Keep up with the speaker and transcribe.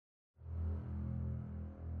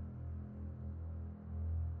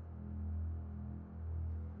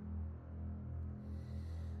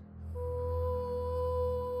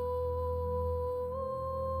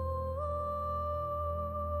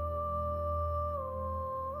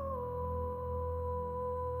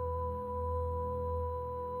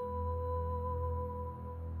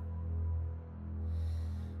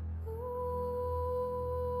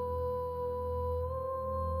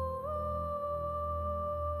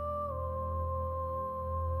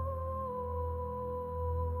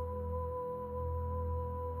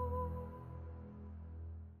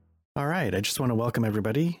All right, I just want to welcome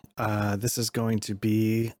everybody. This is going to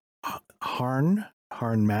be Harn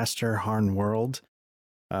Master, Harn World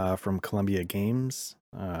from Columbia Games.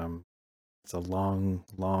 It's a long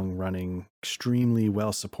running, extremely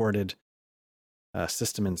well supported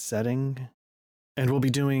system and setting. And we'll be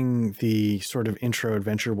doing the sort of intro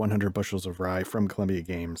adventure 100 Bushels of Rye from Columbia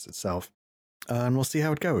Games itself. And we'll see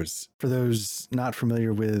how it goes. For those not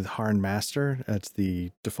familiar with Harn Master, that's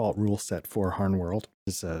the default rule set for Harn World.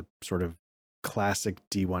 It's a sort of classic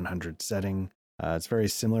D100 setting. It's very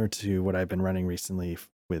similar to what I've been running recently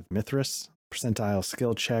with Mithras. Percentile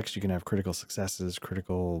skill checks, you can have critical successes,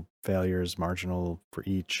 critical failures, marginal for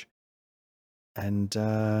each. And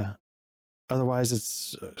otherwise,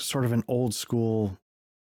 it's sort of an old school.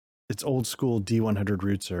 Its old school D100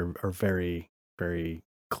 roots are very, very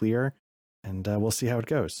clear. And we'll see how it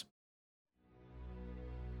goes.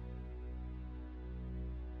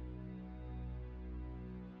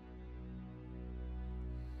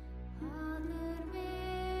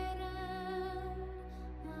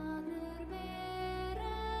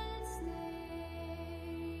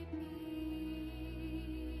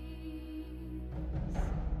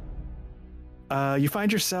 You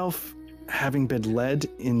find yourself having been led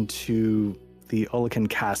into the Ulakan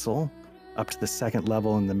Castle, up to the second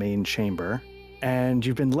level in the main chamber, and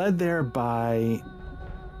you've been led there by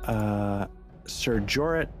Sir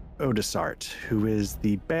Jorrit Odesart, who is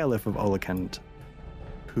the bailiff of Olakant,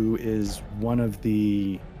 who is one of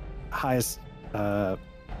the highest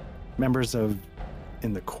members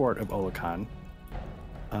in the court of Olakan.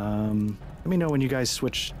 Let me know when you guys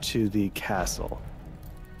switch to the castle.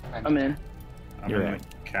 I'm in. I'm in the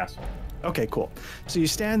castle. Okay, cool. So you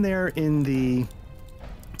stand there in the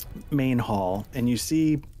main hall, and you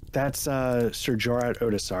see that's Sir Jorrit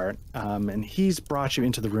Odesart, and he's brought you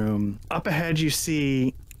into the room. Up ahead, you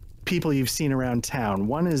see people you've seen around town.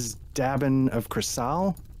 One is Dabin of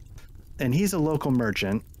Chrysal, and he's a local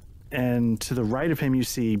merchant. And to the right of him, you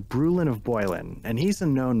see Brulin of Boylan, and he's a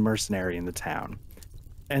known mercenary in the town.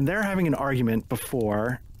 And they're having an argument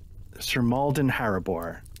before Sir Malden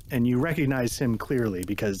Harabor, and you recognize him clearly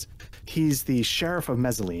because he's the sheriff of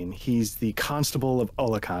Mezzaline. He's the constable of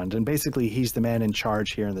Olakant, and basically he's the man in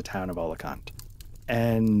charge here in the town of Olakant.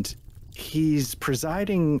 And he's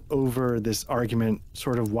presiding over this argument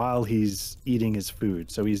sort of while he's eating his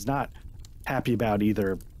food, so he's not happy about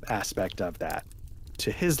either aspect of that.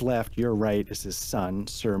 To his left, your right, is his son,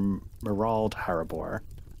 Sir Merald Harabor,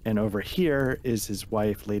 and over here is his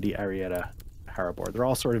wife, Lady Arietta Harabor. They're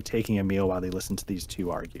all sort of taking a meal while they listen to these two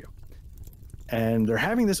argue. And they're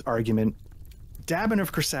having this argument. Dabin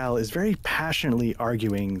of Chrysal is very passionately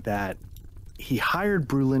arguing that he hired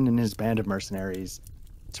Brulin and his band of mercenaries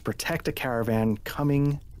to protect a caravan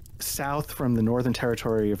coming south from the northern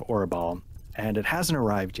territory of Oribal, and it hasn't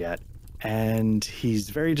arrived yet. And he's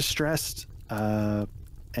very distressed, and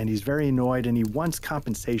he's very annoyed, and he wants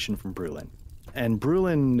compensation from Brulin. And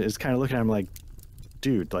Brulin is kind of looking at him like,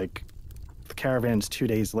 dude, like, the caravan's 2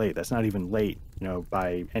 days late. That's not even late,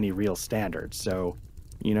 by any real standards. So,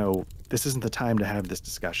 this isn't the time to have this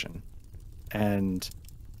discussion. And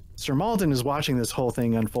Sir Malden is watching this whole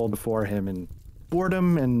thing unfold before him in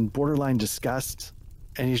boredom and borderline disgust.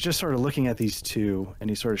 And he's just sort of looking at these two, and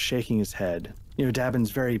he's sort of shaking his head.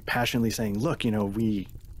 Dabin's very passionately saying, look, if we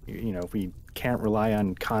can't rely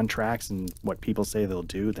on contracts and what people say they'll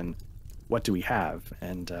do, then what do we have?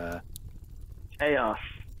 And Chaos.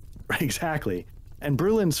 exactly. And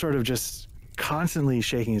Brulin's sort of just constantly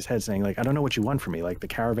shaking his head saying, like, I don't know what you want from me. Like, the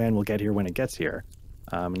caravan will get here when it gets here.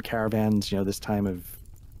 And caravans, this time of,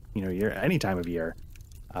 year, any time of year,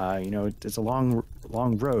 it's a long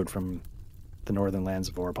road from the northern lands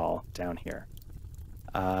of Orbal down here.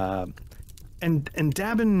 And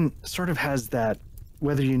Dabin sort of has that,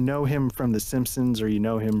 whether you know him from The Simpsons or you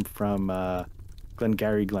know him from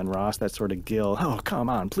Glengarry Glen Ross, that sort of Gil, oh, come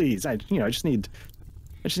on, please. I just need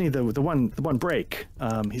the one break.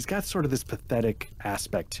 He's got sort of this pathetic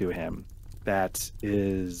aspect to him that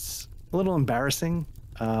is a little embarrassing.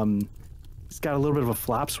 He's got a little bit of a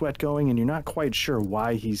flop sweat going, and you're not quite sure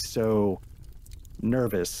why he's so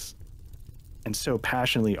nervous and so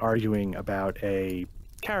passionately arguing about a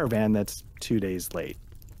caravan that's 2 days late.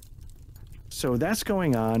 So that's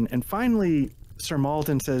going on, and finally, Sir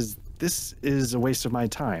Malden says, this is a waste of my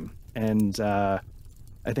time, and I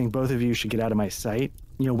think both of you should get out of my sight.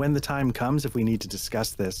 When the time comes, if we need to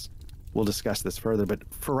discuss this, we'll discuss this further. But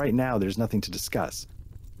for right now, there's nothing to discuss.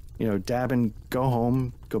 Dabin, go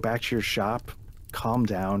home, go back to your shop, calm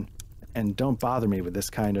down, and don't bother me with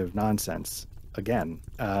this kind of nonsense again.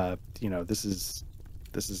 This is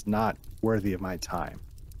not worthy of my time.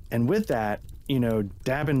 And with that,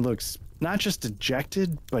 Dabin looks not just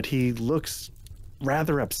dejected, but he looks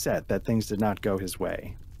rather upset that things did not go his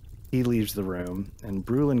way. He leaves the room, and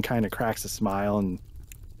Brulin kind of cracks a smile,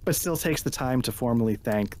 but still takes the time to formally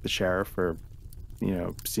thank the sheriff for,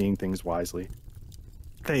 seeing things wisely.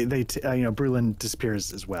 Brulin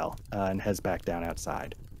disappears as well and heads back down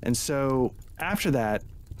outside. And so after that,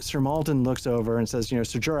 Sir Malden looks over and says, Sir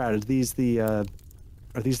Jorad, are these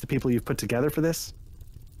the people you've put together for this?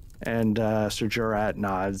 And Sir Jorad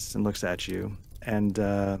nods and looks at you. And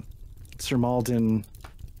Sir Malden,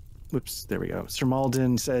 Sir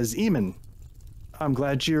Malden says, Eamon, I'm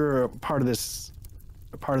glad you're a part of this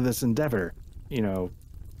endeavor.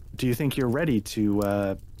 Do you think you're ready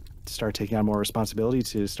to start taking on more responsibility,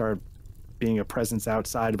 to start being a presence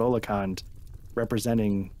outside of Olicond,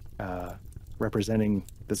 representing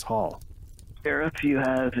this hall? Sheriff, you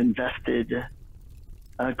have invested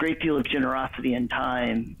a great deal of generosity and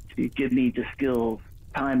time to give me the skills,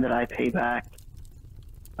 time that I pay back.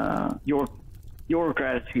 Your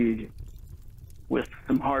gratitude with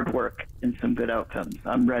some hard work and some good outcomes.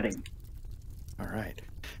 I'm ready. All right.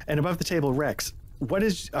 And above the table, Rex,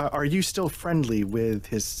 are you still friendly with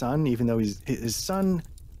his son, even though his son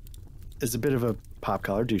is a bit of a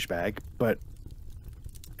pop-collar douchebag,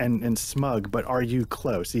 and smug, but are you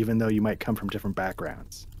close, even though you might come from different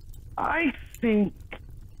backgrounds? I think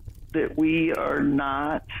that we are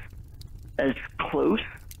not as close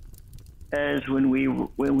as when we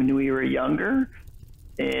were younger,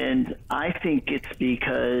 and I think it's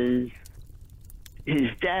because his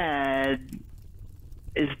dad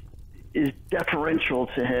is deferential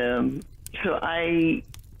to him. So I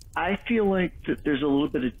feel like that there's a little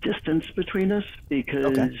bit of distance between us because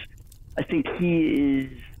okay. I think he is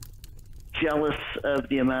jealous of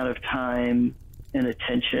the amount of time and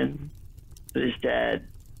attention that his dad,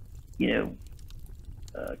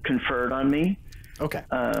 conferred on me. Okay.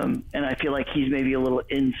 And I feel like he's maybe a little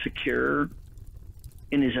insecure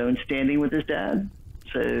in his own standing with his dad.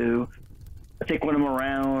 So I think when I'm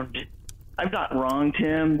around, I've not wronged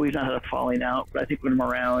him. We've not had a falling out, but I think when I'm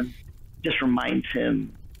around, it just reminds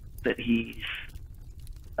him that he's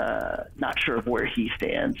not sure of where he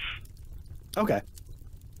stands. Okay.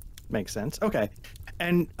 Makes sense. Okay.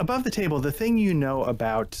 And above the table, the thing you know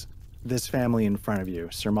about this family in front of you,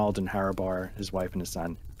 Sir Malden Harabor, his wife and his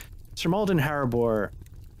son. Sir Malden Harabor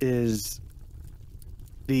is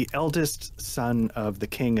the eldest son of the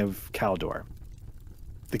King of Caldor.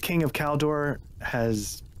 The King of Caldor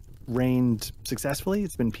has reigned successfully.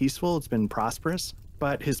 It's been peaceful. It's been prosperous.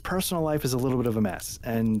 But his personal life is a little bit of a mess.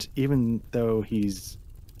 And even though he's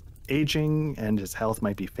aging and his health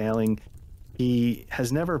might be failing, he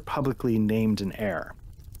has never publicly named an heir.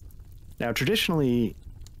 Now, traditionally,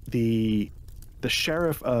 the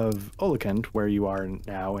sheriff of Olicond, where you are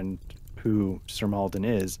now and who Sir Malden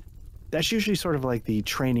is, that's usually sort of like the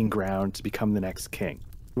training ground to become the next king.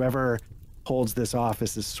 Whoever holds this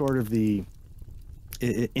office is sort of the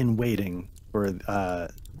in waiting for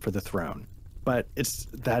the throne. But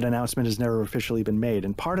that announcement has never officially been made,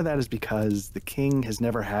 and part of that is because the king has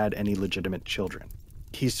never had any legitimate children.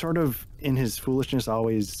 He's sort of, in his foolishness,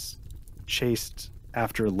 always chased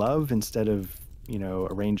after love instead of,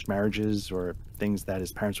 arranged marriages or things that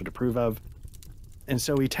his parents would approve of. And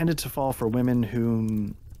so he tended to fall for women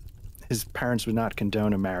whom his parents would not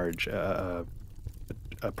condone a marriage, a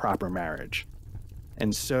proper marriage.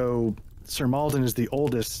 And so Sir Malden is the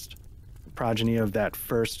oldest progeny of that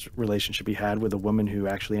first relationship he had with a woman who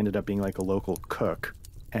actually ended up being like a local cook.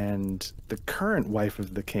 And the current wife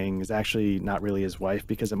of the king is actually not really his wife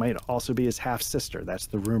because it might also be his half-sister. That's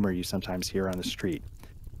the rumor you sometimes hear on the street.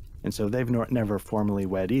 And so they've never formally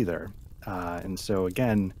wed either. And so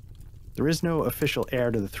again, there is no official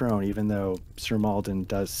heir to the throne, even though Sir Malden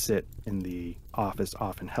does sit in the office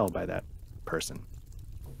often held by that person.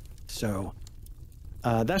 So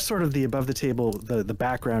that's sort of the above the table, the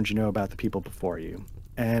background you know about the people before you.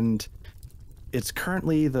 And it's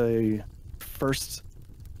currently the first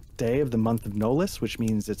day of the month of Nolus, which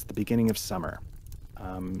means it's the beginning of summer.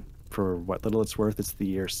 For what little it's worth, it's the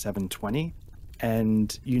year 720.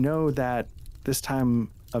 And you know that this time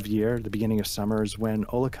of year, the beginning of summer, is when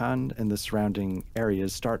Olicond and the surrounding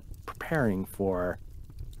areas start preparing for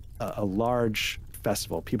a large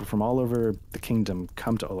festival. People from all over the kingdom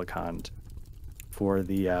come to Olicond for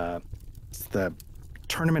the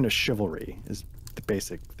Tournament of Chivalry is the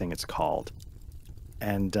basic thing it's called.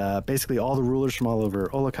 And basically all the rulers from all over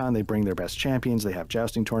Olicond, they bring their best champions. They have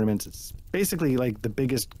jousting tournaments. It's basically like the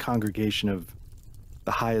biggest congregation of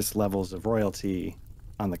the highest levels of royalty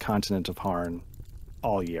on the continent of Harn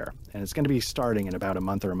all year. And it's going to be starting in about a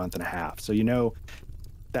month or a month and a half. So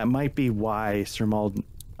that might be why Sir Malden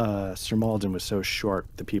was so short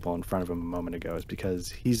the people in front of him a moment ago, is because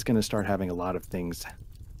he's going to start having a lot of things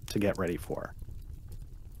to get ready for.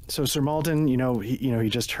 So Sir Malden, he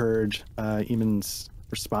just heard Eamon's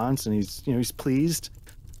response, and he's pleased.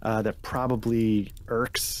 That probably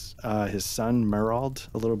irks his son Merald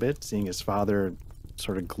a little bit, seeing his father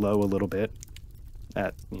sort of glow a little bit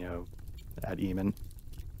at Eamon.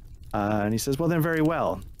 And he says, "Well, then, very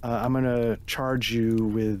well. I'm going to charge you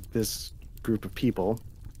with this group of people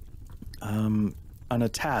on a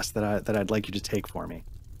task that I'd like you to take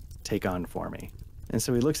on for me." And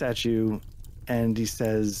so he looks at you, and he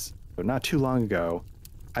says, "Not too long ago,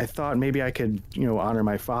 I thought maybe I could, honor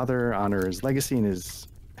my father, honor his legacy and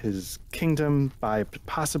his kingdom by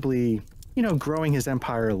possibly, growing his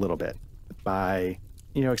empire a little bit, by,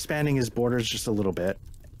 expanding his borders just a little bit."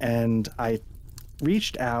 And I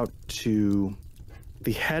reached out to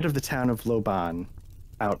the head of the town of Loban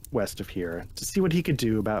out west of here to see what he could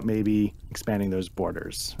do about maybe expanding those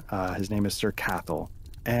borders. His name is Sir Cathal.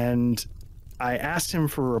 And I asked him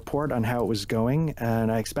for a report on how it was going,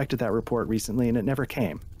 and I expected that report recently, and it never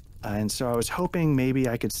came. And so I was hoping maybe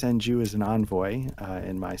I could send you as an envoy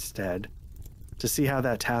in my stead to see how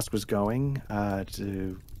that task was going,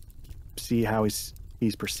 to see how he's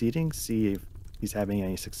proceeding, see if he's having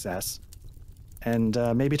any success, and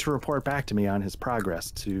maybe to report back to me on his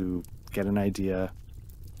progress to get an idea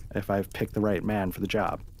if I've picked the right man for the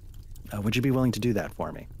job. Would you be willing to do that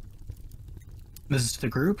for me? This is to the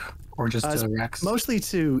group or just to Rex? Mostly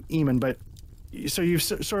to Eamon, but so you've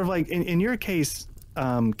sort of like, in your case,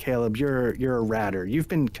 Caleb, you're a ratter. You've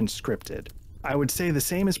been conscripted. I would say the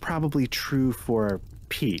same is probably true for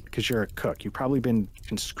Pete, because you're a cook. You've probably been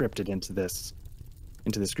conscripted into this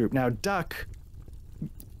group. Now, Duck,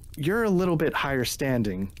 you're a little bit higher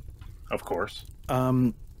standing. Of course.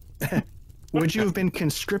 Would you have been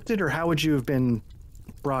conscripted, or how would you have been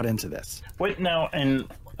brought into this? Wait, now, and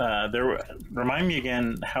remind me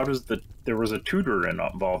again, there was a tutor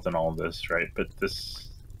involved in all of this, right? But this...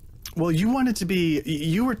 Well, you wanted to be,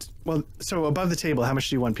 so above the table, how much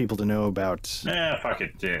do you want people to know about? Fuck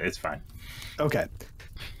it. Yeah, it's fine. Okay.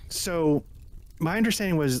 So my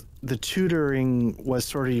understanding was the tutoring was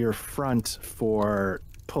sort of your front for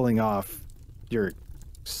pulling off your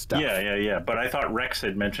stuff. Yeah. But I thought Rex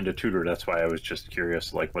had mentioned a tutor. That's why I was just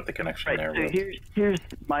curious, like, what the connection there was. So here's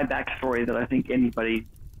my backstory that I think anybody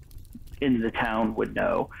in the town would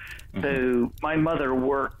know. Mm-hmm. So my mother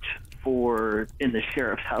worked in the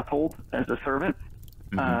sheriff's household as a servant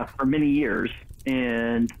for many years,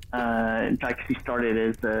 and in fact she started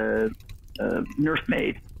as a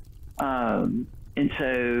nursemaid, and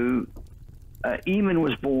so Eamon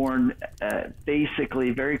was born basically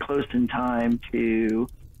very close in time to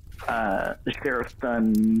the sheriff's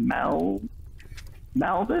son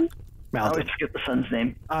Malden. I always forget the son's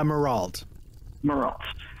name. Merald.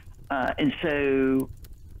 And so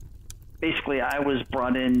basically, I was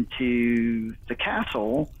brought into the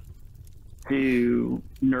castle to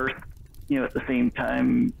nurse, at the same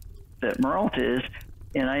time that Meralt is,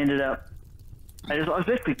 and I was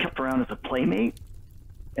basically kept around as a playmate.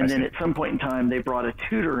 And then at some point in time, they brought a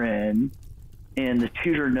tutor in, and the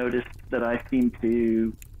tutor noticed that I seemed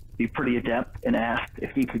to be pretty adept and asked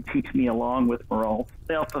if he could teach me along with Meralt.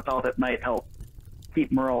 They also thought it might help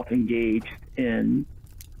keep Meralt engaged in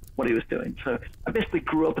what he was doing. So I basically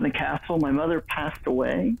grew up in the castle. My mother passed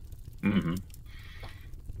away. Mm-hmm.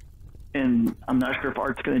 And I'm not sure if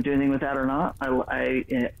Art's going to do anything with that or not. I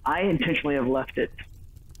intentionally have left it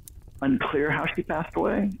unclear how she passed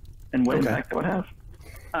away and what impact it would have.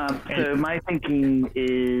 So my thinking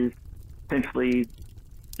is essentially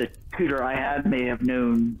the tutor I had may have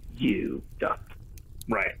known you, Duck.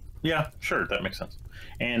 Right. Yeah, sure. That makes sense.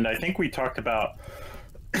 And I think we talked about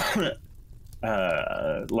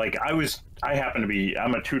I'm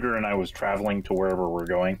a tutor and I was traveling to wherever we're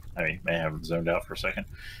going. I may have zoned out for a second.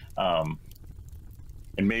 And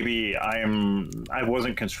maybe I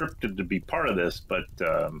wasn't conscripted to be part of this, but,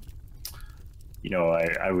 I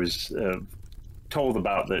was told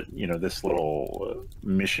about that, this little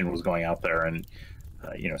mission was going out there and,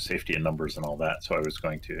 safety in numbers and all that. So I was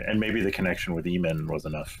going to, and maybe the connection with Eamon was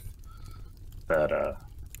enough that,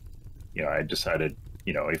 I decided,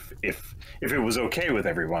 if it was okay with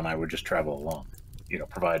everyone, I would just travel along,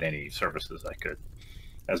 provide any services I could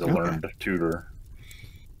as a learned tutor.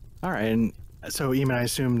 All right. And so, Eamon, I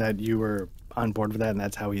assume that you were on board with that, and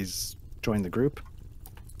that's how he's joined the group?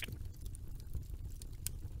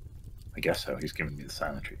 I guess so. He's giving me the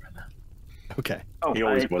silent treatment now. Okay. Oh, he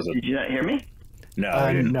always was. Did you not hear me?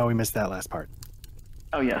 No, no, we missed that last part.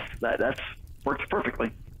 Oh, yes. That's works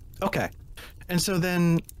perfectly. Okay. And so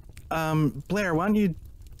then, Blair, why don't you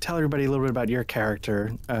tell everybody a little bit about your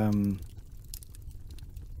character?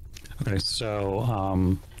 Okay,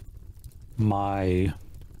 so my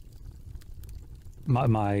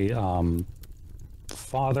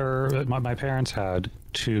father, my parents had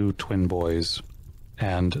two twin boys,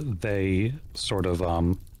 and they sort of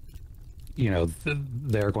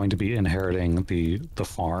they're going to be inheriting the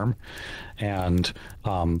farm, and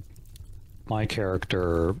my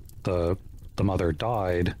character, the mother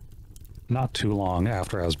died not too long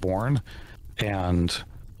after I was born, and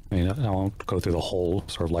I mean, I won't go through the whole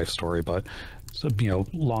sort of life story, but so,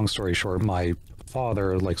 long story short, my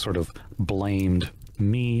father like sort of blamed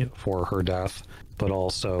me for her death, but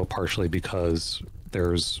also partially because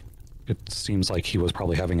it seems like he was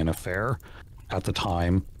probably having an affair at the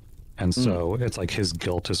time. And so it's like his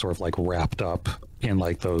guilt is sort of like wrapped up in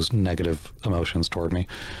like those negative emotions toward me.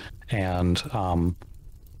 And,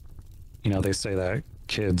 they say that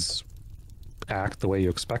kids act the way you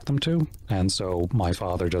expect them to. And so my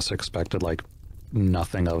father just expected like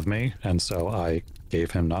nothing of me. And so I gave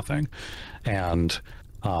him nothing. And,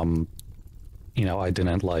 I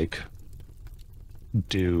didn't like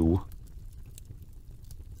do,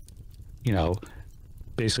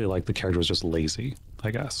 basically like the character was just lazy, I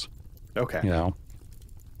guess. Okay.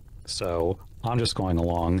 So I'm just going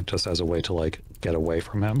along just as a way to like get away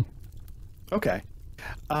from him. Okay.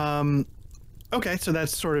 Okay, so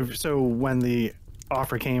that's sort of, so when the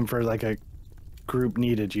offer came for like a group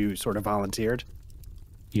needed, you sort of volunteered?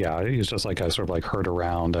 Yeah, it's just like I sort of like heard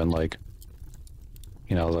around and like,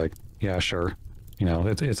 like, yeah, sure.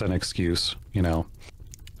 It's an excuse,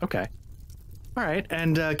 Okay. All right.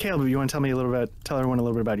 And Caleb, you want to tell everyone a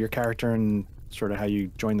little bit about your character and sort of how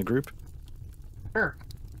you joined the group? Sure.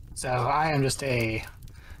 So I am just a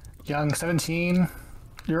young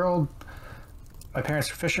 17-year-old. My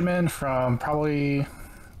parents are fishermen from probably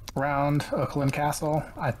around Oakland Castle.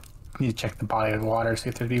 I need to check the body of the water, see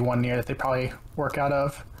if there'd be one near that they probably work out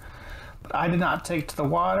of. But I did not take to the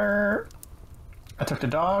water. I took to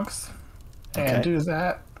dogs. And due to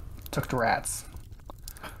that, took to rats.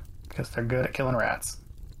 Because they're good at killing rats.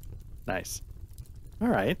 Nice. All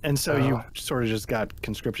right. And so you sort of just got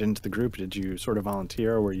conscripted into the group. Did you sort of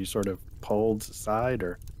volunteer, or were you sort of pulled aside,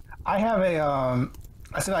 or? I have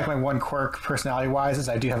I say like my one quirk personality-wise is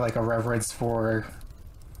I do have like a reverence for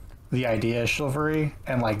the idea of chivalry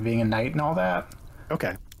and like being a knight and all that.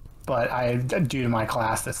 Okay. But due to my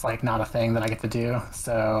class, that's like not a thing that I get to do.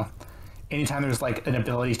 So anytime there's like an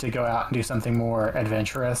ability to go out and do something more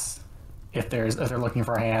adventurous, if they're looking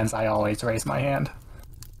for hands, I always raise my hand.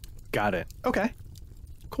 Got it. Okay.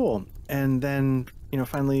 Cool. And then,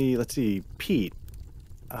 finally, let's see, Pete.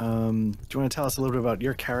 Do you want to tell us a little bit about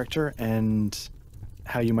your character and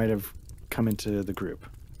how you might have come into the group?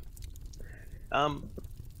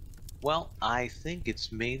 Well, I think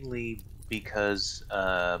it's mainly because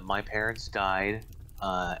my parents died,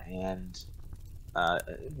 and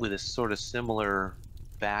with a sort of similar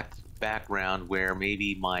background where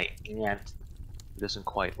maybe my aunt, who doesn't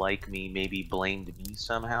quite like me, maybe blamed me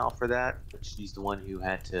somehow for that, but she's the one who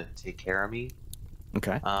had to take care of me.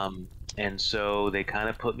 Okay. And so they kind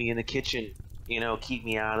of put me in the kitchen, keep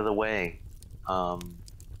me out of the way. So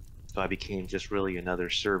I became just really another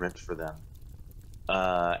servant for them.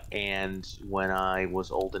 And when I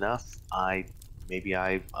was old enough, maybe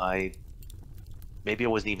I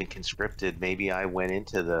wasn't even conscripted. Maybe I went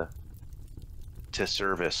into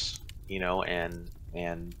service, and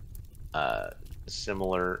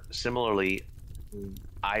similarly,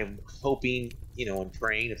 I'm hoping, and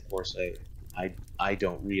praying. Of course, I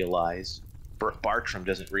don't realize. Bartram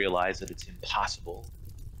doesn't realize that it's impossible.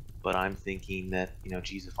 But I'm thinking that,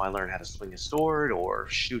 geez, if I learn how to swing a sword or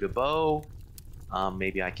shoot a bow,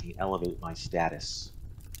 maybe I can elevate my status.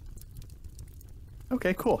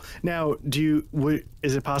 Okay, cool. Now,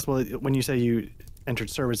 is it possible that when you say you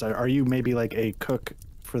entered service, are you maybe like a cook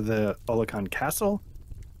for the Olakan Castle?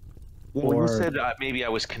 Well, you said maybe I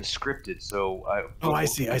was conscripted, so... I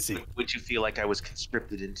see. Would you feel like I was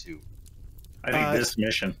conscripted into? I think this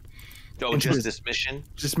mission. Oh, just this mission?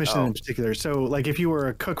 This mission in particular. So, like, if you were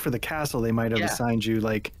a cook for the castle, they might have assigned you,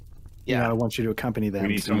 like, I want you to accompany them. We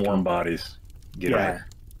need some warm bodies. Get out.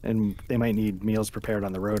 And they might need meals prepared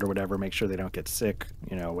on the road or whatever. Make sure they don't get sick,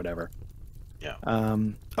 whatever. Yeah.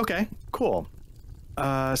 Okay, cool.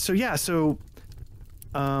 So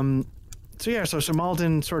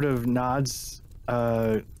Malden sort of nods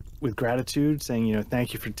with gratitude, saying,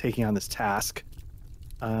 thank you for taking on this task.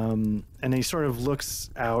 And he sort of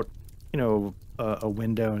looks out, a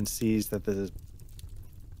window and sees that the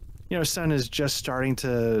sun is just starting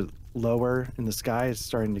to lower in the sky. It's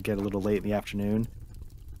starting to get a little late in the afternoon.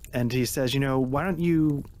 And he says, why don't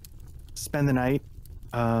you spend the night?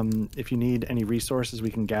 If you need any resources, we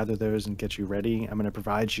can gather those and get you ready. I'm going to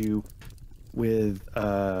provide you with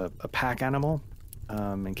a pack animal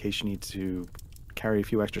in case you need to carry a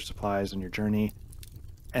few extra supplies on your journey.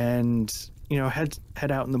 And,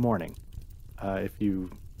 head out in the morning if you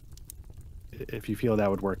feel that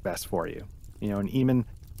would work best for you. And Eamon,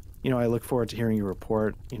 I look forward to hearing your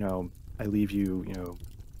report. I leave you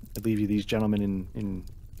these gentlemen in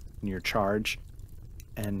your charge,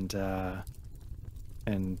 and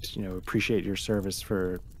appreciate your service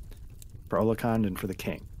for Olakand and for the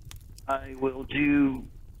king. I will do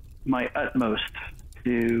my utmost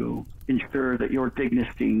to ensure that your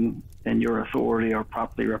dignity and your authority are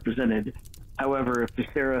properly represented. However, if the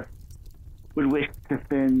sheriff would wish to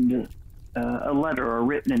send a letter or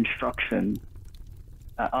written instruction,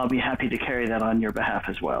 I'll be happy to carry that on your behalf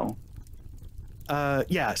as well.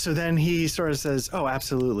 Yeah, so then he sort of says, oh,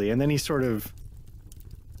 absolutely. And then he sort of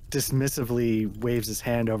dismissively waves his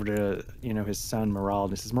hand over to, his son, Merald.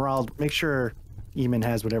 He says, Merald, make sure Eamon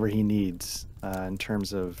has whatever he needs in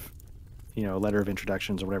terms of, a letter of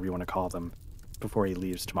introductions or whatever you want to call them before he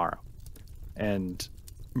leaves tomorrow. And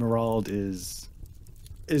Merald is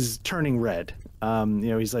turning red.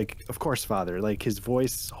 He's like, of course, father. Like, his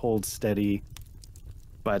voice holds steady,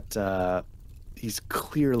 but he's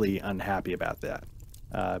clearly unhappy about that,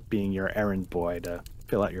 being your errand boy to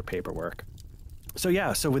fill out your paperwork. So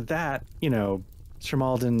yeah, so with that, Sir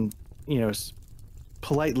Malden,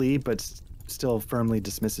 politely but still firmly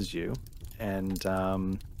dismisses you,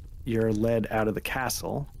 and you're led out of the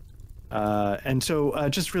castle. And so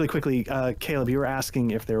just really quickly, Caleb, you were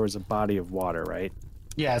asking if there was a body of water, right?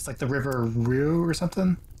 Yeah, it's like the River Rue or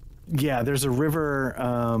something. Yeah, there's a river.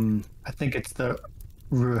 I think it's the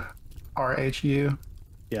RHU.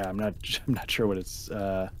 Yeah, I'm not sure what it's.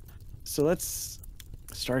 So let's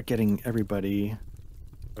start getting everybody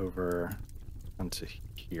over onto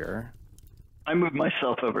here. I moved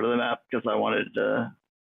myself over to the map because I wanted to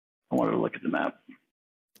look at the map.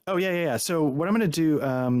 Oh yeah. So what I'm going to do,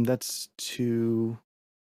 that's to.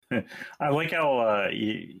 I like how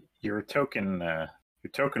your token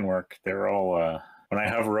work. They're all when I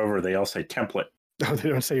hover over, they all say template. Oh, they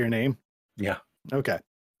don't say your name? Yeah. Okay.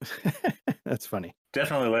 That's funny.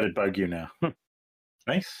 Definitely let it bug you now.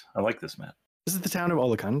 Nice. I like this map. This is the town of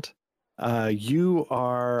Olakand. You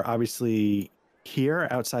are obviously here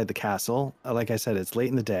outside the castle. Like I said, it's late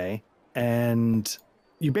in the day, and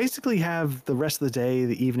you basically have the rest of the day,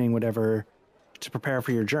 the evening, whatever, to prepare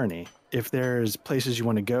for your journey. If there's places you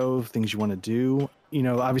want to go, things you want to do,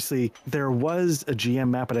 obviously there was a GM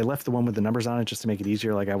map, but I left the one with the numbers on it just to make it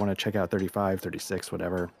easier. Like I want to check out 35, 36,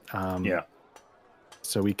 whatever. Yeah.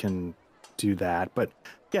 So we can do that. But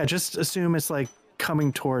yeah, just assume it's like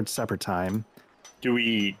coming towards supper time. Do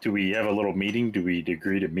we have a little meeting? Do we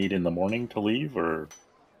agree to meet in the morning to leave, or?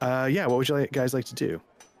 Yeah. What would you guys like to do?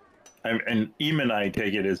 And Eamon, I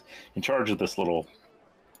take it, is in charge of this little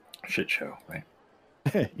shit show, right?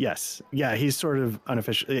 Yes. Yeah, he's sort of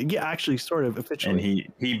unofficial. Yeah, actually, sort of officially. And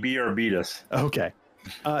he BRB'd us. Okay.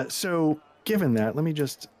 So given that, let me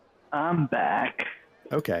just. I'm back.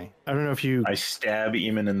 Okay. I don't know if you. I stab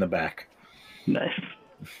Eamon in the back. Nice.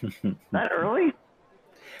 Not early?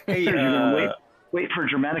 Hey, You're gonna wait for a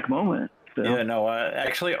dramatic moment. So. Yeah, no,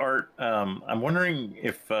 actually, Art, I'm wondering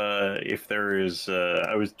if there is,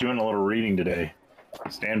 I was doing a little reading today.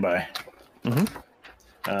 Stand by.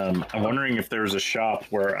 Mm-hmm. I'm wondering if there's a shop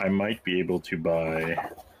where I might be able to buy.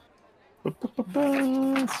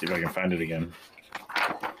 Let's see if I can find it again.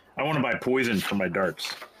 I want to buy poison for my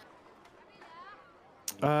darts.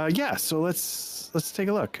 Yeah, so let's take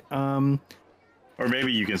a look. Or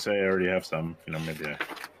maybe you can say I already have some, maybe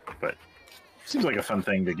but seems like a fun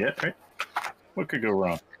thing to get, right? What could go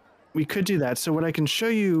wrong? We could do that. So what I can show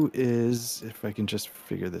you is, if I can just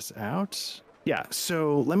figure this out. Yeah,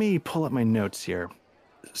 so let me pull up my notes here.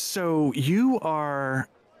 So you are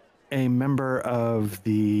a member of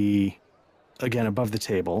the, again, above the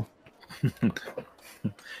table.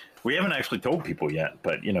 We haven't actually told people yet,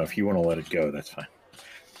 but, if you want to let it go, that's fine.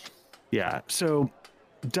 Yeah, so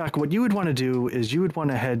Duck, what you would want to do is you would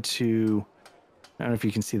want to head to, I don't know if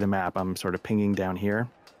you can see the map. I'm sort of pinging down here.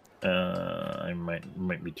 I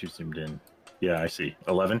might be too zoomed in. Yeah, I see.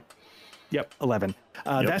 11? Yep, 11.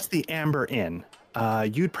 Yep. That's the Amber Inn.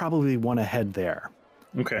 You'd probably want to head there.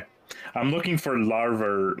 Okay. I'm looking for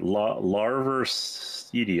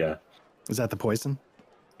Larvarcedia. Is that the poison?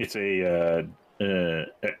 It's a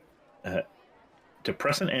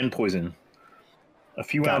depressant and poison. A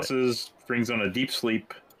few ounces brings on a deep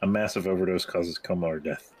sleep. A massive overdose causes coma or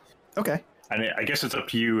death. Okay. And I guess it's up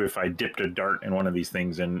to you if I dipped a dart in one of these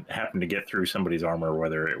things and happened to get through somebody's armor,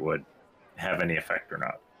 whether it would have any effect or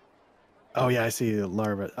not. Oh yeah, I see the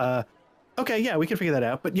larva. Okay, yeah, we can figure that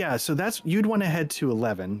out. But yeah, so that's you'd want to head to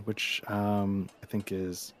 11, which I think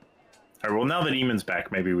is All right. Well, now that Eamon's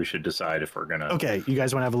back, maybe we should decide if we're gonna okay. You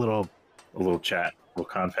guys want to have a little? a little chat, a little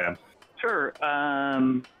confab. Sure.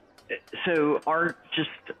 So Art, just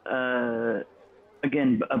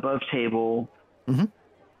again above table. Mhm.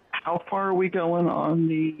 How far are we going on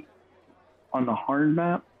the Harn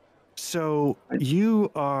map? So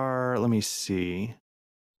you are. Let me see.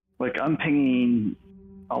 Like I'm pinging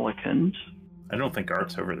Olikand. I don't think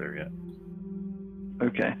Art's over there yet.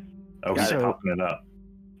 Okay. Oh, he's So- popping it up.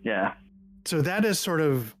 Yeah. So that is sort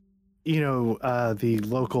of, the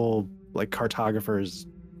local like cartographer's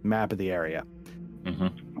map of the area.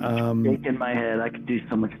 Mm-hmm. Think in my head, I could do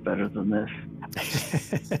so much better than this.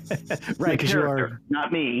 Right, because you are Character,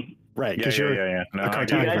 not me. right Yeah, because yeah, you're yeah, yeah. No, a I You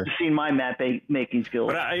get it. guys cartographer. have seen my map making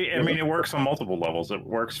skills. But I mean, it works on multiple levels. It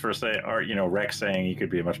works for, say, Art, Rex saying he could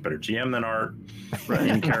be a much better GM than Art,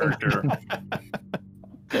 in character.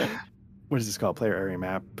 What is this called? Player area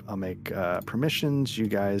map. I'll make permissions. You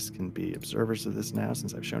guys can be observers of this now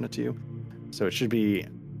since I've shown it to you. So it should be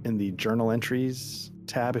in the journal entries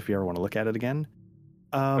tab if you ever want to look at it again.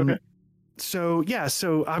 Okay. So yeah,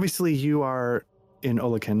 so obviously you are in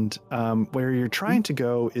Olikand. Where you're trying to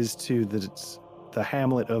go is to the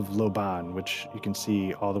hamlet of Loban, which you can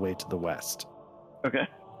see all the way to the west. Okay.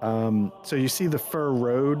 So you see the Fur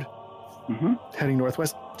Road Mm-hmm. heading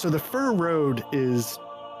northwest. So the Fur Road is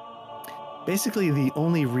basically the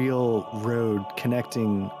only real road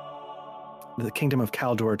connecting the kingdom of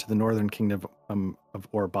Kaldor to the northern kingdom of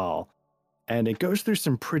Orbal. And it goes through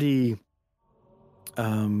some pretty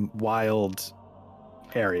wild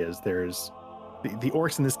areas. There's the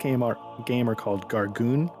orcs in this game are called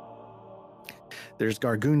Gargoon. There's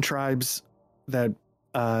Gargoon tribes that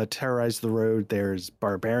terrorize the road. There's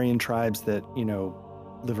barbarian tribes that,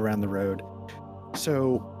 live around the road.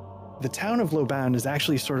 So the town of Loban is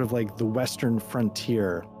actually sort of like the western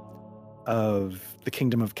frontier of the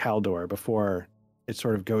kingdom of Kaldor before it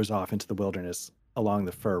sort of goes off into the wilderness along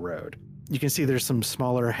the Fur Road. You can see there's some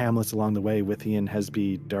smaller hamlets along the way, Withian,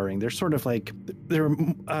 Hesby, During. They're sort of like,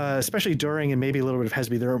 especially During and maybe a little bit of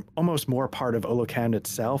Hesby, they're almost more part of Olikand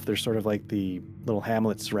itself. They're sort of like the little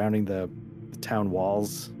hamlets surrounding the town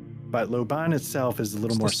walls. But Loban itself is a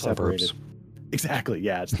little It's more the suburbs. separated. Exactly,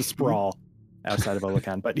 yeah, it's the sprawl outside of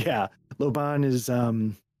Olikand. But yeah, Loban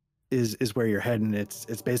is where you're heading.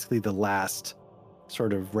 It's basically the last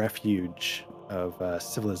sort of refuge of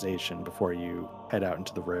civilization before you head out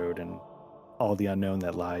into the road and all the unknown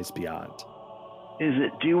that lies beyond. Is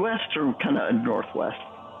it due west or kind of northwest?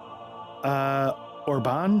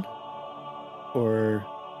 Orban or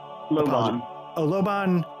Loban. Oh,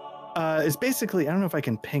 Loban is basically, I don't know if I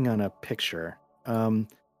can ping on a picture.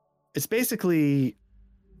 It's basically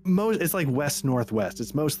it's like west northwest.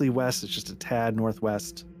 It's mostly west. It's just a tad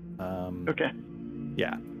northwest. Okay.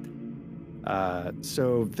 Yeah.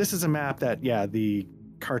 So this is a map that, yeah, the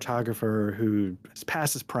cartographer who is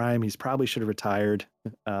past his prime, he's probably should have retired.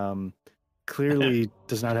 Clearly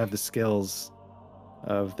does not have the skills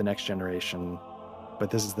of the next generation, but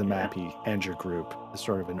this is the map he and your group is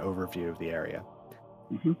sort of an overview of the area.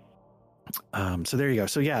 Mm-hmm. So there you go.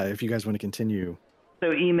 So yeah, if you guys want to continue. So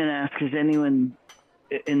Eamon asks, has anyone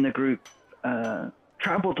in the group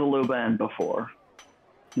traveled to Loban before?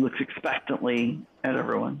 He looks expectantly at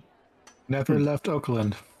everyone. Never left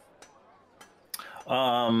Oakland.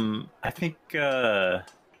 I think what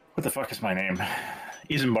the fuck is my name?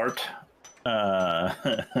 Isambart.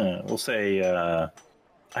 We'll say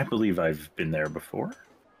I believe I've been there before.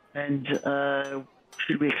 And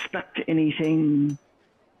should we expect anything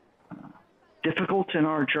difficult in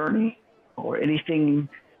our journey, or anything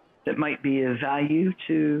that might be of value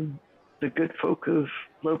to the good folk of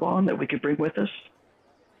Loban that we could bring with us?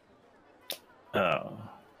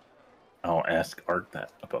 I'll ask Art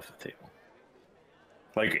that above the table.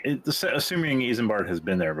 Like, assuming Isambard has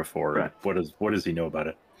been there before, Right. What does he know about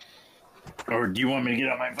it? Or do you want me to get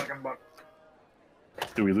out my fucking book?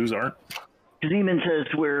 Do we lose Art? Zeman says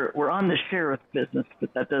we're on the sheriff business,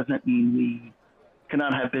 but that doesn't mean we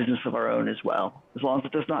cannot have business of our own as well, as long as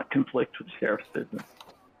it does not conflict with the sheriff's business.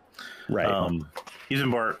 Right.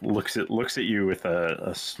 Isambard looks at you with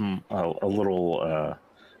a little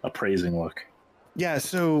appraising look. Yeah,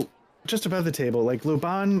 so just above the table, like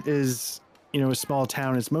Loban is, a small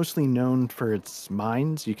town. It's mostly known for its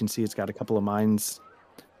mines. You can see it's got a couple of mines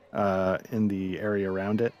in the area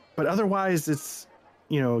around it. But otherwise, it's,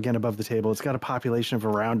 again, above the table. It's got a population of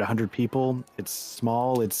around 100 people. It's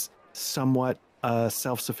small. It's somewhat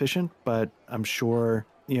self-sufficient, but I'm sure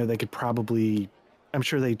they could probably. I'm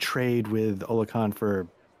sure they trade with Olakan for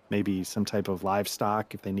maybe some type of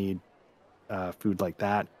livestock if they need food like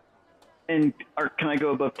that. And can I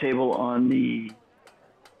go above table on the?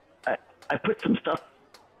 I put some stuff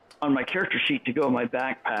on my character sheet to go in my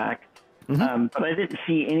backpack, but I didn't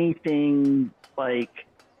see anything like,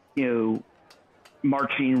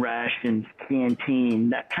 marching rations, canteen,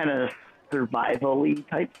 that kind of survival-y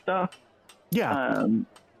type stuff. Yeah.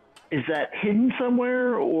 Is that hidden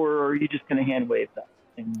somewhere, or are you just going to hand wave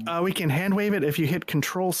that? We can hand wave it. If you hit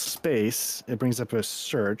control space, it brings up a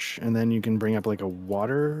search, and then you can bring up like a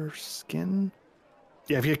water skin.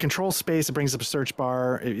 Yeah, if you hit control space, it brings up a search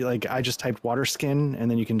bar. I just typed water skin, and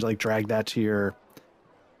then you can like drag that to your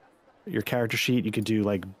character sheet. You could do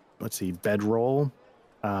like, let's see, bedroll.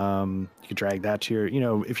 You could drag that to your,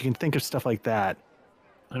 if you can think of stuff like that.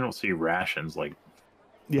 I don't see rations like.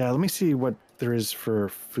 Yeah, let me see what there is for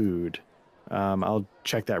food. I'll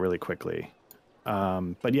check that really quickly.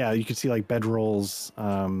 But yeah, you can see like bedrolls,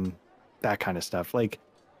 that kind of stuff. Like,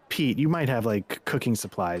 Pete, you might have like cooking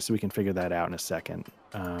supplies, so we can figure that out in a second.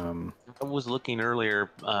 I was looking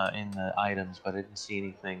earlier in the items, but I didn't see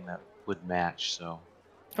anything that would match. So.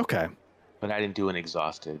 Okay. But I didn't do an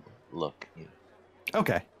exhausted look.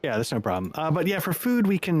 Okay. Yeah, that's no problem. But yeah, for food,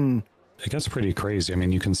 we can. It gets pretty crazy. I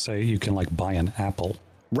mean, you can like buy an apple.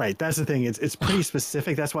 Right. That's the thing. It's pretty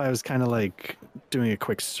specific. That's why I was kind of like doing a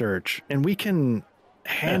quick search. And we can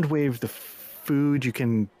hand wave the food. You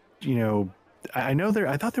can, I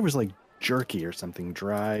thought there was like jerky or something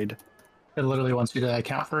dried. It literally wants you to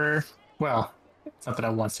account for, well, it's not that I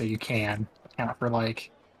want to say you can account for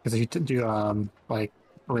because if you do like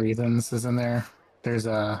raisins is in there. There's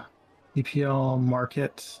a EPL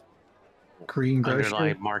market, green grocery.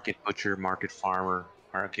 Underline market butcher, market farmer,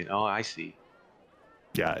 market. Oh, I see.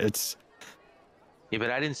 Yeah, it's. Yeah, but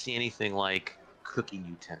I didn't see anything like cooking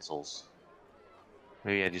utensils.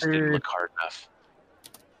 Maybe I just didn't look hard enough.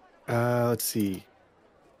 Let's see.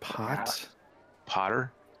 Pot.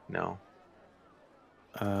 Potter? No.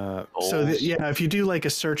 If you do like a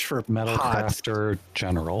search for Metal pots, crafter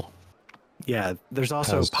general. Yeah, there's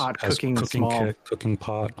also pot cooking small kit, cooking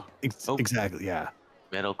pot. Exactly, yeah.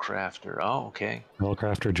 Metal crafter. Oh, okay. Metal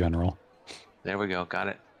crafter general. There we go. Got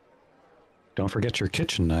it. Don't forget your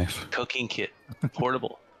kitchen knife. Cooking kit,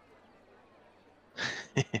 portable.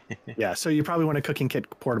 Yeah, so you probably want a cooking kit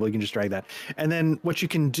portable. You can just drag that. And then what you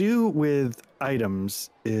can do with items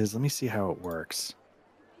is, let me see how it works.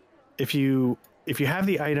 If you have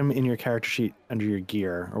the item in your character sheet under your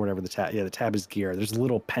gear or whatever the tab is gear. There's a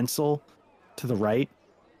little pencil to the right.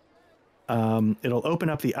 It'll open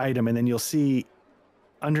up the item, and then you'll see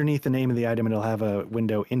underneath the name of the item, it'll have a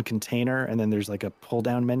window in container, and then there's like a pull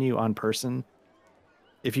down menu on person.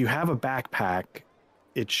 If you have a backpack,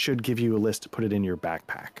 it should give you a list to put it in your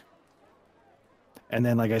backpack. And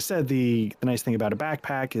then, like I said, the nice thing about a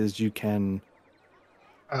backpack is you can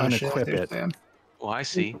unequip it. Oh, I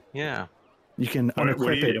see. Yeah. You can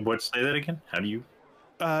unequip it. What, say that again? How do you?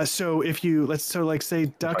 So if you say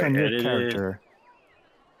Duck on your character.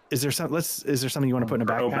 Is there something you want to put in a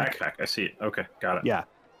backpack? Oh, backpack. I see it. Okay, got it. Yeah.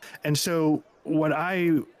 And so what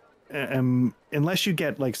I am, unless you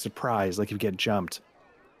get like surprised, like you get jumped,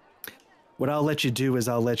 what I'll let you do is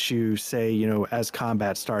I'll let you say, as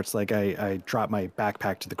combat starts, like I drop my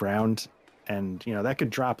backpack to the ground, and that could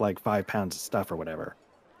drop like 5 pounds of stuff or whatever.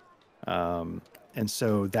 And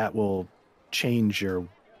so that will change your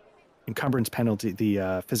encumbrance penalty,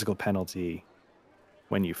 the physical penalty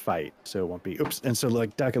when you fight. So it won't be, oops. And so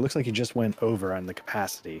like Duck, it looks like you just went over on the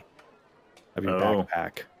capacity of your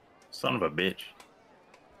backpack. Son of a bitch.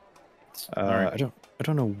 Right. I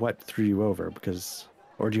don't know what threw you over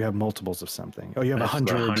or do you have multiples of something? Oh, you have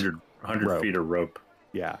 100 feet of rope.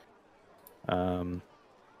 Yeah. Well,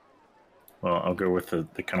 I'll go with the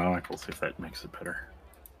canonicals if that makes it better.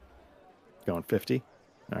 Going 50.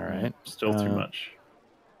 All right. Still too much.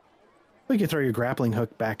 We could throw your grappling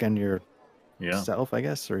hook back on your self, I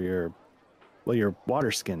guess, or your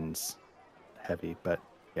water skin's heavy, but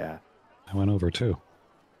yeah. I went over too.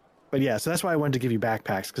 But yeah, so that's why I wanted to give you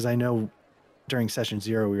backpacks, because I know during session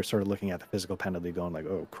 0 we were sort of looking at the physical penalty, going like,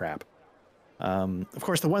 oh crap. Of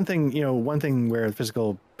course, the one thing where the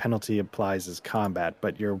physical penalty applies is combat,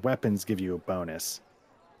 but your weapons give you a bonus.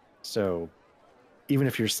 So even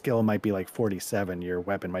if your skill might be like 47, your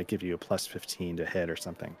weapon might give you a plus 15 to hit or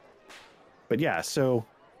something. But yeah, so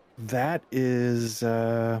that is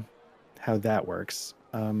how that works.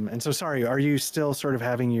 And so, sorry, are you still sort of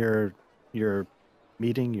having your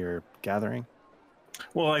meeting, your gathering?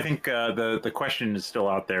 Well, I think the question is still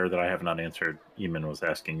out there that I have not answered. Eamon was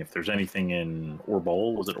asking if there's anything in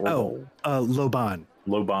Orbol. Was it Orbol? Loban.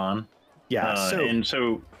 Loban. Yeah. And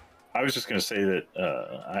so I was just going to say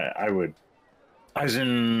that I would.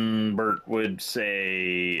 Eisenbart would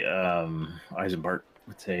say. Eisenbart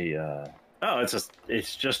would say. Oh,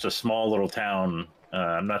 it's just a small little town.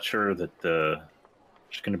 I'm not sure that there's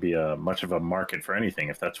going to be much of a market for anything,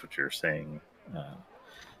 if that's what you're saying,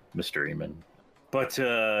 Mr. Eamon. But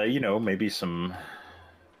maybe some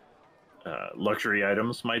luxury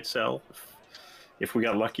items might sell. If we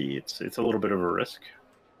got lucky, it's a little bit of a risk.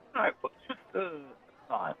 All right, well, just a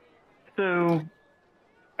thought. So,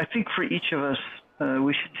 I think for each of us,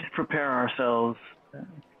 we should just prepare ourselves.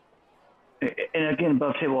 And again,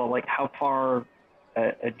 above table, like how far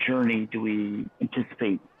a journey do we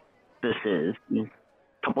anticipate this is?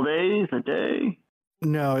 A couple days, a day?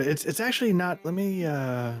 No, it's actually not. Let me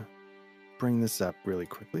bring this up really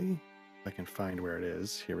quickly. If I can find where it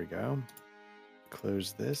is. Here we go.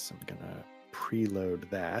 Close this. I'm gonna preload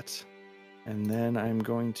that, and then I'm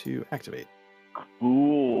going to activate.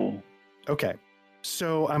 Cool. Okay,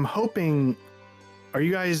 so I'm hoping. Are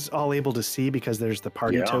you guys all able to see because there's the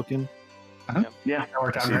party Yeah. token? Yeah. That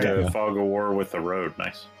worked out See great. the fog of war with the road.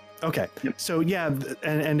 Nice. Okay, Yep. so yeah,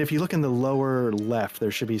 and if you look in the lower left,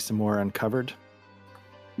 there should be some more uncovered.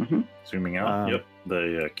 Zooming out. Yep.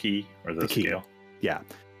 The key or the key. scale. Yeah.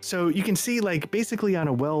 So you can see, like, basically on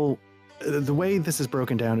the way this is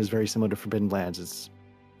broken down is very similar to Forbidden Lands. It's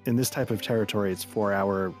in this type of territory, it's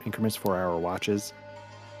 4-hour increments, 4-hour watches.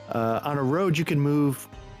 On a road, you can move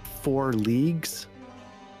 4 leagues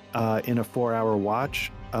in a 4-hour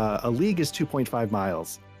watch. A league is 2.5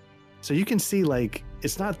 miles. So you can see, like,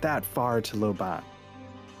 it's not that far to Loban,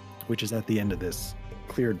 which is at the end of this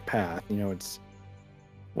cleared path. It's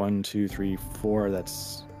 1, 2, 3, 4.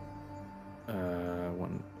 That's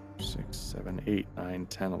 1, 6, 7, 8, 9,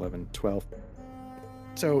 10, 11, 12.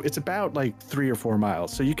 So it's about like 3 or 4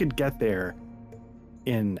 miles. So you could get there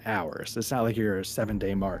in hours. It's not like you're a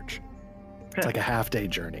 7-day march. It's like a half-day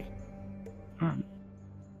journey.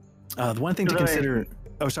 The one thing to consider.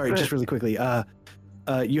 Oh, sorry, just really quickly.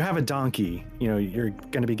 You have a donkey. You're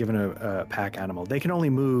going to be given a pack animal. They can only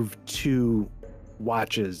move 2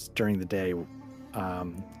 watches during the day.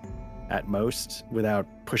 At most, without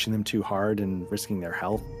pushing them too hard and risking their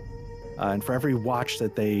health. And for every watch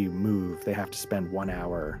that they move, they have to spend 1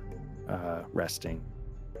 hour resting,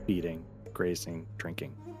 feeding, grazing,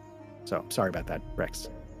 drinking. So sorry about that, Rex.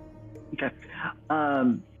 Okay.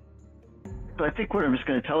 So I think what I'm just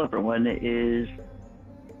going to tell everyone is,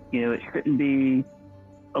 it shouldn't be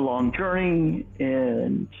a long journey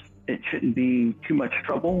and it shouldn't be too much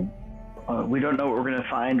trouble. We don't know what we're going to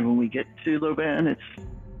find when we get to Loban. It's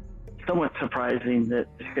somewhat surprising that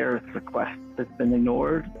the sheriff's request has been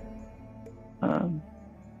ignored.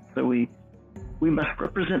 So we must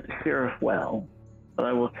represent the sheriff well. But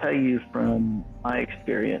I will tell you from my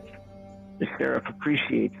experience, the sheriff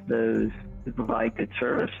appreciates those who provide good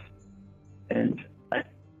service. And I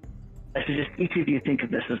suggest each of you think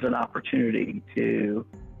of this as an opportunity to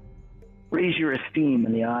raise your esteem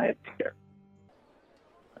in the eye of the sheriff.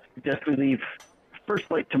 I suggest we leave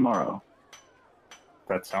first light tomorrow.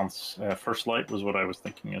 That sounds. First light was what I was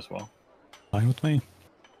thinking as well. Fine with me.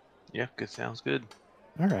 Yeah, good. Sounds good.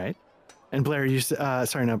 All right. And Blair,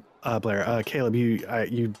 Blair, Caleb,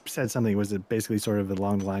 you said something. Was it basically sort of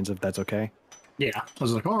along the lines of "that's okay"? Yeah. I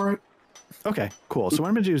was like, all right. Okay, cool. So what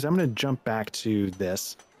I'm going to do is I'm going to jump back to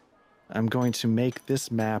this. I'm going to make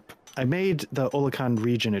this map. I made the Olakan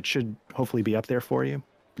region. It should hopefully be up there for you.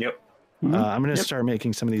 Yep. I'm going to start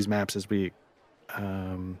making some of these maps as we...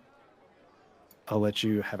 I'll let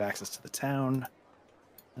you have access to the town.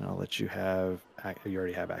 And I'll let you have... You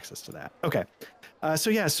already have access to that. Okay. So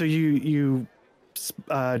you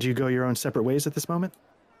do you go your own separate ways at this moment?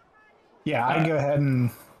 Yeah, I go ahead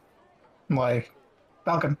and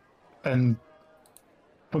Falcon and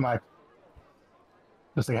put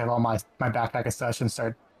just have all my backpack and such and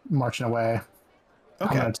start marching away.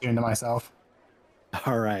 Okay. I'm gonna tune to myself.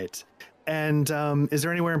 All right. And is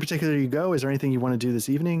there anywhere in particular you go? Is there anything you want to do this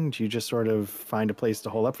evening? Do you just sort of find a place to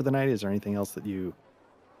hole up for the night? Is there anything else that you...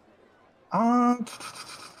 I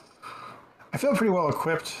feel pretty well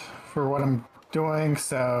equipped for what I'm doing,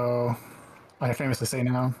 so I have famous to say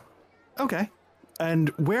no. Okay. And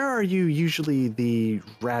where are you usually the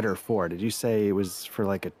Radder for? Did you say it was for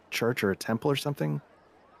like a church or a temple or something?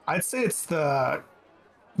 I'd say it's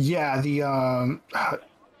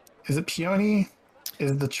is it Peony?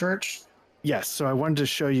 Is the church? Yes. So I wanted to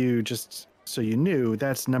show you, just so you knew,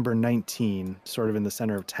 that's number 19, sort of in the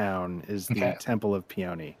center of town, is the Okay. Temple of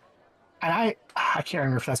Peony. And I can't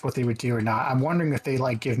remember if that's what they would do or not. I'm wondering if they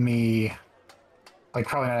like give me like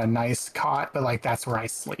probably not a nice cot, but like that's where I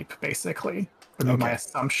sleep basically. Would be my Okay.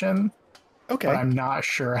 assumption, Okay. but I'm not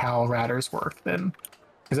sure how Ratters work then,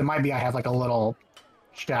 because it might be I have like a little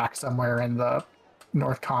shack somewhere in the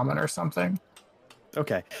North Common or something.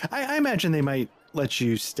 Okay. I imagine they might let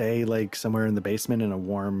you stay like somewhere in the basement in a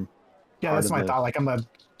warm. Yeah, part that's of my the- thought. Like I'm a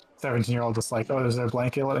 17-year-old, just like, oh, there's a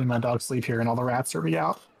blanket, letting my dog sleep here, and all the rats are me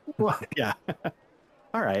out. Yeah.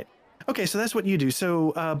 All right. Okay, so that's what you do.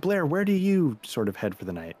 So Blair, where do you sort of head for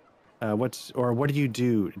the night? What do you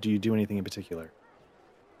do? Do you do anything in particular?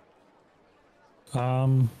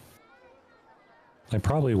 I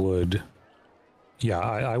probably would. Yeah,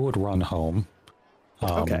 I would run home.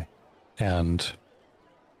 Okay. And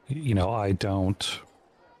I don't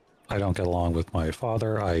get along with my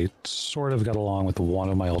father. I sort of get along with one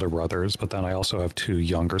of my older brothers, but then I also have two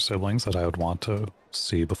younger siblings that I would want to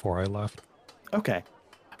see before I left. Okay.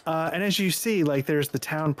 And as you see, like there's the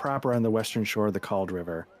town proper on the western shore of the Cald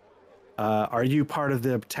River. Are you part of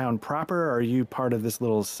the town proper? Or are you part of this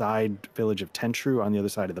little side village of Tentru on the other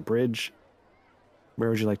side of the bridge? Where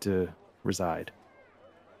would you like to reside?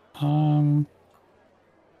 Maybe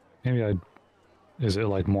is it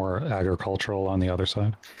like more agricultural on the other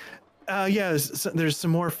side? Yeah, there's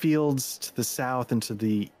some more fields to the south and to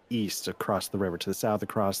the east across the river. To the south,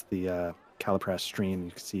 across the Calipras stream,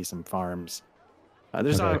 you can see some farms.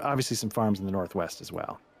 There's Okay. obviously some farms in the northwest as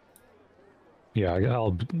well. Yeah,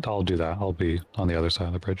 I'll do that. I'll be on the other side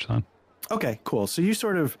of the bridge then. Okay, cool. So you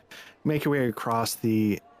sort of make your way across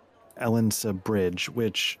the Elensa Bridge,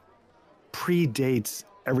 which predates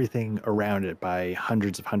everything around it by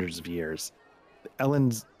hundreds of years.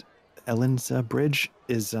 Elensa Bridge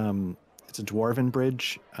is it's a dwarven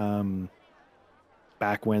bridge.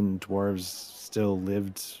 Back when dwarves still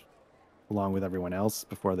lived along with everyone else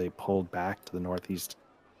before they pulled back to the northeast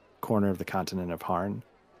corner of the continent of Harn.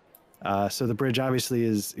 So the bridge obviously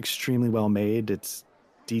is extremely well made. Its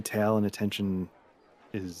detail and attention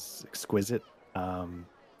is exquisite.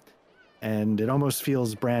 And it almost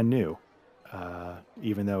feels brand new,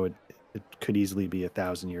 even though it could easily be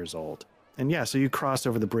 1,000 years old. And yeah, so you cross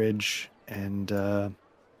over the bridge, and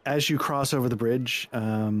as you cross over the bridge,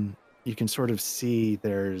 you can sort of see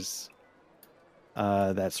there's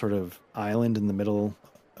that sort of island in the middle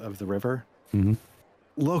of the river. Mm-hmm.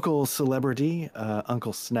 Local celebrity,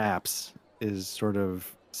 Uncle Snaps, is sort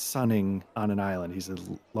of sunning on an island. He's a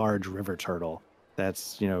large river turtle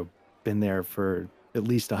that's, been there for at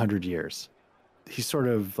least 100 years. He's sort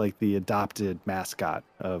of like the adopted mascot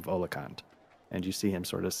of Olakant. And you see him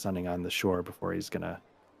sort of sunning on the shore before he's going to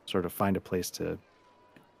sort of find a place to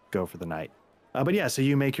go for the night. But yeah, so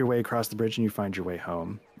you make your way across the bridge and you find your way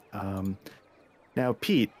home. Now,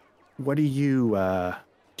 Pete, what do you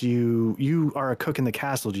are a cook in the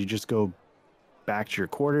castle. Do you just go back to your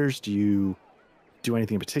quarters? Do you do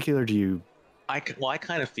anything in particular? I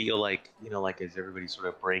kind of feel like, like as everybody's sort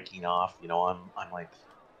of breaking off, I'm like,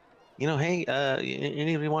 hey,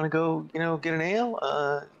 anybody want to go, get an ale?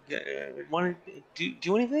 Want to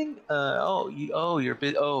do anything? You're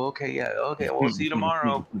busy. Oh, okay, yeah, okay. We'll see you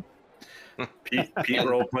tomorrow. Pete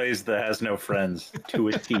role plays the has no friends to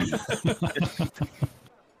a T.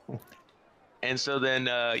 And so then,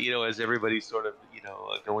 as everybody's sort of,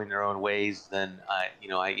 going their own ways, then I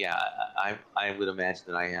would imagine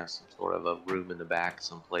that I have some sort of a room in the back,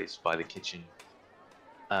 someplace by the kitchen.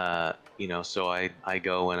 So I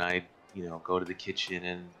go and I, go to the kitchen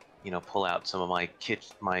and, pull out some of my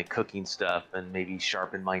cooking stuff and maybe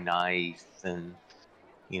sharpen my knife and,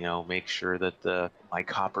 make sure that my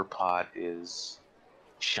copper pot is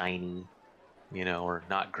shiny, or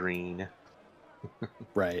not green.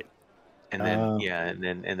 Right. And then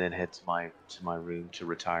and then head to my room to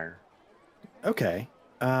retire. Okay.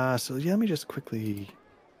 So yeah, let me just quickly.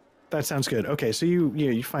 That sounds good. Okay, so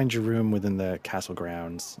you find your room within the castle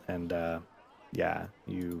grounds, and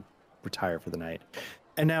you retire for the night.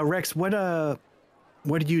 And now, Rex, what do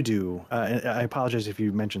you do? I apologize if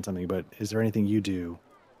you mentioned something, but is there anything you do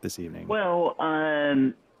this evening? Well,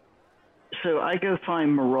 so I go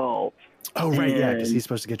find Moral. Oh, right, yeah, because he's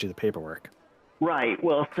supposed to get you the paperwork. Right.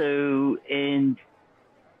 Well, so, and,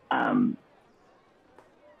 I'm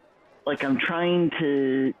trying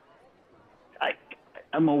to,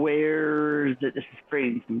 I'm aware that this is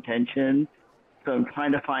creating some tension, so I'm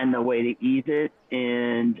trying to find a way to ease it.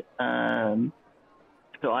 And,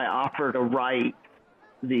 so I offer to write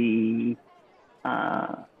the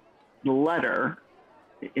letter.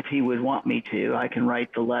 If he would want me to, I can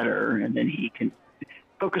write the letter, and then he can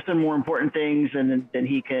focus on more important things, and then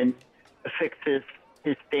he can affix his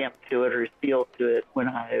stamp to it or his seal to it when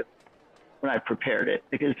I've when I prepared it,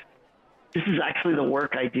 because this is actually the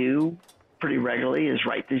work I do pretty regularly, is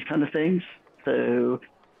write these kind of things. So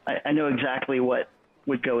I know exactly what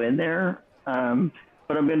would go in there, but I'm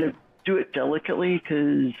going to do it delicately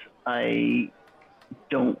because I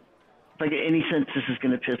don't, if I get any sense this is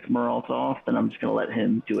going to piss Merle off, then I'm just going to let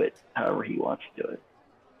him do it however he wants to do it.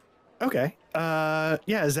 Okay.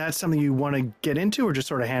 Yeah, is that something you want to get into, or just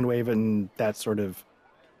sort of hand wave and that sort of?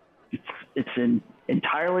 It's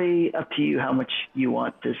entirely up to you how much you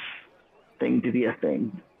want this thing to be a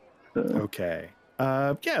thing. So, Okay.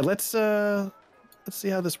 Yeah, let's see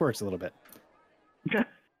how this works a little bit. okay.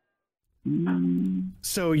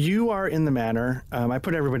 So you are in the manor. I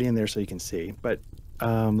put everybody in there so you can see, but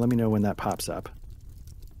let me know when that pops up.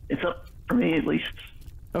 It's up for me, at least.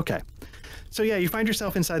 Okay. So yeah, you find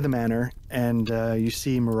yourself inside the manor, and you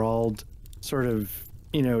see Merald sort of,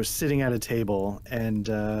 sitting at a table, and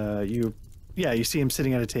you see him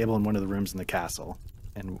sitting at a table in one of the rooms in the castle.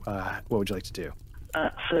 And what would you like to do?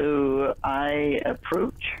 So I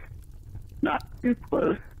approach, not too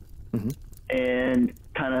close, and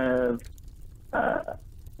kind of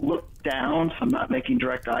look down, so I'm not making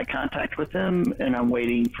direct eye contact with him, and I'm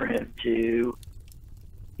waiting for him to,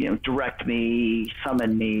 direct me,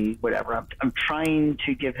 summon me, whatever. I'm trying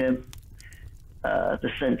to give him the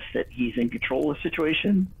sense that he's in control of the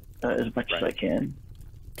situation as much as I can.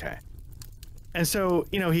 Okay. And so,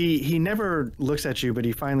 he never looks at you, but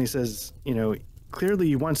he finally says, clearly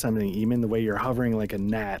you want something, Eamon, the way you're hovering like a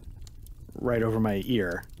gnat right over my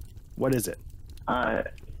ear. What is it?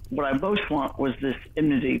 What I most want was this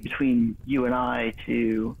enmity between you and I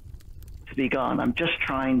to be gone. I'm just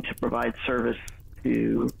trying to provide service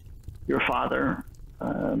to your father.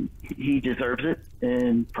 He deserves it,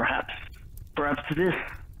 and perhaps this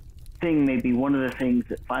thing may be one of the things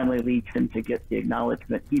that finally leads him to get the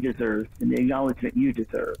acknowledgement he deserves and the acknowledgement you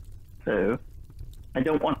deserve. So I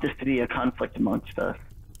don't want this to be a conflict amongst us.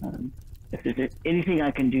 If there's anything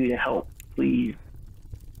I can do to help, please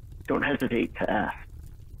don't hesitate to ask.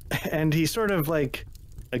 And he sort of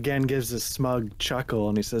again gives a smug chuckle,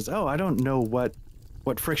 and he says, "Oh, I don't know what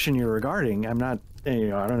friction you're regarding. I'm not, I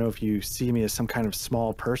don't know if you see me as some kind of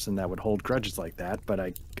small person that would hold grudges like that, but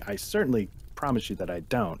I certainly promise you that I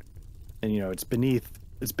don't. And it's beneath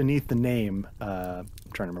the name. I'm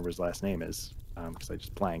trying to remember his last name is, because I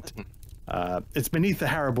just blanked. It's beneath the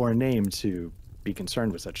Haraborn name to be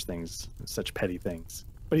concerned with such things, such petty things.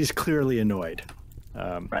 But he's clearly annoyed.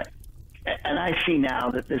 Right. And I see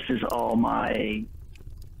now that this is all my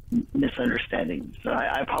misunderstanding. So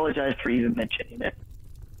I apologize for even mentioning it.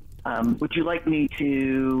 Would you like me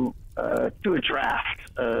to do a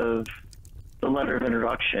draft of the letter of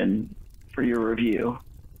introduction for your review?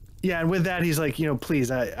 Yeah, and with that, he's like,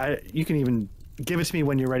 please, you can even give it to me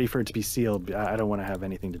when you're ready for it to be sealed. I don't want to have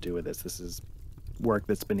anything to do with this. This is work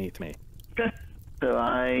that's beneath me. Okay. So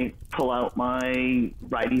I pull out my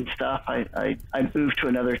writing stuff. I move to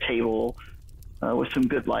another table with some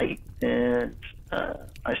good light, and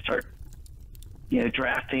I start,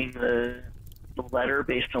 drafting the letter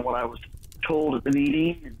based on what I was told at the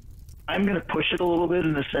meeting. And I'm going to push it a little bit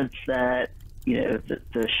in the sense that,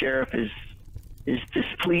 the sheriff is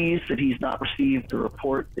displeased that he's not received the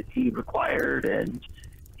report that he required, and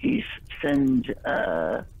he's sent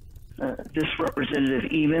this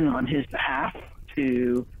representative Eamon on his behalf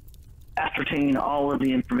to ascertain all of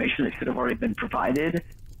the information that could have already been provided.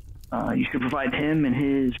 You should provide him and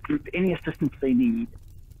his group any assistance they need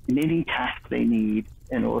in any task they need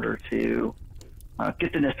in order to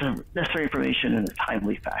get the necessary information in a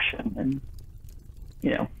timely fashion. And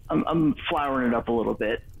I'm flowering it up a little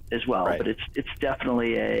bit as well, right. But it's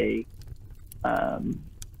definitely a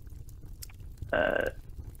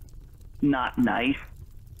not nice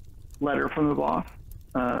letter from the boss.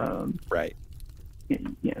 Right.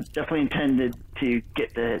 Definitely intended to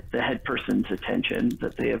get the head person's attention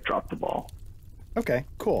that they have dropped the ball. Okay,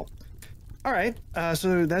 cool. All right,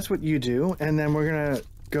 so that's what you do, and then we're gonna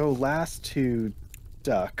go last to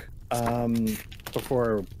Duck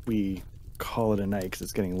before we call it a night because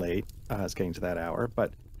it's getting late. It's getting to that hour,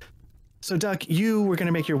 but so Duck, you were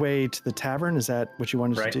gonna make your way to the tavern. Is that what you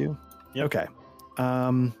wanted to do? Yep. Okay.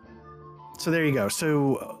 So there you go.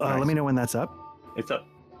 So Nice. let me know when that's up. It's up.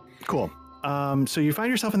 Cool. So you find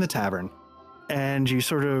yourself in the tavern, and you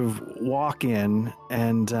sort of walk in,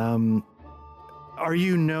 and are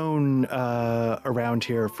you known around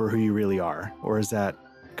here for who you really are, or is that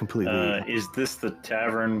completely? Is this the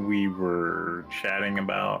tavern we were chatting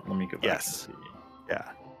about? Let me go back. Yes. And see.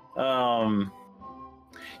 Yeah.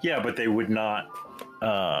 Yeah, but they would not.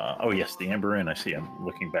 Oh yes, the Amber Inn. I see. I'm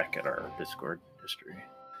looking back at our Discord history.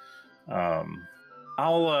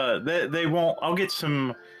 They won't. I'll get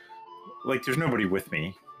some. Like, there's nobody with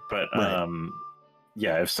me, but Right.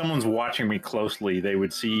 yeah, if someone's watching me closely, they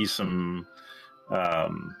would see um,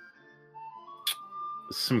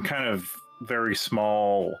 some kind of very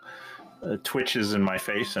small twitches in my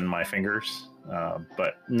face and my fingers,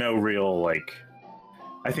 but no real like.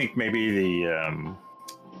 I think maybe the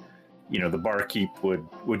barkeep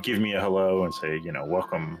would give me a hello and say,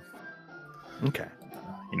 welcome. Okay.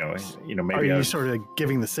 Maybe Are you sort of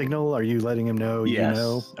giving the signal? Are you letting him know you yes,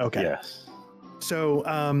 know? Okay. Yes. So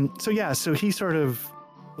so he sort of,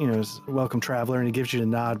 is welcome traveler, and he gives you a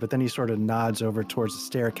nod, but then he sort of nods over towards the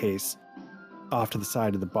staircase off to the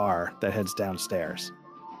side of the bar that heads downstairs.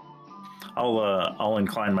 I'll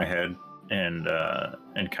incline my head and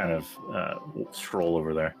kind of stroll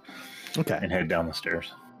over there Okay. and head down the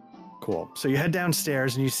stairs. Cool. So you head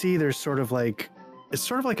downstairs and you see there's it's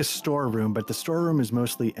sort of like a storeroom, but the storeroom is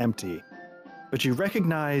mostly empty. But you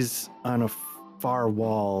recognize on a far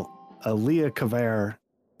wall a Leah Kaver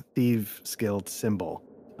Thieves Guild symbol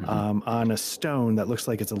on a stone that looks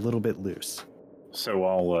like it's a little bit loose. So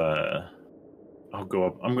I'll go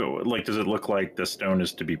up. Does it look like the stone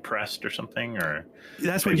is to be pressed or something, or?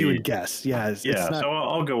 That's what you would guess. Yeah. It's not... So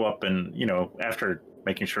I'll go up and after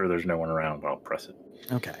making sure there's no one around, I'll press it.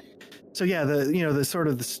 Okay. So yeah, the sort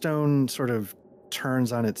of the stone sort of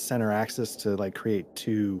turns on its center axis to like create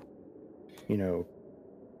two,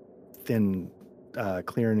 thin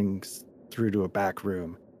clearings through to a back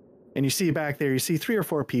room. And you see back there, you see 3 or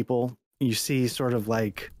 4 people. You see sort of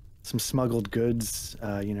like some smuggled goods,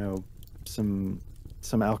 some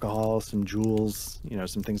alcohol, some jewels,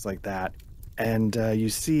 some things like that. And you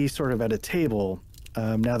see sort of at a table.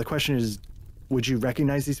 Now the question is, would you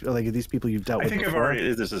recognize these? Like, are these people you've dealt with? I think before? I've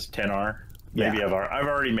already. This is Tenar. Maybe Yeah. I've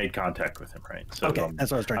already made contact with him, right? So Okay,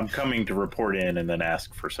 that's what I was trying. I'm coming to report in and then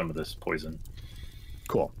ask for some of this poison.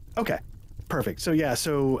 Cool. Okay. Perfect. So yeah.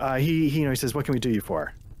 So he says, "What can we do you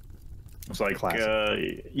for?" It's like,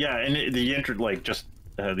 yeah, and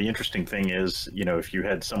the interesting thing is, if you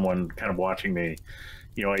had someone kind of watching me,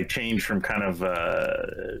 I changed from kind of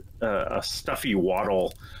a stuffy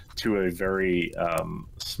waddle to a very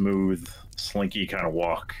smooth, slinky kind of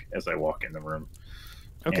walk as I walk in the room.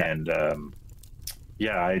 Okay. And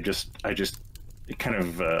yeah, I just kind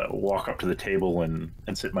of walk up to the table and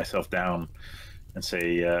sit myself down and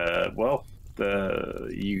say, well,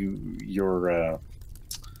 your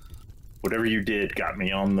whatever you did got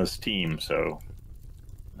me on this team, so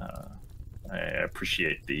I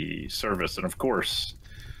appreciate the service, and of course,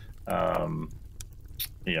 Leah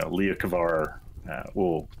Kavar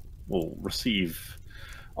will receive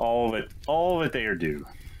all of it they are due.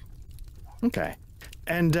 Okay.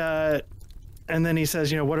 And then he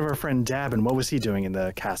says, what of our friend Dabin? What was he doing in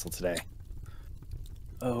the castle today?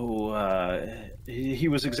 Oh, he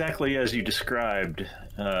was exactly as you described,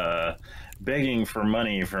 begging for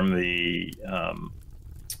money from the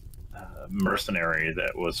mercenary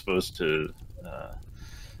that was supposed to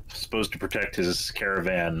protect his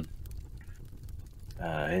caravan.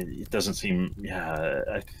 It doesn't seem,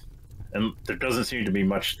 and there doesn't seem to be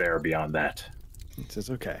much there beyond that. He says,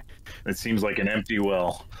 okay. It seems like an empty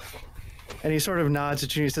well. And he sort of nods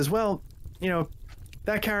at you and he says, well,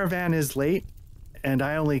 that caravan is late, and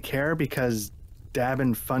I only care because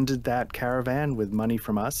Dabin funded that caravan with money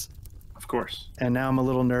from us. Of course. And now I'm a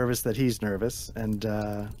little nervous that he's nervous, and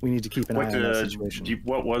we need to keep an eye on that situation.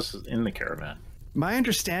 What was in the caravan? My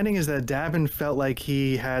understanding is that Dabin felt like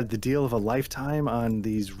he had the deal of a lifetime on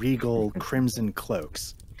these regal crimson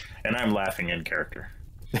cloaks. And I'm laughing in character.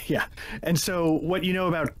 Yeah. And so what you know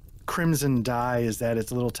about crimson dye is that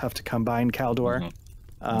it's a little tough to come by in Caldor,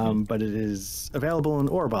 but it is available in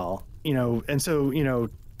Orbal, and so,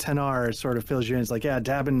 Tenar sort of fills you in. It's like, yeah,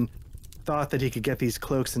 Dabin thought that he could get these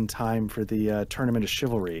cloaks in time for the Tournament of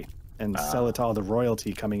Chivalry and sell it to all the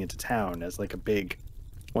royalty coming into town as like a big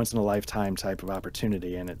once-in-a-lifetime type of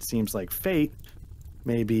opportunity. And it seems like fate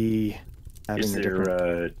may be having Is a there,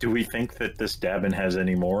 different... do we think that this Dabin has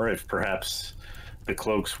any more? If perhaps the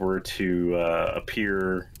cloaks were to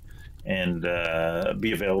appear and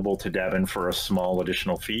be available to Dabin for a small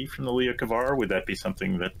additional fee from the Leah Kavar, would that be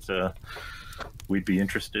something that we'd be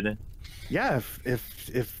interested in? Yeah,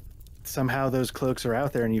 if somehow those cloaks are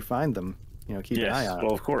out there and you find them, keep an eye on them.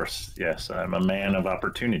 Well, of course, yes. I'm a man of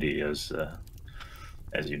opportunity, as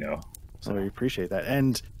you know. So we appreciate that.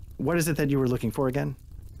 And what is it that you were looking for again?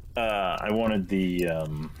 I wanted the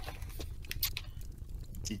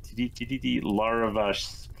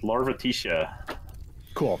Larvatisha.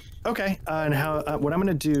 Cool. Okay. And how? What I'm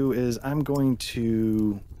going to do is I'm going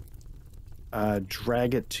to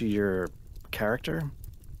drag it to your character.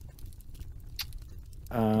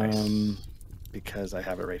 because I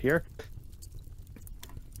have it right here.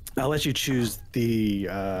 I'll let you choose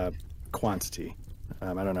the quantity.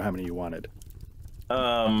 I don't know how many you wanted.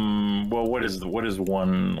 Well, what is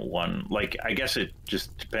one? Like, I guess it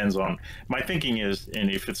just depends on. My thinking is, and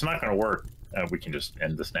if it's not going to work, we can just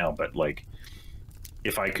end this now. But like,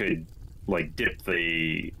 if I could, like, dip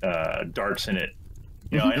the darts in it,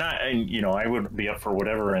 you know, I would be up for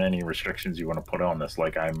whatever and any restrictions you want to put on this.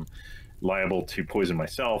 Like, I'm liable to poison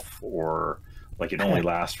myself, or like it only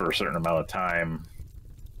lasts for a certain amount of time.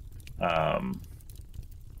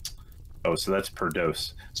 Oh, so that's per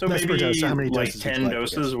dose. So that's maybe dose. So how many like 10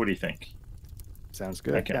 doses? What do you think? Sounds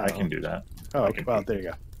good. I can do that. Oh, okay. Well, there you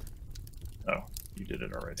go. Oh, you did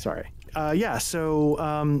it already. Sorry. Yeah. So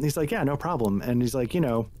he's like, yeah, no problem. And he's like,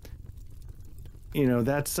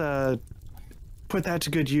 that's put that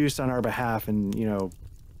to good use on our behalf, and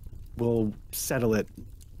we'll settle it.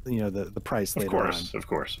 The price later on. Of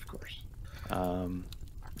course.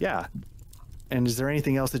 Yeah. And is there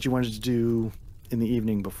anything else that you wanted to do in the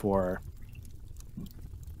evening before?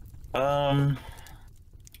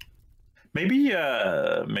 Maybe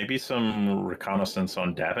some reconnaissance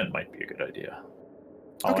on Davin might be a good idea.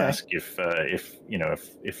 I'll ask if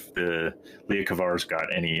the Leokavar's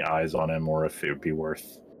got any eyes on him, or if it would be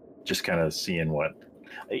worth just kind of seeing what,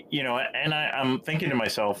 and I'm thinking to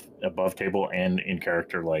myself above table and in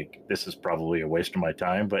character, like, this is probably a waste of my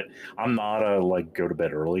time, but I'm not a like go to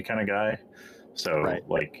bed early kind of guy. So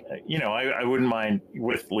like, I wouldn't mind,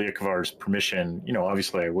 with Leokavar's permission,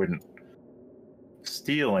 obviously I wouldn't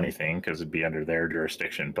steal anything because it'd be under their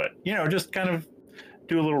jurisdiction, but just kind of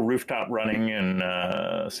do a little rooftop running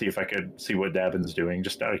and see if I could see what Davin's doing,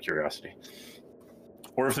 just out of curiosity,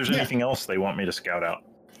 or if there's anything else they want me to scout out.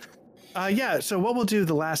 Yeah, so what we'll do,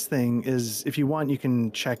 the last thing is, if you want, you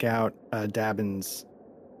can check out Davin's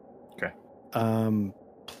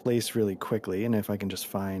place really quickly, and if I can just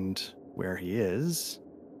find where he is.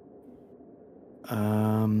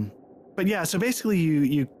 But yeah, so basically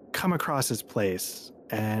you come across his place,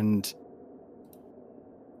 and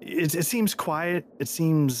it seems quiet. It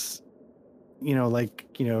seems,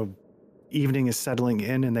 evening is settling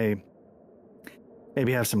in, and they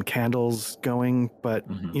maybe have some candles going, but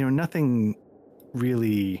nothing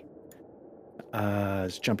really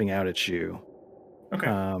is jumping out at you.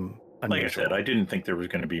 Okay. Like I said, I didn't think there was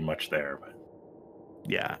going to be much there, but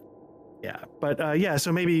yeah. But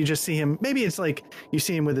so maybe you just see him. Maybe it's like you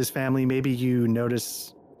see him with his family. Maybe you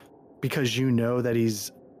notice, because that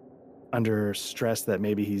he's under stress, that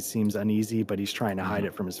maybe he seems uneasy, but he's trying to hide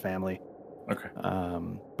it from his family. Okay.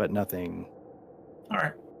 But nothing. All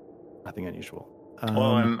right. Nothing unusual.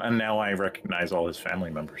 Well, and now I recognize all his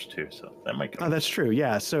family members too, so that might go. Oh, that's true.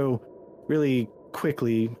 Yeah. So really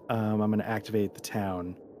quickly, I'm going to activate the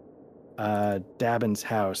town. Davin's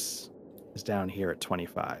house is down here at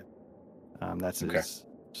 25. That's his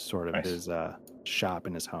sort of his shop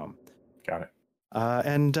in his home. Got it.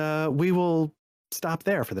 And we will stop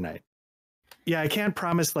there for the night. Yeah, I can't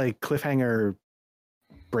promise like cliffhanger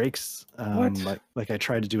breaks like I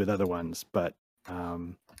tried to do with other ones, but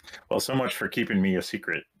well, so much for keeping me a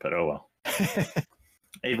secret, but oh well.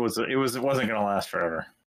 it wasn't going to last forever.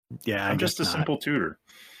 Yeah, I'm just a simple tutor.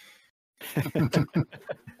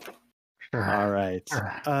 All right.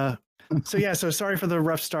 So sorry for the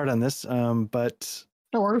rough start on this, but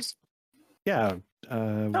no worries. Yeah.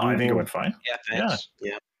 I think it went fine. Yeah, thanks.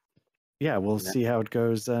 Yeah, we'll see how it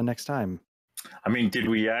goes next time. I mean, did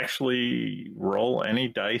we actually roll any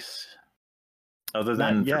dice other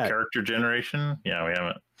than for character generation? Yeah, we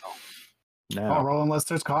haven't. No. I'll roll unless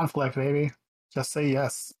there's conflict, baby. Just say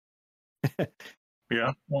yes.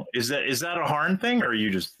 Yeah. Well, is that a Harn thing, or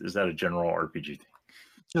is that a general RPG thing?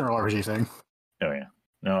 General RPG thing. Oh yeah.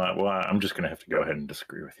 No, well, I'm just gonna have to go ahead and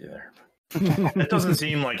disagree with you there. It doesn't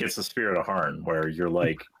seem like it's the spirit of Harn, where you're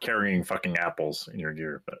like carrying fucking apples in your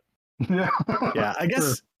gear. But yeah, I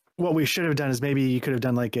guess what we should have done is maybe you could have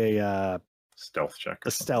done like a stealth check.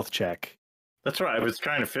 Stealth check. That's right. I was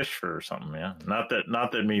trying to fish for something. Yeah, not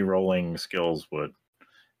that me rolling skills would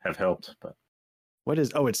have helped, but what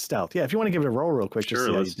is? Oh, it's stealth. Yeah, if you want to give it a roll real quick,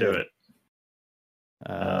 sure. Let's do it.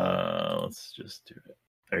 Let's just do it.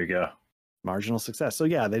 There you go. Marginal success. So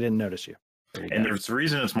yeah, they didn't notice you. And there's the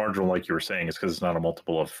reason it's marginal, like you were saying, is because it's not a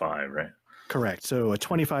multiple of 5, right? Correct. So a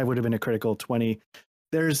 25 would have been a critical 20.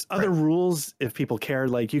 There's other rules if people care.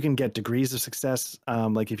 Like you can get degrees of success.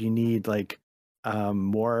 Like if you need like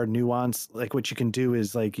more nuance, like what you can do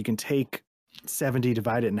is like you can take 70,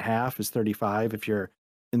 divide it in half is 35. If you're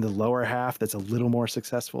in the lower half, that's a little more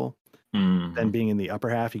successful than being in the upper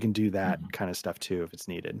half. You can do that kind of stuff too if it's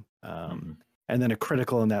needed. and then a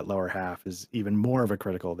critical in that lower half is even more of a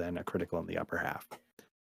critical than a critical in the upper half.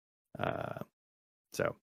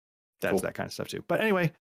 So that's Cool. that kind of stuff too. But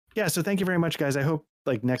anyway, yeah. So thank you very much, guys. I hope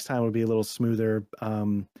like next time will be a little smoother.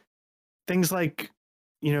 Things like,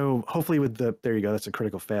 hopefully with there you go. That's a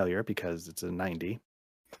critical failure because it's a 90.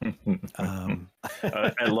 I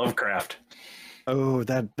love craft. Oh,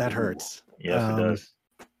 that hurts. Yes, it does.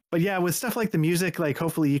 But yeah, with stuff like the music, like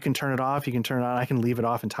hopefully you can turn it off. You can turn it on. I can leave it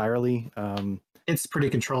off entirely. It's pretty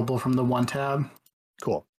controllable from the one tab.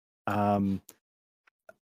 Cool. Yeah,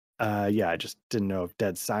 I just didn't know if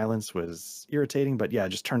dead silence was irritating, but yeah,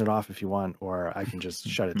 just turn it off if you want, or I can just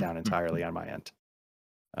shut it down entirely on my end.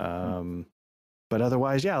 But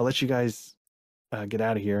otherwise, yeah, I'll let you guys get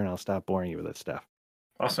out of here and I'll stop boring you with this stuff.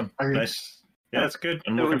 Awesome. Okay. Nice. Yeah, that's good.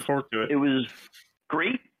 I'm looking forward to it. It was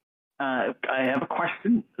great. I have a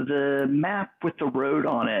question. The map with the road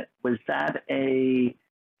on it, was that a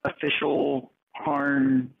official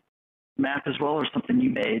Harn map as well, or something you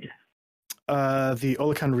made? The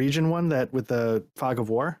Olakan region one that with the fog of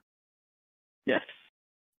war? Yes.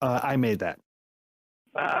 I made that.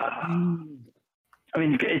 I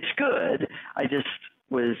mean, it's good. I just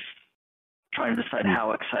was trying to decide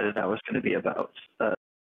how excited I was going to be about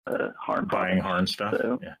Harn. Buying Harn stuff.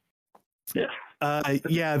 So, yeah.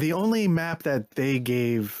 Yeah, the only map that they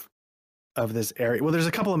gave of this area, well, there's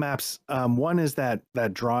a couple of maps. One is that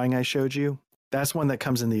drawing I showed you. That's one that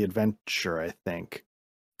comes in the adventure, I think.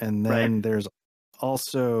 And then there's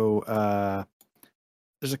also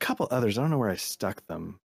there's a couple others. I don't know where I stuck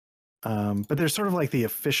them. But there's sort of like the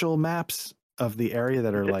official maps of the area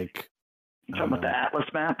that are like you talking about the Atlas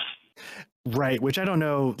maps? Right, which I don't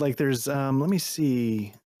know. Like there's let me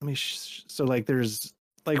see. So like there's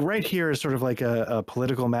like right here is sort of like a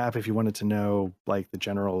political map if you wanted to know like the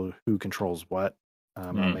general who controls what.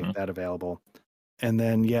 I'll make that available. And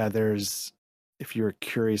then yeah, there's if you're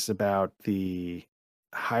curious about the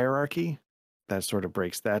hierarchy, that sort of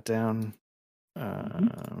breaks that down.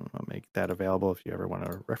 I'll make that available if you ever want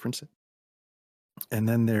to reference it. And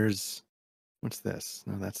then there's what's this?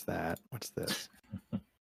 No, that's that. What's this?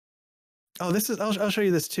 Oh, this is I'll show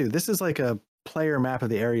you this too. This is like a player map of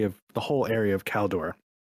the whole area of Kaldor.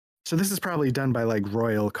 So this is probably done by like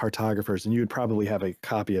royal cartographers, and you would probably have a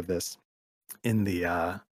copy of this in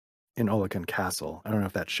the in Olakan Castle. I don't know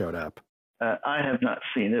if that showed up. I have not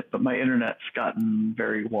seen it, but my internet's gotten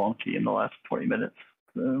very wonky in the last 20 minutes.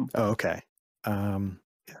 So. Oh, okay. Yeah,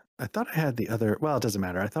 I thought I had the other. Well, it doesn't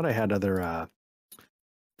matter. I thought I had other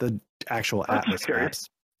the actual Atlas maps.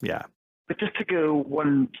 Yeah. But just to go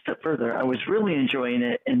one step further, I was really enjoying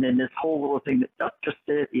it, and then this whole little thing that Duck just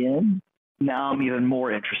did in. Now I'm even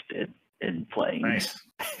more interested in playing. Nice.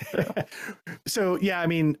 So yeah, I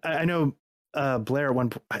mean, I know Blair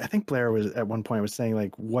I think Blair was at one point was saying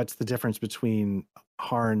like, what's the difference between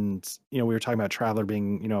Harn's? We were talking about Traveler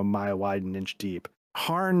being a mile wide and inch deep.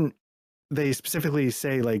 Harn, they specifically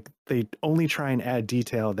say like they only try and add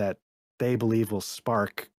detail that they believe will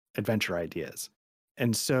spark adventure ideas,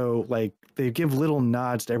 and so like they give little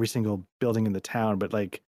nods to every single building in the town, but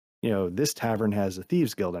like this tavern has a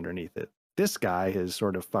thieves guild underneath it. This guy has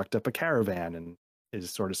sort of fucked up a caravan and is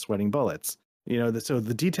sort of sweating bullets. So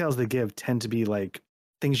the details they give tend to be like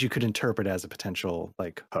things you could interpret as a potential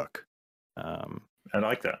like hook. I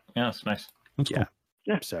like that. Yeah, it's nice. That's cool.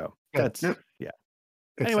 Yeah. So Yeah. that's Yep. yeah.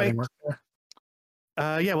 Exciting Anyway. work there.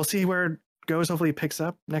 Yeah, we'll see where it goes. Hopefully it picks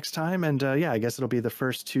up next time. And yeah, I guess it'll be the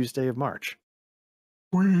first Tuesday of March.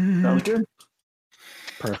 Sounds good.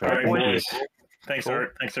 Perfect. All right, Thank you. boys. Thanks, Cool.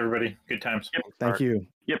 Art. Thanks, everybody. Good times. Thank you.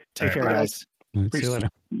 Yep. Take care, All right, bye. guys. See you later.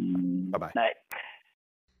 Bye-bye. Night.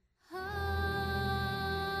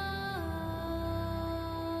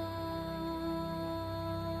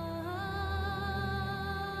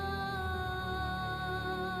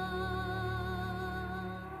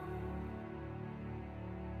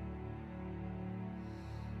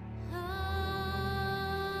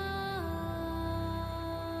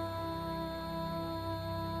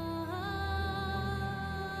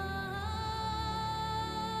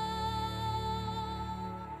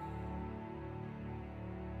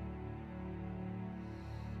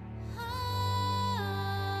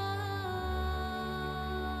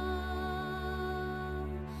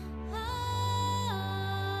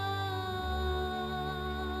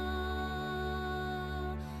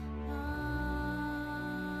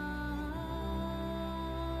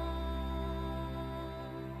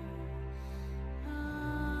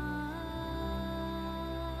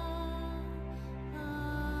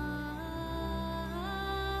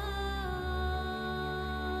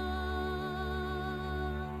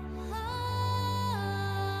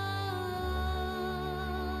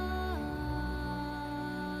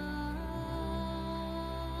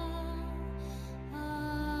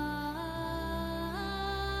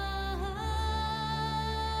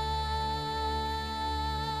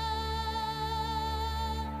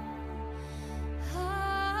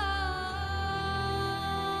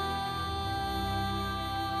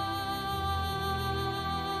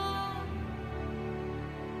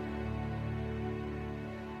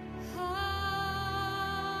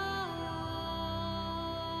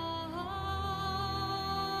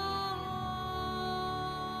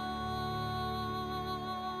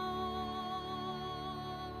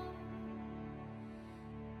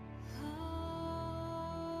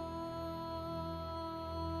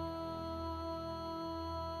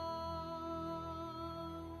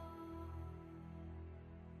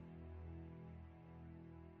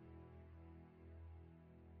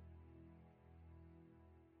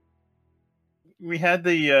 we had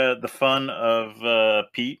the fun of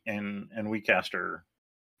Pete and WeCaster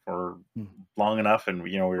for long enough, and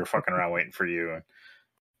we were fucking around waiting for you. And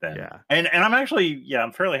then, Yeah. and I'm actually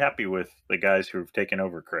I'm fairly happy with the guys who've taken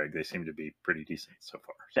over Craig. They seem to be pretty decent so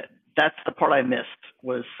far. So. That's the part I missed,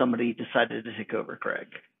 was somebody decided to take over Craig.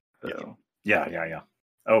 So. Yeah.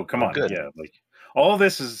 Oh, come on. Good. Yeah, like all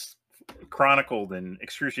this is chronicled in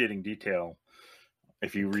excruciating detail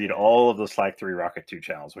if you read all of the Slack 3 Rocket 2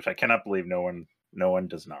 channels, which I cannot believe no one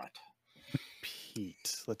does not.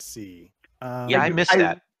 Pete, let's see. Yeah, I missed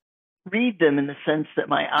that. Read them in the sense that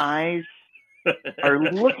my eyes are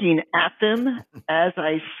looking at them as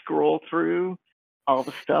I scroll through all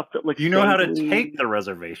the stuff that looks. You know how to take the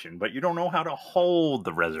reservation, but you don't know how to hold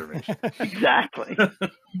the reservation. Exactly.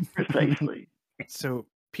 Precisely. So,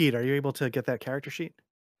 Pete, are you able to get that character sheet?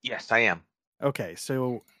 Yes, I am. Okay,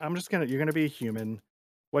 so you're gonna be a human.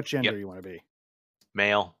 What gender you want to be?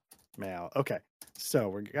 Male. Male. Okay, so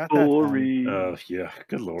we got that. Oh yeah,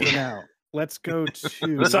 good lord. Now let's go to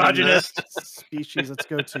misogynist species. Let's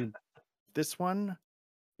go to this one.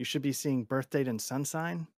 You should be seeing birth date and sun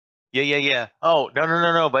sign. Yeah. Oh,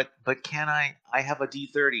 no. But can I have a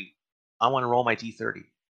D30? I want to roll my D30.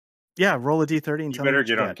 Yeah, roll a D30 and you tell me better what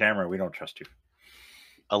you get on get. camera. We don't trust you.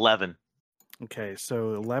 11. Okay,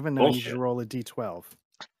 so 11, and I need you to roll a D12.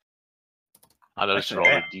 I'll just roll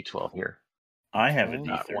a D12 here. I have a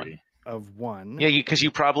Not D30. one. Of 1. Yeah, because you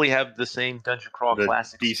probably have the same Dungeon Crawl The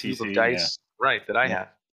Classics DCC, cube of dice, right? That I have.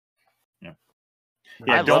 Yeah,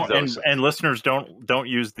 I love those. And listeners don't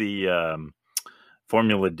use the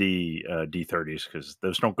Formula D D30s because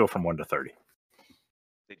those don't go from 1 to 30.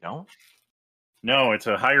 They don't? No, it's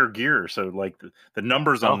a higher gear, so like the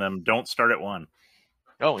numbers on them don't start at 1.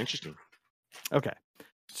 Oh, interesting. Okay,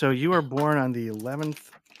 so you are born on the 11th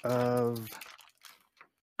of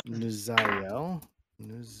Nuzael.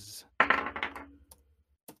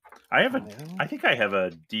 I think I have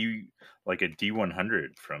a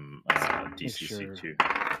D100 from DCC too.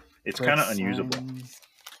 It's kind of unusable.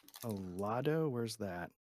 Alado, where's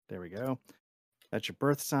that? There we go. That's your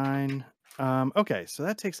birth sign. Okay, so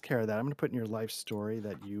that takes care of that. I'm going to put in your life story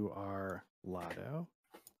that you are Lado.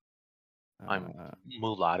 I'm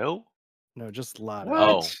mulatto? No, just Lado. What?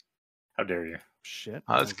 Oh. How dare you? Shit.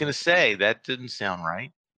 I was going to say, that didn't sound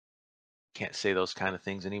right. Can't say those kind of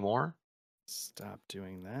things anymore. Stop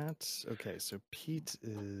doing that. Okay, so Pete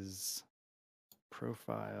is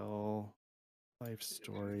profile, life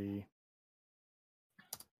story,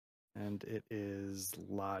 and it is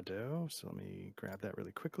Lado. So let me grab that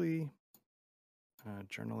really quickly.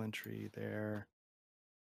 Journal entry there.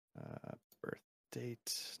 Birth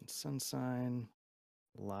date and sun sign.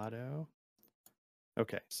 Lado.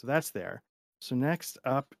 Okay, so that's there. So next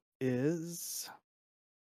up is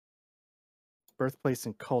birthplace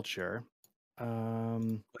and culture.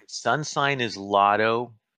 Sun sign is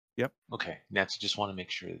Lotto. Yep. Okay, that's just want to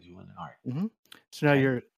make sure that you went. All right. Mm-hmm. So now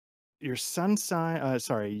your sun sign.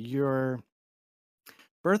 Your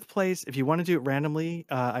birthplace. If you want to do it randomly,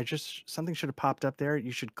 something should have popped up there.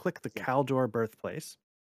 You should click the Caldor birthplace.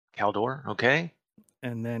 Caldor. Okay.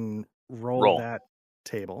 And then roll that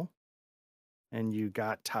table. And you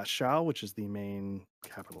got Tashal, which is the main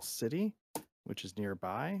capital city, which is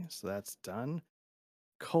nearby. So that's done.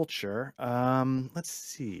 Culture. Let's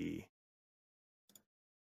see.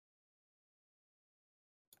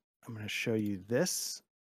 I'm going to show you this.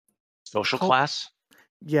 Social class?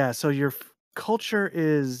 Yeah, so your culture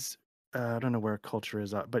is, I don't know where culture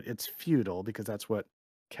is, but it's feudal because that's what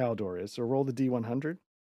Caldor is. So roll the D100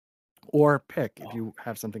 or pick if you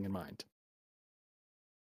have something in mind.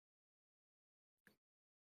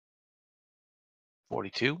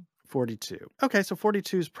 42. 42. Okay, so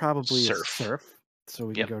 42 is probably Surf. Surf. So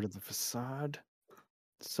we can go to the facade.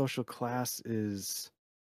 Social class is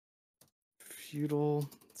feudal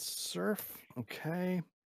surf. Okay.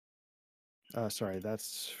 Sorry,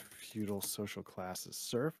 that's feudal social class is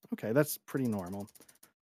surf. Okay, that's pretty normal.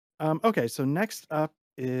 Okay, so next up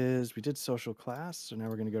is we did social class. So now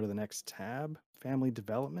we're going to go to the next tab. Family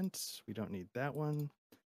development. We don't need that one.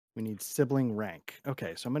 We need sibling rank.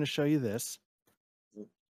 Okay, so I'm going to show you this.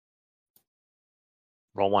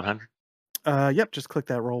 Roll 100. Yep, just click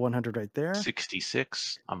that roll 100 right there.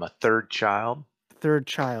 66. I'm a third child. Third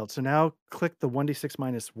child. So now click the 1d6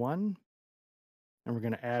 minus 1, and we're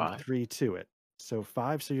going to add 5. 3 to it. So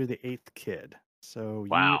 5, so you're the 8th kid. So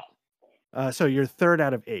wow. So you're third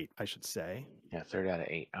out of 8, I should say. Yeah, third out of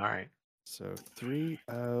 8. All right. So 3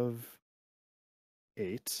 of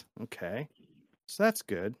 8. Okay. So that's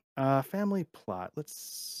good. Family plot.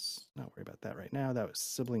 Let's not worry about that right now. That was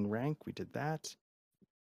sibling rank. We did that.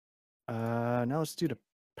 Now let's do the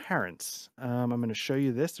parents. I'm going to show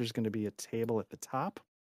you this. There's going to be a table at the top.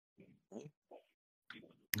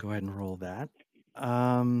 Go ahead and roll that.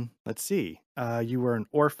 Let's see. You were an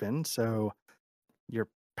orphan, so your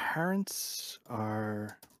parents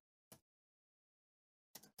are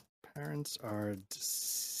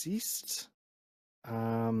deceased.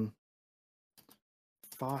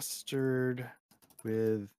 Fostered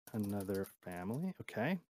with another family.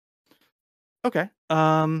 Okay. Okay.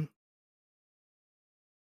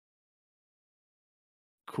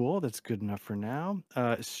 Cool. That's good enough for now.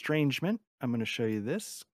 Estrangement. I'm going to show you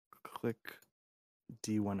this. Click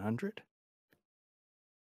D100.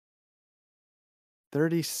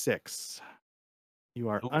 36. You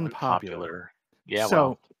are Ooh, unpopular. Yeah, So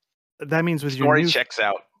well, that means with your story new checks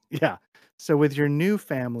out. yeah. So with your new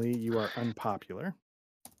family, you are unpopular.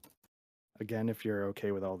 Again, if you're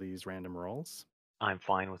okay with all these random rolls. I'm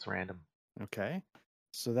fine with random. Okay.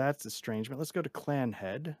 So that's estrangement. Let's go to clan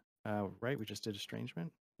head. Right, we just did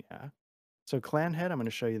estrangement. Yeah. So clan head, I'm going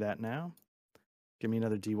to show you that now. Give me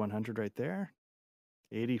another D100 right there.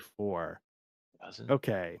 84. Cousin.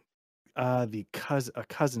 Okay. A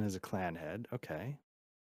cousin is a clan head. Okay.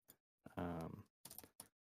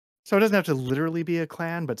 So it doesn't have to literally be a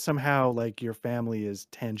clan, but somehow like your family is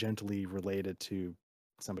tangentially related to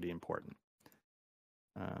somebody important.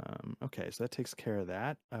 Okay, so that takes care of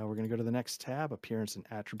that. We're going to go to the next tab, appearance and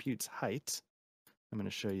attributes, height. I'm going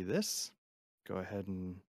to show you this. Go ahead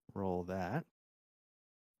and roll that.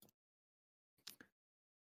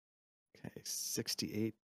 Okay,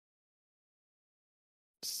 68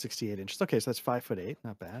 inches. Okay, so that's 5'8",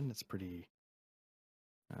 not bad. That's pretty.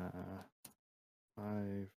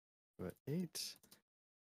 5'8".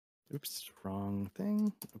 Oops, wrong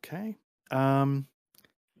thing. Okay.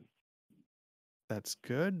 That's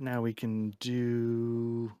good. Now we can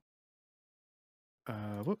do.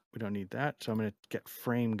 We don't need that. So I'm going to get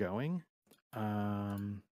frame going.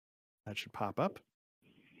 That should pop up.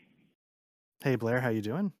 Hey Blair, how you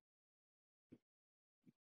doing?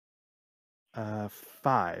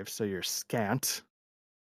 5. So you're scant.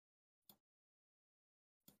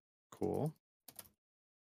 Cool.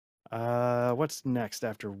 What's next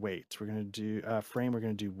after weight? We're gonna do frame. We're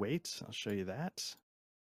gonna do weight. I'll show you that.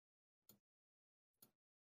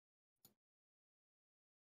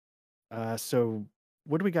 So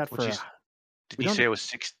what do we got for? Did you say it was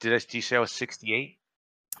 6? Did you say I was 68?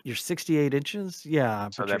 You're 68 inches. Yeah.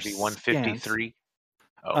 So but that'd you're be 153.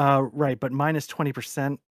 Oh. Right, but minus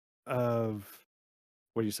 20% of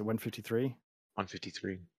what do you say? 153.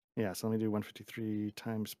 153. Yeah. So let me do 153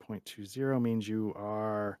 times 0.20 means you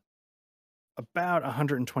are about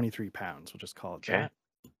 123 pounds. We'll just call it that.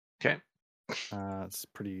 Okay. It's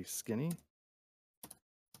pretty skinny.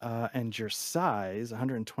 And your size,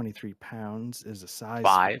 123 pounds, is a size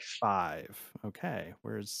 5. Okay,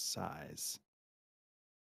 where's size?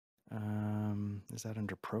 Is that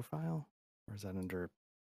under profile? Or is that under...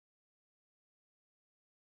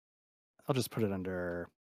 I'll just put it under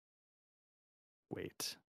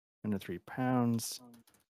weight. Under 3 pounds.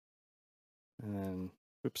 And then,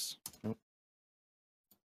 oops, nope.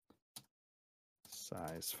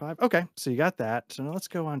 Size 5. Okay, so you got that. So now let's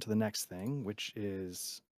go on to the next thing, which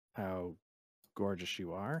is how gorgeous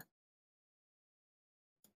you are.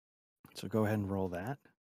 So go ahead and roll that.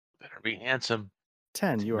 Better be handsome.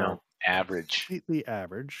 10. You are average. Completely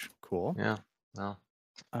average. Cool. Yeah. No.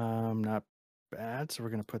 Not bad. So we're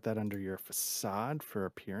going to put that under your facade for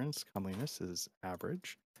appearance. Comeliness is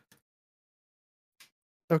average.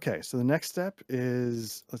 Okay, so the next step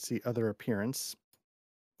is, let's see, other appearance.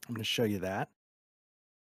 I'm going to show you that.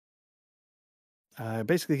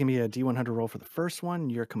 Basically, give me a D100 roll for the first one.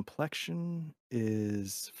 Your complexion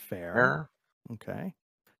is fair. Okay.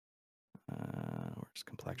 Where's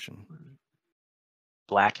complexion?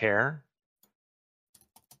 Black hair.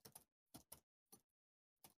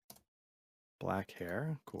 Black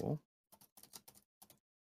hair. Cool.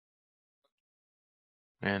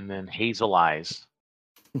 And then hazel eyes.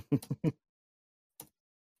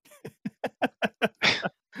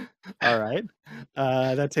 All right.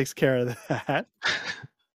 That takes care of that.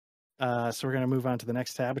 So we're going to move on to the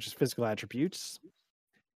next tab, which is physical attributes.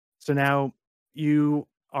 So now you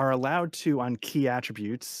are allowed to, on key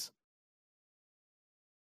attributes,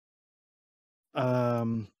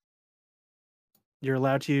 you're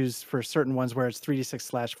allowed to use for certain ones where it's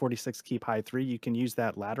 3d6/46 keep high 3. You can use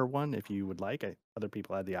that latter one if you would like. Other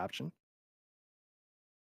people had the option.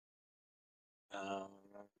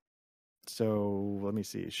 So let me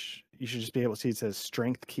see. You should just be able to see it says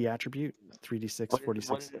strength key attribute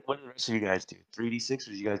 3d6/46. What did the rest of you guys do? 3d6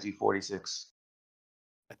 or did you guys do 46?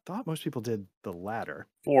 I thought most people did the latter.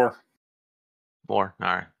 4. 4. All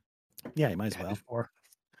right. Yeah, you might as well. Or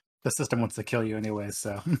the system wants to kill you anyway,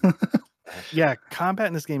 so. Yeah, combat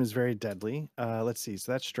in this game is very deadly. Let's see.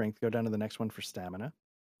 So that's strength. Go down to the next one for stamina.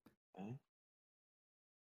 Okay.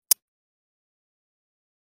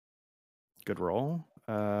 Good roll.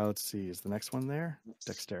 Let's see. Is the next one there?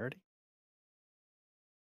 Dexterity.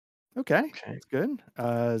 Okay, Okay. that's good.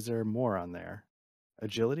 Is there more on there?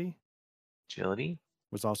 Agility Agility.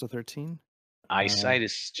 was also 13. Eyesight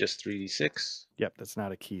is just 3d6. Yep, that's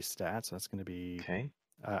not a key stat, so that's going to be Okay.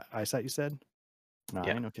 eyesight. You said 9.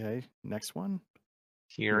 Yeah. Okay, next one.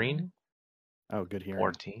 Hearing. Oh, good hearing.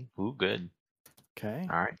 14. Ooh, good. Okay,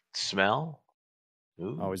 All right. Smell.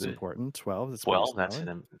 Ooh, always good. important. 12. That's pretty 12.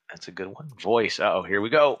 solid. That's a good one. Voice. Oh, here we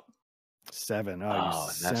go. 7. Oh, Oh,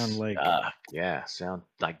 you and sound like sound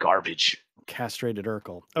like garbage. castrated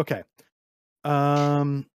Urkel. Okay.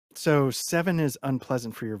 So 7 is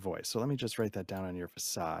unpleasant for your voice. So let me just write that down on your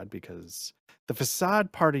facade, because the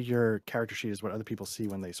facade part of your character sheet is what other people see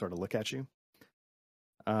when they sort of look at you.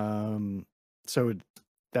 So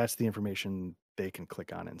that's the information they can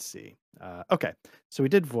click on and see. Okay, so we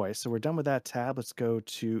did voice. So we're done with that tab. Let's go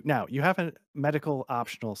to now. You have a medical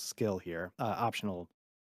optional skill here, optional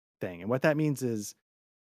thing, and what that means is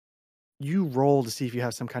you roll to see if you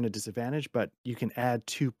have some kind of disadvantage, but you can add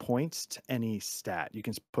 2 points to any stat. You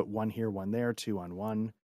can put 1 here, 1 there, 2 on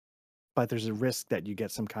 1, but there's a risk that you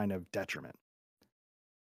get some kind of detriment.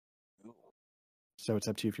 So it's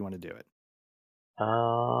up to you if you want to do it.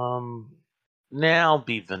 Now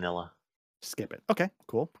be vanilla. Skip it. Okay,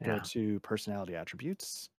 cool. Go Yeah. to personality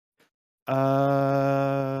attributes. Boom.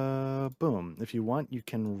 If you want, you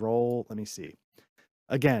can roll. Let me see.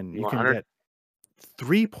 Again, you want can 100? get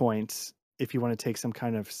 3 points if you want to take some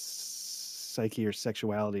kind of psyche or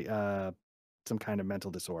sexuality, some kind of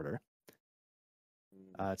mental disorder.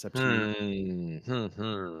 It's up to you.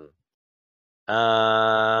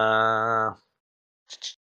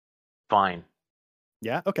 Fine.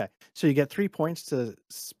 Yeah. Okay. So you get 3 points to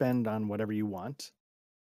spend on whatever you want.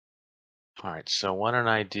 All right. So why don't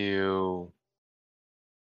I do?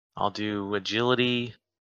 I'll do agility.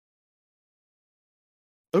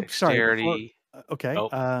 Oops, sorry. Dexterity. Okay.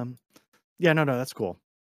 Oh. Yeah. No. That's cool.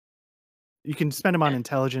 You can spend them on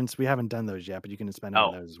intelligence. We haven't done those yet, but you can spend them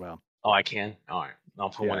on those as well. Oh, I can. All right. I'll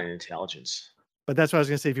put one Yeah. in intelligence. But that's what I was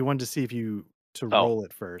gonna say. If you wanted to see if you to roll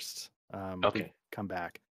it first, Okay. come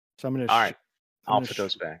back. So I'm gonna. All right. I'm I'll gonna put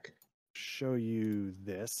those back. show you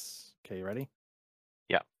this. Okay, you ready?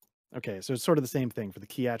 Yeah. Okay, so it's sort of the same thing for the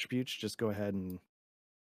key attributes. Just go ahead and.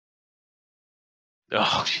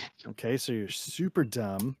 Oh. Okay, so you're super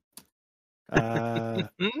dumb.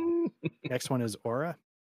 Next one is aura.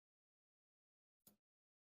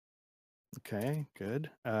 Okay, good.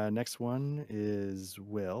 Next one is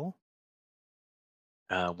will.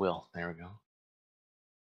 Will. There we go.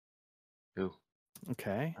 Ooh.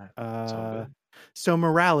 Okay. That's all good. So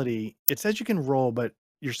morality, it says you can roll, but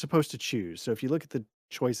you're supposed to choose. So if you look at the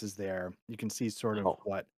choices there, you can see sort of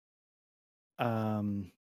what. But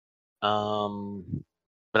I'm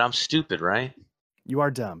stupid, right? You are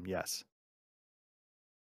dumb, yes.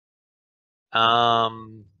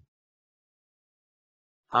 I'm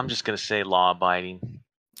just gonna say law abiding.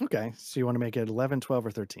 Okay, so you want to make it 11, 12,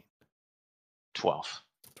 or 13? 12.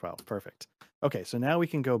 12, perfect. Okay, so now we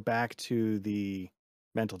can go back to the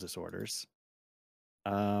mental disorders.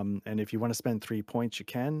 And if you want to spend 3 points, you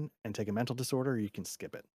can, and take a mental disorder, or you can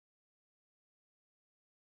skip it.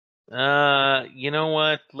 You know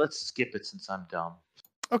what? Let's skip it since I'm dumb.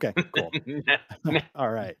 Okay, cool. All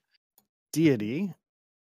right. Deity.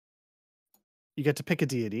 You get to pick a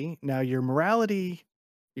deity. Now, your morality,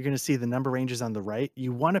 you're going to see the number ranges on the right.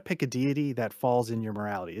 You want to pick a deity that falls in your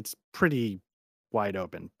morality. It's pretty wide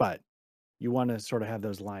open, but you want to sort of have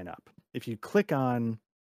those line up. If you click on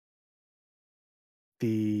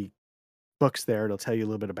the books there, it'll tell you a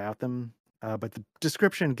little bit about them. But the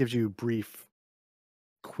description gives you a brief,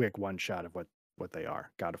 quick one shot of what they are.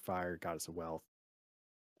 God of Fire, Goddess of Wealth.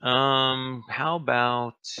 How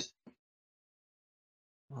about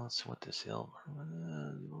let's what this ill.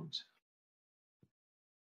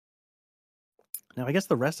 Now, I guess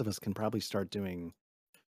the rest of us can probably start doing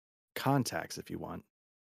contacts if you want.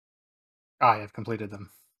 I have completed them.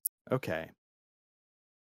 Okay.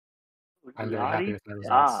 I'm very happy with my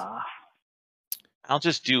results. I'll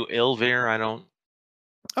just do Ilvir. I don't.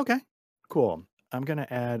 Okay, cool. I'm going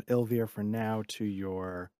to add Ilvir for now to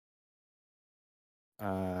your...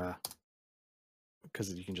 because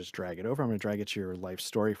you can just drag it over. I'm going to drag it to your life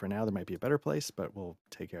story for now. There might be a better place, but we'll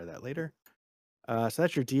take care of that later. So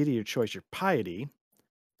that's your deity, your choice, your piety.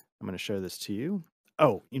 I'm going to show this to you.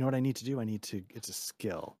 Oh, you know what I need to do? It's a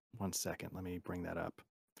skill. 1 second. Let me bring that up.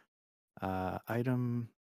 Item,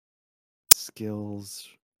 skills,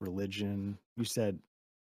 religion. You said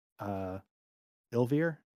Ilvir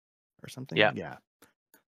or something? Yeah. Yeah.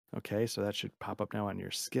 Okay, so that should pop up now on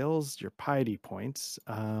your skills, your piety points.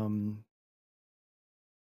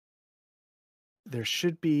 There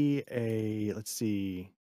should be a, let's see.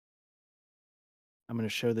 I'm going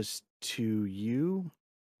to show this to you.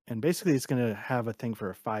 And basically, it's going to have a thing for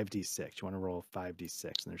a 5d6. You want to roll a 5d6,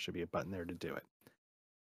 and there should be a button there to do it.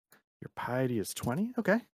 Your piety is 20.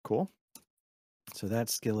 Okay, cool. So that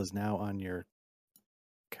skill is now on your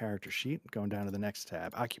character sheet. Going down to the next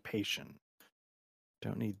tab, occupation.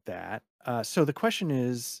 Don't need that. So the question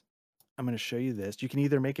is, I'm going to show you this. You can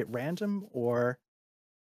either make it random or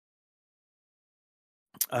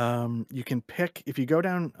you can pick, if you go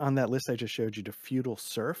down on that list I just showed you to feudal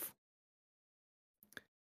serf,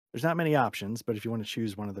 there's not many options, but if you want to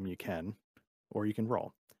choose one of them, you can, or you can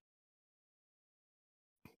roll.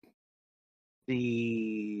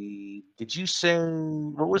 Did you say,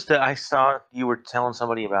 what was I saw you were telling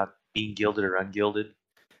somebody about being gilded or ungilded?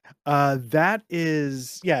 That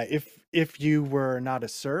is, yeah, if you were not a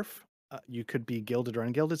serf, you could be gilded or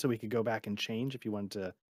ungilded, so we could go back and change if you wanted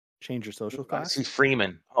to change your social I class. see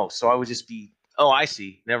freeman. Oh, so I would just be, oh, I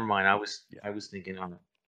see. Never mind. I was thinking on it.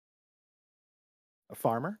 A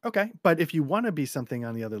farmer? Okay. But if you want to be something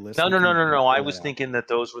on the other list, No. you can I pull was that out. thinking that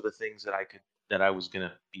those were the things that I was going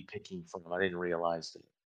to be picking from. I didn't realize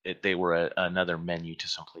that they were another menu to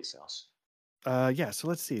someplace else. Yeah, so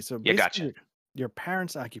let's see. So Yeah, basically gotcha. your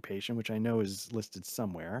parents' occupation, which I know is listed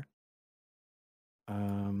somewhere.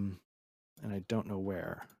 And I don't know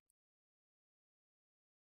where.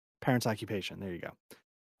 Parents' occupation. There you go.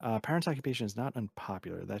 Parents' occupation is not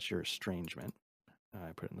unpopular. That's your estrangement.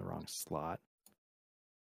 I put it in the wrong slot.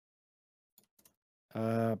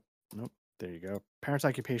 Nope. There you go. Parents'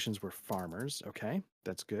 occupations were farmers. Okay,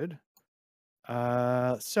 that's good.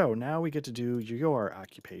 So now we get to do your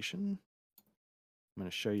occupation. I'm going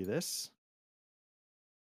to show you this.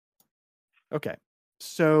 Okay,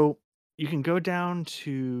 so you can go down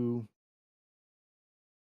to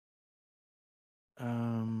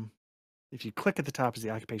if you click at the top is the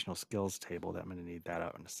occupational skills table. That I'm going to need that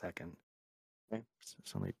out in a second. Okay.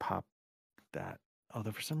 So let me pop that.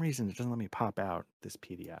 Although for some reason it doesn't let me pop out this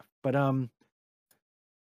PDF. But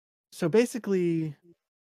so basically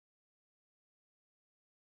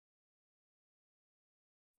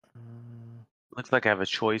Looks like I have a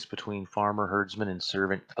choice between farmer, herdsman, and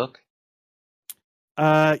servant cook.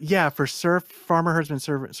 Yeah, for serf, farmer, herdsman,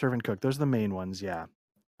 servant, cook. Those are the main ones, yeah.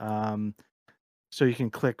 So you can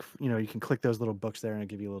click, you can click those little books there and it'll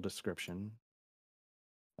give you a little description.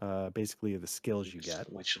 Basically the skills you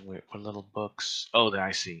get. Which little books? Oh, there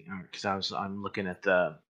I see. Because I'm looking at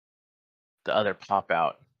the other pop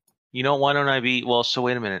out. You know, why don't I be? Well, so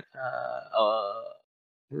wait a minute.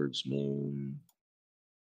 Herdsman.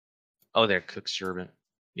 Oh, there, cook servant.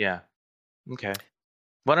 Yeah. Okay.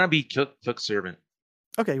 Why don't I be cook servant?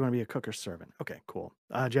 Okay, you want to be a cook or servant? Okay, cool.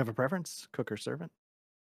 Do you have a preference, cook or servant?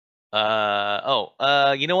 You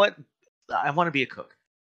know what? I want to be a cook.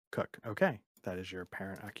 Cook. Okay, that is your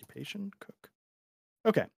parent occupation, cook.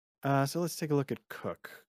 Okay, so let's take a look at cook.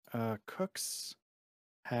 Cooks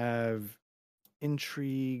have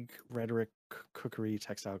intrigue, rhetoric, cookery,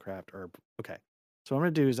 textile craft, herb. Okay, so what I'm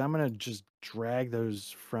going to do is I'm going to just drag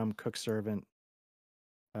those from cook servant.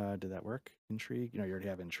 Did that work? Intrigue? No, you already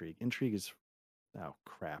have intrigue. Intrigue is, oh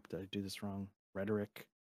crap, did I do this wrong? Rhetoric,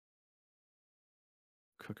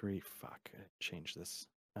 cookery, fuck, I changed this.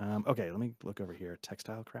 Okay, let me look over here.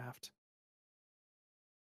 Textile craft.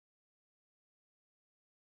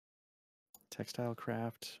 Textile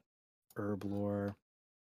craft, herb lore,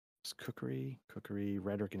 cookery,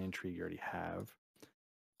 rhetoric, and intrigue you already have.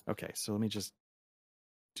 Okay, so let me just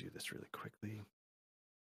do this really quickly.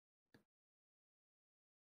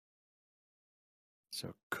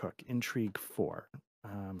 So cook, intrigue 4.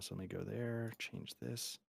 So let me go there, change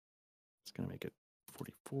this. It's going to make it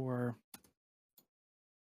 44.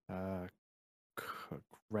 Cook,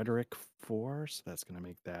 rhetoric 4, so that's going to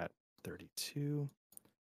make that 32.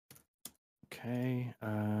 Okay,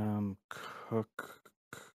 cook's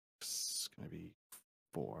going to be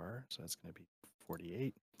 4, so that's going to be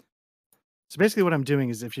 48. So basically what I'm doing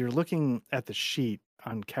is if you're looking at the sheet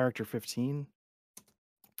on character 15,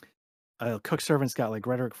 cook servant's got like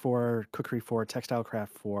rhetoric 4, cookery 4, textile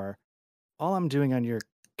craft 4. All I'm doing on your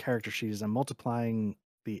character sheet is I'm multiplying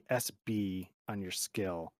the SB on your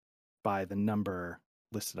skill by the number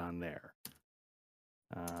listed on there.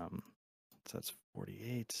 So that's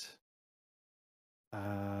 48.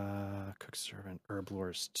 Cook servant herb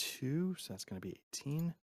lore is 2, so that's going to be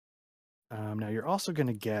 18. Now you're also going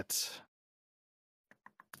to get.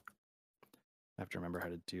 I have to remember how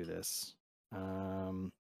to do this.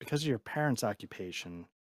 Because of your parents' occupation.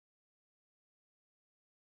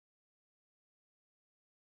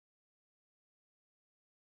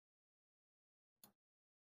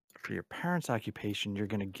 For your parents' occupation, you're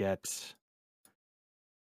going to get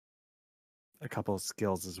a couple of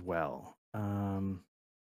skills as well. I'm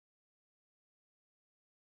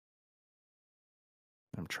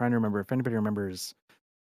trying to remember if anybody remembers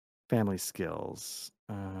family skills.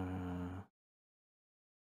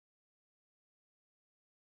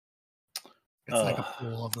 It's like a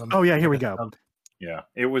pool of them. Oh yeah, here we go. Yeah,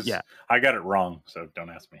 it was. Yeah. I got it wrong, so don't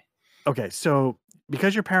ask me. Okay, so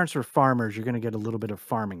because your parents were farmers, you're going to get a little bit of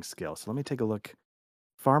farming skill. So let me take a look.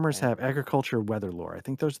 Farmers have agriculture, weather lore. I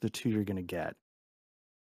think those are the 2 you're going to get.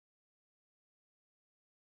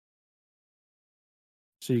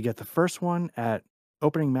 So you get the first one at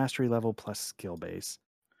opening mastery level plus skill base.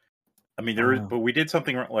 I mean, there is, but we did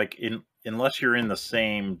something like unless you're in the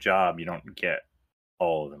same job, you don't get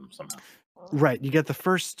all of them somehow. Right, you get the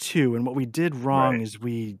first 2, and what we did wrong is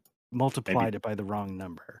we multiplied it by the wrong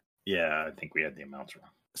number. Yeah, I think we had the amounts wrong.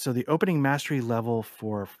 So the opening mastery level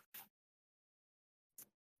for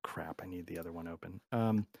crap, I need the other one open.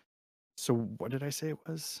 So what did I say it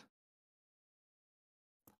was?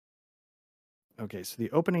 Okay, so the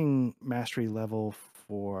opening mastery level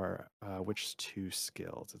for which 2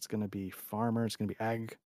 skills? It's going to be farmer, it's going to be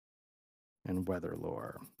ag and weather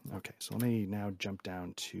lore. Okay, so let me now jump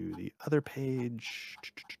down to the other page.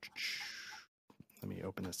 Let me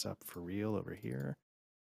open this up for real over here.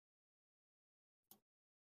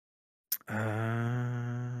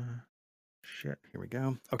 Shit, here we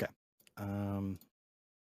go. Okay. Oh,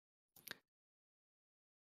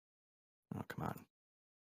 come on.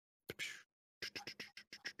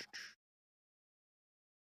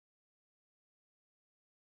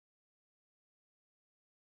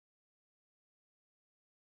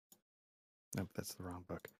 Nope, that's the wrong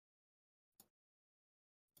book.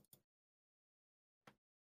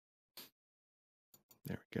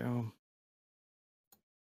 There we go.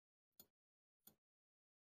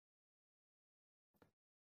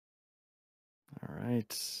 All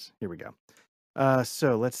right, here we go.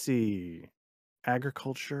 So let's see.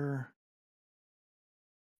 Agriculture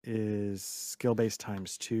is skill base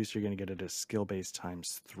times 2, so you're going to get it as skill base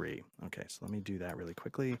times 3. Okay, so let me do that really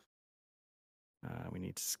quickly. We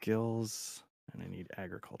need skills, and I need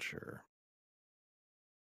agriculture.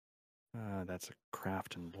 That's a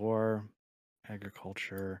craft and lore.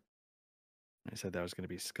 Agriculture. I said that was going to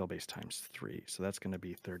be skill base times 3, so that's going to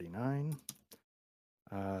be 39.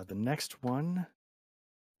 The next one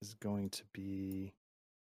is going to be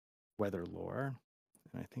weather lore,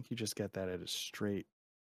 and I think you just get that at a straight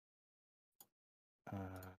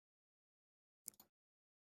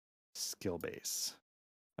skill base.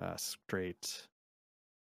 Straight.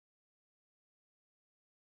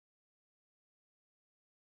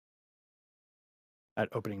 At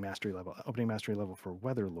opening mastery level. Opening mastery level for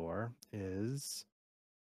weather lore is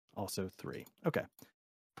also 3. Okay.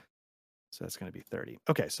 So that's going to be 30.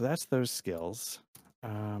 Okay, so that's those skills.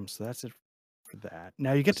 So that's it for that.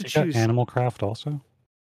 Now you get to choose animal craft also.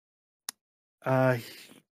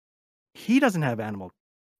 He doesn't have animal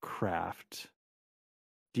craft.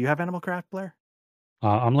 Do you have animal craft, Blair?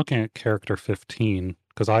 I'm looking at character 15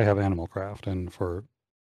 because I have animal craft, and for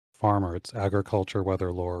farmer it's agriculture,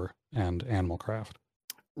 weather lore, and animal craft.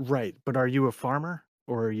 Right, but are you a farmer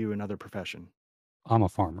or are you another profession? I'm a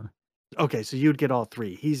farmer. Okay, so you'd get all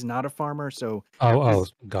 3. He's not a farmer, so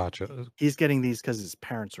gotcha. He's getting these because his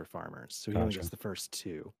parents were farmers, so he only gets the first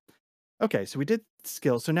 2. Okay, so we did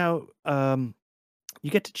skills. So now you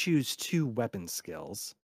get to choose 2 weapon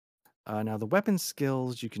skills. Now the weapon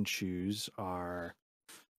skills you can choose are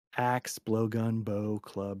axe, blowgun, bow,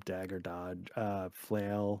 club, dagger, dodge,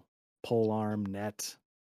 flail, polearm, net,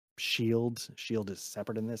 shield. Shield is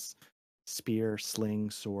separate in this. Spear, sling,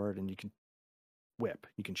 sword, and you can whip.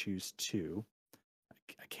 You can choose 2.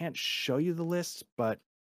 I can't show you the list, but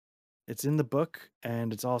it's in the book,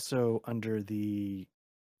 and it's also under the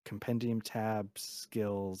compendium tab,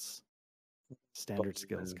 skills, standard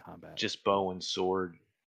skills, combat. Just bow and sword.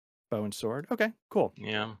 Bow and sword. Okay, cool.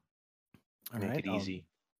 Yeah. All Make right, it easy.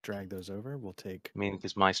 drag those over. We'll take. I mean,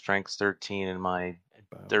 because my strength's 13 and my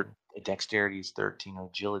dexterity is 13,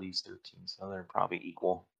 agility is 13, so they're probably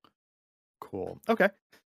equal. Cool. Okay.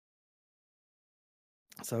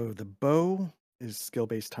 So the bow is skill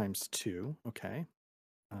base times 2. Okay.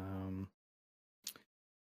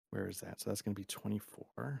 Where is that? So that's going to be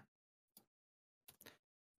 24.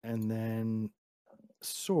 And then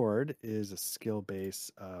sword is a skill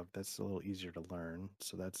base of, that's a little easier to learn.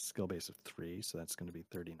 So that's a skill base of 3. So that's going to be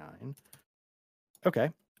 39. Okay.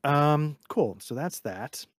 Cool. So that's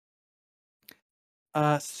that.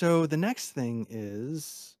 So the next thing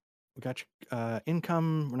is we got your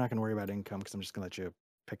income. We're not going to worry about income because I'm just going to let you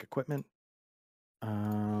pick equipment.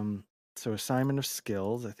 So assignment of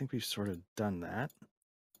skills. I think we've sort of done that.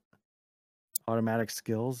 Automatic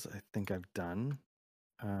skills, I think I've done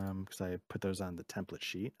because I put those on the template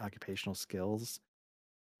sheet. Occupational skills,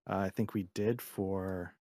 I think we did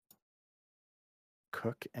for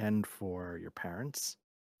cook and for your parents.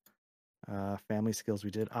 Family skills,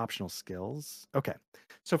 we did. Optional skills. Okay.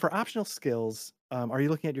 So for optional skills, are you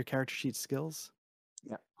looking at your character sheet skills?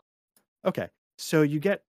 Yeah. Okay. So you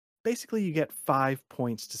get 5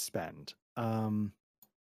 points to spend.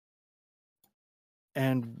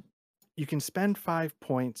 And you can spend 5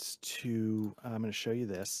 points to, I'm going to show you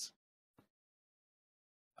this.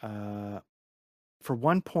 For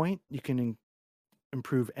 1 point, you can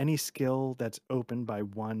improve any skill that's open by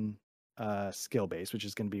 1 skill base, which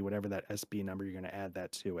is going to be whatever that SB number, you're going to add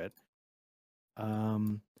that to it.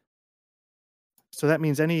 So that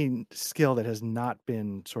means any skill that has not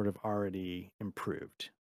been sort of already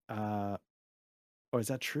improved. Oh, is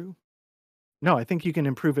that true? No, I think you can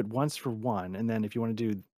improve it once for 1, and then if you want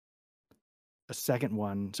to do a second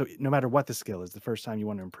one, so no matter what the skill is, the first time you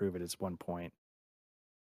want to improve it is 1 point.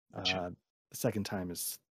 Gotcha. The second time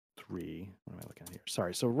is 3. What am I looking at here?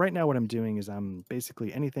 Sorry. So right now what I'm doing is I'm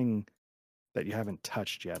basically anything that you haven't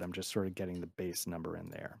touched yet, I'm just sort of getting the base number in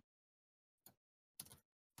there.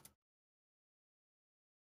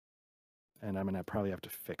 And I'm going to probably have to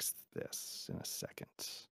fix this in a second.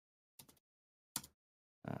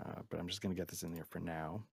 But I'm just going to get this in there for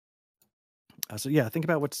now. So yeah, think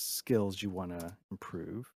about what skills you want to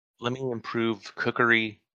improve. Let me improve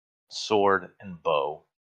cookery, sword, and bow.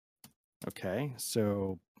 Okay,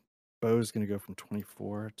 so bow's going to go from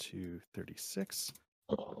 24 to 36.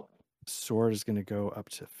 Sword is going to go up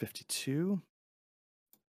to 52.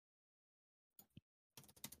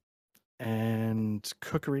 And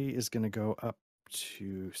cookery is going to go up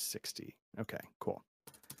to 60. Okay, cool.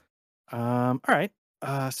 All right.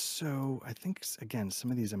 So I think, again, some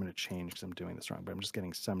of these I'm going to change because I'm doing this wrong, but I'm just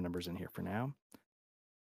getting some numbers in here for now.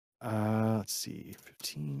 Let's see,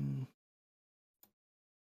 15,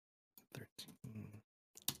 13.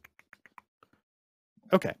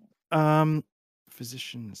 Okay.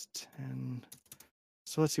 Physician is 10.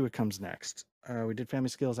 So let's see what comes next. We did family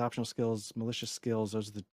skills, optional skills, malicious skills. Those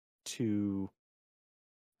are the 2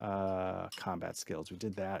 combat skills. We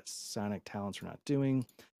did that. Sonic talents we're not doing.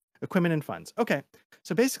 Equipment and funds. Okay.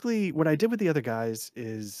 So basically what I did with the other guys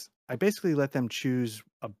is I basically let them choose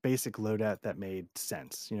a basic loadout that made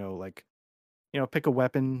sense. Pick a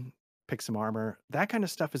weapon, pick some armor. That kind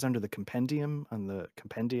of stuff is under the compendium on the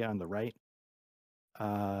compendia on the right.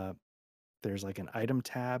 There's like an item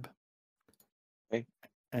tab. Okay.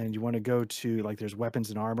 And you want to go to there's weapons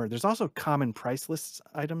and armor. There's also common price lists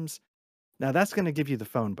items. Now that's going to give you the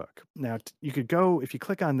phone book. Now you could go, if you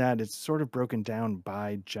click on that, it's sort of broken down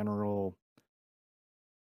by general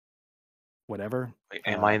whatever. Wait,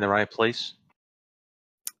 am I in the right place?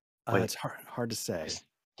 Wait. It's hard to say.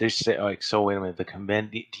 So wait a minute. The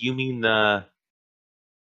compendium. Do you mean the?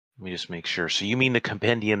 Let me just make sure. So you mean the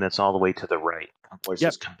compendium that's all the way to the right, where it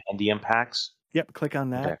says compendium packs? Yep. Click on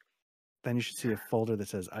that. Okay. Then you should see a folder that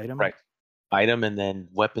says item. Right. Item, and then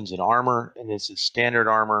weapons and armor, and this is standard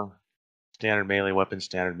armor, standard melee weapons,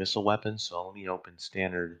 standard missile weapons. So let me open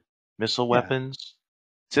standard missile weapons.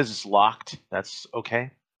 It says it's locked. That's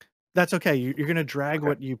okay. That's okay. You're going to drag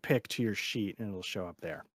what you pick to your sheet, and it'll show up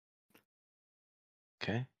there.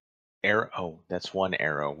 Okay. Arrow. Oh, that's 1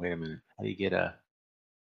 arrow. Wait a minute. How do you get a?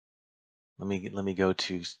 Let me go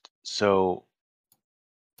to. So.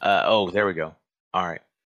 Oh, there we go. All right.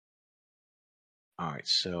 All right.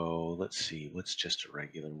 So let's see. What's just a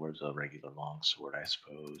regular? Where's a regular longsword? I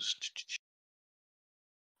suppose.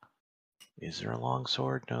 Is there a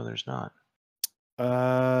longsword? No, there's not.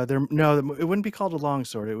 No, it wouldn't be called a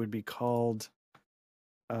longsword. It would be called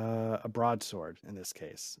a broadsword in this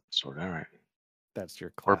case. Sword. All right. That's your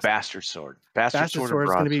class. Or bastard sword. Bastard sword or is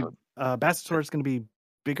going to broadsword. be bastard sword is going to be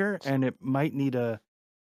bigger, and it might need a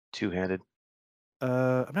 2-handed.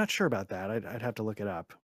 I'm not sure about that. I'd have to look it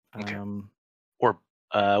up. Okay. Or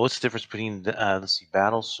what's the difference between let's see,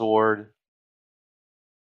 battle sword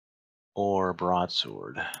or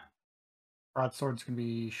broadsword? Broadsword's gonna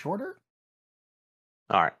be shorter.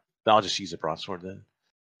 All right, I'll just use a broadsword then.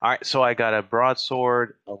 All right, so I got a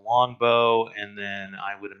broadsword, a longbow, and then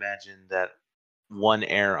I would imagine that one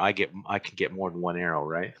arrow. I can get more than one arrow,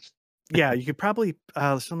 right? Yeah, you could probably.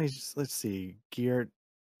 So let's see. Gear.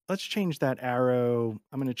 Let's change that arrow.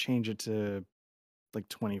 I'm going to change it to like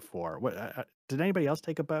 24. What? Did anybody else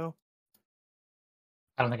take a bow?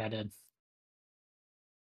 I don't think I did.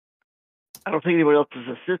 I don't think anyone else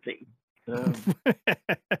is assisting. So.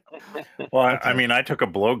 Well, I Okay. mean, I took a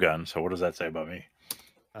blowgun, so what does that say about me?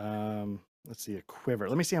 Let's see, a quiver.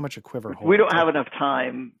 Let me see how much a quiver holds. We don't have enough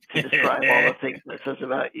time to describe all the things that says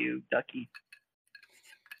about you, Ducky.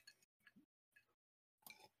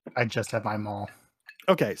 I just have my maul.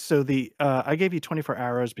 Okay, so the I gave you 24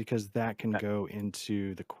 arrows because that can go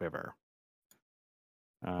into the quiver.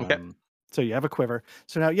 Okay. So you have a quiver.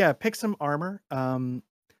 So now, yeah, pick some armor.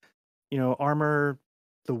 Armor,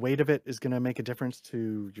 the weight of it is going to make a difference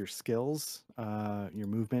to your skills, your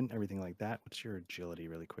movement, everything like that. What's your agility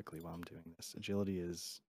really quickly while I'm doing this? Agility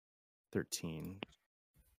is 13.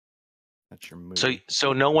 That's your move.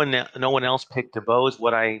 So no one else picked a bow is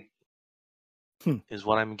what I'm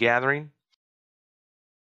gathering.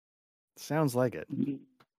 Sounds like it.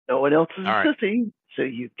 No one else is All right. assisting, so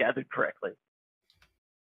you gathered correctly.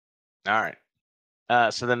 All right.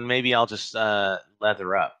 So then maybe I'll just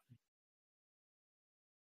leather up.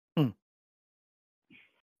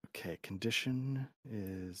 Okay, condition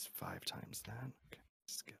is 5 times that. Okay,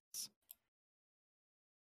 skills.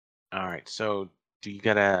 All right. So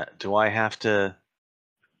do I have to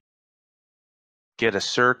get a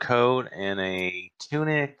surcoat and a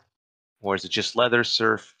tunic, or is it just leather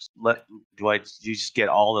surf? Do you just get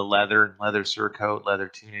all the leather surcoat, leather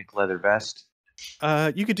tunic, leather vest?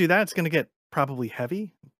 You could do that. It's going to get probably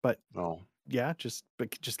heavy, but yeah, just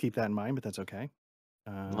keep that in mind. But that's okay.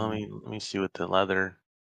 Let me see what the leather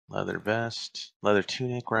vest, leather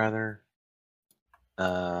tunic rather.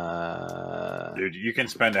 Dude, you can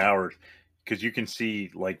spend hours because you can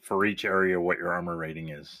see like for each area what your armor rating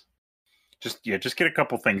is. Just get a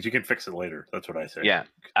couple things. You can fix it later. That's what I say. Yeah.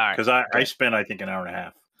 All right. Because I spent I think an hour and a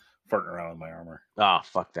half farting around with my armor. Oh,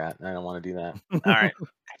 fuck that! I don't want to do that. All right.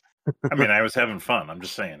 I mean, I was having fun. I'm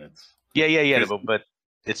just saying it's. Yeah. But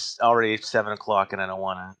it's already 7 o'clock, and I don't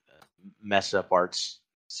want to mess up Art's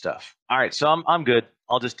stuff. All right, so I'm good.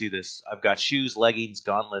 I'll just do this. I've got shoes, leggings,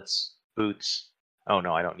 gauntlets, boots. Oh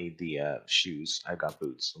no, I don't need the shoes. I've got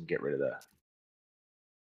boots. Let me get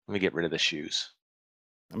rid of the shoes.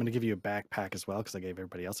 I'm going to give you a backpack as well because I gave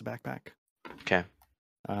everybody else a backpack. Okay.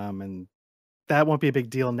 And that won't be a big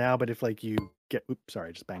deal now, but if like you get, oops, sorry,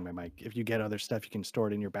 I just banged my mic. If you get other stuff, you can store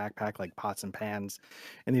it in your backpack, like pots and pans.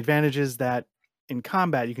 And the advantage is that in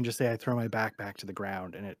combat, you can just say, I throw my backpack to the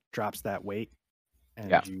ground and it drops that weight.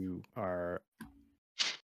 And you are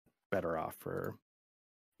better off for.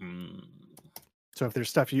 So if there's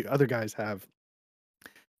stuff other guys have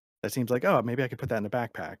that seems like, oh, maybe I could put that in a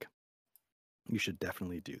backpack, you should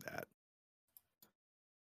definitely do that.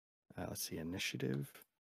 Let's see, initiative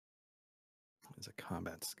is a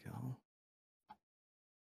combat skill.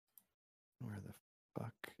 Where the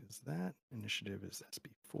fuck is that? Initiative is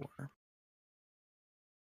SB4.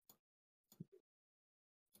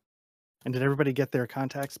 And did everybody get their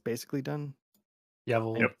contacts basically done? Yeah.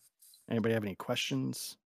 Yep. Anybody have any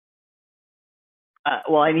questions?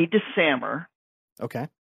 Well, I need to Sammer. Okay.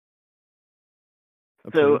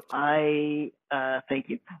 So Approved. I thank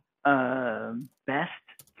you. Best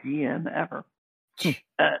GM ever.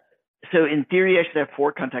 So in theory, I should have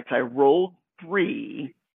 4 contacts. I rolled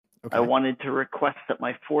 3. Okay. I wanted to request that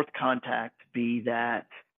my 4th contact be that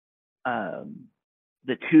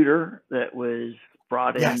the tutor that was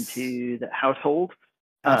brought into the household.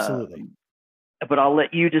 Absolutely. But I'll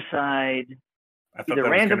let you decide either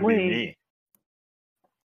randomly. Be me.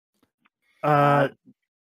 Are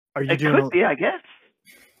you doing? Could be, I guess.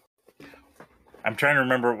 I'm trying to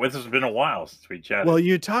remember. This has been a while since we chatted. Well,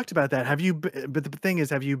 you talked about that. Have you? But the thing is,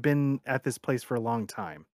 have you been at this place for a long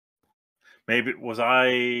time? Maybe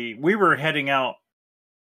we were heading out.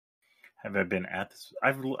 Have I been at this?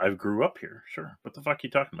 I've grew up here. Sure. What the fuck are you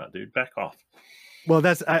talking about, dude? Back off. Well,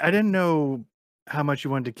 I didn't know how much you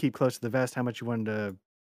wanted to keep close to the vest. How much you wanted to.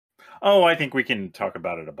 Oh, I think we can talk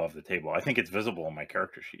about it above the table. I think it's visible on my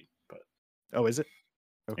character sheet, but. Oh, is it?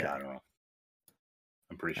 Okay. Yeah, I don't know.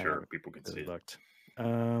 I'm pretty sure people can see it.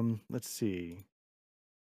 Let's see.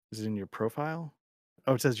 Is it in your profile?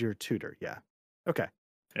 Oh, it says you're a tutor. Yeah. Okay.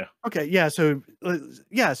 Yeah. Okay. Yeah. So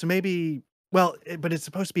maybe. Well, but it's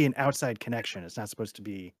supposed to be an outside connection. It's not supposed to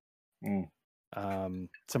be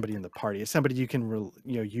somebody in the party. It's somebody you can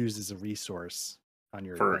use as a resource on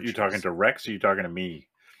your. For you talking to Rex? Or you talking to me?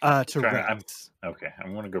 To Rex. Okay,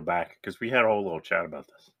 I'm going to go back because we had a whole little chat about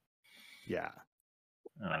this. Yeah.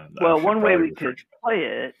 Well, one way we could play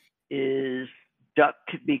it is Duck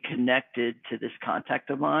could be connected to this contact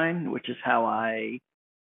of mine, which is how I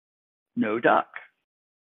know Duck.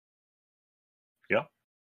 Yeah.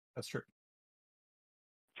 That's true.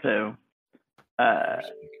 So,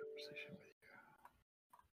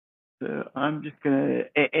 so I'm just gonna.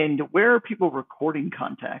 And where are people recording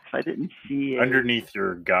contacts? I didn't see underneath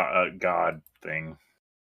your God thing.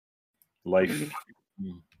 Life.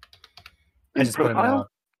 I just put in profile?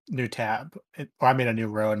 a new tab, or I made a new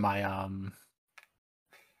row in my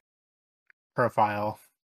profile,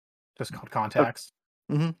 just called contacts.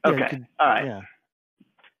 Mm-hmm. Yeah, Okay, all right. Yeah.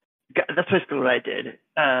 That's basically what I did.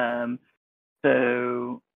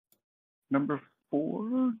 So number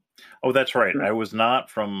 4. Oh, that's right. I was not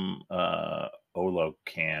from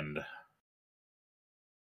Olocand.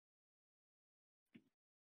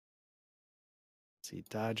 See,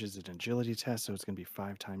 dodge is an agility test, so it's going to be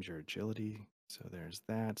 5 times your agility. So there's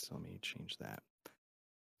that. So let me change that.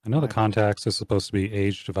 I know the 5 contacts is supposed to be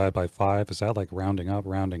age divided by 5. Is that like rounding up,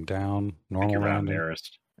 rounding down, normal round rounding?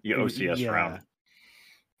 nearest. Yeah, OCS round.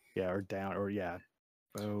 Yeah, or down, or yeah.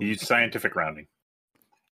 You use scientific rounding.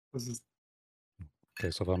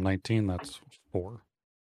 Okay, so if I'm 19, that's 4.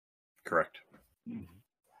 Correct.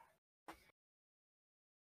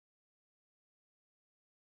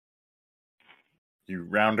 You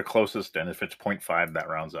round to closest, and if it's 0.5, that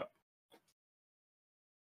rounds up.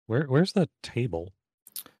 Where's the table?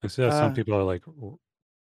 I see that some people are like.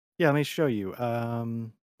 Yeah, let me show you.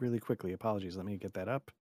 Really quickly. Apologies. Let me get that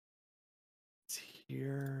up. It's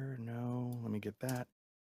here. No, let me get that.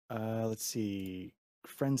 Let's see.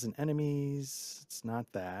 Friends and enemies. It's not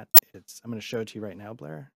that. I'm going to show it to you right now,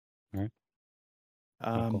 Blair. All right.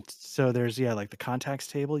 Cool. So there's like the contacts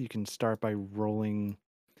table. You can start by rolling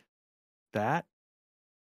that.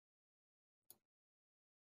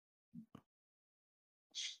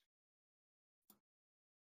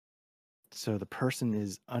 So the person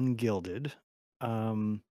is ungilded.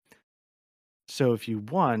 So if you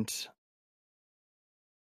want,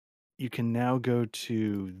 you can now go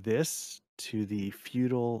to the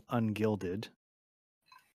feudal ungilded.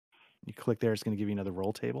 You click there, it's going to give you another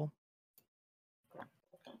roll table.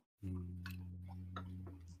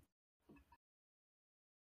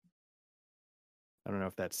 I don't know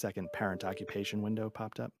if that second parent occupation window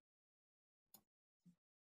popped up.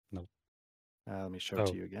 Nope. Let me show it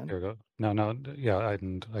to you again. Here we go. No, yeah,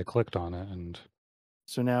 I clicked on it, and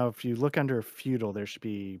so now if you look under feudal, there should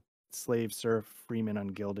be slave, serf, freeman,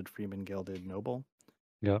 ungilded, freeman, gilded, noble.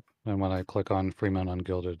 Yep. And when I click on freeman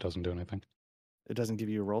ungilded, it doesn't do anything. It doesn't give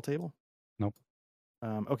you a roll table? Nope.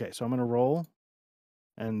 Okay, so I'm going to roll,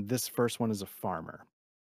 and this first one is a farmer.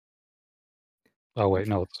 Oh wait,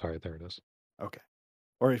 no, sorry, there it is. Okay.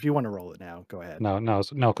 Or if you want to roll it now, go ahead. No,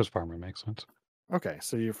 because farmer makes sense. Okay,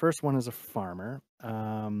 so your first one is a farmer.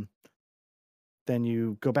 Then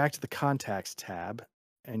you go back to the contacts tab,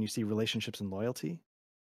 and you see relationships and loyalty.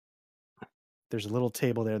 There's a little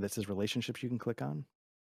table there that says relationships you can click on.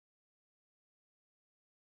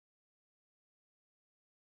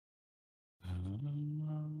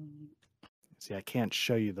 See, I can't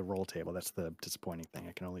show you the roll table. That's the disappointing thing.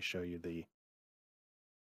 I can only show you the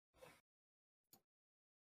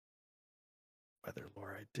weather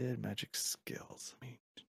lore I did, magic skills.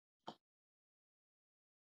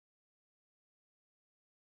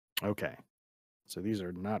 Okay. So these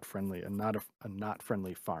are not friendly, and not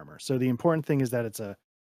friendly farmer. So the important thing is that it's a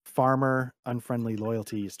farmer. Unfriendly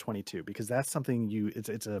loyalty is 22, because that's something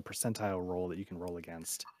it's a percentile roll that you can roll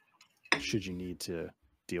against should you need to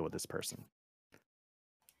deal with this person.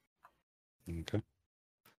 Okay.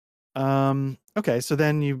 Okay, so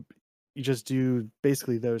then you just do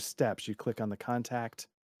basically those steps. You click on the contact.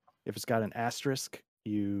 If it's got an asterisk,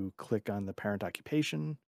 you click on the parent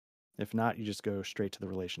occupation. If not, you just go straight to the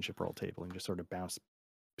relationship roll table and just sort of bounce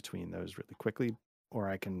between those really quickly, or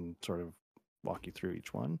I can sort of walk you through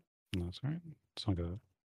each one. No, that's all right. It's not good.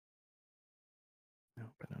 No,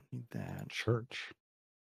 I don't need that. Church.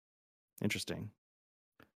 Interesting.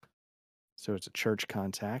 So it's a church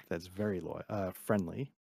contact that's very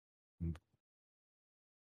friendly.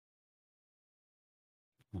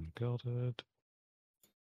 Ungilded.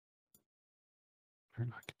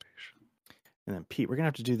 Parent occupation. And then Pete, we're gonna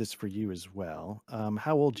have to do this for you as well.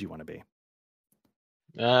 How old do you want to be?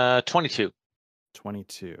 22.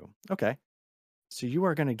 22. Okay. So you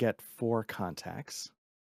are going to get 4 contacts.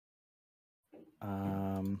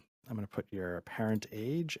 I'm going to put your parent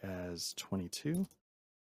age as 22.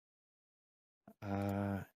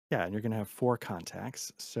 Yeah, and you're going to have 4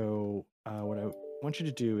 contacts. So what I want you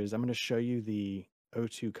to do is I'm going to show you the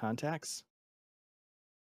O2 contacts.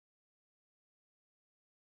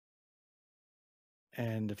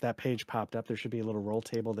 And if that page popped up, there should be a little roll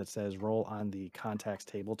table that says roll on the contacts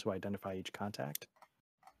table to identify each contact.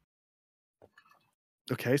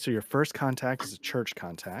 Okay, so your first contact is a church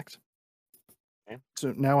contact. Okay.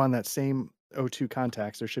 So now on that same O2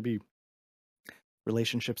 contacts, there should be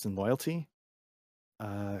relationships and loyalty.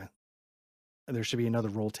 There should be another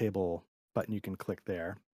roll table button you can click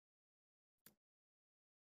there.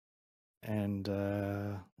 And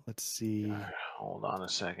let's see. Hold on a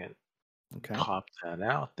second. Okay. Pop that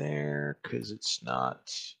out there because it's not.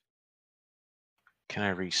 Can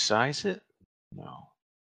I resize it? No.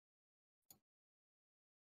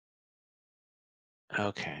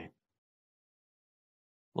 Okay.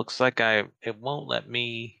 Looks like it won't let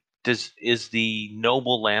me. Is the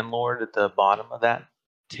noble landlord at the bottom of that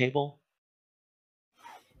table?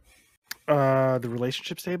 The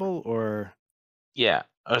relationships table or Yeah.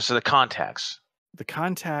 Oh, so the contacts. the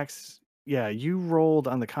contacts? Yeah, you rolled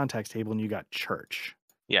on the contacts table and you got church.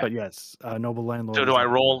 Yeah. But yes, noble landlord. So is do I at the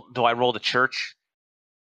roll? Do I roll the church?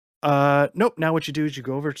 Nope. Now what you do is you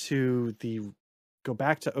go over to go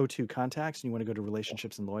back to O2 contacts and you want to go to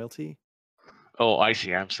relationships and loyalty Oh, I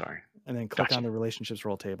see. I'm sorry. and then click Gotcha. on the relationships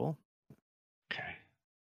roll table Okay.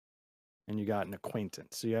 and you got an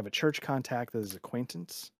acquaintance. So you have a church contact that is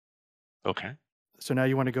acquaintance. Okay. So now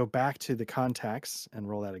you want to go back to the contacts and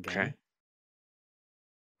roll that again. Okay.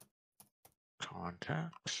 I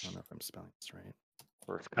Contacts. don't know if I'm spelling this right.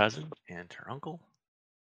 First cousin and her uncle.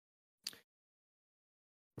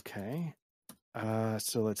 Okay.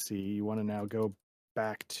 So let's see. You want to now go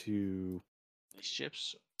back to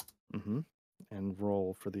Relationships. and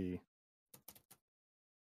roll for the.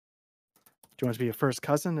 Do you want it to be a first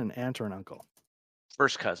cousin, an aunt, or an uncle?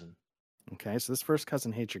 First cousin. Okay, so this first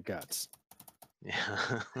cousin hates your guts.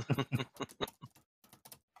 Yeah.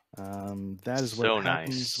 That is what So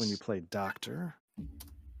happens when you nice. play doctor.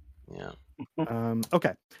 Yeah.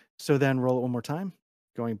 Okay, so then roll it one more time.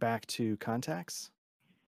 Going back to contacts.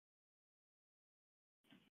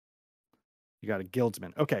 You got a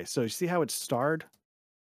guildsman. Okay, so you see how it's starred?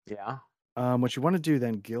 Yeah. What you want to do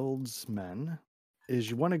then, guildsmen, is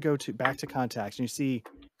you want to go back to contacts and you see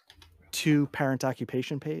to parent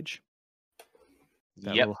occupation page.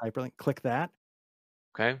 That Yep. little hyperlink. Click that.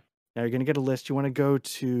 Okay. Now you're going to get a list. You want to go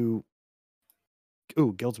to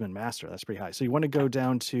Guildsman Master. That's pretty high. So you want to go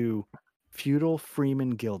down to Feudal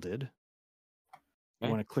Freeman Gilded. You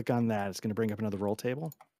Okay. want to click on that. It's going to bring up another roll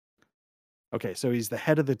table. Okay, so he's the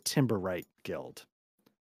head of the Timberwright Guild.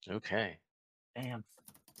 Okay. Damn.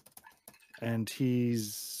 And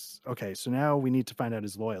he's okay. So now we need to find out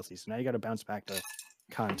his loyalty. So now you got to bounce back to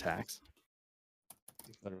contacts,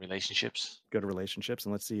 Go to relationships. go to relationships,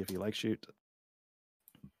 and let's see if he likes you.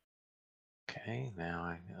 Okay. Now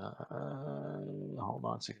I hold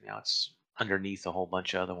on a second. Now it's underneath a whole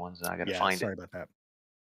bunch of other ones, and I got to find sorry it. about that.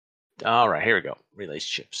 All right. Here we go.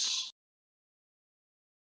 Relationships.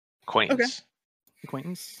 Acquaintance.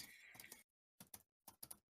 Acquaintance.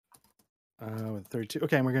 With 32.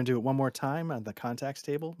 Okay, and we're going to do it one more time on the contacts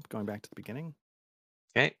table, going back to the beginning.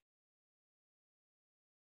 Okay.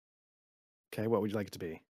 Okay, what would you like it to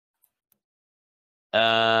be?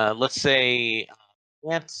 Let's say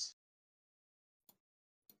aunt.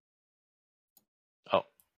 Oh.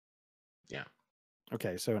 Yeah.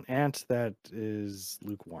 Okay, so an aunt that is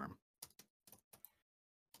lukewarm.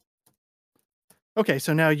 Okay,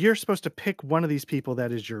 so now you're supposed to pick one of these people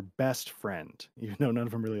that is your best friend, even though none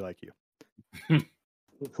of them really like you.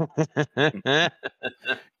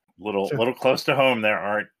 Little close to home there,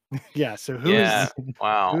 Art. Yeah, so Yeah.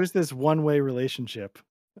 Wow. who's this one-way relationship?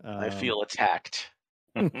 I feel attacked.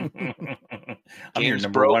 I'm your Game's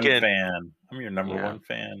number one broken. fan. I'm your number Yeah. one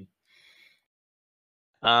fan.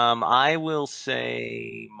 I will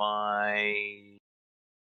say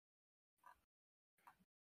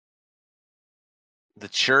the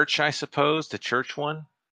church, I suppose, the church one.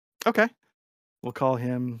 Okay. We'll call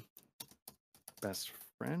him best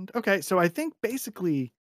friend. Okay, so I think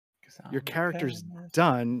basically your character's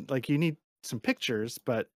done. Like you need some pictures,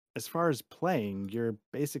 but as far as playing, you're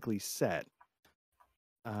basically set.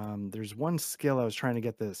 There's one skill I was trying to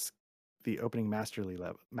get the opening mastery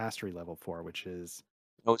level for, which is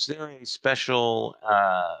Oh, is there a special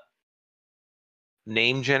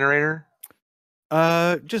name generator?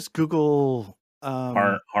 just Google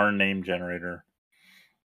Our name generator.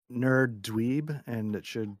 nerd dweeb, and it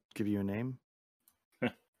should give you a name.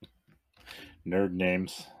 Nerd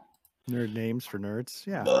names. Nerd names for nerds.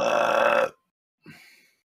 Yeah.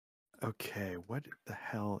 Okay, what the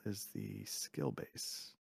hell is the skill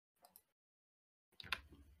base?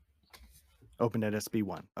 Opened at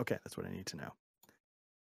SB1. Okay, that's what I need to know.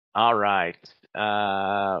 All right.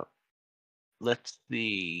 let's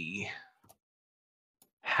see.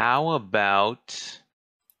 How about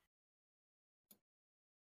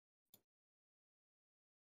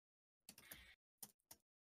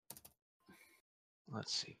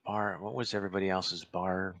let's see, bar. What was everybody else's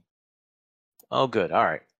bar? Oh, good. All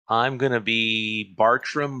right. I'm gonna be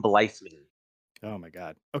Bartram Blytheman. Oh my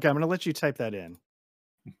god. Okay, I'm gonna let you type that in.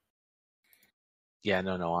 Yeah,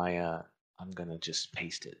 no. I'm gonna just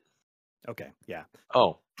paste it. Okay, yeah.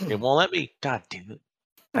 Oh, it won't let me. God damn it!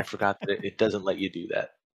 I forgot that it doesn't let you do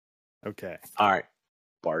that. Okay. All right,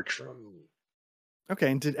 Bartram.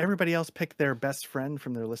 Okay, and did everybody else pick their best friend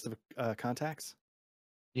from their list of contacts?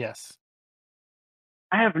 Yes.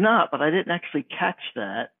 I have not, but I didn't actually catch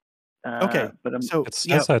that. Okay, But I'm, so It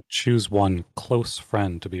says that choose one close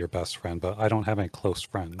friend to be your best friend, but I don't have any close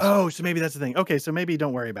friends. oh, so maybe that's the thing. Okay, so maybe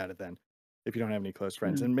don't worry about it then, if you don't have any close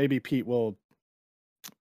friends, and maybe Pete will.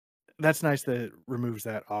 That's nice that it removes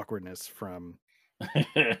that awkwardness from.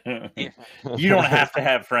 You don't have to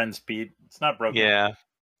have friends, Pete. It's not broken. Yeah.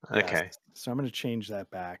 Yes. Okay. So I'm going to change that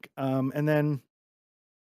back, and then.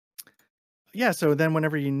 Yeah, so then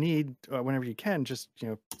whenever you need, whenever you can, just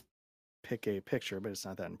pick a picture, but it's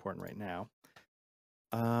not that important right now.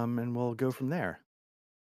 And we'll go from there.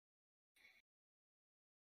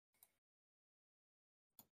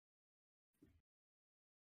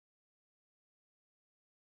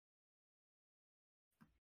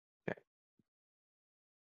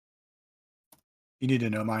 You need to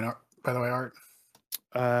know mine, by the way, Art.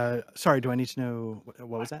 Sorry, do I need to know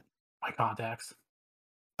what was that? My contacts.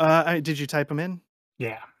 Did you type them in?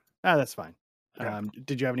 Yeah. That's fine. Okay.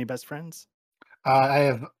 Did you have any best friends? I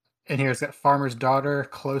have in here. It's got farmer's daughter,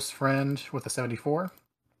 close friend with a 74.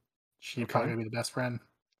 She'd Okay. probably be the best friend.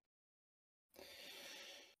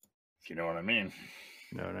 If you know what I mean.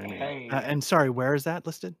 No, what I mean. And sorry, where is that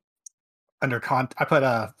listed? Under I put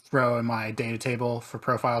a row in my data table for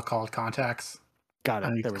profile called contacts. Got it.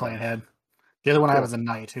 Underneath There we clan go. head. The other one I have Cool. is a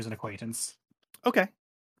knight who's an acquaintance. Okay.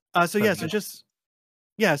 So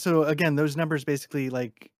so again, those numbers basically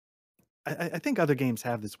like, I think other games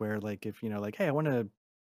have this where like if like, hey, I want to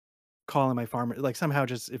call in my farmer, like somehow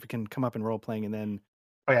just if it can come up in role playing and then.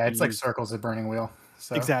 Oh yeah, it's like circles of burning wheel.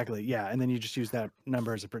 So Exactly, yeah, and then you just use that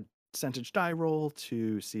number as a percentage die roll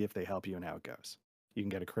to see if they help you and how it goes. You can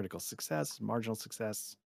get a critical success, marginal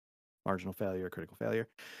failure, critical failure.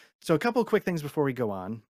 So a couple of quick things before we go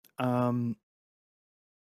on.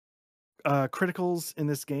 Criticals in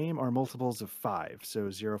this game are multiples of 5,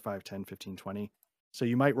 so 0, 5, 10, 15, 20. So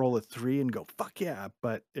you might roll a 3 and go, fuck yeah,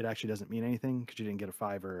 but it actually doesn't mean anything because you didn't get a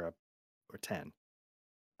 5 or 10.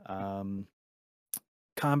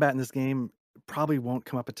 Combat in this game probably won't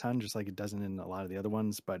come up a ton, just like it doesn't in a lot of the other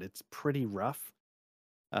ones, but it's pretty rough.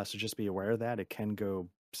 So just be aware of that. It can go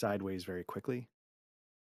sideways very quickly.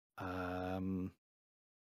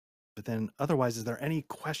 But then otherwise, is there any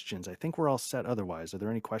questions? I think we're all set otherwise. Are there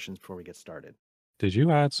any questions before we get started? Did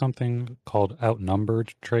you add something called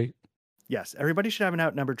outnumbered trait? Yes, everybody should have an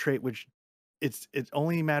outnumbered trait, which it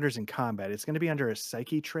only matters in combat. It's going to be under a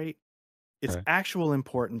psyche trait. Its actual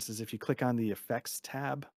importance is if you click on the effects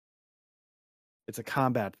tab. It's a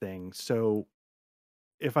combat thing. So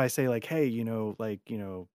if I say like, hey,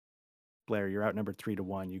 Blair, you're outnumbered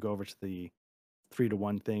 3-1, you go over to the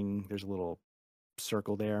 3-1 thing. There's a little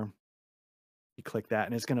circle there. You click that,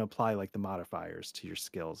 and it's going to apply like the modifiers to your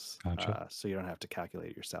skills. Gotcha. So you don't have to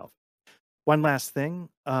calculate it yourself. One last thing.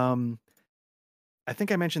 I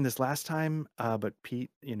think I mentioned this last time, but Pete,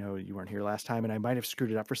 you weren't here last time, and I might have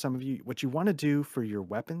screwed it up for some of you. What you want to do for your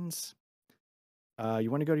weapons, you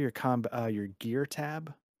want to go to your gear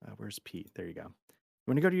tab. Where's Pete? There you go. You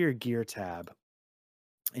want to go to your gear tab,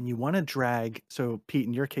 and you want to drag. So Pete,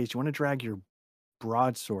 in your case, you want to drag your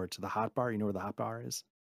broadsword to the hotbar. You know where the hotbar is?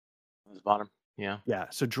 The bottom. Yeah. Yeah.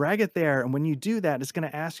 So drag it there, and when you do that, it's going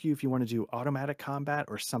to ask you if you want to do automatic combat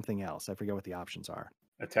or something else. I forget what the options are.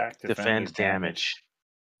 Attack, defend, damage.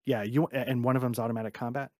 Yeah, and one of them's automatic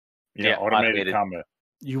combat. Yeah, automated combat.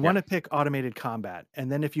 You want to pick automated combat,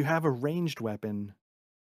 and then if you have a ranged weapon,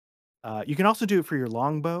 you can also do it for your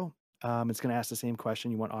longbow. It's going to ask the same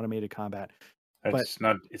question. You want automated combat. It's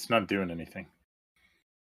not doing anything.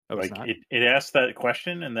 Oh, like it's not? It asks that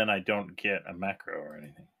question, and then I don't get a macro or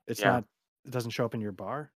anything. It's not. It doesn't show up in your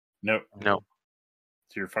bar. Nope. No.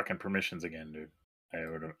 It's your fucking permissions again, dude.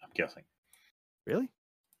 I'm guessing. Really?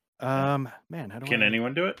 Man, how do Can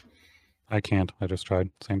anyone do it? I can't. I just tried.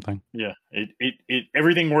 Same thing. Yeah. It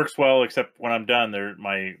everything works well except when I'm done.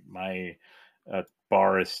 My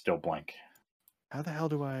bar is still blank. How the hell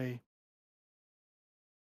do I?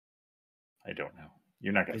 I don't know.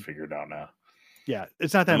 You're not gonna figure it out now. Yeah,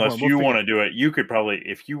 it's not that Unless important. you We'll want figure- to do it, you could probably,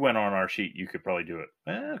 if you went on our sheet, you could probably do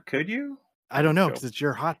it. Could you? I don't know Show- because it's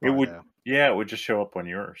your hotbar. It would. Though. Yeah, it would just show up on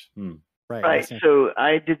yours. Right. Right. that's not- So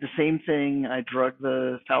I did the same thing. I drug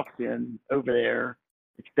the Falcon over there.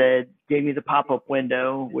 It said, gave me the pop-up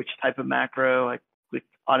window, which type of macro. I clicked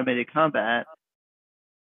automated combat.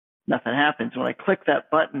 Nothing happens. When I click that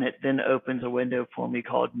button, it then opens a window for me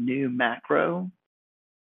called new macro.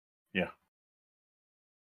 Yeah.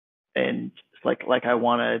 And it's like I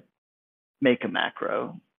want to make a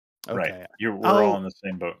macro. okay. Right. We're I'll- all in the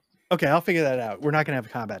same boat. Okay, I'll figure that out. We're not going to have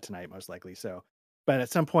combat tonight, most likely. So, but at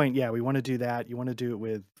some point, yeah, we want to do that. You want to do it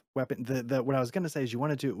with weapon. What I was going to say is you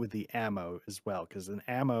want to do it with the ammo as well, because the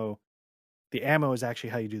ammo is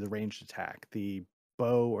actually how you do the ranged attack. The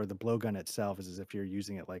bow or the blowgun itself is as if you're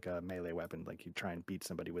using it like a melee weapon, like you try and beat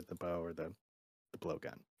somebody with the bow or the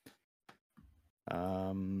blowgun.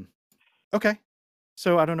 Okay,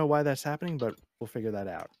 so I don't know why that's happening, but we'll figure that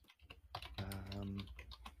out.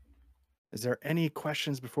 Is there any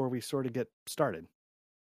questions before we sort of get started?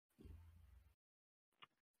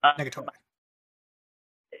 Negatory.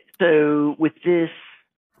 So with this,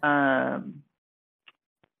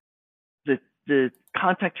 the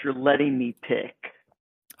contact you're letting me pick,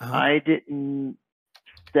 I didn't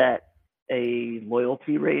set a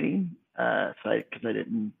loyalty rating, because I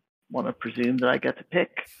didn't want to presume that I got to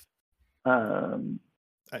pick.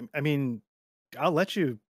 I mean, I'll let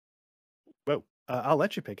you. Well, I'll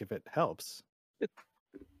let you pick if it helps.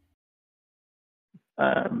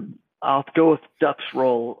 I'll go with Duck's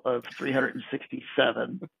roll of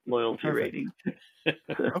 367 loyalty Perfect. rating.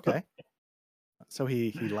 Okay. So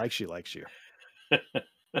he likes you.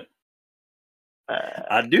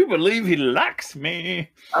 I do believe he likes me.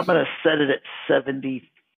 I'm going to set it at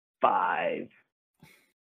 75.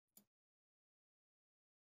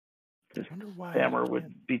 I wonder why. Hammer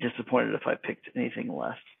would be disappointed if I picked anything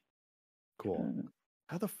less. Cool.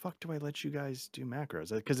 How the fuck do I let you guys do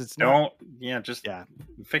macros? Because it's not. Don't. Yeah, just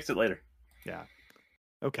fix it later. Yeah.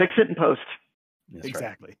 Okay. Fix it in post. That's right.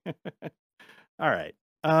 Exactly. All right.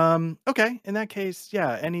 Okay. In that case,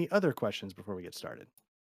 yeah. Any other questions before we get started?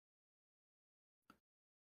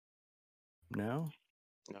 No.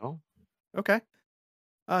 No. Okay.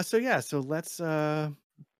 So yeah. So let's let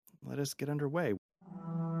us get underway.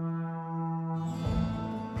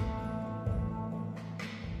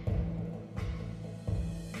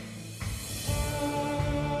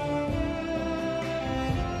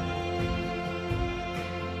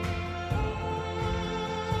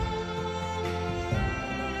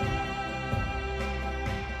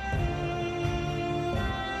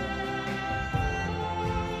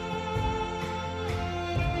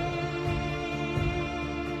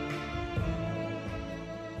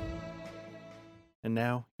 And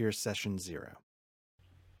now here's session 0.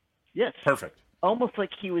 Yes. Perfect. Almost like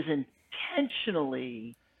he was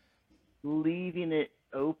intentionally leaving it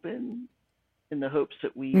open in the hopes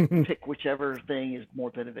that we pick whichever thing is more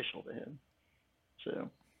beneficial to him. So.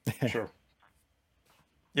 Sure.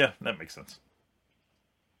 Yeah, that makes sense.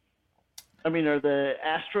 I mean, are the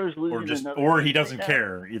Astros losing Or he doesn't right now?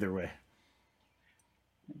 care either way.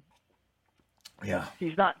 Yeah.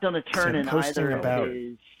 He's not done a turn So in posting either about- of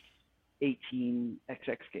his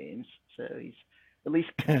 18XX games, so he's at least.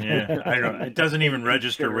 Yeah. I don't. It doesn't even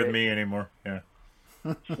register with me anymore. Yeah.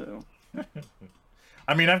 So.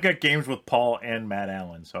 I mean, I've got games with Paul and Matt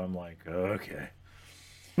Allen, so I'm like, okay,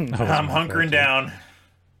 That was I'm my hunkering go-to. down.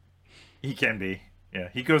 He can be. Yeah,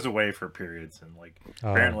 he goes away for periods, and like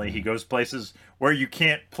apparently he goes places where you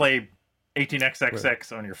can't play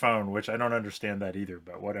 18xxx on your phone, which I don't understand that either.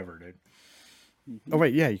 But whatever, dude. Oh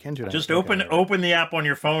wait, yeah, you can do that. Just Okay. open the app on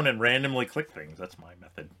your phone and randomly click things. That's my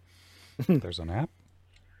method. There's an app.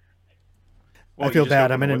 Well, I feel you just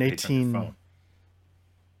bad. open I'm in the an webpage on your 18. phone.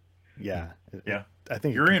 Yeah. Yeah, I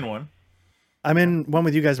think you're in one. I'm in one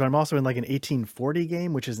with you guys, but I'm also in like an 1840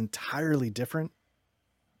 game, which is entirely different.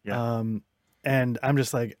 Yeah. And I'm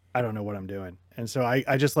just like, I don't know what I'm doing. And so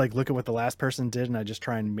I just like look at what the last person did and I just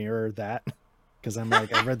try and mirror that because I'm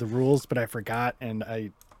like, I read the rules, but I forgot. And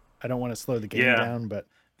I don't want to slow the game down, but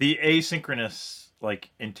The asynchronous,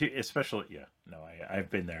 like, especially,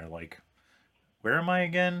 I've been there. Like, where am I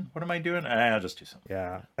again? What am I doing? I'll just do something.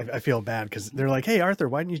 yeah, I feel bad because they're like, hey, Arthur,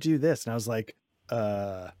 why didn't you do this? And I was like,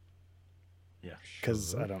 Yeah.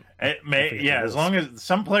 because I don't. It may, forget the yeah, rules. as long as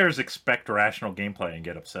some players expect rational gameplay and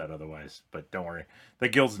get upset otherwise, but don't worry, the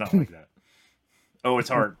guild's not like that. Oh, it's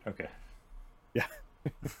hard. Okay. Yeah.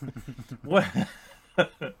 What?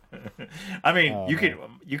 I mean, Oh, you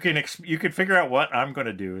can figure out what I'm going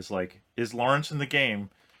to do. Is like, is Lawrence in the game?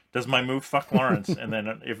 Does my move fuck Lawrence? And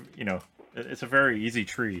then if it's a very easy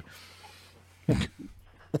tree.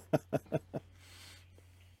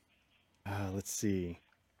 Let's see.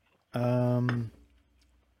 All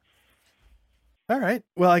right.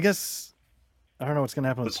 Well, I guess I don't know what's going to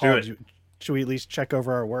happen with Let's Paul. do it. Should we at least check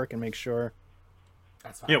over our work and make sure?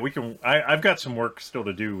 That's fine. Yeah, we can. I've got some work still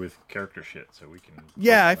to do with character shit, so we can.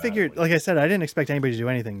 Yeah, I focus on that figured. at Like I least. said, I didn't expect anybody to do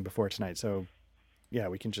anything before tonight, so yeah,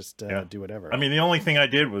 we can just Yeah. do whatever. I mean, the only thing I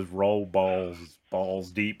did was roll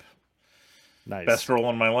balls deep. nice. Best roll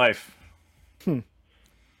in my life.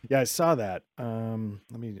 Yeah, I saw that.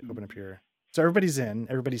 Let me open up here. So everybody's in.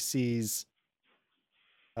 Everybody sees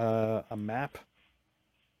a map.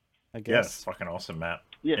 I Yeah, guess. it's fucking awesome map.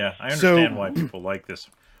 Yeah. Yeah, I So- understand why people like this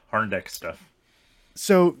Harndeck stuff.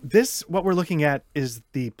 So what we're looking at is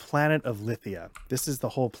the planet of Lithia. This is the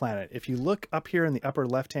whole planet. If you look up here in the upper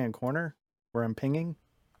left-hand corner where I'm pinging,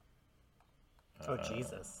 Oh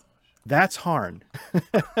Jesus! that's Harn.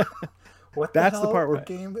 What that's the the hell part where-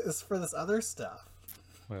 game is for this other stuff?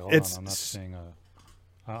 Wait, hold It's- on. I'm not seeing a.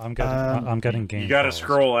 I'm getting game. You got to files.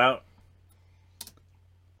 scroll out.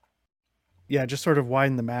 Yeah, just sort of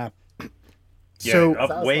widen the map. Yeah, So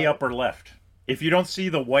up, way like- upper left. If you don't see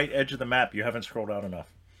the white edge of the map, you haven't scrolled out enough.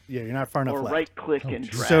 yeah, you're not far enough Or left. right click Oh, and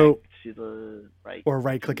geez. drag So- to the right. Or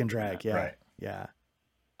right click and drag. Yeah. Right. Yeah.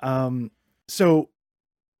 So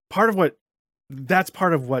part of what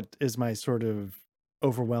is my sort of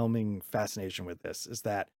overwhelming fascination with this is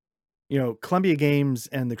that, Columbia Games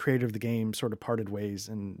and the creator of the game sort of parted ways,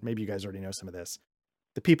 and maybe you guys already know some of this.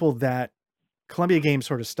 The people that Columbia Games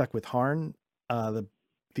sort of stuck with Harn,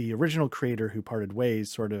 the original creator who parted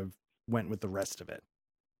ways sort of went with the rest of it.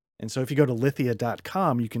 And so if you go to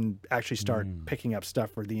lithia.com, you can actually start picking up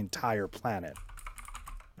stuff for the entire planet.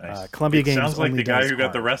 Nice. Columbia It Games sounds like only the guy does who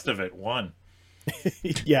got the Harn. rest of it won.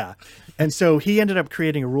 Yeah. And so he ended up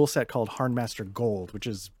creating a rule set called Harnmaster Gold, which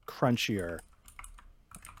is crunchier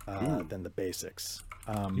than the basics.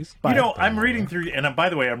 He's- But- I'm reading through, and by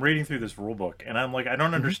the way, I'm reading through this rule book, and I'm like, I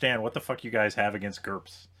don't understand what the fuck you guys have against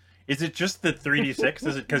GURPS. Is it just the 3d6?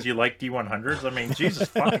 Is it because you like D100s? I mean, Jesus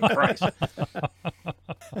fucking Christ!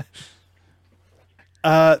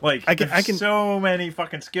 Like, I there's can so many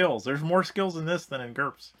fucking skills. There's more skills in this than in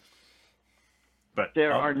GURPS. But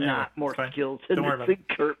There oh, are anyway, not more it's fine. skills in Don't worry the about it.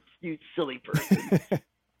 GURPS, you silly person.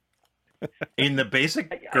 In the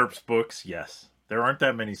basic GURPS books, yes, there aren't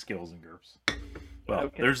that many skills in GURPS. Well,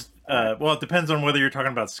 Okay. there's well, it depends on whether you're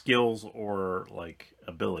talking about skills or like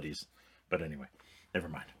abilities. But anyway, never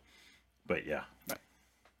mind. But yeah,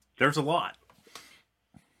 there's a lot.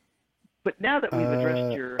 But now that we've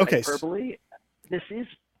addressed your okay, hyperbole, this is.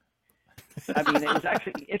 I mean, it was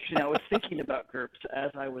actually interesting. I was thinking about GURPS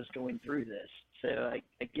as I was going through this, so I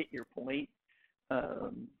get your point.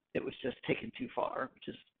 It was just taken too far, which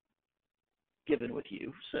is given with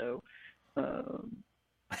you. So,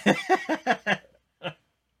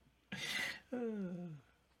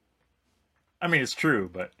 I mean, it's true,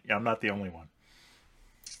 but yeah, I'm not the only one.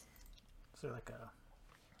 So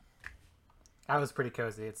I was pretty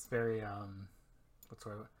cozy. It's very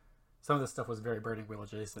some of the stuff was very Burning Wheel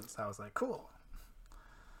adjacent, so I was like, cool.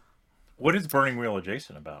 What is Burning Wheel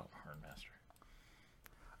adjacent about,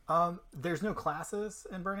 Hardmaster? There's no classes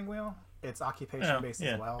in Burning Wheel. It's occupation based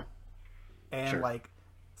yeah. as well, and Sure. like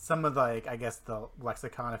some of the I guess the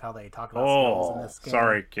lexicon of how they talk about skills in Oh, this game.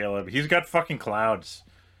 sorry, Caleb. He's got fucking clouds.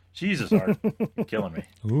 Jesus, Art, you're killing me.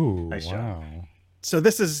 Ooh, Nice job. wow. So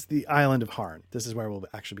this is the island of Harn. This is where we'll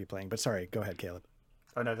actually be playing. But sorry, go ahead, Caleb.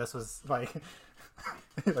 Oh no, this was like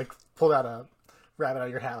like pulled out a rabbit out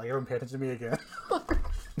of your hat. Like everyone pay attention to me again.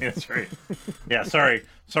 That's right. Yeah, sorry.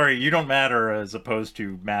 You don't matter as opposed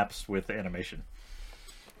to maps with animation.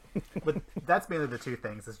 But that's mainly the two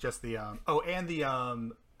things. It's just the and the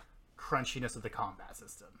crunchiness of the combat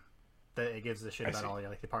system. That it gives a shit about see. all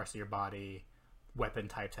like the parts of your body, weapon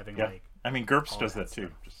types having Yeah. like I mean, GURPS all does that that too.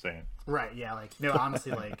 stuff. Just saying. right, yeah, like no,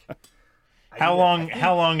 honestly, like How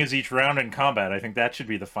long is each round in combat? I think that should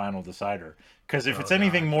be the final decider. Because if it's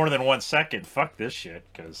anything more than 1 second, fuck this shit.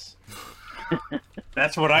 Because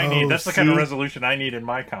that's what I need. Oh, That's the kind of see? resolution I need in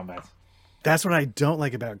my combats. That's what I don't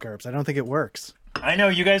like about GURPS. I don't think it works. I know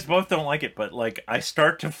you guys both don't like it, but like I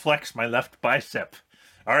start to flex my left bicep.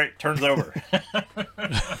 All right, turns over.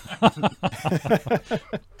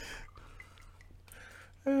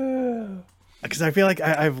 Because I feel like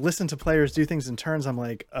I've listened to players do things in turns. I'm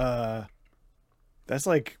like, that's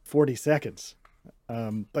like 40 seconds.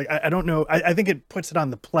 Like I don't know. I think it puts it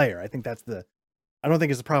on the player. I think that's the. I don't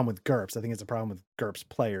think it's a problem with GURPS. I think it's a problem with GURPS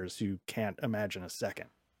players who can't imagine a second.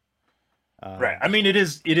 Right. I mean, it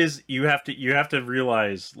is. You have to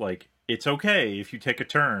realize like it's okay if you take a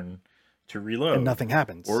turn to reload And nothing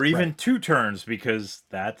happens. or even Right. 2 turns because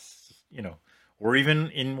that's or even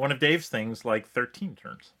in one of Dave's things like 13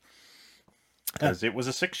 turns, because it was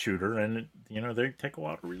a 6-shooter, and they take a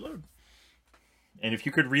while to reload. And if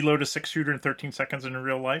you could reload a 6-shooter in 13 seconds in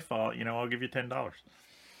real life, I'll give you $10.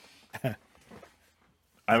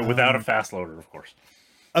 Without a fast loader, of course.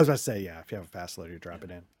 I was about to say, yeah, if you have a fast loader, you drop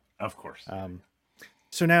it in. Of course.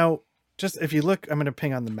 So now, just if you look, I'm going to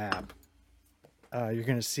ping on the map. You're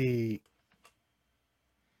going to see,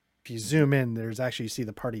 if you zoom in, you see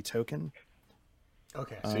the party token.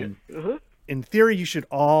 Okay. See it? In theory, you should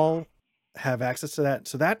all have access to that.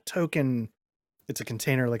 So that token, it's a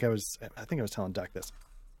container, like I think I was telling Duck this,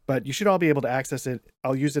 but you should all be able to access it.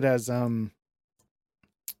 I'll use it as,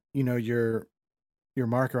 your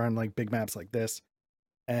marker on like big maps like this.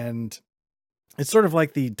 And it's sort of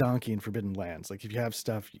like the donkey in Forbidden Lands. Like if you have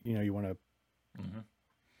stuff, you want to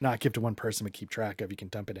not give to one person, but keep track of, you can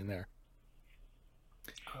dump it in there.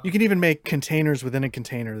 You can even make containers within a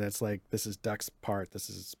container that's like, this is Duck's part, this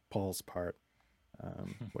is Paul's part,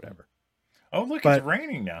 whatever. Oh, look, it's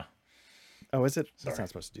raining now. Oh, is it? Sorry. It's not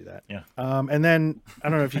supposed to do that. Yeah. And then, I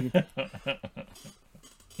don't know if you...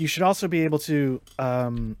 You should also be able to,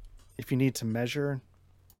 if you need to measure,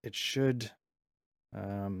 it should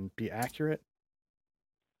be accurate.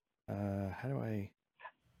 How do I...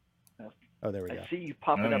 Oh, there we go. I see you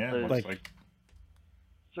popping up the like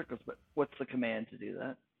circles, but what's the command to do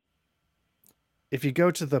that? If you go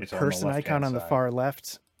to the It's on the person icon left-hand on the side. far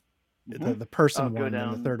left, the person go one, and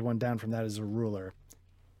down. the third one down from that is a ruler.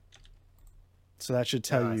 So that should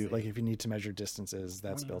tell I you, see. like, if you need to measure distances,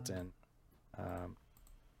 that's built in.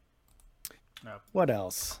 No. What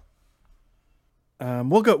else?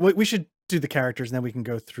 We should do the characters, and then we can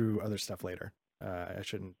go through other stuff later. I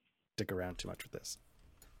shouldn't dick around too much with this.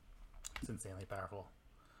 It's insanely powerful.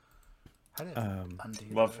 How did undo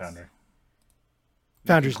Love this? Foundry.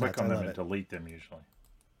 Foundry's Click nuts. I on them love and it. delete them usually.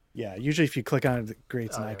 Yeah, usually if you click on it, it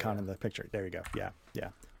creates an Oh, there we icon go. in the picture. There you go. Yeah.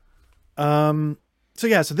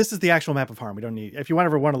 So this is the actual map of Harm. We don't need, if you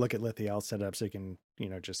ever want to look at Lithia, I'll set it up so you can,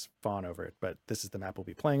 just fawn over it. But this is the map we'll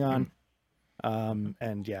be playing on.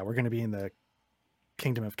 And yeah, we're going to be in the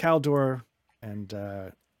Kingdom of Kaldor and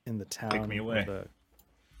in the town, me away. the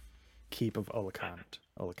keep of Olikand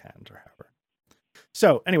or however.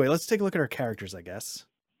 So anyway, let's take a look at our characters, I guess.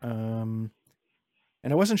 And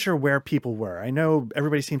I wasn't sure where people were. I know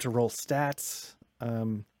everybody seemed to roll stats.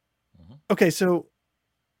 Okay, so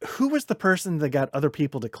who was the person that got other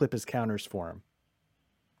people to clip his counters for him?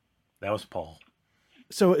 That was Paul.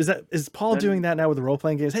 So is Paul doing that now with the role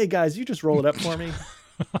playing games? Hey guys, you just roll it up for me.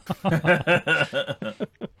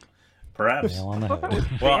 Perhaps. Nail on the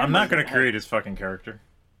head. Well, I'm not going to create his fucking character.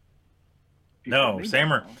 No,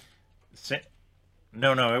 Sammer.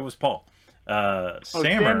 No, it was Paul.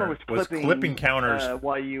 Sammer was clipping counters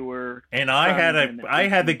while you were. and I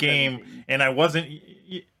had the game, and I wasn't.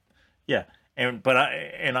 Yeah,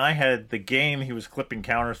 I had the game he was clipping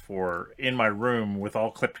counters for in my room with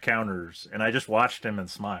all clipped counters, and I just watched him and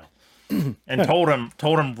smiled, and told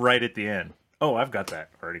him right at the end, "Oh, I've got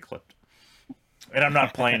that already clipped, and I'm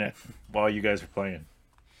not playing it while you guys are playing."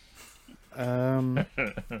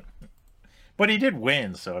 But he did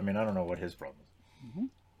win, so I mean, I don't know what his problem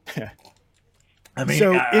is. I mean,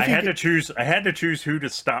 So I had to choose. I had to choose who to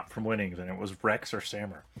stop from winning, and it was Rex or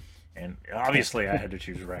Sammer. And obviously, I had to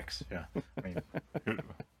choose Rex. Yeah, I mean,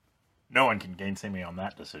 no one can gainsay me on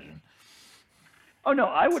that decision. Oh no,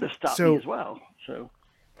 I would have stopped me as well. So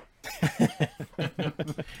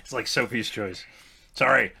It's like Sophie's Choice.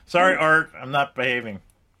 Sorry, Art. I'm not behaving.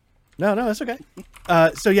 No, that's okay.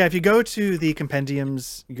 So yeah, if you go to the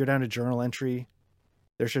compendiums, you go down to journal entry.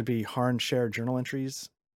 There should be Harn shared journal entries.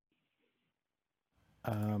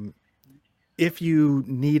 If you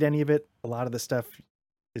need any of it, a lot of the stuff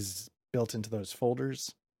is built into those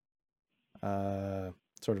folders.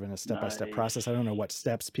 Sort of in a step-by-step process. I don't know what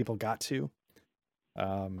steps people got to.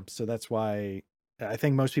 So that's why I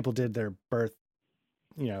think most people did their birth,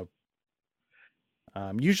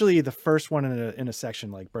 usually the first one in a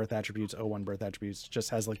section like birth attributes, 01 birth attributes,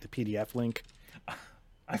 just has like the PDF link.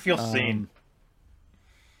 I feel seen.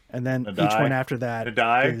 And then The each die. one after that The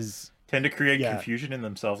die. is Tend to create Yeah. confusion in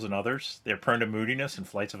themselves and others. They're prone to moodiness and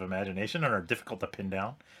flights of imagination and are difficult to pin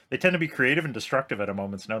down. They tend to be creative and destructive at a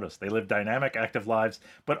moment's notice. They live dynamic, active lives,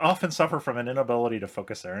 but often suffer from an inability to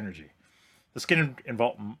focus their energy. This can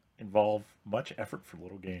involve much effort for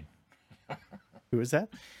little gain. who is that?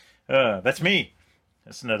 That's me.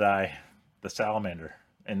 That's Nadai, the salamander.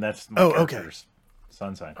 And that's my Okay. character's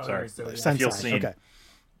sun sign. Oh, Sorry. so, yeah. I feel Sunshine, seen. Okay.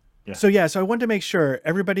 Yeah. So I wanted to make sure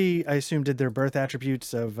everybody, I assume, did their birth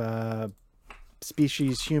attributes of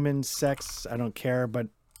species, human, sex. I don't care, but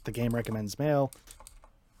the game recommends male.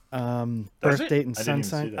 birth date and I sun didn't even see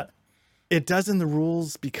sign. that. It does in the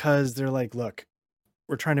rules because they're like, look,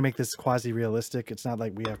 we're trying to make this quasi-realistic. It's not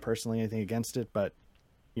like we have personally anything against it, but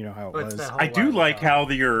you know how it But it's was. that whole I do lot like of, how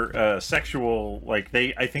your sexual, like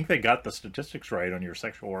I think they got the statistics right on your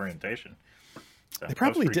sexual orientation. So, They that was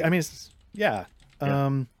probably pretty did. I good. mean, yeah.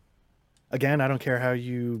 Yeah. Again, I don't care how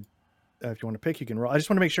you, if you want to pick, you can roll. I just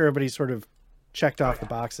want to make sure everybody's sort of checked off the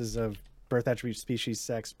boxes of birth attribute, species,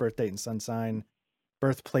 sex, birth date and sun sign,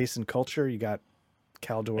 birthplace and culture. You got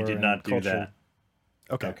Caldor. I did and not do culture.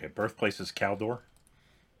 that. Okay. Okay, birthplace is Caldor.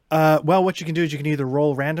 Well, what you can do is you can either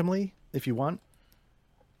roll randomly if you want.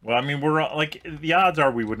 Well, I mean, we're like the odds are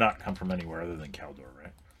we would not come from anywhere other than Caldor,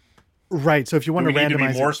 right? Right. So if you want Do we to need to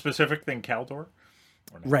randomize be more it, specific than Caldor?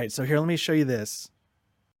 Or no? right. So here, let me show you this.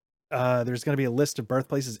 There's going to be a list of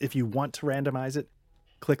birthplaces. If you want to randomize it,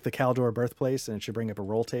 click the Caldor birthplace, and it should bring up a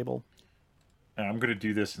roll table, And I'm going to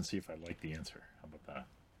do this and see if I like the answer. How about that?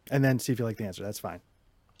 and then see if you like the answer. That's fine.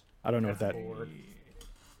 I don't know if that. word.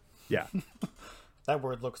 Yeah. That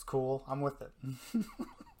word looks cool. I'm with it.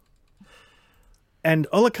 And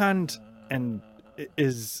Olakand and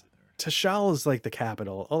is Tashal is like the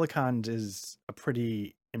capital. Olakand is a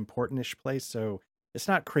pretty important-ish place, so it's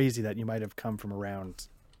not crazy that you might have come from around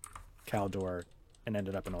Caldor and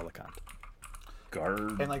ended up in Olakand.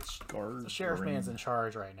 Guard. And like guard. the sheriff man's ring. in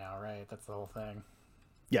charge right now, right? That's the whole thing.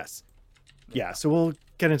 Yes. Yeah, so we'll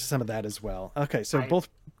get into some of that as well. Okay, so I- both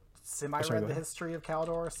Semi sorry, read go the ahead. history of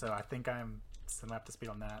Caldor, so I think I'm semi up to speed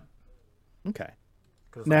on that. okay.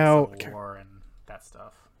 Because Now- like Civil War and that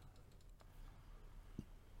stuff.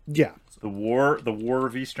 Yeah. The war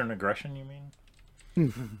of Eastern aggression, you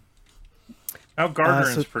mean? Oh,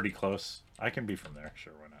 Gardner so- is pretty close. I can be from there.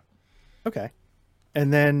 Sure, why not? Okay.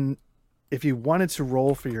 And then if you wanted to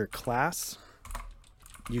roll for your class,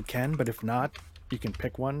 you can, but if not, you can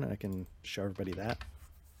pick one. I can show everybody that.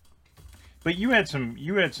 But you had some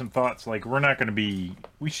thoughts like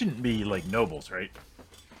we shouldn't be like nobles, right?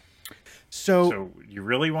 So you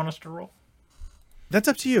really want us to roll? That's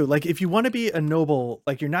up to you. Like, if you want to be a noble,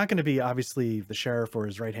 like, you're not going to be obviously the sheriff or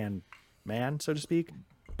his right hand man, so to speak.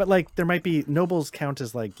 But like, there might be nobles count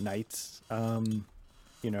as like knights.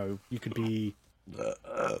 You know, you could be.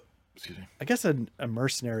 Excuse me. I guess a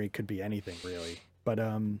mercenary could be anything really.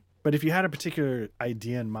 But if you had a particular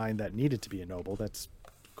idea in mind that needed to be a noble, that's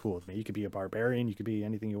cool with me. You could be a barbarian. You could be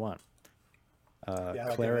anything you want. I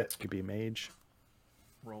like Cleric it. could be a mage.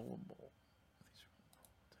 Rollable.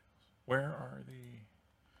 Where are the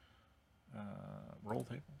roll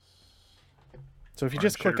tables? So if you Orange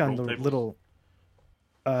just click shaded on the roll tables?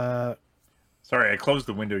 little. Sorry, I closed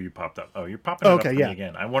the window. You popped up. Oh, you're popping it Okay, up for yeah. me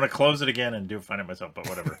again. I want to close it again and find it myself, but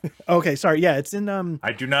whatever. Okay, sorry. Yeah, it's in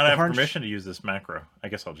I do not The have orange- permission to use this macro. I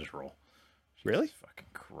guess I'll just roll. Really? Jesus fucking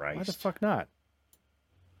Christ. Why the fuck not?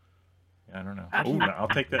 I don't know. Ooh, I'll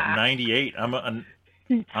take that 98. I'm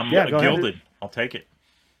Yeah, go ahead. gilded. I'll take it.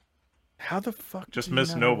 How the fuck? Just do you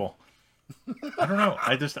miss not- noble. I don't know.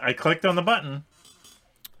 I clicked on the button.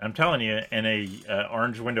 I'm telling you, and a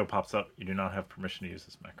orange window pops up. You do not have permission to use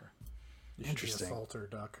this macro. You should Interesting. be a salter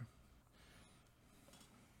duck.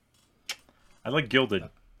 I like gilded.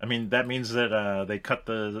 I mean, that means that they cut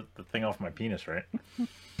the thing off my penis, right?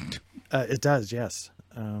 It does, yes.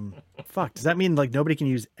 Fuck. Does that mean like nobody can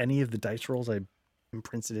use any of the dice rolls I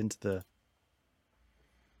imprinted into the?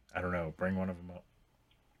 I don't know. Bring one of them up.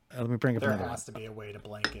 Let me bring up There another one. has to be a way to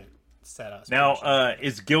blanket set us. Now,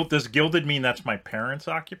 does gilded mean that's my parents'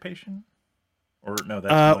 occupation? Or no,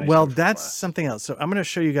 that's my Well, social that's class? something else. So I'm going to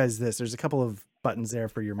show you guys this. There's a couple of buttons there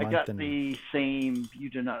for your I month got and. the same. You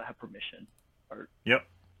do not have permission. Yep.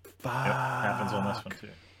 Fuck. Yep. Happens on this one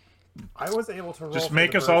too. I was able to roll Just for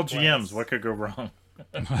make the us all birthplace. GMs. What could go wrong?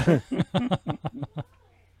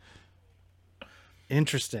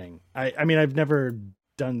 Interesting. I mean, I've never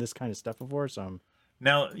done this kind of stuff before, so I'm.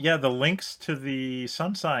 Now, yeah, the links to the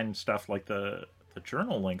sun sign stuff, like the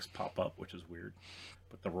journal links, pop up, which is weird,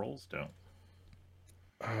 but the rolls don't.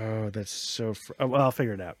 Oh, that's so. Oh, well, I'll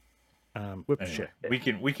figure it out. Whoops, Anyway,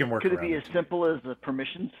 shit. we can work Could it around be as it. simple as the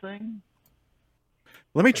permissions thing?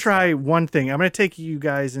 Let me try one thing. I'm going to take you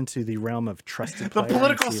guys into the realm of trusted. The player and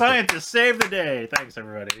political see if scientist saved the day. Thanks,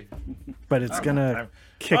 everybody. but it's going to I'm-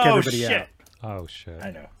 kick oh, everybody shit. out. Oh shit.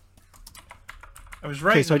 I know. I was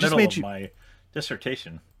right Okay, in so the I just middle made of you- my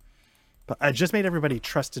dissertation. But I just made everybody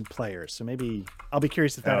trusted players, so maybe I'll be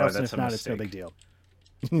curious if that Oh, helps, and that's if a not, it's no mistake. big deal.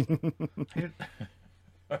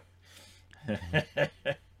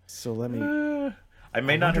 So let me. I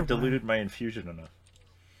may not have wonder why- diluted my infusion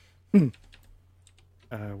enough.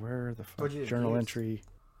 Where the fuck? What'd you Journal use? entry.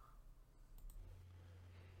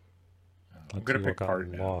 I'm gonna Let's pick look up part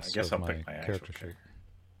now. I loss guess of I'll pick my my actual character character. sheet.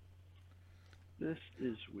 This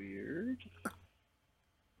is weird. All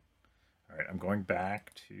right, I'm going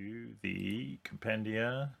back to the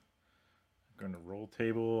compendia. I'm going to roll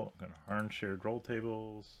table. I'm going to harm shared roll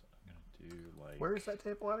tables. I'm going to do like. Where is that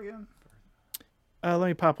table at again? Let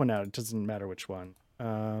me pop one out. It doesn't matter which one.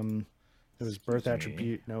 It was birth Excuse me.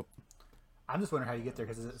 attribute. Nope. I'm just wondering how you get there,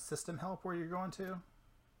 because is it system help where you're going to?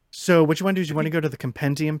 So what you want to do is you want to go to the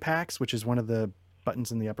compendium packs, which is one of the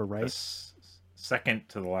buttons in the upper right. Second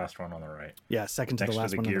to the last one on the right. Yeah, second to Next the last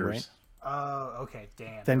to the one on the gears. right. Oh, okay,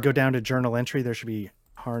 damn. Then go down to journal entry. There should be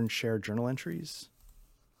Harn shared journal entries.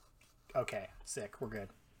 Okay, sick. We're good.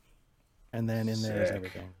 And then in there is Sick.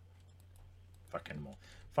 everything.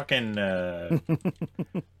 Fucking,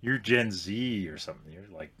 you're Gen Z or something. You're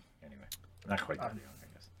like, anyway, not quite that young, I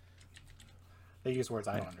guess. They use words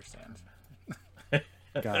I don't understand.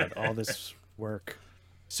 God, all this work.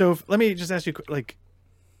 So let me just ask you, like,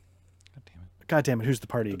 God damn it, who's the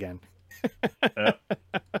party again?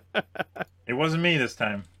 It wasn't me this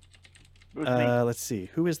time. It was me. Let's see,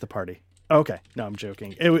 who is the party? Okay, no, I'm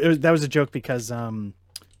joking. That was a joke because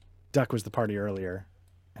Duck was the party earlier,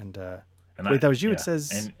 and wait, that was you. Yeah, It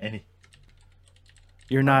says and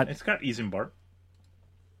you're not. it's got Isambart.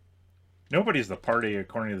 Nobody's the party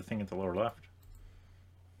according to the thing at the lower left.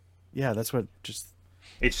 Yeah, that's what. Just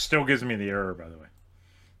It still gives me the error, by the way.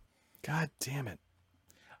 God damn it.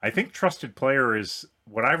 I think trusted player is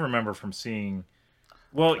what I remember from seeing.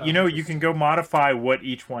 Well, you can go modify what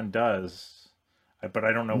each one does, but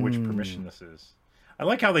I don't know which permission this is. I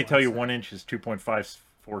like how they tell you 1 inch is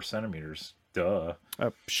 2.54 centimeters. Duh.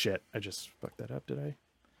 Oh shit! I just fucked that up. Did I?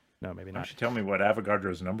 No, maybe Why not. don't you tell me what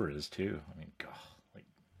Avogadro's number is too? I mean, God, like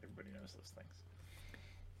everybody knows those things.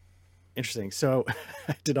 Interesting. So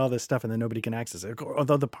I did all this stuff and then nobody can access it.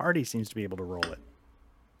 Although the party seems to be able to roll it.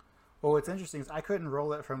 Well, what's interesting is I couldn't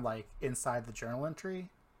roll it from like inside the journal entry,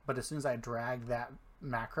 but as soon as I drag that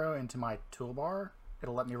macro into my toolbar,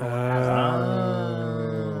 it'll let me roll it as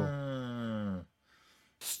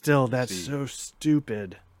Still, that's See. so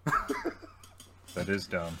stupid. That is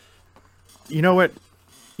dumb. You know what?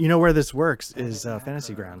 You know where this works is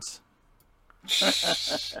Fantasy Grounds.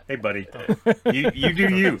 Hey, buddy, you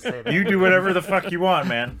do you. You do whatever the fuck you want,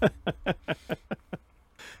 man.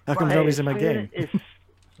 How come Hey, nobody's in my game?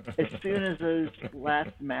 As soon as those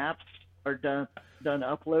last maps are done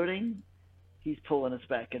uploading, he's pulling us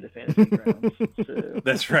back into Fantasy Grounds. So.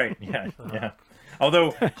 That's right. Yeah.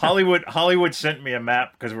 Although Hollywood sent me a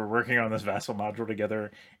map because we're working on this Vassal module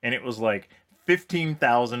together, and it was like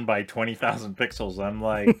 15,000 by 20,000 pixels. I'm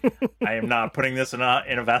like, I am not putting this in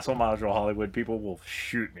a Vassal module, Hollywood. People will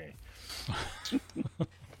shoot me.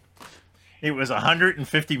 It was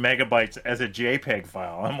 150 megabytes as a JPEG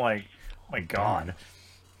file. I'm like, oh my God.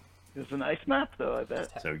 It was a nice map, though, I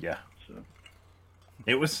bet. So, yeah. So.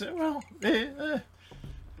 It was, it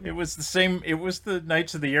was the same. It was the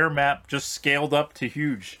Knights of the Air map, just scaled up to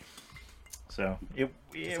huge. So it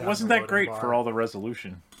wasn't that great for all the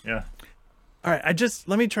resolution. Yeah. All right,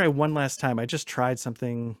 let me try one last time. I just tried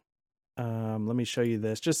something. Let me show you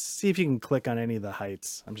this. Just see if you can click on any of the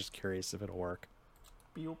heights. I'm just curious if it'll work.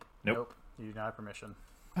 Nope. Nope. You do not have permission.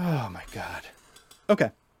 Oh my God.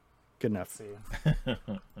 Okay. Good enough. Let's see.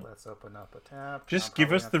 Let's open up a tab. Just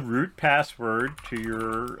give us the root password to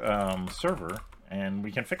your server, and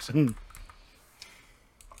we can fix it.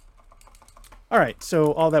 All right,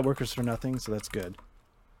 so all that work was for nothing, so that's good.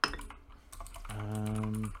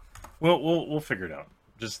 We'll figure it out.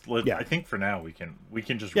 Yeah. I think for now we can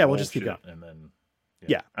just Yeah, roll we'll just keep shit going. and then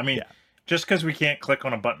Yeah. I mean, yeah. just because we can't click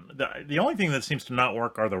on a button, the only thing that seems to not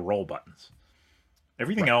work are the roll buttons.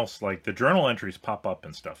 Everything else, like the journal entries, pop up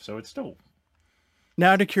and stuff. So it's still.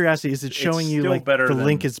 Now, out of curiosity, is it showing you still like better the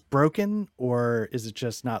link than- is broken, or is it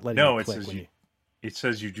just not letting No, you it click says when you. It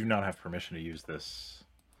says you do not have permission to use this.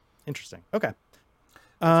 Interesting. Okay.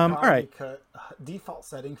 All right. Default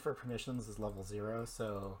setting for permissions is level 0,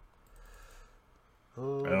 so.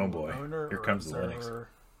 Oh, boy. Owner Here or comes the Linux. observer.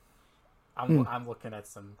 I'm looking at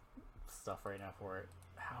some stuff right now for it.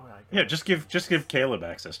 How would I go? Yeah, just give Caleb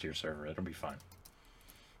access to your server. It'll be fine.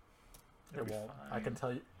 It won't. I can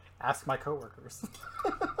tell you. Ask my coworkers.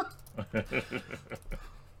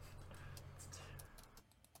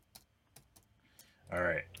 All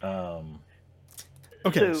right.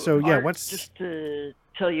 Okay. So yeah, Art, just to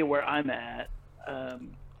tell you where I'm at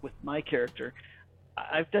with my character,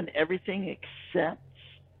 I've done everything except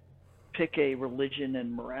pick a religion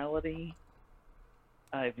and morality.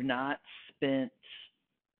 I've not spent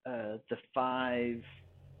the 5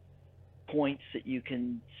 points that you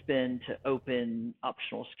can spend to open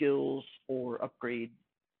optional skills or upgrade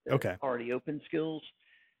Okay. already open skills,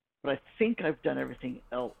 but I think I've done everything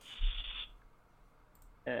else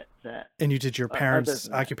at that. And you did your Other parents'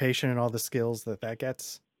 than that. occupation and all the skills that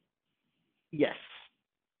gets? Yes.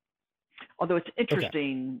 Although it's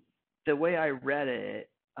interesting, the way I read it,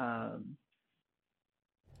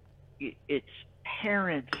 it's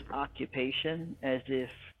parents' occupation, as if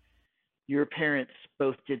your parents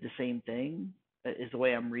both did the same thing, is the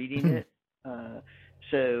way I'm reading it.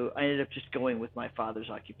 So I ended up just going with my father's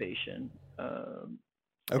occupation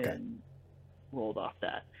and rolled off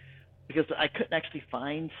that. Because I couldn't actually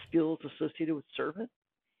find skills associated with servant,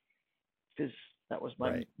 because that was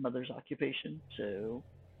my mother's occupation. So,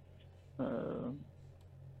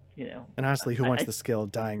 you know. And honestly, who wants the skill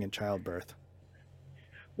of dying in childbirth?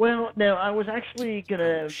 Well, no, I was actually going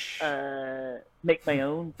to make my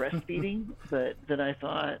own breastfeeding, but then I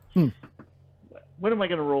thought, when am I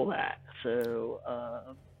going to roll that? So,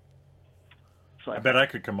 I bet I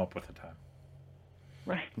could come up with a time.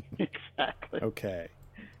 Right, exactly. Okay.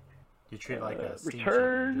 You treat it like a steam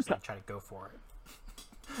return. Just like try to go for it.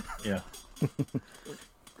 Yeah.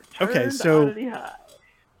 Okay, so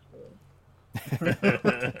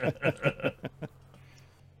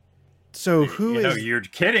so who you know, is? You're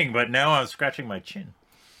kidding, but now I'm scratching my chin.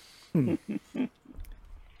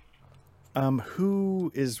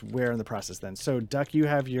 Who is where in the process then? So Duck, you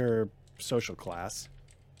have your social class.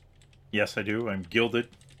 Yes, I do. I'm gilded.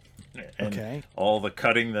 And Okay. all the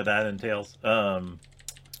cutting that entails. So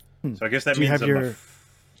I guess that Do you means have I'm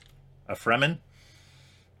a Fremen.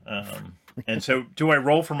 And so, do I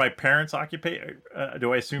roll for my parents' occupation?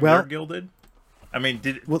 Do I assume they're gilded? I mean,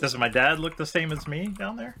 does my dad look the same as me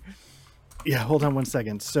down there? Yeah, hold on one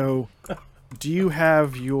second. So, do you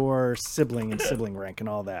have your sibling and sibling rank and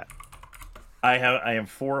all that? I am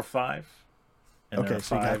 4 or 5. And there Okay, are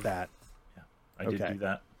so you got 5. that. Yeah, I did do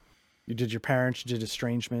that. You did your parents. You did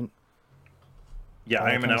estrangement. Yeah, all I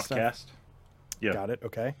that am an kind of stuff? outcast. Yeah, Got it.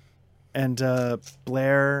 Okay. And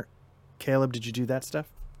Blair, Caleb, did you do that stuff?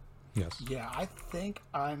 Yes. Yeah, I think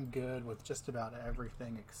I'm good with just about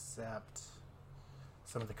everything except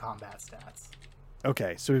some of the combat stats.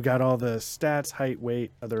 Okay, so we've got all the stats, height,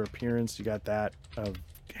 weight, other appearance. You got that of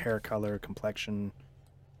hair color, complexion,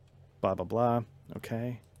 blah blah blah.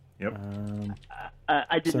 Okay. Yep.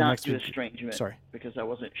 I did So not next do week- estrangement. sorry. Because I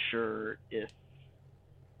wasn't sure if.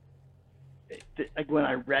 Like when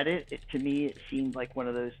I read it, to me, it seemed like one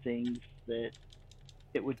of those things that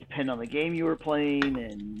it would depend on the game you were playing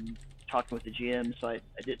and talking with the GM. So I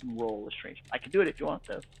didn't roll estrangement. I can do it if you want,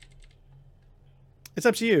 though. It's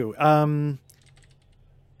up to you.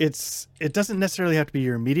 It doesn't necessarily have to be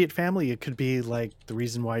your immediate family. It could be like the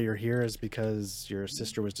reason why you're here is because your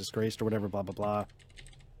sister was disgraced or whatever, blah blah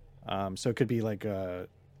blah. So it could be like a,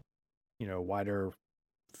 wider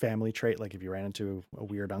family trait, like if you ran into a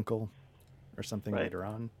weird uncle or something later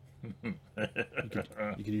on. You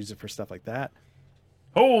could use it for stuff like that.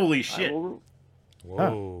 Holy shit!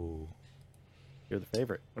 Whoa. You're the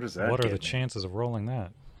favorite. What is that? What are get the me? chances of rolling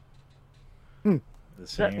that? The that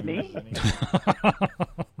same. me?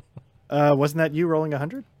 Wasn't that you rolling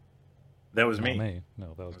 100? That was Not me. me.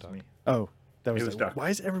 No, that was That Doug. was me. Oh, that was, It was Duck. Why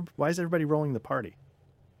is everybody rolling the party?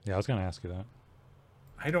 Yeah, I was going to ask you that.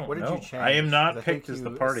 I don't What did know. you change? I am not 'Cause I picked think as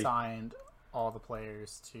the you party. assigned all the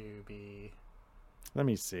players to be Let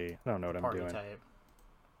me see. I don't know what I'm party doing. type.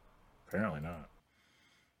 Apparently not.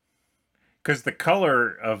 Because the color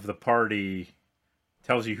of the party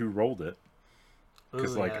tells you who rolled it.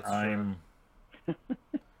 Because Ooh, yeah, that's true. I'm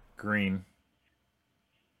green.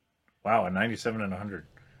 Wow, a 97 and 100.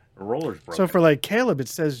 A roller's broken. So for like Caleb, it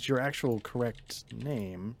says your actual correct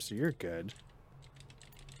name, so you're good.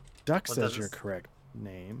 Duck Well, says does your it- correct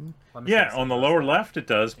name. Let me see yeah, if on the it lower does. left it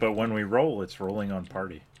does, but when we roll, it's rolling on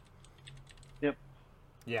party.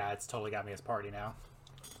 Yeah, it's totally got me as party now.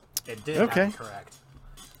 It did Okay. have it correct.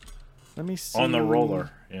 Let me see. On the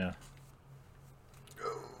roller, yeah.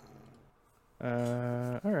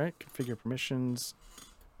 All right. Configure permissions.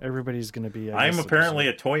 Everybody's going to be. I'm apparently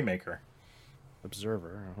a toy maker.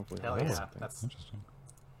 observer. Hopefully, Hell that'll do yeah, something. that's Interesting.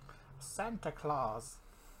 Santa Claus.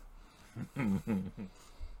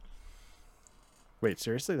 Wait,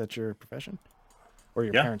 seriously? That's your profession, or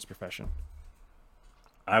your Yeah. parents' profession?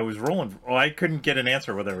 I was rolling. Well, I couldn't get an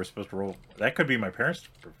answer whether I was supposed to roll. That could be my parents.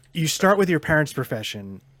 You start with your parents'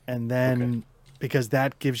 profession, and then Okay. because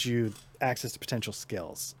that gives you access to potential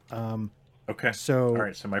skills. Okay. So All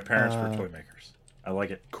right. So my parents were toy makers. I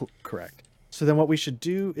like it. correct. So then what we should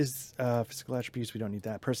do is physical attributes. We don't need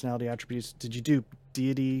that. Personality attributes. Did you do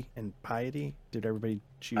deity and piety? Did everybody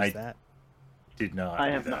choose that? Did not. I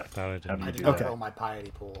do have that. not. That I didn't How do I you did do not that? roll my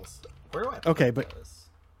piety pools. Where do I Okay, put but- those?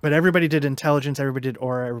 But everybody did intelligence. Everybody did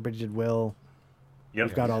aura. Everybody did will. Yep.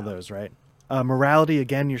 We've got all those, right? Morality,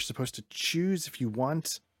 again, you're supposed to choose if you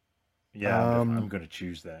want. Yeah, I'm going to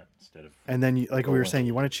choose that instead of. And then, like we were Roland. saying,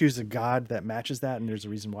 you want to choose a god that matches that, and there's a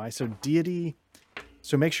reason why. So deity.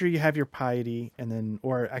 So make sure you have your piety, and then,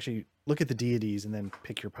 or actually look at the deities and then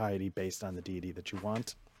pick your piety based on the deity that you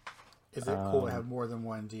want. Is it cool to have more than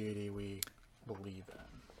one deity we believe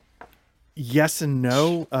in? Yes and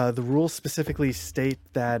no. The rules specifically state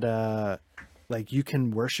that like you can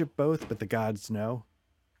worship both, but the gods no,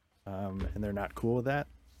 and they're not cool with that.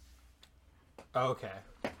 Okay,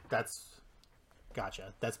 that's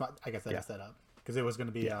gotcha. That's my. I guess I messed that up because it was going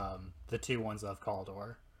to be the two ones of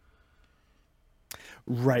Kaldor.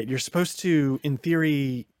 Right. You're supposed to, in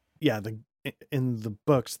theory, in the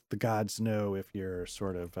books, the gods know if you're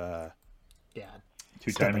sort of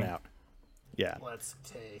stepping out. Yeah. Let's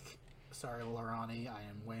take. Sorry, Lorani. I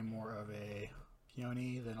am way more of a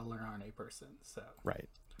Yoni than a Lorani person. So. Right.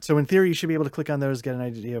 So in theory, you should be able to click on those, get an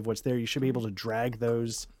idea of what's there. You should be able to drag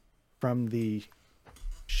those from the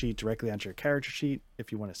sheet directly onto your character sheet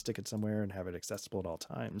if you want to stick it somewhere and have it accessible at all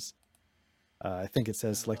times. I think it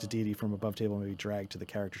says select a deity from above table and maybe drag to the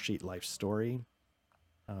character sheet life story.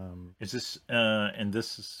 Is this and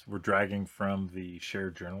this is we're dragging from the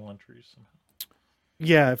shared journal entries somehow?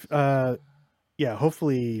 Yeah,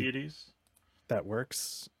 hopefully Deities? that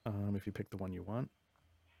works. If you pick the one you want.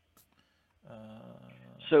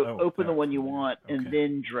 So open the one you want and okay.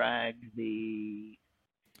 then drag the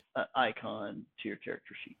icon to your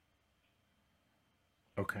character sheet.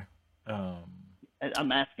 Okay.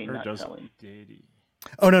 I'm asking, Or not does telling. deity?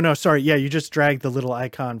 Oh, no, sorry. Yeah, you just drag the little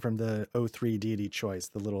icon from the O3 deity choice,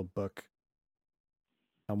 the little book.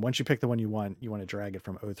 Once you pick the one you want to drag it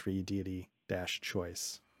from O3 deity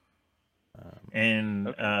 -choice. And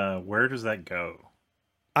okay. Where does that go?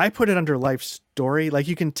 I put it under life story. Like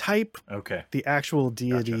you can type Okay. the actual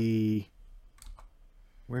deity. Gotcha.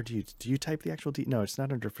 Where do you type the actual deity? No, it's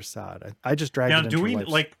not under facade. I just dragged it into do we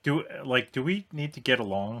life... do we need to get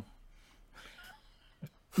along?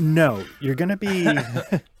 No, you're going to be...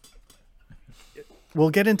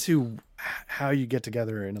 We'll get into how you get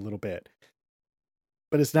together in a little bit.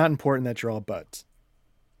 But it's not important that you're all buds.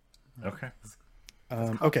 Okay.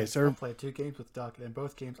 Okay, so... I played 2 games with Duck, and in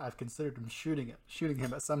both games I've considered him shooting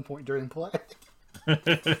him at some point during play.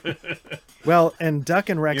 Well, and Duck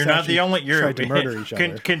and Rex you're not the only... tried to murder each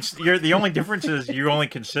other. You're the only difference is you only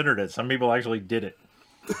considered it. Some people actually did it.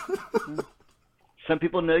 Some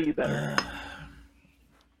people know you better.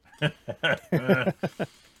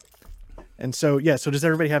 And so, so does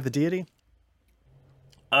everybody have the deity?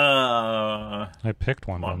 I picked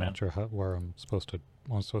one, but I'm not sure what I'm supposed to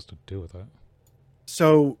do with it.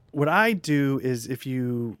 So what I do is if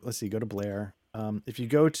you, let's see, go to Blair. If you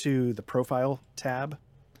go to the profile tab,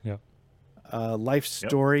 life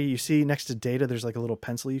story, you see next to data, there's like a little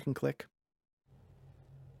pencil you can click.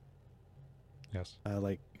 Yes.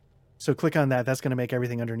 So click on that. That's going to make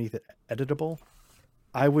everything underneath it editable.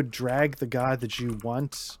 I would drag the god that you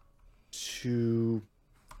want to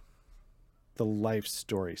the life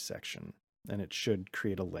story section, and it should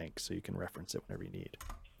create a link so you can reference it whenever you need.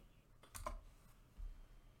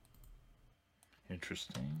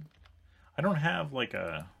 Interesting. I don't have like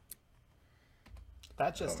a...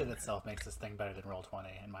 That just in itself makes this thing better than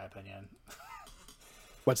Roll20, in my opinion.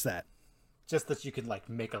 What's that? Just that you can like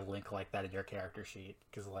make a link like that in your character sheet,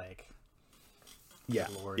 because like... Yeah,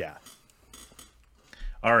 yeah.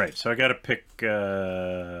 All right, so I got to pick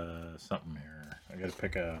something here. I got to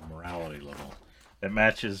pick a morality level that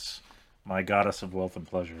matches my goddess of wealth and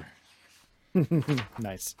pleasure.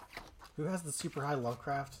 Nice. Who has the super high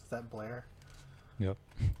Lovecraft? Is that Blair? Yep.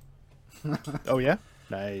 Oh yeah.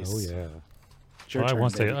 Nice. Oh yeah. Well,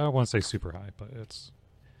 I won't say super high, but it's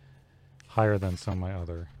higher than some of my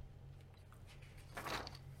other.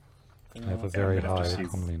 I have a very high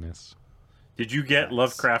comeliness. Did you get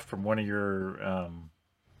Lovecraft from one of your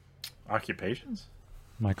occupations?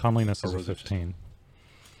 My comeliness is a 15.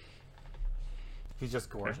 He's just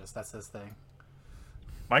gorgeous. That's his thing.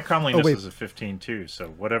 My comeliness is a 15 too, so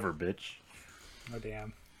whatever, bitch. Oh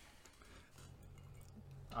damn.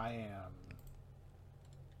 I am.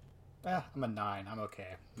 I'm a 9. I'm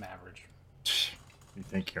okay. I'm average. You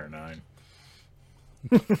think you're a 9?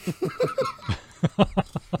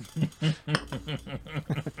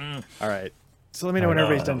 All right. So let me know when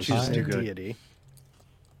everybody's done choosing their deity.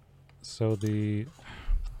 So the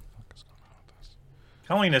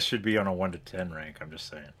comeliness should be on a 1 to 10 rank. I'm just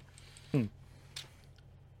saying.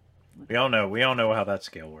 We all know how that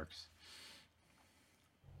scale works.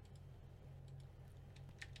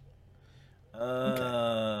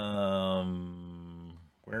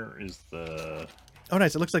 Where is the... Oh,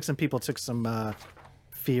 nice. It looks like some people took some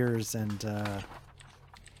fears and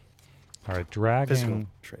All right, physical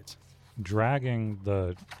traits. dragging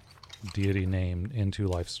the deity name into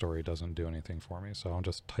Life Story doesn't do anything for me, so I'm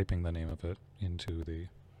just typing the name of it into the.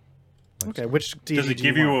 Okay, which deity Does it do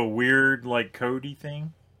give you want? a weird like codey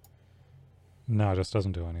thing? No, it just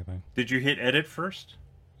doesn't do anything. Did you hit edit first?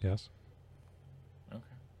 Yes. Okay.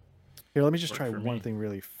 Here, let me just Worked try for one me. thing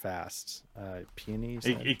really fast. Peony.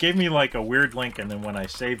 It gave me like a weird link, and then when I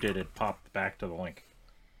saved it, it popped back to the link.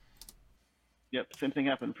 Yep, same thing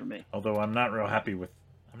happened for me. Although I'm not real happy with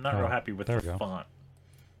there we the go. font.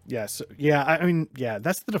 Yeah, so, yeah, I mean, yeah,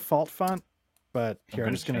 that's the default font. But here, I'm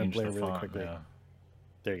gonna just going to change play the really font quickly. now.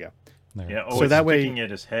 There you go. There. Yeah. Oh, So it's that way- picking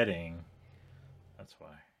it as heading. That's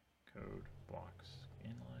why. Code blocks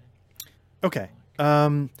inline. Okay.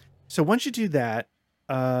 So once you do that,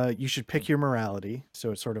 you should pick your morality,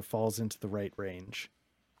 so it sort of falls into the right range.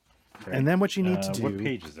 Okay. And then what you need to do. What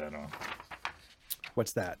page is that on?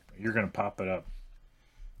 What's that? You're gonna pop it up.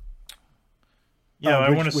 Yeah, I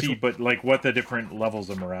which- want to which see, one? but like what the different levels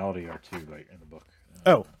of morality are too, like in the book.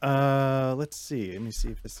 Oh, let's see. Let me see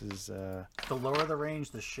if this is. The lower the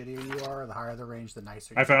range, the shittier you are. The higher the range, the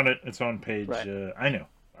nicer. I found it. It's on page. Right. I know.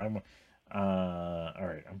 I'm. All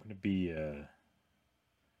right. I'm gonna be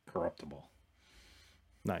corruptible.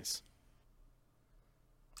 Nice.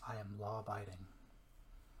 I am law-abiding.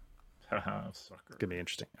 Haha, sucker. It's gonna be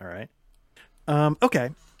interesting. All right. Okay.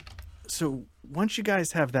 So once you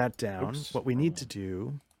guys have that down, Oops. what we need to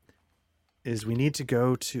do is we need to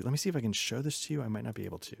go to. Let me see if I can show this to you. I might not be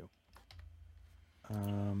able to.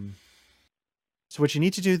 So what you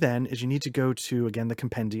need to do then is you need to go to again the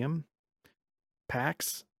compendium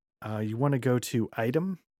packs. You want to go to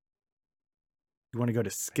item. You want to go to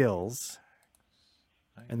skills.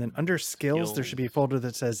 And then under skills, there should be a folder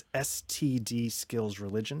that says STD skills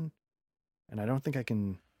religion. And I don't think I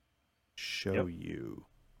can show you.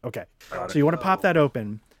 Okay. Got So it. you want to pop that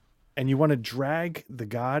open and you want to drag the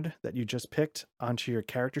god that you just picked onto your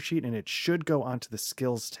character sheet, and it should go onto the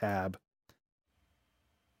skills tab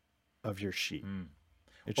of your sheet. Hmm.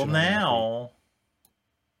 It Well, should automatically- now,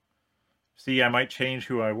 see, I might change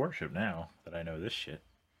who I worship now that I know this shit.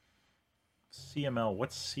 CML.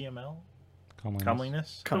 What's CML?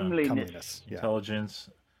 Comeliness. Comeliness. comeliness. Yeah. Intelligence.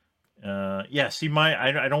 Yeah. See,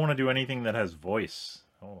 I don't want to do anything that has voice.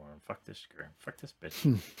 Hold on. Fuck this girl. Fuck this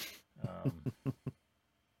bitch.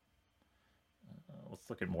 Let's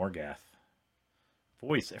look at Morgath.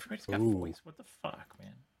 Voice. Everybody's got Ooh. voice. What the fuck,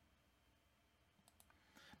 man?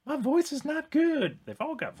 My voice is not good. They've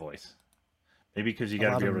all got voice. Maybe because you A got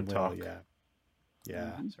to lot be of able to them will, talk. Yeah.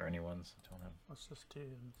 Yeah. Is there anyone's? I don't have. Let's just do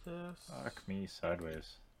this. Fuck me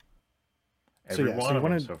sideways. So, Every yeah, so one you of them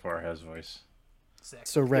wanna- so far has voice. Sick.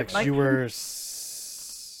 So Rex, Mike- you were.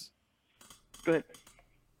 Go ahead.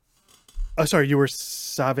 Oh, sorry, you were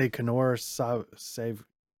Save Canor. Save.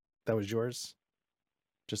 That was yours.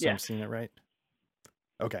 Just so I'm Yes. seeing it right.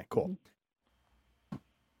 Okay. Cool.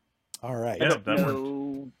 All right. Yeah, I don't that worked.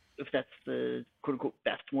 know if that's the quote unquote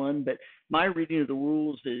best one, but my reading of the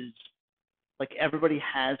rules is like everybody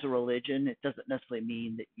has a religion. It doesn't necessarily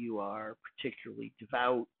mean that you are particularly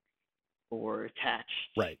devout or attached.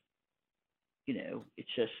 Right. You know, it's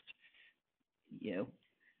just, you know,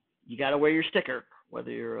 you got to wear your sticker,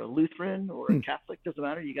 whether you're a Lutheran or a Catholic, doesn't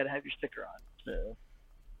matter. You got to have your sticker on. So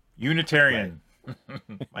Unitarian.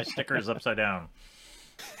 My sticker is upside down.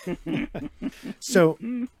 So,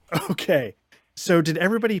 okay. So, did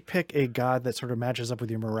everybody pick a god that sort of matches up with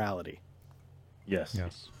your morality? Yes.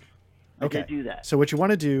 Yes. I Okay. did do that. So, what you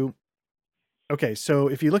want to do. Okay. So,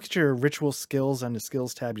 if you look at your ritual skills on the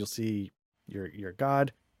skills tab, you'll see your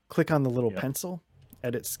god. Click on the little Yep. pencil,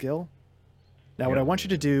 edit skill. Now, what Yep. I want you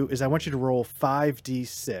to do is I want you to roll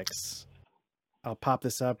 5d6. I'll pop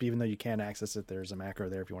this up, even though you can't access it. There's a macro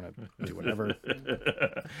there if you want to do whatever.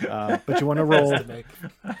 But you want to roll. To make.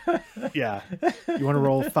 Yeah. You want to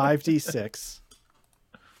roll 5d6.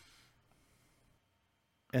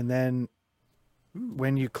 And then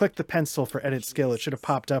when you click the pencil for edit skill, it should have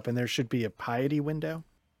popped up and there should be a piety window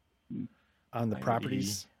on the Piety.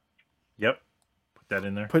 properties. Yep. Put that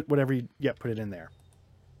in there. Put whatever you, yeah, put it in there.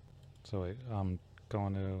 So wait, I'm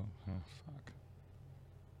going to. Oh, fuck.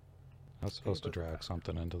 I was supposed to drag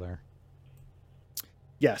something into there.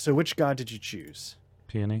 Yeah. So which god did you choose?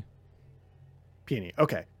 Peony. Peony.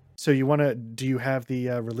 Okay. So you want to, do you have the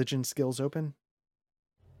religion skills open?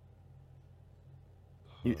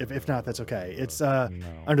 If not, that's okay. It's No.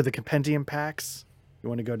 under the compendium packs. You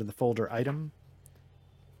want to go to the folder item.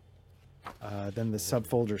 Then the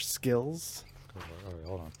subfolder skills. Oh, wait,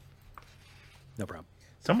 hold on. No problem.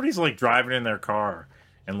 Somebody's like driving in their car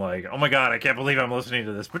and like, oh my god, I can't believe I'm listening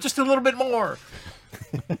to this, but just a little bit more.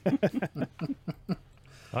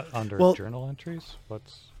 Under Well- journal entries?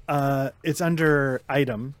 What's It's under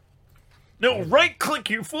item, No, right click,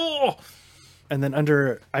 you fool. and then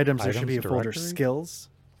under items there should be a Items folder directory? skills.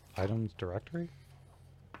 items directory?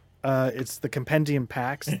 It's the compendium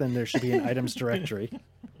packs. Then there should be an items directory.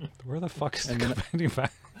 Where the fuck is the And then- compendium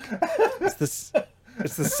back? It's this.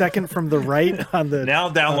 It's the second from the right on the. Now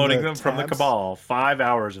downloading on the them from the tabs. Cabal. 5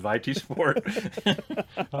 hours of IT support.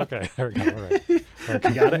 Okay, there we go. All right.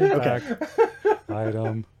 You got it. Okay. Back,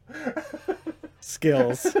 item,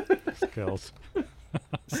 Skills. skills.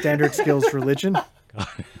 Standard skills. Religion. All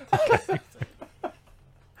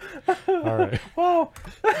right. Wow.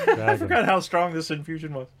 I Dragon. forgot how strong this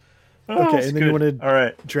infusion was. Oh, Okay, it's and then you good. wanna- All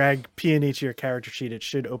right. Drag P and E to your character sheet. It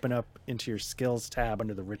should open up into your skills tab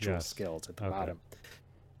under the ritual Yes. skills at the Okay. bottom.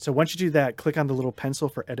 So once you do that, click on the little pencil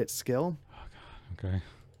for edit skill, Okay.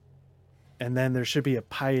 and then there should be a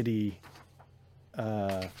piety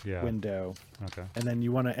Yeah. window, Okay. and then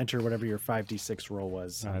you want to enter whatever your 5d6 roll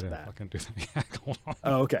was. I onto didn't that. fucking do that. Yeah, hold on.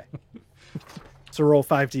 Oh, okay. So roll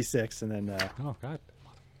 5d6, and then Oh god.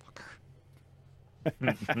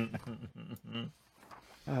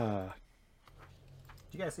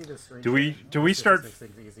 Do you guys see this screen? Do we start?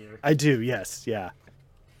 66 easier. I do. Yes. Yeah.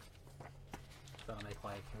 So make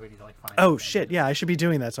like we need to like find. Oh something. shit. Yeah, I should be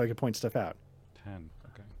doing that so I can point stuff out. 10.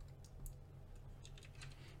 Okay.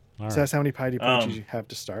 So All right. that's how many piety points Um, you have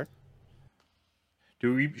to start.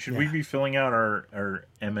 Should we be filling out our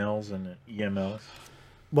MLs and EMLs?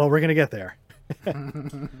 Well, we're gonna get there.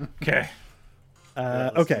 Okay. Yeah,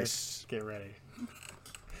 let's Okay. Get ready.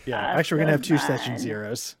 Yeah. I've Actually, we're gonna have done 2 session mine.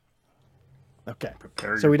 zeros. Okay.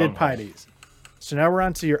 Prepare So your we did bunghole. pieties. So now we're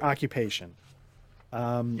on to your occupation.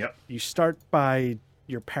 Yep. You start by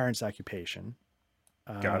your parents' occupation.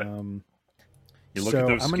 Got it. You look so at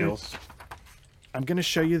those I'm gonna- skills. I'm going to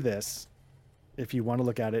show you this. If you want to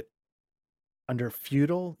look at it under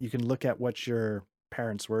feudal, you can look at what your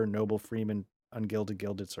parents were: noble, freeman, ungilded,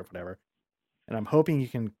 gilded, or whatever. And I'm hoping you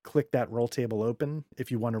can click that roll table open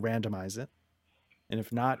if you want to randomize it. And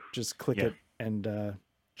if not, just click Yeah. it and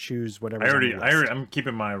choose whatever. I'm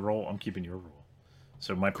keeping my roll. I'm keeping your roll.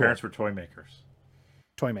 So my parents were toy makers.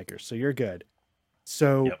 Toy makers. So you're good.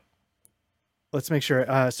 So Yep. let's make sure.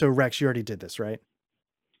 So Rex, you already did this, right?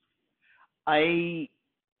 I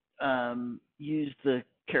used the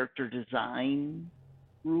character design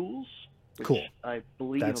rules, which Cool. I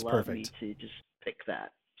believe That's allowed me perfect. to just pick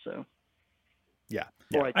that. So, Yeah.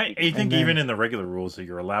 or I picked think And even then- in the regular rules that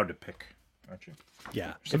you're allowed to pick, aren't you?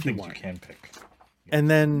 Yeah. Some If you things want. you can pick. And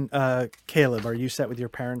then Caleb, are you set with your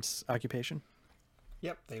parents' occupation?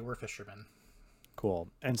 Yep, they were fishermen. Cool.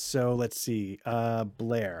 And so let's see.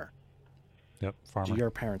 Blair, Yep. do Farmer. your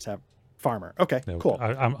parents have farmer? Okay, Yeah, cool.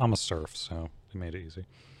 I'm a serf, so it made it easy.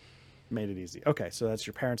 Made it easy. Okay, so that's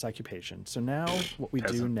your parents' occupation. So now what we do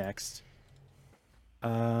Peasant. next.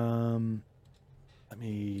 Let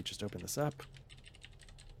me just open this up.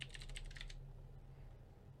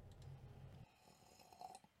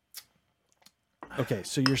 Okay,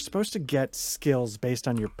 so you're supposed to get skills based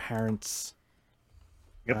on your parents'.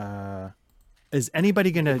 Yep. Is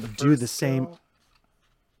anybody gonna do the First same? skill,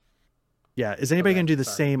 Yeah, is anybody Okay, gonna do the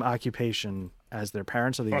sorry. same occupation as their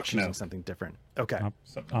parents, or are they Fuck choosing no. something different? Okay,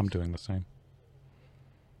 Something I'm else. doing the same.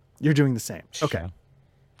 you're doing the same. Okay, Yeah.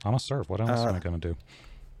 I'm a serf. What else am I gonna do?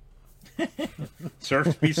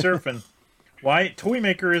 Surf be surfing. Why toy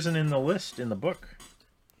maker isn't in the list in the book?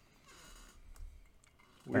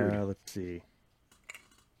 Weird. let's see.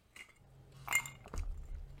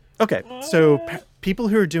 Okay, so people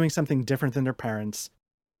who are doing something different than their parents,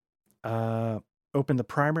 open the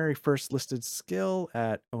primary first listed skill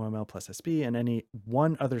at OML plus SB and any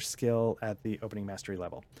one other skill at the opening mastery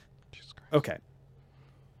level. Jesus Christ. Okay.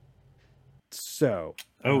 So.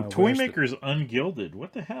 Oh, toy where's the- maker's ungilded.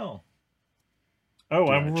 What the hell? Oh,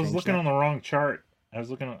 Do you I wanna was change looking that? on the wrong chart. I was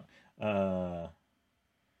looking at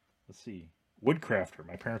let's see. Woodcrafter.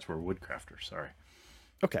 My parents were woodcrafters, sorry.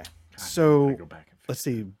 Okay. God, So I go back and fix let's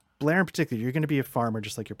see. Blair in particular, you're going to be a farmer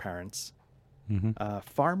just like your parents. Mm-hmm.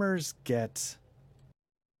 Farmers get.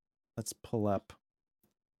 Let's pull up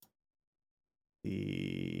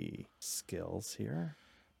the skills here.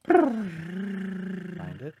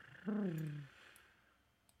 Find it.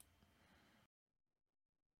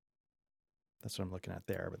 That's what I'm looking at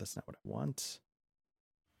there, but that's not what I want.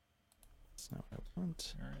 That's not what I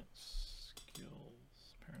want. Parents,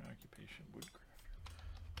 skills, parent occupation,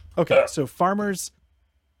 woodcrafter. Okay, so farmers.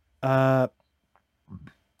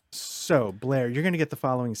 So Blair, you're going to get the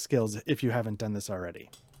following skills if you haven't done this already.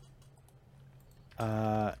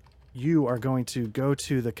 you are going to go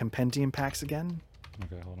to the compendium packs again.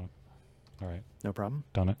 Okay, hold on. All right, No problem.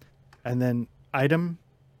 done it. And then item,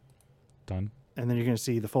 Done. and then you're going to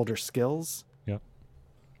see the folder skills. Yep.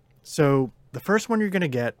 So the first one you're going to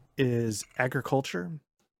get is agriculture.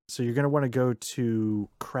 So you're going to want to go to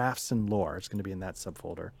crafts and lore. It's going to be in that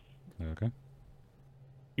subfolder. Okay.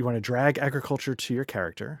 You want to drag agriculture to your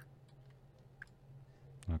character.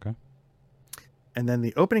 Okay. And then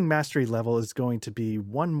the opening mastery level is going to be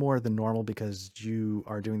one more than normal because you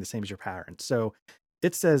are doing the same as your parent. So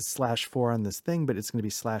it says /4 on this thing, but it's going to be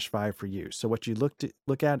 /5 for you. So what you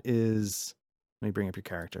look at is, let me bring up your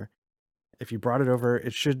character. If you brought it over,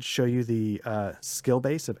 it should show you the skill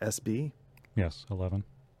base of SB. Yes, 11.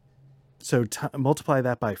 So multiply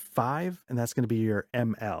that by 5, and that's going to be your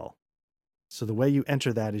ML. So the way you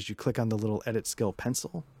enter that is you click on the little edit skill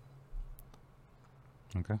pencil,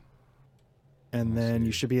 Okay. and I then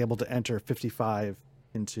you see. should be able to enter 55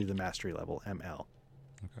 into the mastery level ML.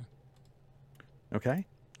 Okay. Okay?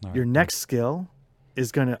 All Your right, next skill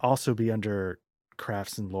is going to also be under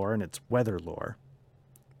crafts and lore, and it's weather lore.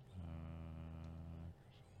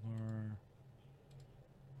 lore.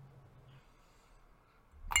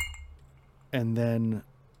 And then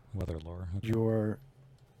Weather lore. Okay.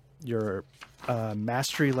 your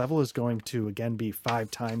mastery level is going to again be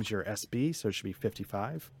 5 times your SB, so it should be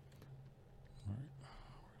 55.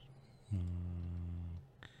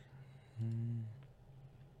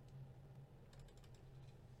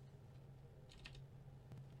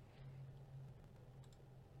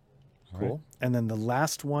 All Cool. right. And then the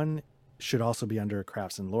last one should also be under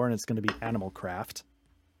crafts and lore, and it's going to be animal craft.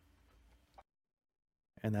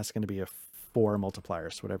 And that's going to be a 4 multiplier,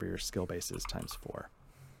 so whatever your skill base is times 4.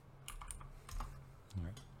 All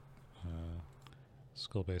right.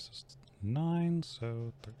 Skill base is 9,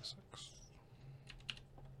 so 36.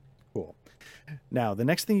 Cool. Now, the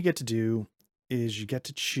next thing you get to do is you get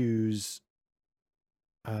to choose,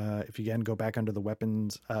 if you again go back under the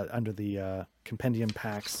weapons, under the compendium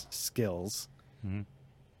packs skills, Mhm.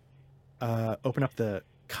 open up the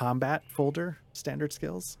combat folder, standard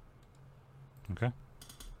skills, Okay.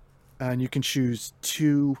 and you can choose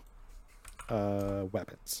 2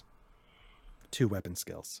 weapons, 2 weapon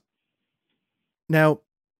skills. Now,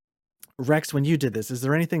 Rex, when you did this, is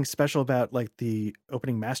there anything special about like the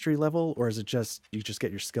opening mastery level, or is it just you just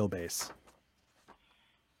get your skill base?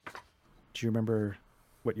 Do you remember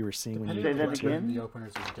what you were seeing when you Say Depending that on the weapon, again? the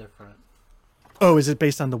openers is different. Oh, is it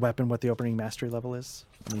based on the weapon what the opening mastery level is?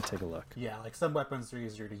 Let me take a look. Yeah, like some weapons are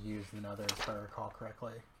easier to use than others, if I recall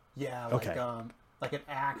correctly. Yeah, like Okay. like an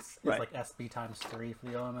axe is Right. like SB times 3 for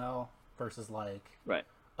the OML versus like Right.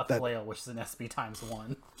 a That- flail, which is an SB times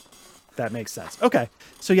 1. That makes sense. Okay.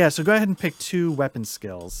 So yeah, so go ahead and pick 2 weapon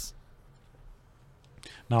skills.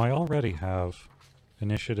 Now I already have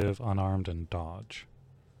initiative, unarmed, and dodge.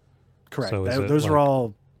 Correct. So is it Those are like-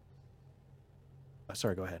 all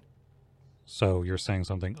sorry, go ahead. So you're saying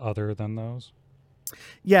something other than those?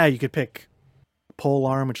 Yeah, you could pick pole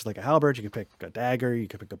arm, which is like a halberd. You could pick a dagger. You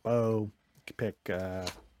could pick a bow. You could pick.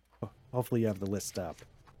 Hopefully, you have the list up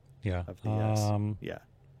Yeah. of the. Yeah,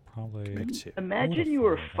 Probably. pick 2. Imagine you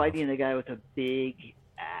were thought of- fighting a guy with a big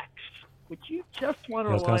axe. Would you just want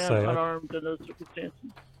Yeah, I to was gonna rely say, on I- unarmed in those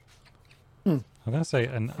circumstances? I'm gonna say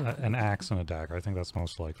an axe and a dagger. I think that's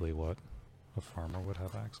most likely what a farmer would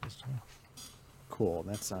have access to. Cool.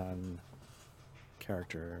 That's on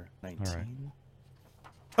character 19. All right.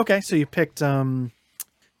 Okay, so you picked what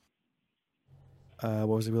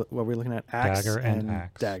was it, what were we looking at? Axe Dagger and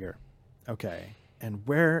axe. dagger. Okay. And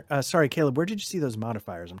where sorry, Caleb, where did you see those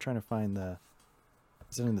modifiers? I'm trying to find the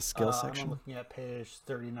is it in the skill I'm section? looking at page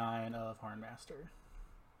 39 of Hornmaster.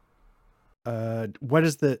 What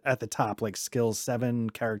is the at the top, like skills 7,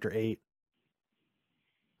 character 8?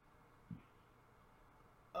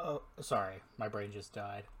 Oh, sorry, my brain just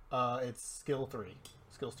died. It's skill 3.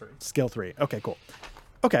 Skills 3. Skill 3. Okay, cool.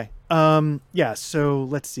 Okay. Yeah, so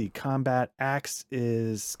let's see. Combat axe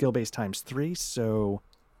is skill base times 3, so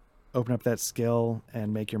open up that skill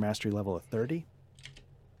and make your mastery level a 30.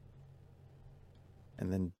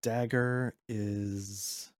 And then dagger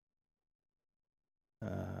is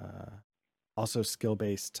also skill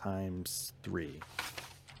base times 3.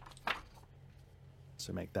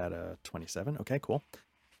 So make that a 27. Okay, cool.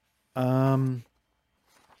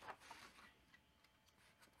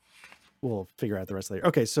 We'll figure out the rest later.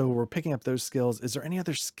 Okay, so we're picking up those skills. Is there any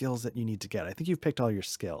other skills that you need to get? I think you've picked all your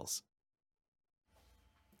skills.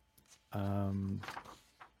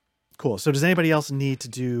 Cool. So does anybody else need to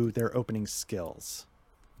do their opening skills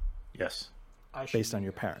Yes. I should based on be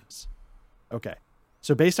your good. parents? Okay.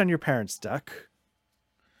 So based on your parents, Duck,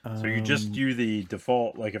 So you just do the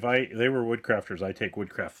default. Like if they were woodcrafters, I take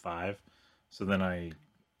woodcraft 5, so then I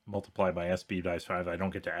multiply by SB dice 5. I don't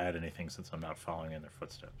get to add anything since I'm not following in their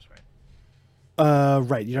footsteps, right?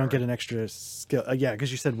 Right. You don't get an extra skill. Yeah,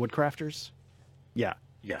 because you said woodcrafters. Yeah.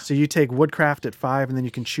 Yeah. So you take woodcraft at 5, and then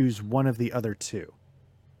you can choose one of the other 2.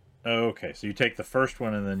 Okay, so you take the first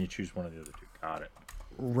one and then you choose one of the other 2. Got it.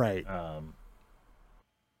 Right.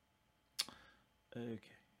 Okay.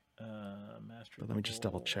 Master. Let me just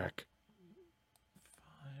double check.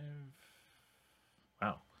 5.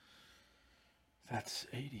 Wow. That's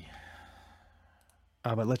 80.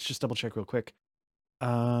 But let's just double check real quick.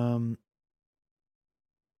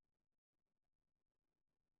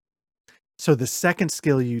 So the second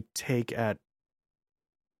skill you take at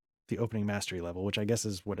the opening mastery level, which I guess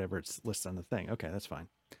is whatever it's listed on the thing. Okay, that's fine.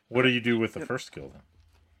 What do you do with the first skill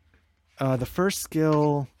then? The first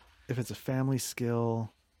skill, if it's a family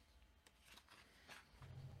skill,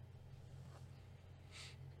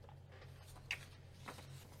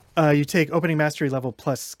 you take opening mastery level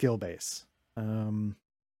plus skill base. So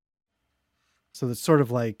it's sort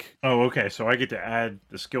of like... Oh, okay. So I get to add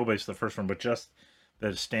the skill base to the first one, but just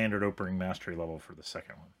the standard opening mastery level for the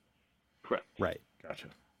second one. Correct. Right. Gotcha.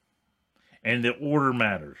 And the order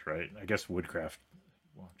matters, right? I guess woodcraft.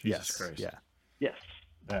 Well, Jesus Yes. Christ. Yeah. Yes.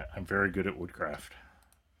 I'm very good at woodcraft.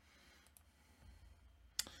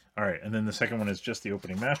 All right, and then the second one is just the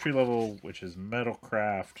opening mastery level, which is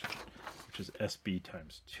metalcraft, which is SB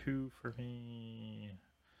times 2 for me.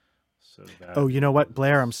 So that. Oh, you know what,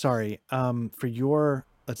 Blair? I'm sorry. For your,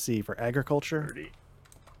 let's see, for agriculture, 30.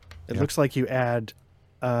 it looks like you add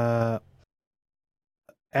a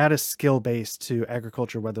skill base to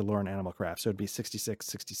agriculture, weather, lore, and animal craft. So it'd be 66,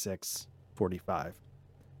 66, 45.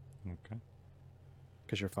 Okay.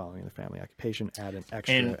 Because you're following the family occupation, add an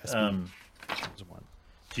extra And SB times 1.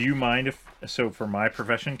 do you mind if so? For my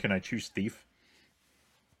profession, can I choose thief?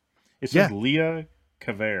 It says Leah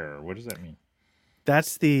Caver. What does that mean?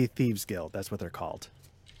 That's the Thieves Guild. That's what they're called.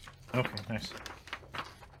 Okay, nice.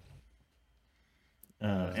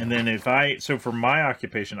 And then so for my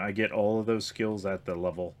occupation, I get all of those skills at the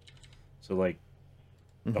level. So like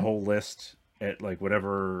the whole list at like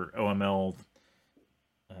whatever OML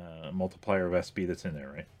multiplier of SB that's in there,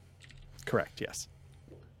 right? Correct. Yes.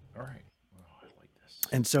 All right. Well, I like this.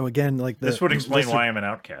 And so again, like This would explain why I'm an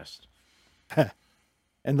outcast.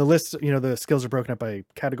 And the list, the skills are broken up by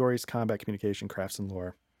categories: combat, communication, crafts, and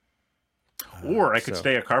lore. Or I could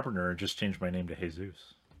stay a carpenter and just change my name to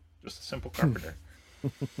Jesus. Just a simple carpenter.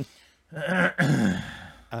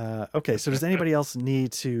 Okay, so does anybody else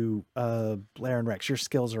need to Blair and Rex? Your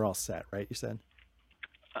skills are all set, right? You said.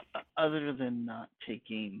 Other than not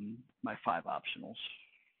taking my 5 optionals.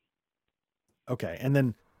 Okay, and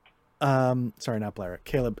then, sorry, not Blair.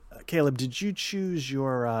 Caleb, did you choose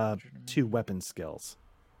your 2 weapon skills?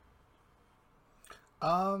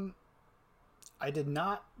 I did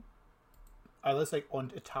not. I was like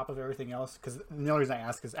on top of everything else because the only reason I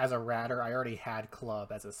ask is as a ratter, I already had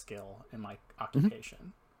club as a skill in my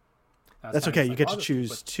occupation. That's okay. You get to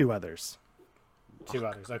choose 2 others. 2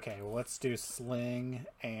 others. Okay. Well, let's do sling,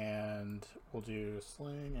 and we'll do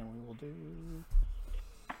sling, and we will do.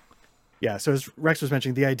 Yeah. So as Rex was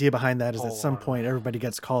mentioning, the idea behind that is at some Polearm. point everybody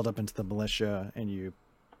gets called up into the militia, and you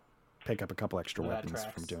pick up a couple extra That weapons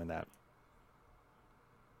tracks. from doing that.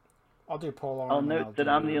 I'll do polearm. I'll and note that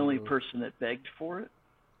I'm the only do- person that begged for it.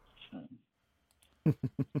 So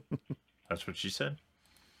That's what she said.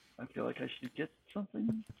 I feel like I should get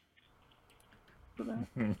something for that.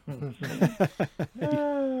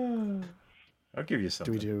 I'll give you Do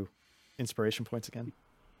something. we do inspiration points again?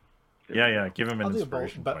 Yeah. Give him an I'll do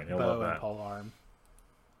inspiration point. He'll love bow and that. polearm.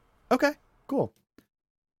 Okay, cool.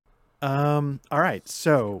 All right,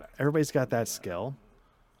 so everybody's got that skill.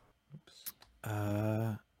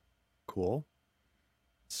 Cool.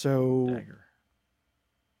 So Dagger.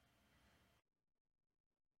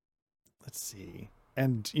 let's see.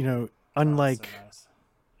 And unlike So nice.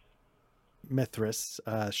 Mithras,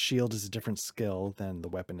 shield is a different skill than the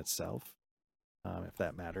weapon itself. If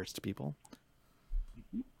that matters to people.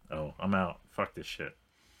 Oh, I'm out. Fuck this shit.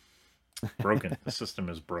 Broken. The system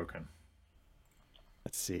is broken.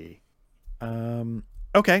 Let's see.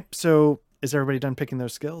 Okay, so is everybody done picking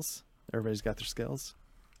those skills? Everybody's got their skills?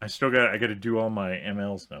 I got to do all my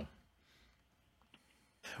MLs now.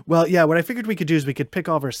 Well, yeah, what I figured we could do is we could pick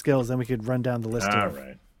all of our skills, then we could run down the list All of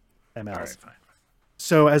right. MLs. All right, fine.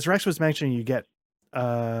 So as Rex was mentioning, you get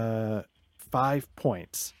 5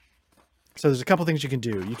 points. So there's a couple things you can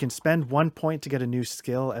do. You can spend 1 point to get a new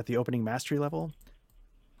skill at the opening mastery level.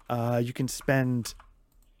 You can spend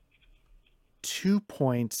 2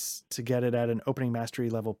 points to get it at an opening mastery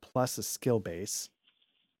level plus a skill base.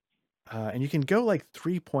 And you can go like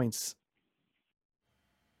 3 points.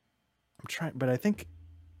 I'm trying, but I think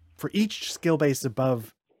for each skill base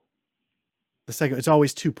above the second, it's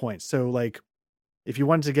always 2 points. So like if you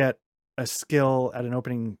wanted to get a skill at an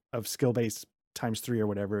opening of skill base times 3 or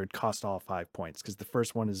whatever, it costs all 5 points because the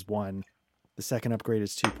first one is 1, the second upgrade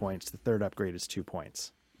is 2 points, the third upgrade is 2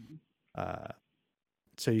 points.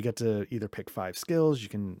 So you get to either pick 5 skills,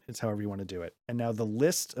 it's however you want to do it. And now the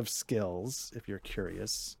list of skills, if you're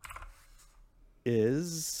curious,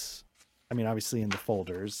 is, I mean, obviously in the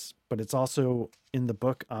folders, but it's also in the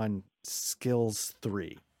book on skills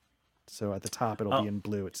 3. So at the top, it'll be in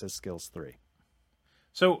blue. It says skills 3.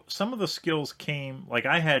 So some of the skills came, like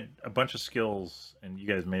I had a bunch of skills, and you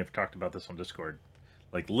guys may have talked about this on Discord,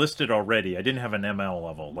 like listed already. I didn't have an ML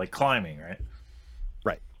level, like climbing, right?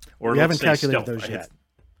 Right. Or we haven't say calculated stealth. those yet.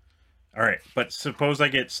 All right, but suppose I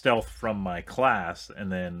get stealth from my class,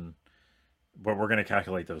 and then, but we're going to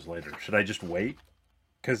calculate those later. Should I just wait?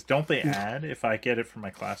 Because don't they add if I get it from my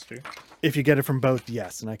class too? If you get it from both,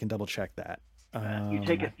 yes, and I can double check that. You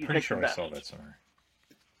take it. You Pretty take sure the I best. saw that somewhere.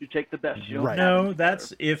 You take the best. You don't Right. have No, any that's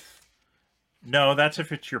better. if. That's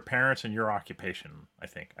if it's your parents and your occupation. I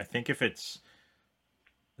think if it's,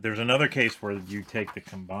 there's another case where you take the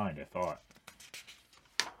combined. I thought.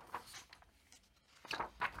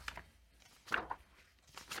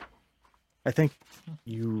 I think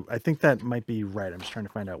that might be right. I'm just trying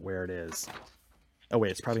to find out where it is. Oh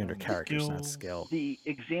wait, it's probably under characters, not skill. The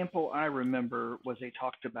example I remember was they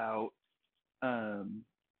talked about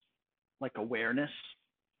like awareness,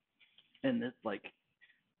 and that like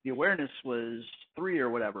the awareness was 3 or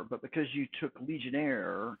whatever, but because you took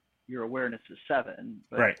Legionnaire, your awareness is 7.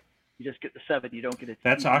 But Right. You just get the 7. You don't get it.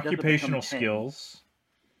 That's it doesn't occupational become 10. skills.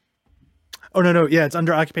 Oh no, yeah, it's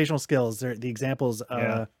under occupational skills. There, the examples.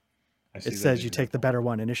 Yeah. I see It that says you take the example. better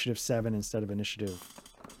one, initiative 7 instead of initiative.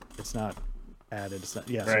 It's not added. It's not.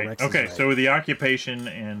 Yeah. So Right. Rex is Okay. right. So the occupation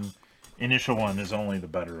and initial one is only the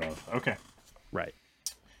better of. Okay. Right.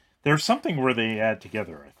 There's something where they add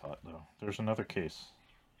together. I thought though. There's another case,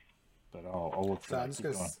 but I'll look for So that. I'm just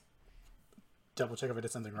Keep going going. to double check if I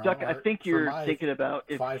did something wrong. Duck, I think For you're my thinking about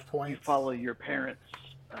if 5 you points. follow your parents.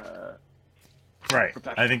 Right.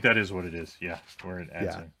 professional. I think that is what it is. Yeah. Where it adds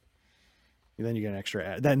Yeah. in. And then you get an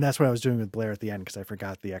extra. That's what I was doing with Blair at the end because I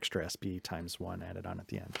forgot the extra SP times 1 added on at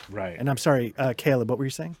the end. Right. And I'm sorry, Caleb. What were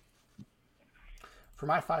you saying? For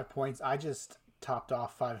my 5 points, I just topped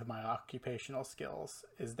off 5 of my occupational skills.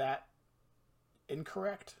 Is that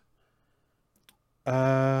incorrect?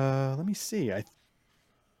 Let me see. I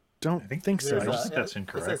don't think so. I don't think that's It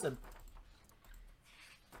incorrect. says,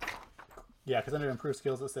 yeah, because under improved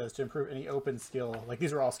skills, it says to improve any open skill. Like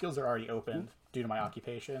these are all skills that are already opened due to my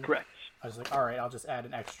occupation. Correct. I was like, all right, I'll just add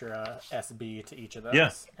an extra SB to each of those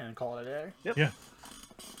Yeah. and call it a day. Yep. Yeah.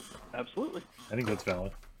 Absolutely. I think that's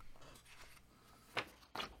valid.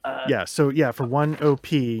 Yeah. So yeah, for 1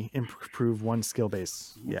 OP, improve 1 skill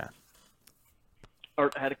base. Yeah.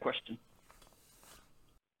 Art, I had a question.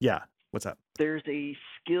 Yeah. What's up? There's a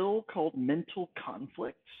skill called mental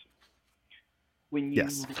conflict. When you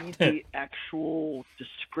Yes. read the actual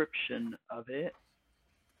description of it,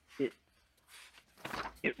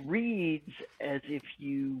 it reads as if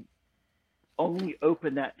you only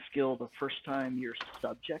open that skill the first time you're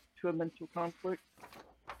subject to a mental conflict,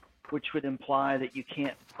 which would imply that you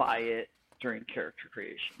can't buy it during character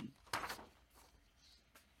creation.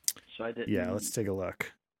 So I didn't. Yeah. Let's take a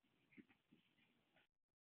look.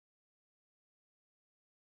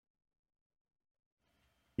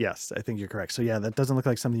 Yes, I think you're correct. So yeah, that doesn't look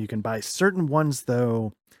like something you can buy. Certain ones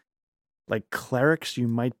though, like clerics, you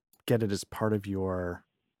might get it as part of your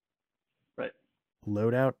Right.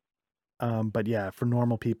 loadout. But yeah, for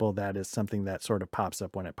normal people, that is something that sort of pops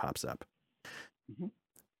up when it pops up. Mhm.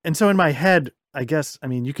 And so in my head, I guess, I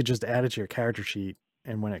mean, you could just add it to your character sheet,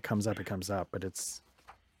 and when it comes up, it comes up. But it's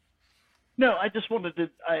No, I just wanted to.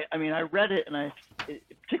 I mean, I read it, and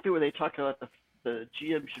particularly where they talk about the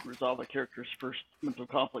GM should resolve a character's first mental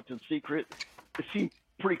conflict in secret. It seemed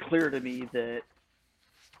pretty clear to me that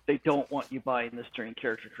they don't want you buying this during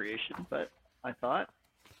character creation. But I thought,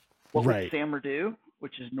 what Right. would Sammer do?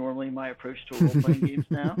 Which is normally my approach to role playing games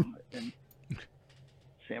now, and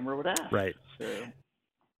Sammer would ask. right. So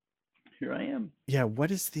here I am. Yeah. What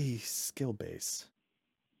is the skill base?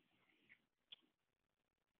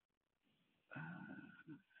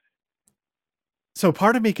 So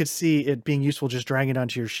part of me could see it being useful just dragging it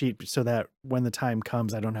onto your sheet so that when the time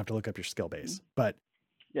comes, I don't have to look up your skill base. But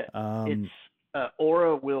Yeah, um, it's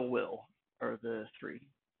aura, will are the 3.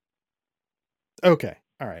 okay,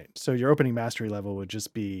 all right. So your opening mastery level would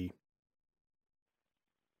just be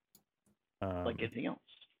like anything else.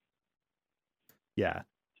 yeah.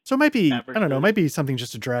 So it might be, I don't know, it Average. might be something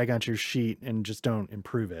just to drag onto your sheet and just don't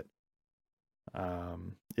improve it.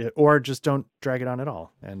 Or just don't drag it on at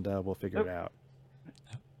all, and we'll figure it out.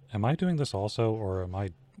 Am I doing this also, or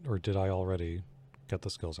did I already get the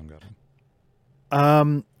skills I'm getting?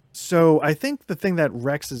 So I think the thing that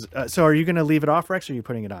Rex is, so are you going to leave it off, Rex, or are you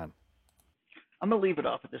putting it on? I'm gonna leave it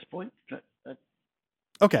off at this point. That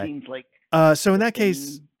Okay. seems like. So in the that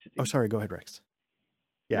case, thing to do. oh, sorry, go ahead, Rex.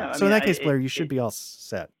 Yeah. No, I so mean, in that case, Blair, you should it- be all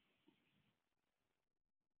set.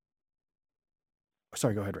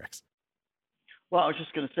 Sorry, go ahead, Rex. Well, I was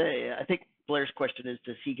just gonna say, I think Blair's question is,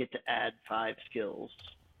 does he get to add 5 skills?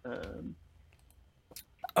 Oh,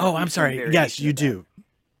 I'm least some sorry. Yes, variation you of that. do.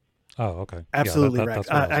 Oh, okay. Absolutely, yeah, Rex. that's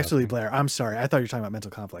what I was Absolutely, asking. Blair. I'm sorry. I thought you were talking about mental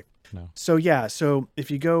conflict. No. So yeah, so if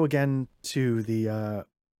you go again to the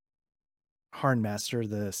Harnmaster,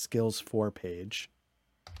 the skills 4 page,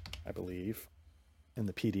 I believe, in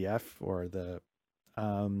the PDF or the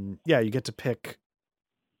you get to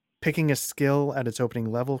picking a skill at its opening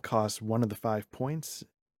level costs 1 of the 5 points.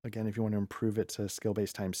 Again, if you want to improve it to skill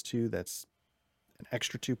base times 2, that's an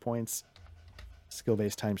extra 2 points. Skill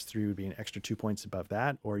base times 3 would be an extra 2 points above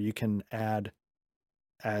that. Or you can add,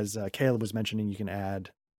 as Caleb was mentioning, you can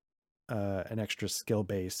add an extra skill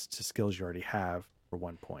base to skills you already have for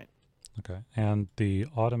 1 point. Okay. And the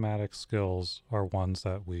automatic skills are ones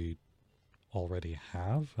that we already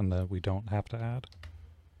have and that we don't have to add?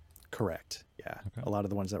 Correct. Yeah. Okay. A lot of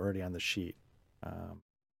the ones that were already on the sheet. All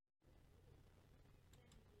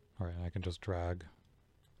right. I can just drag.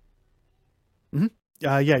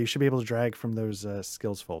 Yeah, you should be able to drag from those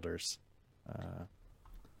skills folders.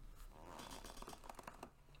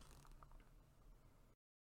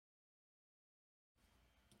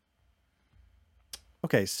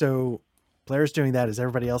 Okay, so Blair's doing that. Is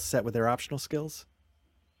everybody else set with their optional skills?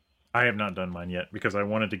 I have not done mine yet because I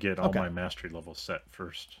wanted to get all Okay. my mastery levels set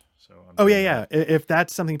first. So I'm Oh doing yeah. that. If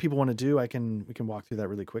that's something people want to do, we can walk through that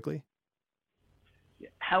really quickly.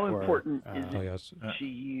 How Or, important is Oh, it yes. to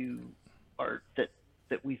you, Art, that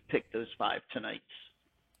we've picked those 5 tonight?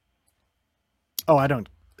 Oh, I don't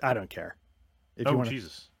care. If you Oh want to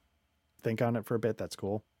Jesus! think on it for a bit, that's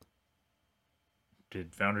cool.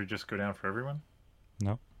 Did Foundry just go down for everyone?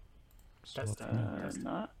 No. Still That's, up to me.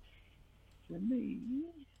 Not for me.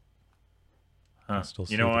 I Huh. still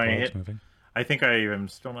see You know, the dogs moving. I think I am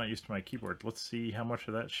still not used to my keyboard. Let's see how much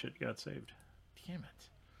of that shit got saved. Damn it!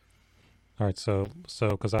 All right, so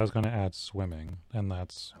because I was going to add swimming, and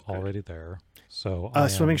that's Okay. already there. So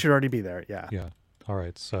Swimming should already be there. Yeah. Yeah. All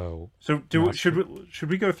right. So So should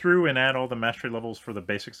we go through and add all the mastery levels for the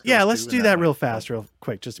basic skills? Yeah, let's too, do and that might real help? fast, real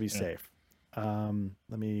quick, just to be Yeah. safe.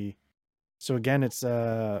 So again, it's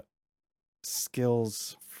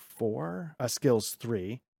skills 4, skills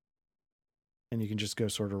 3, and you can just go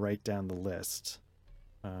sort of right down the list.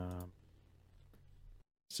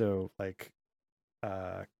 So like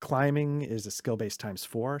climbing is a skill base times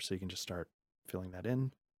 4, so you can just start filling that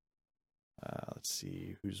in. Let's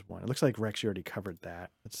see who's one. It looks like Rex, you already covered that.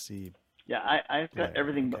 Let's see. Yeah, I've got Blair,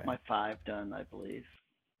 everything but okay. my 5 done, I believe.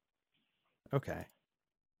 Okay.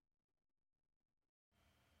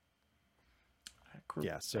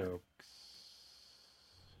 Yeah, so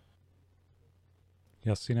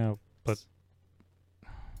yes, but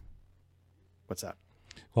what's up?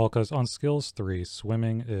 well, because on skills 3,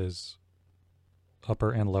 swimming is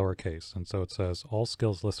upper and lower case, and so it says all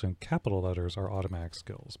skills listed in capital letters are automatic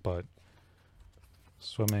skills, but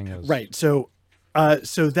swimming is Right. So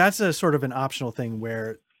that's a sort of an optional thing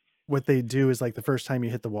where what they do is like the first time you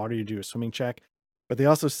hit the water, you do a swimming check, but they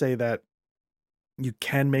also say that you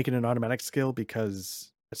can make it an automatic skill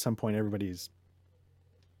because at some point everybody's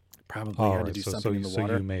probably All had to right, do so something in the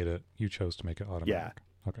water. you chose to make it automatic.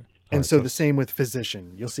 Okay. All And right, so the same with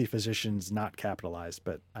physician. You'll see physicians not capitalized,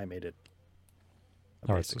 but I made it. a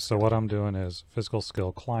all right, basic so skill. what I'm doing is physical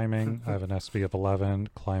skill climbing. I have an SB of 11.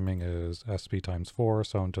 Climbing is SB times 4,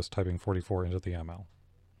 so I'm just typing 44 into the ML.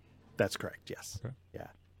 That's correct. Yes. Okay. Yeah.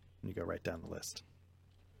 And you go right down the list.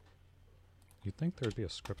 You'd think there'd be a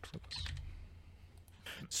script for this.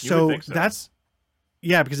 So, think so. that's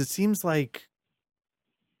because it seems like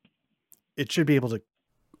it should be able to.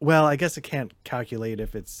 Well, I guess it can't calculate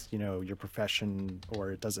if it's your profession,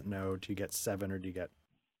 or it doesn't know. Do you get 7 or do you get?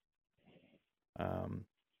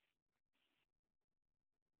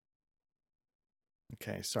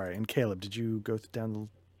 Okay, sorry. And Caleb, did you go down?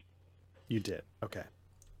 You did. Okay.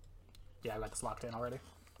 Yeah, I got this locked in already.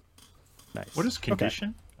 Nice. What is Okay.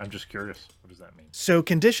 condition? I'm just curious. What does that mean? So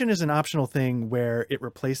condition is an optional thing where it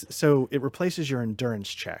replaces your endurance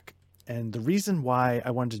check. And the reason why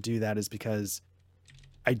I wanted to do that is because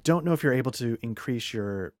I don't know if you're able to increase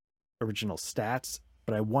your original stats,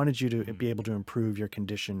 but I wanted you to be able to improve your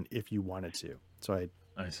condition if you wanted to. So I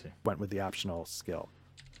I see. went with the optional skill.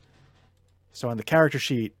 So on the character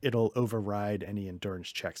sheet, it'll override any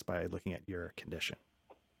endurance checks by looking at your condition.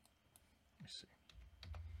 I see.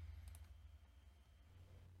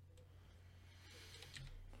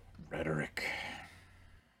 Rhetoric.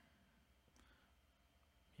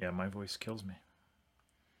 Yeah, my voice kills me.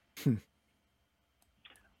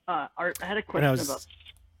 Art, I had a question was- about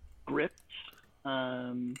script.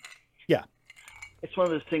 Yeah. It's one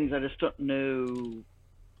of those things I just don't know,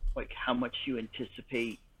 like how much you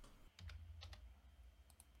anticipate.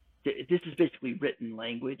 This is basically written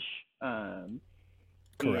language. Correct,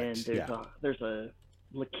 And yeah. there's a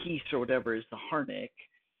Laquise or whatever is the Harnick.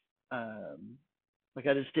 Like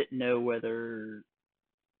I just didn't know whether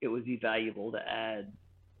it would be valuable to add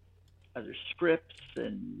other scripts,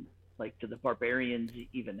 and like, do the barbarians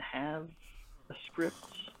even have a script?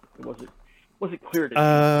 It wasn't clear to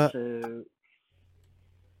me. So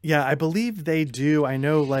Yeah, I believe they do. I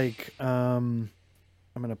know, like, I'm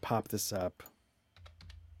gonna pop this up.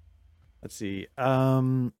 Let's see.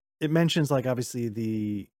 It mentions, like, obviously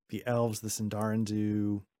the elves, the Sindarin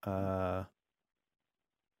do,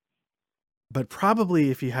 but probably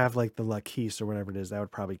if you have like the Laquise or whatever it is, that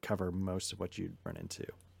would probably cover most of what you'd run into.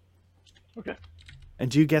 okay,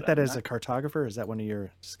 And do you get But that I'm as a not- cartographer? Is that one of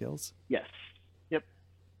your skills? yes, yep.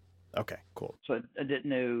 Okay, cool. So I didn't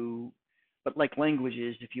know, but like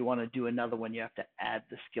languages, if you want to do another one, you have to add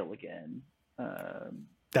the skill again.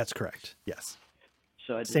 That's correct. Yes.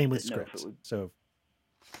 So I just Same with didn't know if scripts. it would. So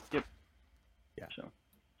So,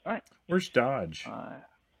 all right. Where's dodge?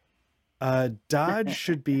 dodge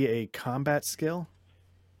should be a combat skill.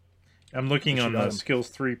 I'm looking Which on you the got 'em. skills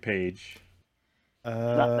 3 page.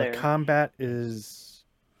 not there. Combat is.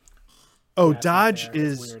 Oh, Yeah, it's not dodge there.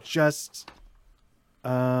 It's is weird. just.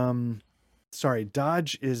 Sorry,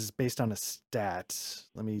 dodge is based on a stat.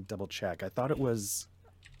 Let me double check. I thought it was.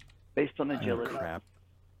 Based on Oh, agility. crap.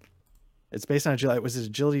 It's based on agility. Was it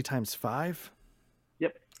agility times 5?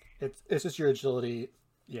 Yep. It's just your agility.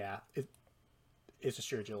 Yeah, it's just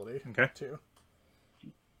your agility Okay. too.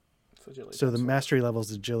 It's agility. So the times mastery level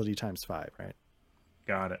is agility times 5, right?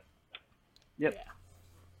 Got it. Yep. Yeah.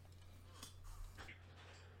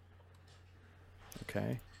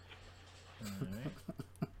 Okay. All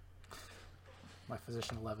right. My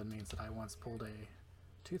physician 11 means that I once pulled a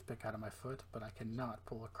toothpick out of my foot, but I cannot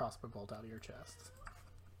pull a crossbow bolt out of your chest.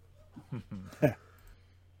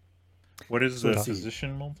 What is So the let's see.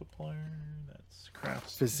 physician multiplier? That's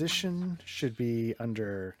crafts. Physician should be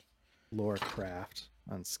under lore craft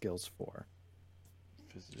on skills 4.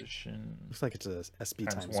 Physician. Looks like it's a SB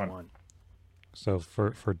Times times one. 1. So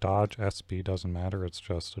for dodge, SB doesn't matter. It's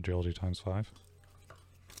just agility times 5.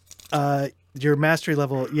 Your mastery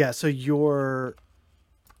level, yeah. So your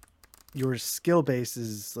skill base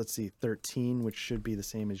is, let's see, 13, which should be the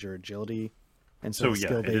same as your agility, and so, So the yeah,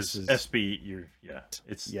 skill it base is SB.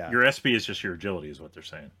 It's Yeah. your SB is just your agility, is what they're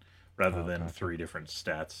saying, rather Oh, than gotcha. 3 different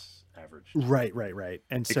stats averaged. right.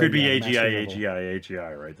 And It so could be yeah, the AGI, mastery level- AGI,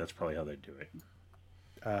 AGI, right? That's probably how they do it.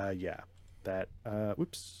 Yeah, that.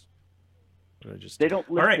 Whoops. What did I just? They do? don't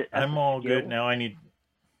list All right, it as I'm a all good skill. now. I need.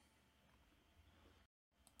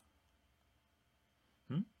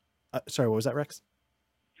 Sorry, what was that, Rex?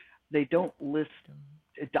 They don't list.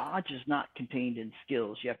 Dodge is not contained in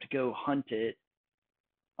skills. You have to go hunt it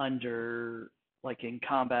under, like in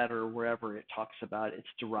combat or wherever it talks about. It's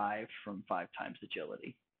derived from 5 times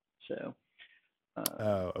agility. So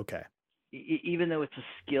Oh, okay. even though it's a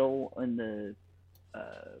skill in the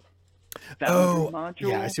Oh, Foundry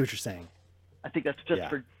module, yeah, I see what you're saying. I think that's just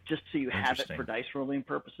Yeah. just so you have it for Interesting. dice rolling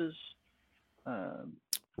purposes.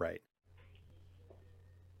 Right.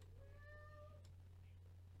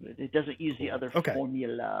 It doesn't use the other Okay.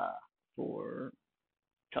 formula for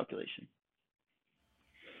calculation.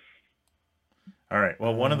 All right.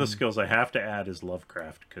 Well, one of the Um, skills I have to add is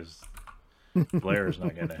Lovecraft because Blair is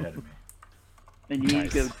not getting ahead of me. And you need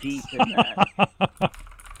to go deep in that.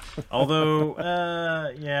 Although,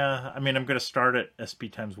 yeah, I mean, I'm going to start at SP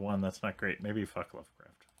times 1. That's not great. Maybe fuck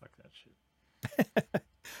Lovecraft. Fuck that shit.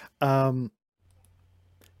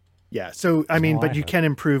 Yeah. So I mean, No, but I you have- can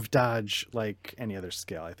improve dodge like any other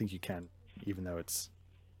skill. I think you can, even though it's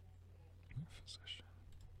Physician.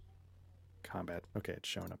 combat. Okay, it's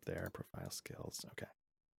showing up there. Profile skills. Okay.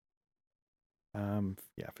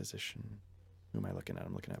 Yeah, physician. Who am I looking at?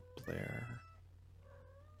 I'm looking at Blair.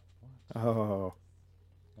 Oh,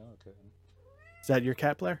 Okay. is that your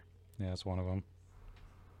cat, Blair? Yeah, it's one of them.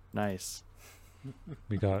 Nice.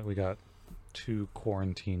 We got 2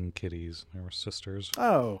 quarantine kitties. They were sisters.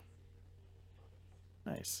 Oh,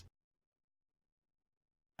 nice.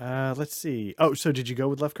 Let's see. Oh, so did you go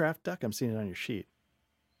with Lovecraft Duck? I'm seeing it on your sheet.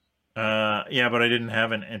 Yeah, but I didn't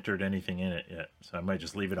haven't entered anything in it yet, so I might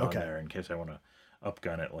just leave it on Okay. there in case I want to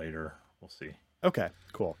upgun it later. We'll see. Okay,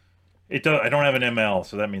 cool. It does. I don't have an ML,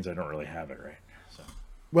 so that means I don't really have it, right? So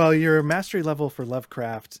Well, your mastery level for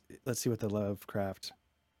Lovecraft. Let's see what the Lovecraft.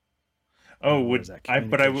 oh, What is would that? I?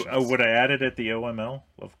 But Communications. would I add it at the OML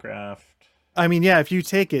Lovecraft I mean, yeah. If you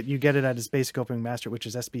take it, you get it at its basic opening master, which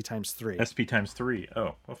is SP times 3. SP times 3?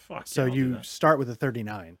 Oh, well, fuck. So yeah, I'll do you that. start with a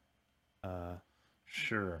 39.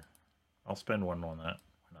 Sure, I'll spend one on that.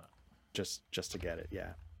 Why not? Just to get it. Yeah.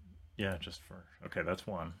 Yeah, just for okay. That's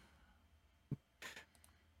one.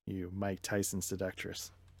 You Mike Tyson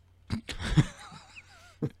seductress.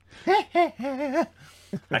 I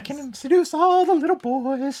can seduce all the little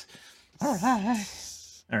boys. All right.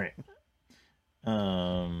 All right.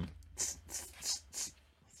 Let's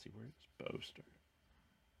see where does bow start.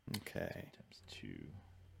 Okay. Times 2.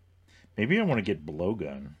 Maybe I want to get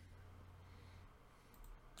blowgun.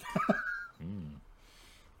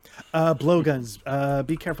 Blowguns.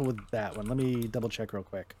 Be careful with that one. Let me double check real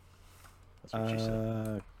quick. That's what she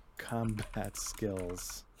said. Combat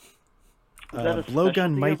skills. Is that a Blowgun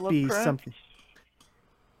specialty might of be Lovecraft? something.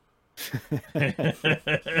 Just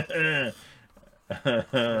hold real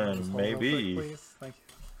quick, Maybe. please. Thank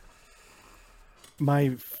you. My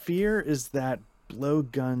fear is that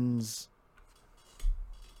blowguns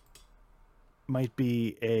might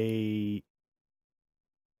be a.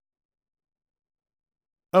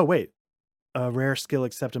 Oh wait, a rare skill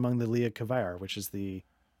except among the Leah Kavar, which is the.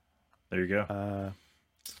 There you go.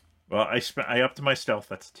 Well, I upped my stealth.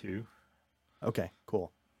 That's 2. Okay,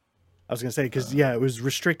 cool. I was gonna say because yeah, it was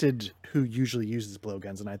restricted who usually uses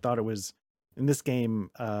blowguns, and I thought it was in this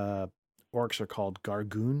game. Orcs are called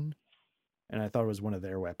Gargoon, and I thought it was one of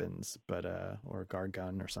their weapons, but or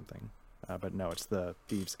Gargun or something. But no, it's the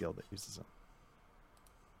Thieves Guild that uses them.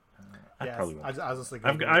 I Yes, probably won't. I was just like,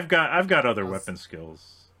 I've got other I was- weapon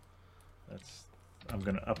skills. I'm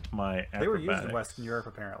gonna up my They were used in acrobatics. Western Europe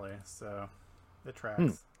apparently, so it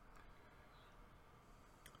tracks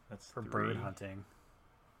That's for 3. bird hunting.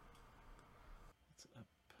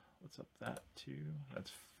 Let's up that 2.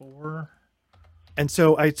 That's 4. And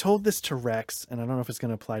so I told this to Rex, and I don't know if it's going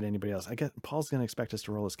to apply to anybody else. I guess Paul's going to expect us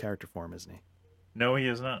to roll his character form, isn't he? No, he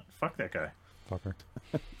is not. Fuck that guy. Fucker.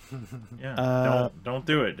 Yeah, don't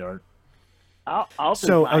do it, Dart. I'll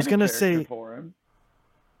So, I was design a gonna character say- for him.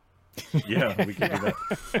 Yeah, we can do that.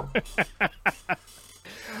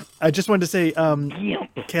 I just wanted to say,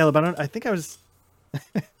 Yep. Caleb, I think I was,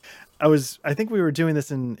 I think we were doing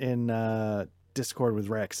this in Discord with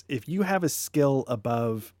Rex. If you have a skill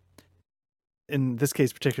above, in this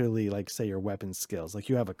case particularly, like say your weapon skills, like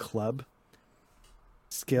you have a club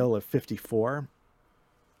skill of 54,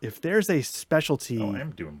 if there's a specialty Oh, I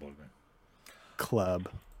am doing blowgun. club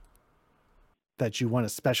that you want to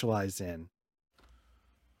specialize in,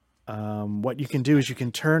 what you can do is you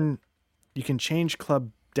can change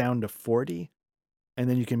club down to 40, and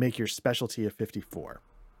then you can make your specialty a 54.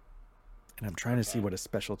 And I'm trying to see what a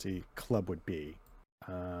specialty club would be.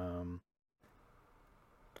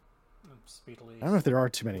 Speedily. I don't know if there are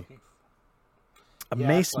too many. A Yeah,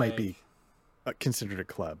 mace it's might be like- considered a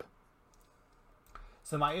club.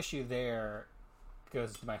 So my issue there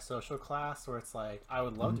goes to my social class, where it's like I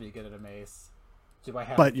would love to be good at a mace. Do I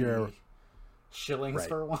have But the you're- shillings right.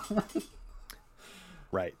 for one?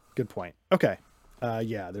 Right. Good point. Okay.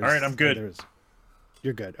 Yeah. There's, All right, I'm good.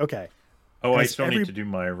 You're good. Okay. Oh, I Has still every- need to do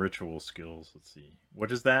my ritual skills. Let's see.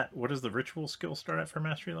 What is that? What does the ritual skill start at for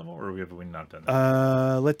mastery level, or have we not done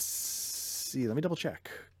that? Let's see. Let me double check.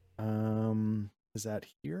 Is that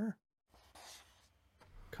here?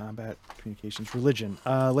 Combat, communications, religion.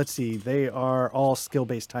 Let's see. They are all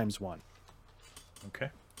skill-based ×1. Okay.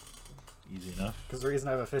 Easy enough. Because the reason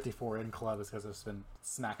I have a 54 in club is because I've just been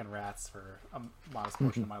smacking rats for a modest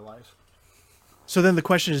portion of my life. So then the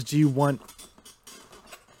question is, do you want,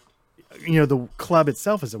 the club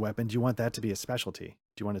itself as a weapon, do you want that to be a specialty?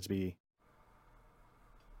 Do you want it to be...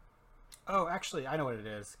 Oh, actually, I know what it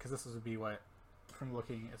is, because this would be what, from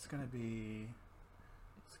looking, it's going to be,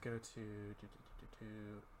 let's go to,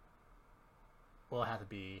 well, it had to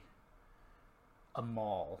be a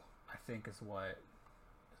mall, I think is what,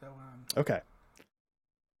 is that what I'm... Okay.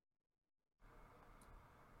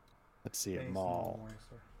 Let's see it. Mace, Mall.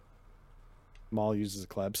 Morningstar. Mall uses a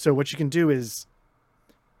club. So what you can do is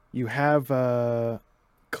you have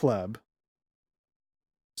club.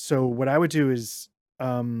 So what I would do is,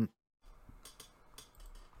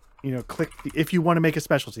 click if you want to make a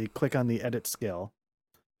specialty, click on the edit skill.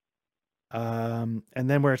 And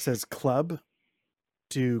then where it says club,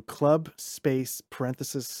 do club space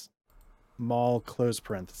parenthesis mall close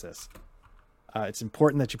parenthesis. It's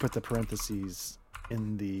important that you put the parentheses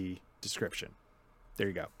in the description. There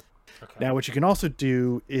you go. Okay. Now, what you can also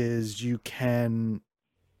do is you can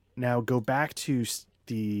now go back to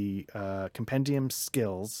the compendium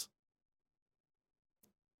skills,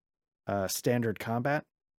 standard combat,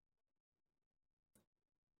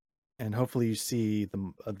 and hopefully you see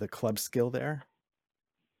the club skill there.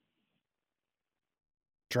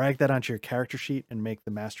 Drag that onto your character sheet and make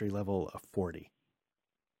the mastery level a 40.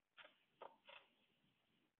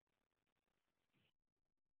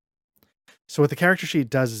 So what the character sheet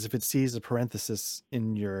does is if it sees a parenthesis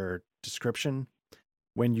in your description,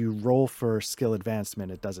 when you roll for skill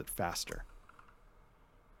advancement, it does it faster.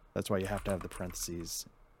 That's why you have to have the parentheses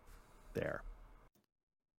there.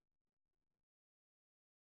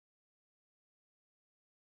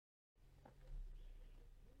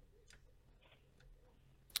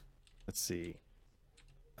 Let's see.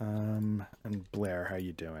 And Blair, how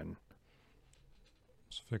you doing?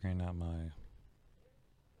 Just figuring out my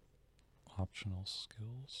optional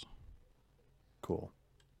skills. Cool.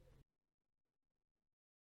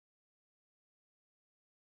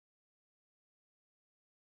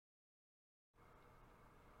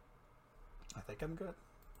 I think I'm good.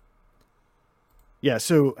 Yeah,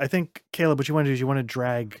 so I think, Caleb, what you want to do is you want to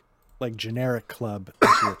drag like generic club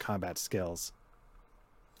into your combat skills.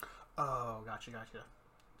 Oh, gotcha.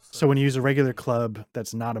 So when you use a regular club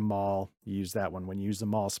that's not a maul, you use that one. When you use the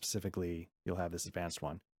maul specifically, you'll have this advanced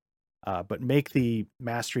one. But make the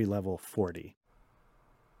mastery level 40,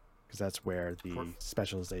 because that's where the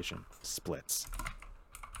specialization splits.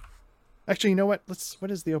 Actually, you know what? What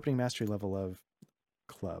is the opening mastery level of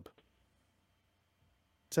club?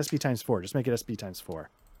 It's SB times 4. Just make it SB times 4.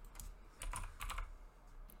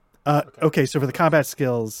 Okay, so for the combat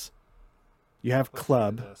skills, you have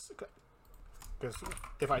club. Because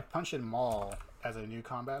if I punch in maul as a new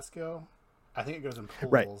combat skill, I think it goes in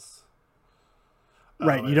pools. Right.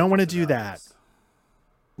 Right, you don't want to do that.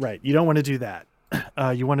 Right, you don't want to do that.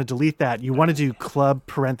 You want to delete that. You want to do club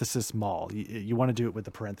parenthesis maul. You want to do it with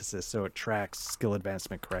the parenthesis so it tracks skill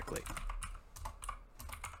advancement correctly.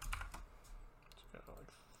 Like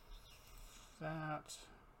that.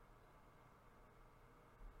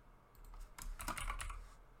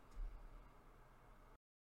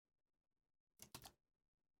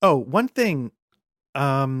 Oh, one thing.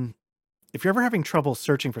 If you're ever having trouble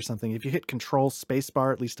searching for something, if you hit Control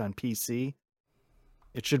Spacebar, at least on PC,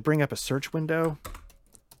 it should bring up a search window.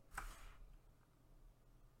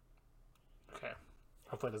 Okay.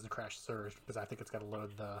 Hopefully it doesn't crash Surge, because I think it's got to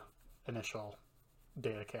load the initial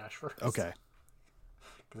data cache first. Okay.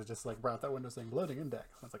 Because it just like brought that window saying loading index.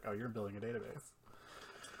 I was like, oh, you're building a database.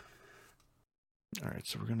 All right,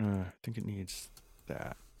 so we're gonna. I think it needs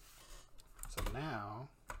that. So now,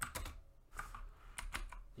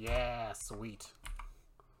 yeah, sweet.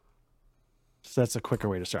 So that's a quicker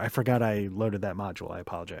way to start. I forgot I loaded that module. I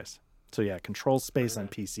apologize. So yeah, Control Space on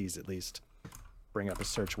PCs at least bring up a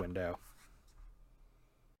search window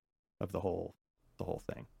of the whole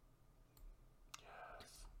thing. Yes.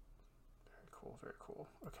 Very cool. Very cool.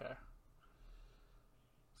 Okay.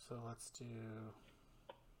 So let's do.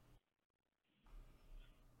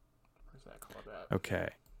 Where's that club at? Okay.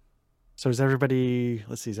 So is everybody?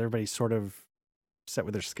 Let's see. Is everybody sort of set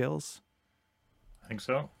with their skills? I think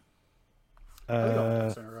so.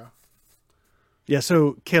 Yeah.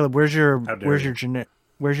 So Caleb, where's your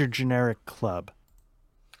you. generic club?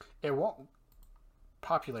 It won't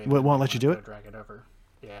populate. It won't let you do it? Drag it over.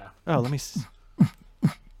 Yeah. Oh, let me see.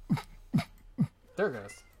 There it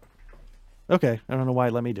goes. Okay. I don't know why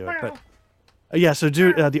it let me do it, but yeah. So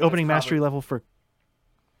do the opening mastery level for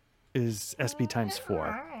is SB times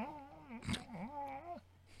 4.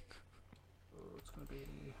 It's going to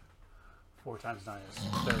be 4 times 9 is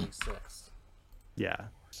 36. Yeah.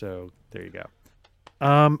 So there you go.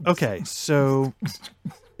 Okay. So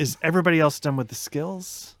is everybody else done with the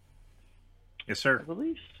skills? Yes, sir. I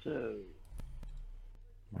believe so.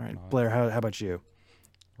 All right, Blair. How about you?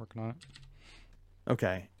 Working on it.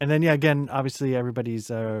 Okay. And then yeah, again, obviously everybody's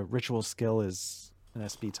ritual skill is an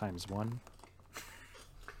SB times 1.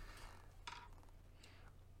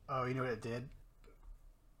 Oh, you know what it did?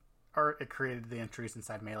 Or it created the entries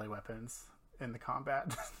inside melee weapons in the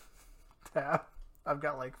combat tab. I've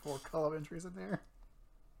got like 4 column entries in there.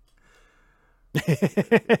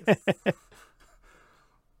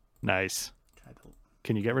 Nice.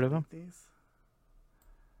 Can you get rid of them? These.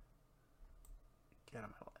 Get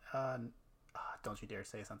them. Don't you dare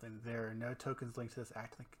say something. There are no tokens linked to this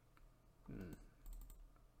act.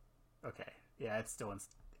 Okay. Yeah, it's still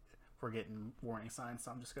we're getting warning signs,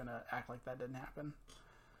 so I'm just gonna act like that didn't happen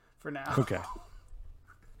for now. Okay.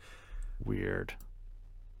 Weird.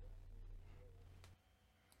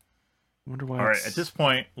 Wonder why. All right, at this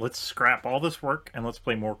point, let's scrap all this work and let's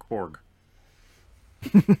play more Korg.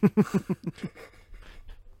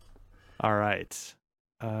 All right.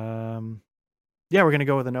 Yeah, we're gonna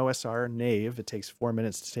go with an OSR Knave. It takes 4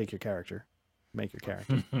 minutes to take your character, make your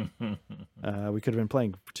character. We could have been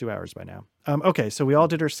playing for 2 hours by now. Okay, so we all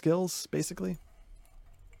did our skills basically.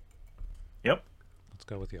 Yep. Let's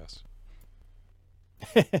go with yes.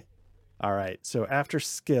 All right. So after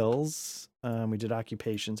skills, we did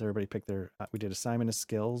occupations. Everybody picked their. We did assignment of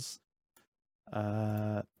skills,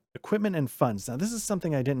 equipment and funds. Now this is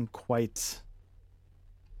something I didn't quite,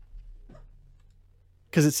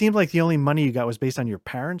 because it seemed like the only money you got was based on your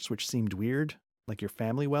parents, which seemed weird, like your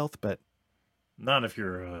family wealth. But Not if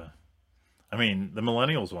you're. I mean, the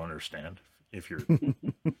millennials will understand if you're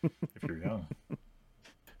if you're young.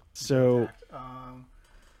 So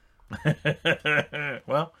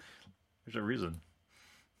Well, there's a reason.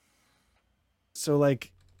 So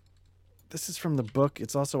like, this is from the book.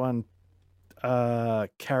 It's also on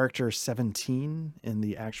character 17 in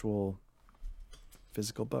the actual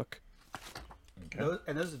physical book. Okay.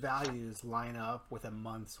 Those values line up with a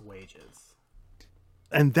month's wages.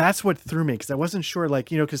 And that's what threw me, because I wasn't sure, like,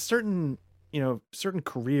 because certain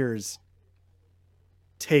careers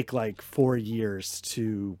take like 4 years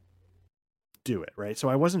to do it, right? So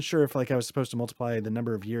I wasn't sure if like I was supposed to multiply the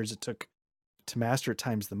number of years it took to master it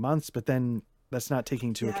times the months, but then that's not taking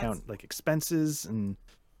into account like expenses and.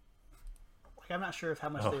 Like, I'm not sure if how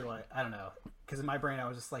much they like. I don't know, because in my brain I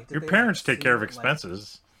was just like, did Your they, parents like, take care of see,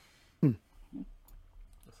 expenses. This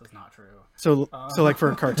is not true. So like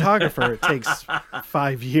for a cartographer, it takes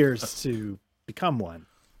 5 years to become one,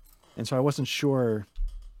 and so I wasn't sure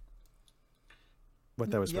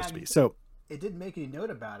what that was supposed to be. So it didn't make any note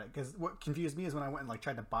about it, because what confused me is when I went and like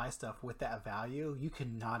tried to buy stuff with that value, you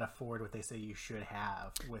cannot afford what they say you should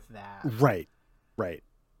have with that. Right.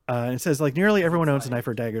 It says like nearly everyone owns a knife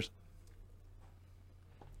or daggers.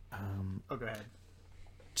 Oh, go ahead.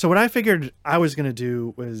 So what I figured I was going to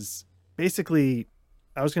do was basically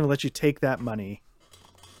I was going to let you take that money,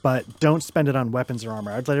 but don't spend it on weapons or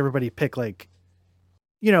armor. I'd let everybody pick like,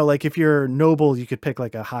 like if you're noble, you could pick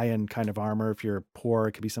like a high end kind of armor. If you're poor,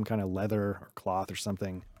 it could be some kind of leather or cloth or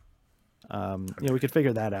something. We could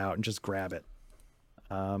figure that out and just grab it.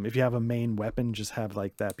 If you have a main weapon, just have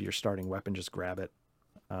like that be your starting weapon. Just grab it.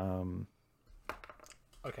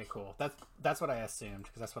 Okay, cool. That's what I assumed,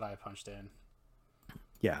 because that's what I punched in.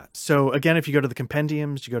 Yeah. So again, if you go to the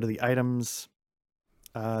compendiums, you go to the items,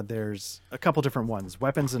 there's a couple different ones.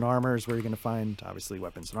 Weapons and armor is where you're going to find, obviously,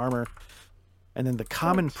 weapons and armor. And then the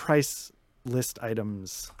common price list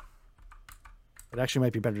items. It actually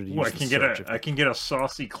might be better to use. I can get a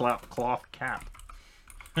saucy cloth cap.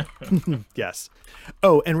 Yes.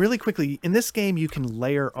 Oh, and really quickly, in this game, you can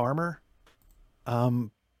layer armor.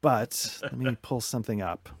 But let me pull something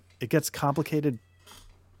up. It gets complicated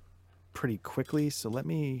pretty quickly, so let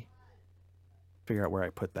me figure out where I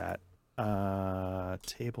put that.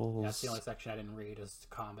 Tables. That's the only section I didn't read is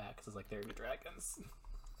combat, because it's like they're the dragons.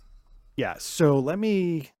 Yeah, so let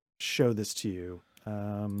me show this to you.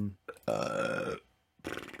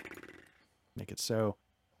 Make it so.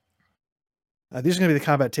 These are going to be the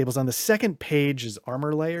combat tables. On the second page is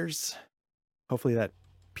armor layers. Hopefully that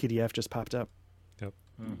PDF just popped up. Yep.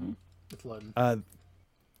 Mm-hmm. It's loading.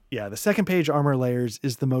 Yeah, the second page armor layers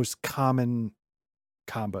is the most common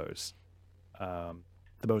combos.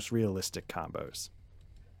 The most realistic combos.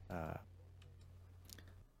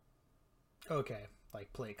 Okay,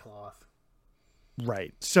 like plate cloth.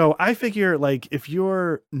 Right. So I figure like if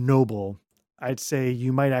you're noble, I'd say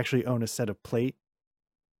you might actually own a set of plate.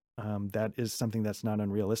 That is something that's not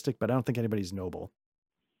unrealistic, but I don't think anybody's noble.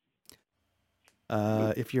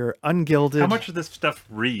 If you're ungilded, How much of this stuff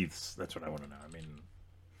breathes? That's what I want to know. I mean,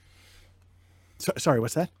 sorry,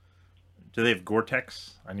 what's that? do they have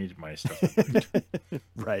Gore-Tex? I need my stuff.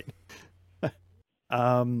 Right.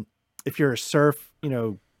 If you're a serf,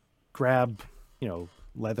 grab,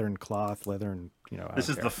 leather and cloth, leather and, I This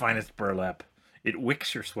don't is care. the finest burlap. It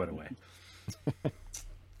wicks your sweat away.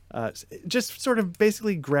 Just sort of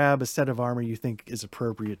basically grab a set of armor you think is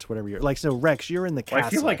appropriate to whatever you're like. So Rex, you're in the castle. Well, I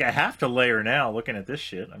feel like I have to layer now looking at this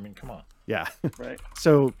shit. I mean, come on. Yeah. Right.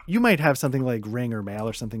 So you might have something like ring or mail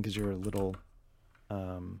or something because you're a little.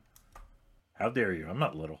 How dare you? I'm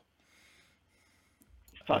not little.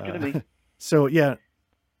 Talking to me. So yeah,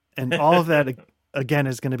 and all of that again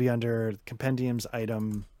is going to be under compendiums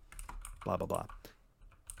item, blah blah blah.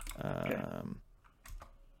 Okay.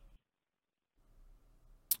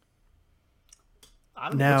 I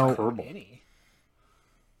don't Now- know what's any.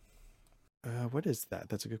 What is that?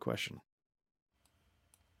 That's a good question.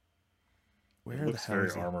 Where It the looks hell very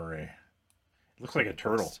is it? armory. It looks like a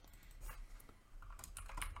turtle. Looks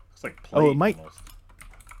like Oh, it plate might- almost.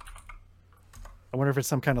 I wonder if it's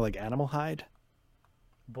some kind of like animal hide.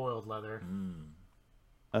 Boiled leather.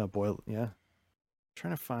 Boiled. Yeah.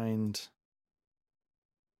 Trying to find.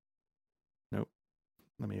 Nope.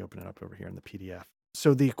 Let me open it up over here in the PDF.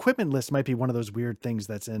 So the equipment list might be one of those weird things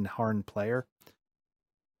that's in Harn Player.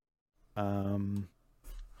 Trying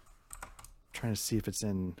to see if it's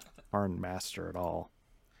in Harn Master at all.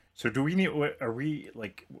 So do we need? Are we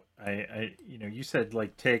like? You said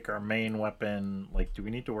like take our main weapon. Like, do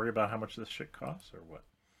we need to worry about how much this shit costs or what?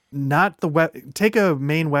 Not the take a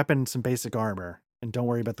main weapon, some basic armor, and don't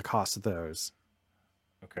worry about the cost of those.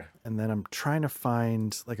 Okay. And then I'm trying to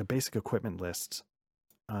find like a basic equipment list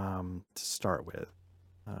to start with.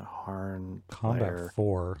 Harn Player.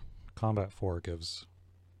 Combat 4 gives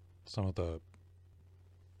some of the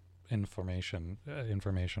information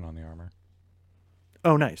on the armor.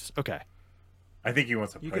 Oh, nice. Okay. I think he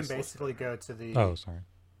wants a. You price can list. basically go to the. Oh, sorry.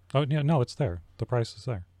 Oh, yeah, no, it's there. The price is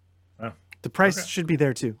there. Oh. The price Okay. should be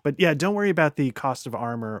there too. But yeah, don't worry about the cost of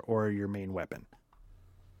armor or your main weapon.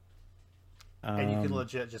 And you can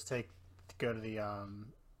legit just go to the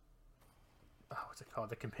what's it called,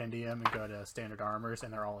 the compendium, and go to standard armors,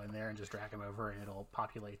 and they're all in there, and just drag them over, and it'll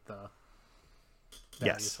populate the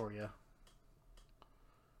values Yes. for you.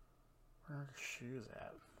 Where are the shoes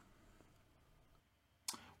at?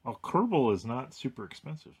 Well, Kerbal is not super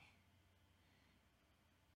expensive.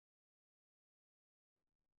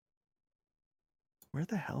 Where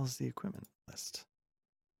the hell is the equipment list?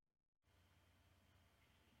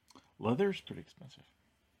 Leather's pretty expensive.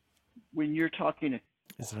 When you're talking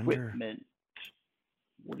Is it under? equipment,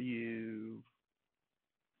 what do you?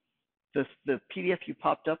 The PDF you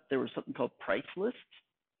popped up, there was something called price list,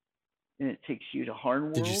 and it takes you to Harn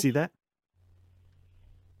World. Did you see that?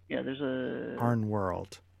 Yeah, there's a. Harn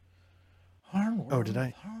World. Harn World. Oh, did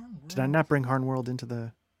I World. not bring Harn World into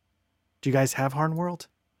the? Do you guys have Harn World?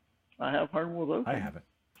 I have Harn World open. I haven't.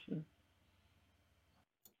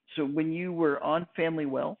 So when you were on Family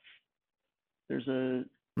Wealth, there's a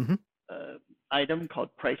Mhm. item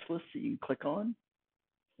called price list that you can click on,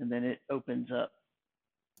 and then it opens up.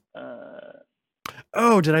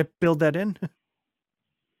 Oh, did I build that in?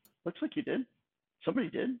 Looks like you did. Somebody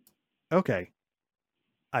did. Okay.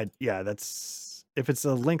 That's if it's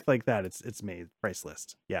a link like that, it's made price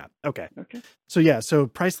list. Yeah. Okay. Okay. So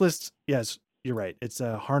price list, yes, you're right. It's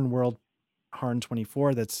a Harn World Harn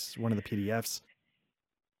 24. That's one of the PDFs.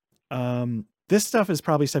 This stuff is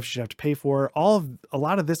probably stuff you should have to pay for. A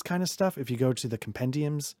lot of this kind of stuff, if you go to the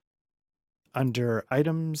compendiums under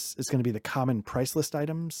items, is going to be the common price list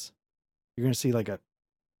items. You're going to see like a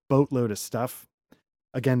boatload of stuff.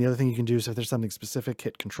 Again, the other thing you can do is if there's something specific,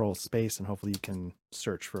 hit Control Space, and hopefully you can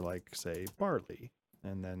search for like, say, barley,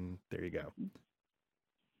 and then there you go.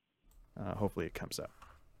 Hopefully it comes up.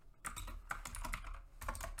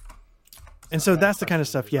 And so that's the kind of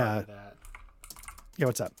stuff. Yeah. Yeah.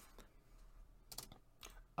 What's up?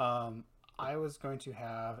 I was going to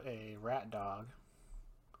have a rat dog.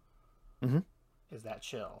 Mhm. Is that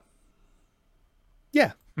chill?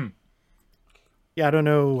 Yeah. Yeah, I don't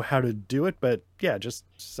know how to do it, but yeah, just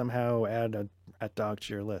somehow add a rat dog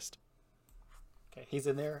to your list. Okay, he's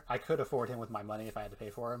in there. I could afford him with my money if I had to pay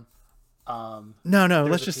for him. No, there's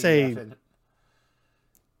let's a just PDF say, in-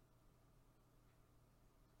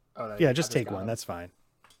 Oh, yeah, I just take got one. him. That's fine.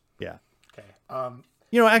 Yeah. Okay.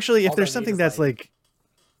 Actually, if All there's I need something is, that's like- like,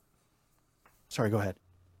 sorry, go ahead.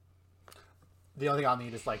 The only thing I'll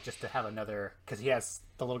need is like just to have another, because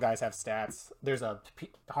the little guys have stats.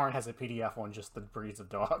 Harn has a PDF on just the breeds of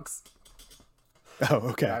dogs. Oh,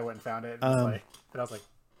 okay. I went and found it. And, I was like,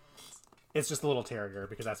 it's just a little terrier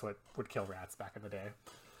because that's what would kill rats back in the day.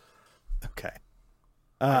 Okay.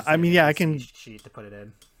 just I need mean, a yeah, I nice can. sheet to put it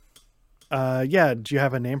in. Yeah. Do you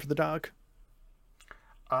have a name for the dog?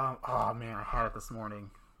 Oh man, I had it this morning.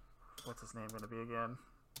 What's his name going to be again?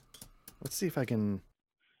 Let's see if I can.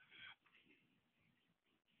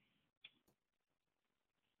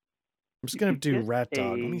 I'm just gonna could do get rat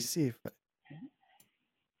dog. Let me a- see if.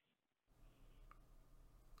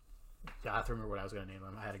 Yeah, I have to remember what I was going to name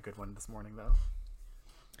him. I had a good one this morning though.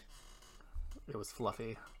 It was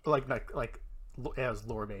fluffy, like it was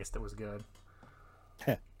lore based. It was good.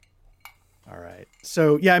 All right.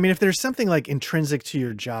 So yeah, I mean, if there's something like intrinsic to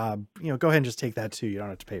your job, go ahead and just take that too. You don't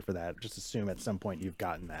have to pay for that. Just assume at some point you've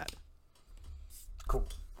gotten that. Cool.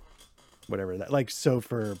 Whatever that, like, so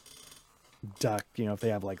for Duck, if they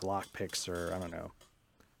have like lock picks or I don't know,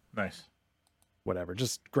 Nice. whatever,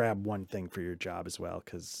 just grab one thing for your job as well.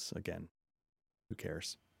 Because again, who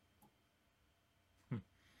cares?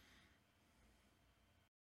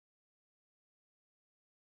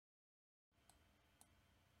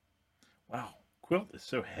 Wow, quilt is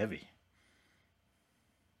so heavy.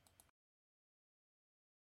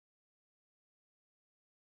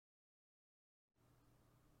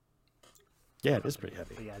 Yeah, it is pretty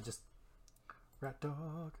heavy. But yeah, just rat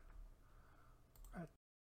dog. Rat.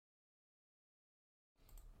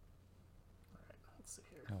 All right, let's see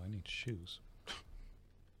here. Oh, I need shoes.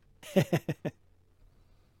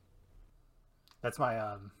 That's my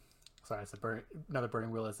sorry, it's another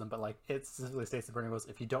burning wheelism, but like it specifically states the burning wheel is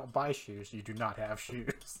if you don't buy shoes, you do not have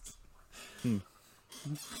shoes. Because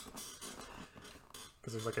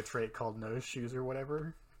there's like a trait called no shoes or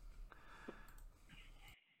whatever.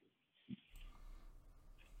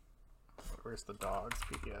 Where's the dogs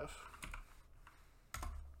PDF?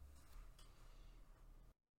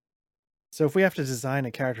 So if we have to design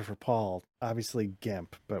a character for Paul, obviously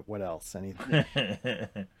GIMP, but what else? Anything?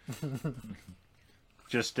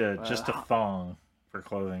 just a thong for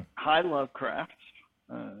clothing. High Lovecraft.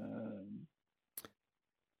 I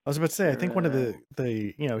was about to say, I think one of the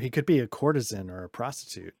he could be a courtesan or a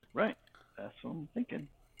prostitute. Right. That's what I'm thinking.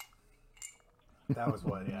 That was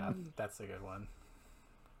one, yeah. That's a good one.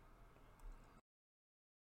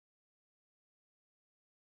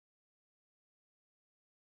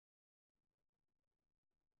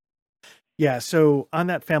 Yeah, so on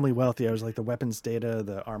that family wealth, I was like the weapons data,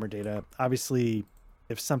 the armor data. Obviously,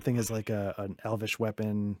 if something is like an elvish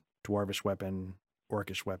weapon, dwarvish weapon,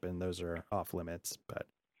 orcish weapon, those are off limits. But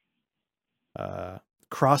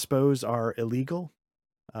crossbows are illegal.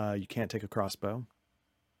 You can't take a crossbow.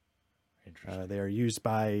 They are used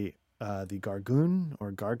by the Gargoon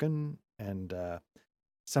or Gargan, and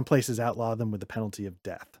some places outlaw them with the penalty of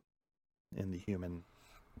death in the human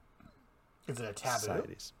Is it a taboo?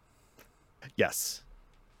 societies. Yes.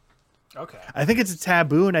 Okay. I think it's a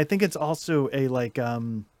taboo, and I think it's also a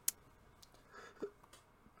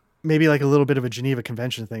maybe like a little bit of a Geneva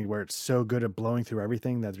Convention thing where it's so good at blowing through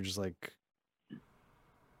everything that they're just like.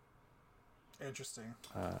 Interesting.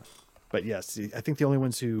 But yes, I think the only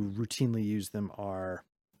ones who routinely use them are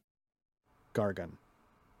Gargan.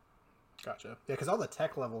 Gotcha. Yeah, because all the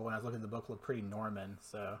tech level when I was looking at the book looked pretty Norman,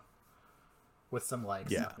 so with some like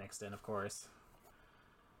stuff mixed in, of course.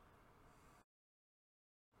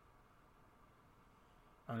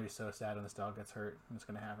 I'm gonna be so sad when this dog gets hurt. It's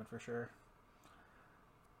gonna happen for sure.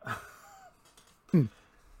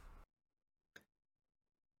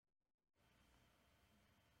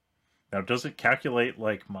 Now, does it calculate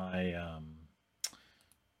like my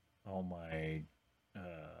all my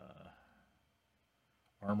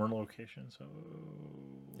armor locations? Oh,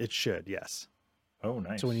 It should, yes. oh,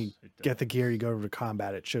 nice. So when you get the gear, you go over to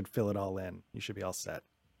combat, it should fill it all in. You should be all set.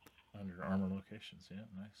 under armor locations, yeah,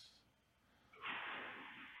 nice.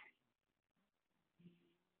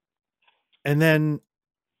 And then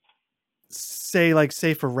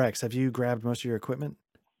say for Rex, have you grabbed most of your equipment?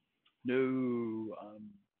 No,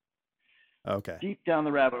 Okay. deep down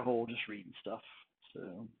the rabbit hole, just reading stuff.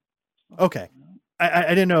 So. Okay. I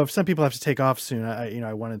didn't know if some people have to take off soon.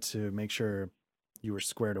 I wanted to make sure you were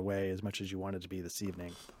squared away as much as you wanted to be this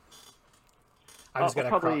evening. I just gotta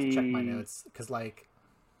probably cross check my notes because like.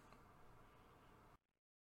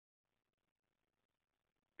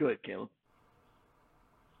 Go ahead, Caleb.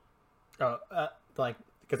 Oh, like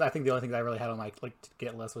because I think the only thing that I really had on my to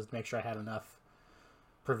get list was to make sure I had enough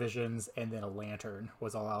provisions and then a lantern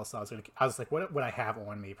was all else. I was like, what would I have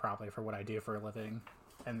on me probably for what I do for a living,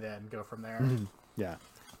 and then go from there. Mm-hmm. Yeah.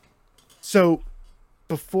 So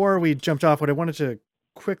before we jumped off, what I wanted to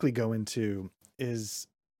quickly go into is,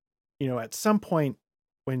 at some point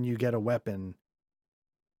when you get a weapon,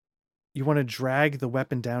 you want to drag the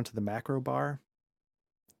weapon down to the macro bar.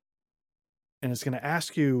 And it's going to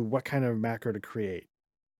ask you what kind of macro to create.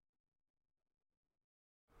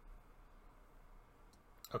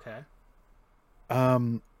 Okay.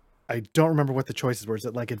 I don't remember what the choices were. Is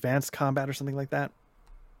it like advanced combat or something like that?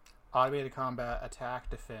 Automated combat, attack,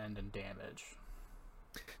 defend, and damage.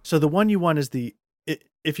 So the one you want is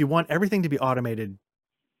if you want everything to be automated,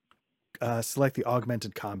 select the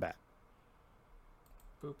augmented combat.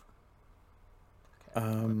 Boop.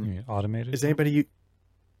 Okay. Automated? Is anybody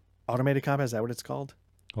automated combat? Is that what it's called?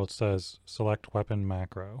 Well, it says select weapon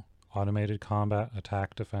macro. Automated combat,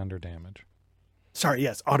 attack, defend, or damage. Sorry,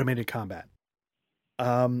 yes, automated combat.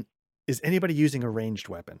 Is anybody using a ranged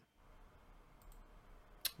weapon?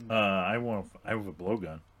 I have a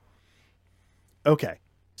blowgun. Okay.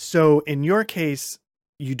 So in your case,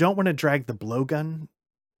 you don't want to drag the blowgun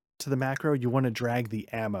to the macro. You want to drag the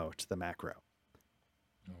ammo to the macro.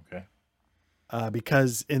 Okay.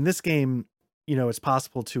 Because in this game, you know, it's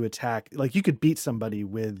possible to attack. Like you could beat somebody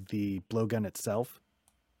with the blowgun itself,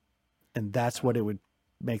 and that's what it would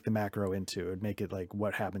make the macro into. It would make it like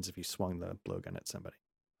what happens if you swung the blowgun at somebody.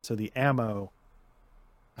 So the ammo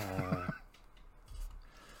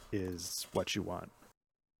is what you want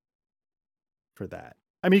for that.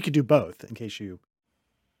 I mean, you could do both in case you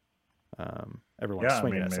ever want to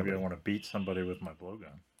swing it at maybe somebody. I want to beat somebody with my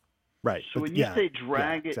blowgun. Right. So but when you yeah, say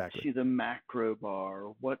drag yeah, it exactly. to the macro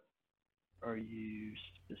bar, what are you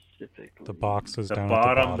specifically? The boxes The down bottom,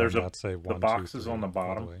 at the bottom. there's a- that say the 1, 2, box is 3 on the all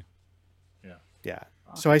bottom. way. Yeah.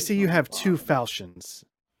 So I see you have 2 falchions.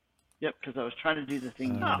 Yep, because I was trying to do the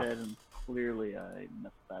thing you Oh. said, and clearly I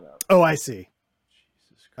messed that up. Oh, I see.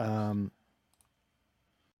 Jesus Christ.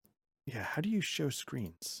 Yeah, how do you show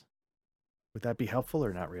screens? Would that be helpful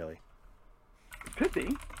or not really? It could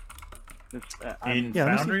be. In yeah, let me see.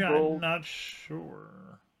 Foundry, Roll- I'm not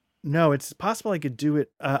sure. No, it's possible I could do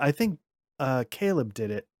it. I think Caleb did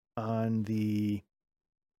it on the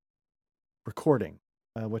recording.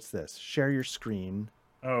 What's this? Share your screen.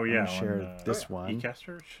 Oh I'm yeah, gonna share on, this one.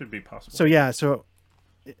 eCaster should be possible. So yeah, so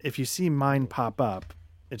if you see mine pop up,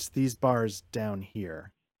 it's these bars down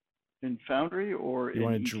here. in Foundry or You in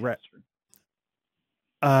wanna eCaster?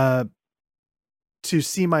 To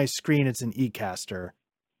see my screen, it's an eCaster.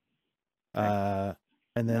 And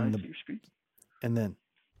Now then I see your screen.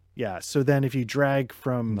 yeah. So then if you drag In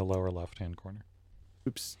from the lower left-hand corner.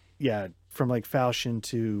 from like Falchion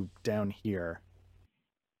to down here.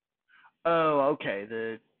 Oh, okay.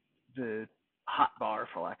 The hot bar,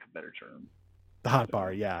 for lack of a better term. The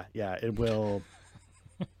hotbar, yeah, it will.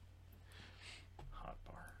 Hotbar.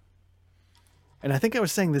 And I think I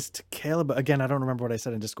was saying this to Caleb, but again, I don't remember what I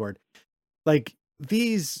said in Discord. Like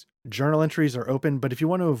these journal entries are open, but if you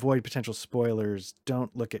want to avoid potential spoilers,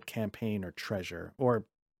 don't look at campaign or treasure. Or,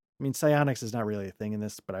 I mean, psionics is not really a thing in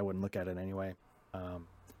this, but I wouldn't look at it anyway.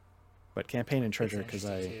 But campaign and treasure, because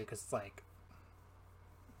because it's like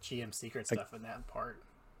GM secret stuff in that part.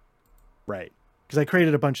 right, because I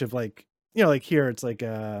created a bunch of like, you know, like here it's like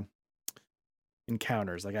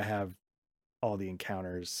encounters. Like I have all the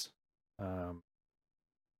encounters. I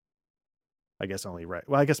guess only right.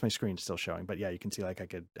 Well, I guess my screen's still showing, but yeah, you can see like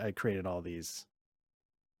I created all these.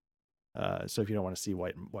 So if you don't want to see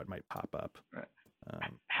what might pop up, Right.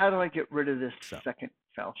 um, How do I get rid of this So. second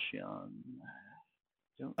falchion?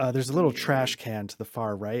 Don't there's a little see trash it. can to the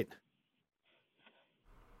far right.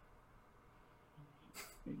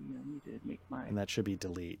 Maybe I need to make my And that should be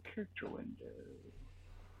delete. character window.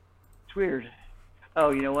 It's weird.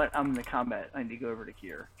 Oh, you know what? I'm in the combat. I need to go over to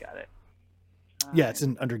gear. Got it. Yeah, it's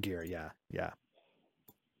in under gear. Yeah.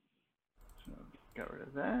 So got rid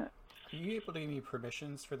of that. Are you able to give me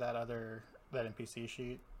permissions for that NPC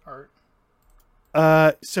sheet art?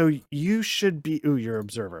 So you should be. Ooh, you're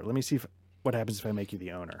observer. Let me see what happens if I make you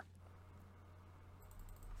the owner.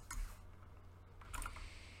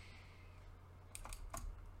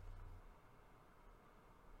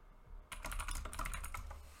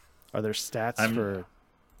 Are there stats for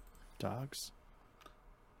dogs?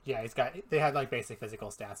 Yeah, they had like basic physical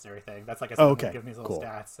stats and everything. That's like I Oh, said, okay, give me his little cool.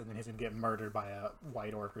 stats, and then he's gonna get murdered by a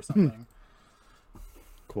white orc or something.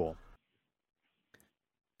 Cool.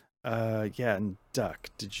 Yeah, and duck.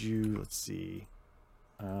 Did you? Let's see.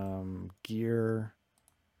 Gear,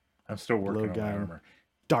 I'm still working on my Blowgun. armor.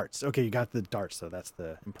 darts. Okay, you got the darts, though. That's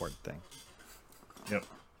the important thing. Yep.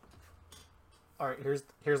 All right,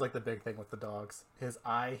 here's like the big thing with the dogs. His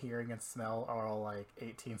eye, hearing, and smell are all like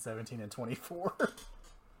 18, 17, and 24.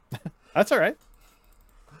 That's all right.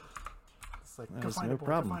 It's like That go is find no it, boy,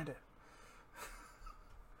 problem. go find it.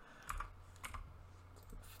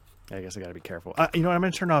 I guess I got to be careful. You know what? I'm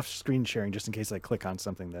going to turn off screen sharing just in case I click on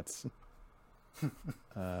something that's. What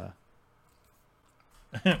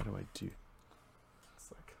do I do?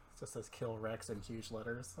 It's like it just says "kill Rex" in huge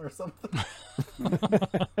letters or something.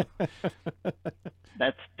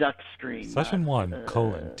 That's duck screen. Session not, 1,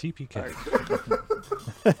 TPK.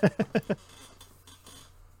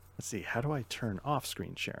 Let's see. How do I turn off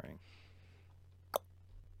screen sharing?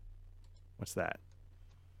 What's that?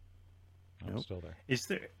 I'm Nope. still there. Is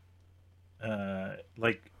there,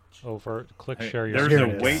 like, Over. Click hey, share your there's Here a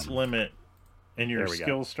it is. weight limit, and your There we go.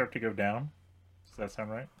 skills start to go down? Does that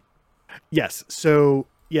sound right? Yes. So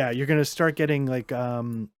yeah, you're going to start getting like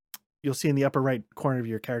you'll see in the upper right corner of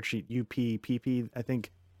your character sheet UP PP. I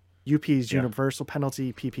think UP is Yeah. universal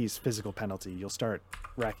penalty, PP is physical penalty. You'll start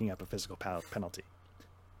racking up a physical penalty.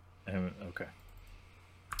 Okay.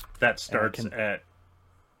 That starts can- at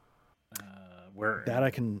where? That I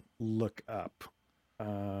can look up.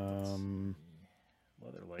 Leather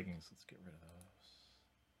leggings. Let's get rid of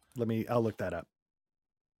those. I'll look that up.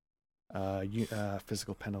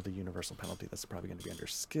 Physical penalty, universal penalty. That's probably going to be under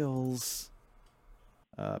skills.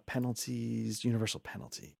 Penalties, universal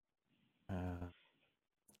penalty.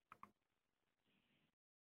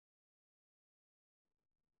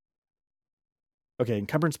 Okay,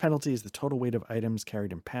 encumbrance penalty is the total weight of items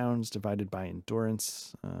carried in pounds divided by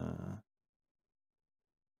endurance.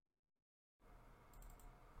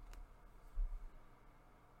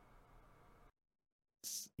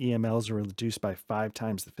 EMLs are reduced by 5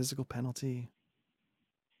 times the physical penalty.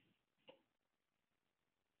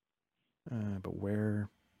 But where?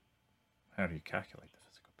 How do you calculate the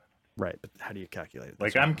physical penalty? Right, but how do you calculate it?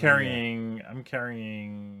 Like That's I'm what- carrying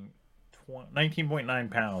 19.9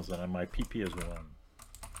 pounds, and my PP is 1.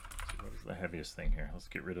 So what is the heaviest thing here? Let's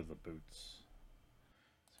get rid of the boots.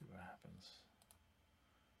 See what happens.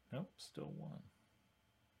 Nope, still 1.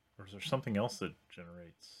 Or is there something else that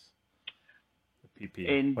generates the PP?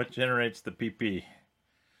 And- What generates the PP?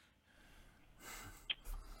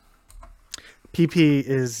 PP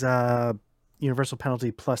is universal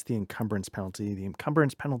penalty plus the encumbrance penalty. The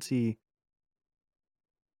encumbrance penalty.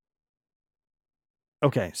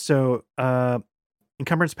 Okay, so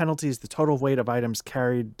encumbrance penalty is the total weight of items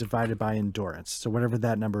carried divided by endurance. So whatever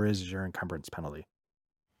that number is your encumbrance penalty.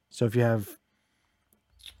 So if you have,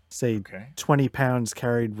 say, Okay. 20 pounds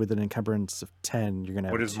carried with an encumbrance of 10, you're going to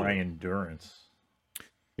have What is 2. my endurance?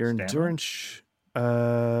 Your Stamina? endurance,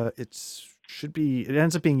 it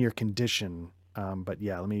ends up being your condition. But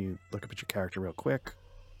yeah, let me look up at your character real quick.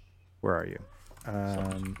 Where are you?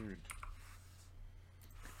 Something's screwed.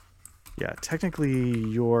 Yeah, technically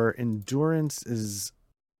your endurance is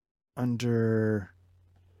under,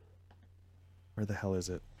 where the hell is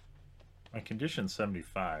it? My condition's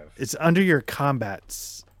 75. It's under your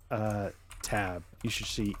combats tab. You should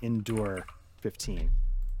see endure 15.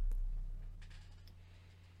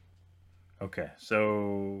 Okay,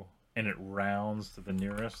 so and it rounds to the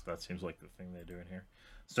nearest. That seems like the thing they do in here.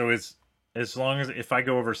 So it's as long as if I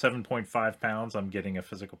go over 7.5 pounds, I'm getting a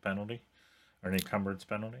physical penalty or an encumbrance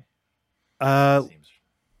penalty. Seems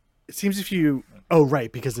It seems if you, oh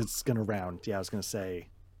right, because it's gonna round. Yeah, I was gonna say,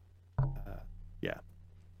 yeah.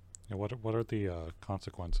 Yeah, what are the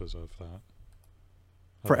consequences of that?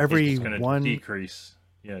 For every it's going to one decrease.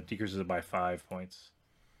 Yeah, it decreases it by 5 points.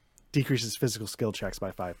 decreases physical skill checks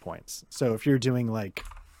by 5 points. So if you're doing like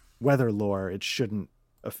weather lore, it shouldn't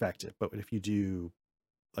affect it. But if you do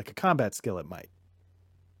like a combat skill, it might.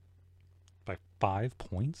 By 5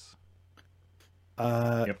 points? Yep.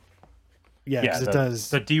 Yeah, Yeah, because it does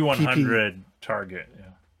the D100 target. Yeah.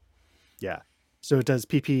 Yeah. So it does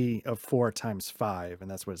PP of 4 times 5, and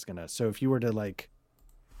that's what it's gonna. So if you were to like,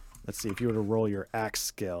 let's see, if you were to roll your axe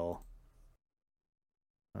skill,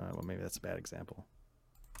 well, maybe that's a bad example.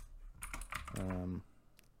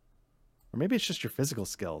 Or maybe it's just your physical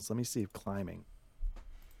skills. Let me see if climbing.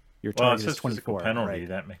 Your Well, it target says is 24, physical penalty. right?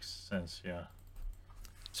 That makes sense. Yeah.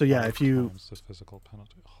 So yeah, 5 if you times the physical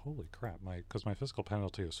penalty. Holy crap! Because my physical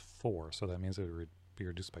penalty is 4, so that means it would be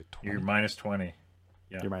reduced by 20. You're minus 20.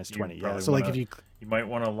 Yeah. you're minus You 20. Yeah. probably So like wanna- if you you might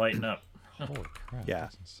want to lighten up. Holy crap! Yeah.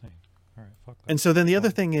 That's insane. All right, fuck that. And so then the other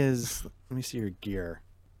thing is, let me see your gear.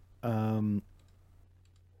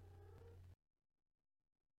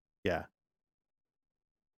 Yeah.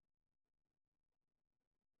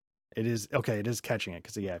 It is okay. It is catching it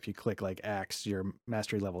because yeah, if you click like axe, your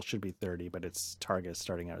mastery level should be 30, but its target is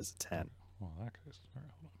starting out as a 10. Well, in that case, all right,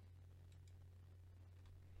 hold on.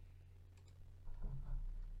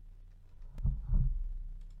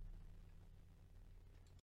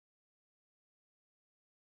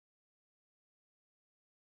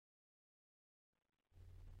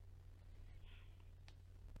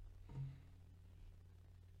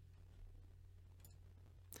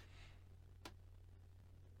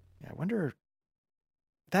 Yeah, I wonder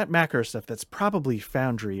that macro stuff. That's probably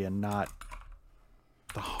Foundry and not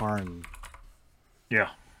the Harn. Yeah.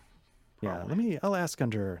 Yeah, I'll ask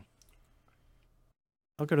under.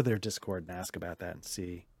 I'll go to their Discord and ask about that and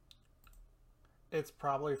see. It's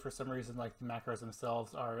probably for some reason like the macros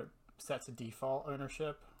themselves are set to default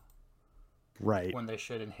ownership Right. when they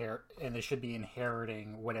should inherit, and they should be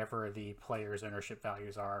inheriting whatever the player's ownership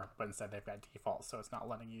values are, but instead they've got default, so it's not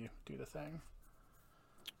letting you do the thing.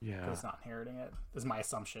 Yeah. It's not inheriting it. Is my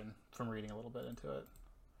assumption from reading a little bit into it.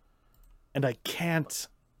 And I can't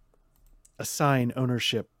assign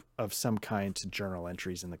ownership of some kind to journal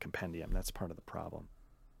entries in the compendium. That's part of the problem.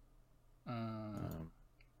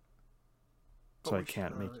 So I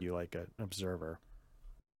can't make you like an observer.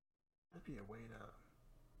 That'd be a way to.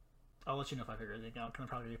 I'll let you know if I figure anything out. Can I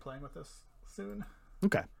probably be playing with this soon?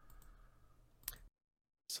 Okay.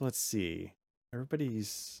 So let's see.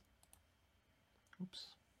 Everybody's.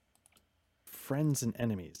 Oops. Friends and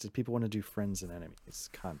enemies. Did people want to do friends and enemies?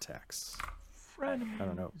 Contacts. Frenemies. I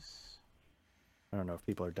don't know. I don't know if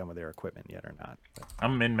people are done with their equipment yet or not. But...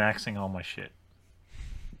 I'm min-maxing all my shit.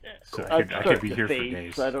 So I'll I could be start here the for phase.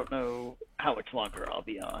 days. I don't know how much longer I'll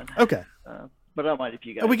be on. Okay. But I don't mind if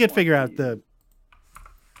you guys. We could want figure to- out the.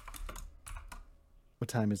 What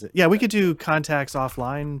time is it? Yeah, we could do contacts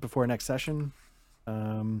offline before next session.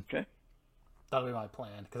 Okay. That'll be my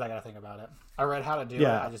plan because I got to think about it. I read how to do it.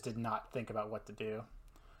 Yeah. I just did not think about what to do.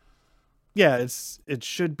 Yeah, it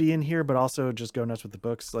should be in here, but also just go nuts with the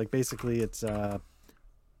books. Like basically, it's there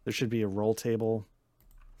should be a roll table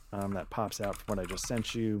that pops out from what I just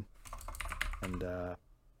sent you, and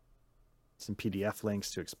some PDF links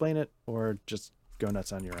to explain it, or just go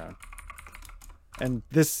nuts on your own. And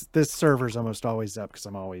this server's almost always up because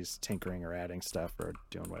I'm always tinkering or adding stuff or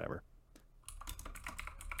doing whatever.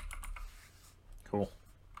 Cool.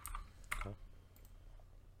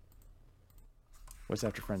 What's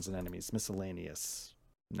after friends and enemies? Miscellaneous.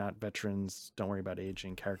 Not veterans. Don't worry about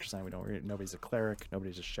aging. Character design. We don't worry. Nobody's a cleric.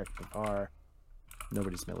 Nobody's a Sheikh Babar.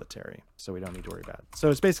 Nobody's military. So we don't need to worry about it. So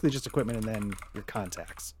it's basically just equipment and then your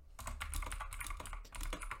contacts.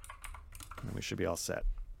 And we should be all set.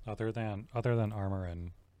 Other than armor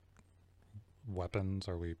and weapons,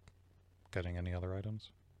 are we getting any other items?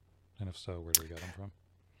 And if so, where do we get them from?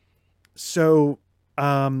 So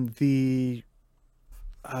where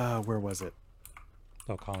was it?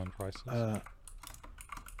 Oh, common prices.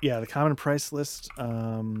 Yeah, the common price list.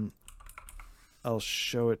 I'll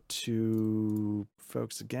show it to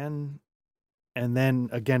folks again. And then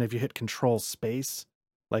again, if you hit control space,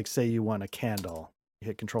 like say you want a candle, you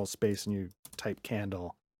hit control space and you type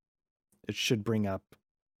candle, it should bring up,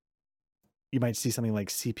 you might see something like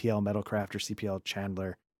CPL Metalcraft or CPL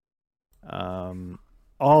Chandler.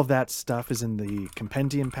 All of that stuff is in the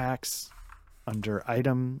compendium packs under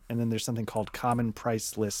item, and then there's something called common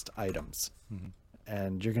price list items. Mm-hmm.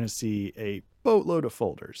 And you're going to see a boatload of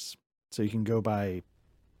folders. So you can go by,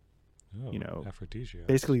 Oh, aphrodisiac.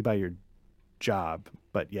 basically by your job.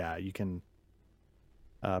 But yeah, you can,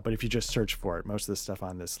 but if you just search for it, most of the stuff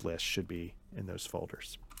on this list should be in those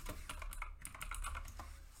folders.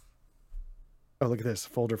 Oh, look at this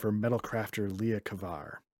folder for Metal Crafter Leah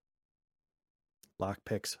Kavar.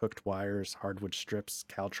 Lockpicks, hooked wires, hardwood strips,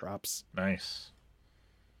 caltrops. Nice.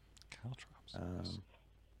 Caltrops.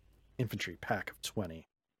 Infantry pack of 20.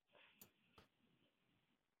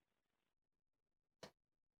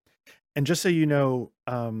 And just so you know,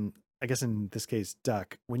 I guess in this case,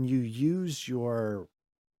 Duck, when you use your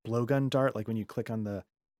blowgun dart, like when you click on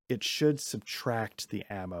it should subtract the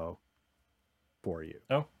ammo for you.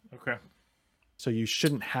 Oh, okay. So you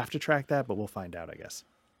shouldn't have to track that, but we'll find out, I guess.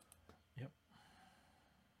 Yep.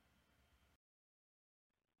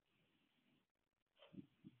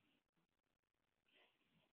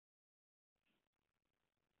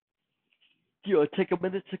 Do you want to take a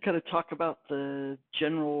minute to kind of talk about the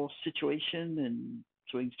general situation, and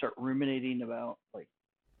so we can start ruminating about like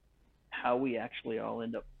how we actually all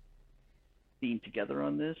end up being together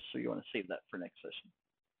on this, or you want to save that for next session?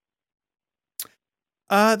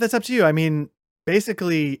 That's up to you. I mean,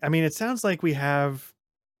 basically, it sounds like you're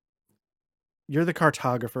the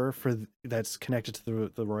cartographer that's connected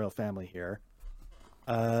to the royal family here.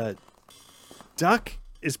 Duck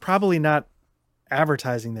is probably not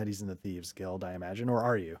advertising that he's in the Thieves Guild, I imagine, or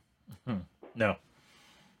are you? No.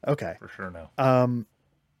 Okay. For sure, no.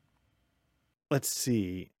 Let's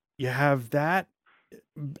see. You have that.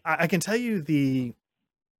 I can tell you the.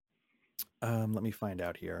 Let me find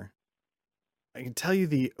out here. I can tell you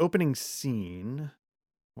the opening scene.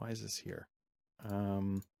 Why is this here?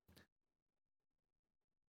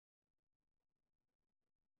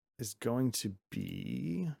 Is going to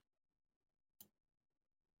be.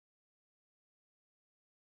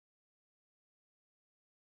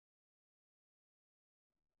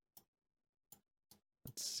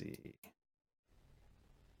 Let's see.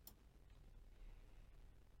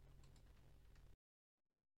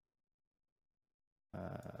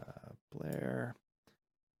 Blair,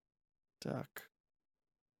 Duck,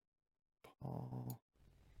 Paul,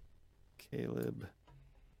 Caleb,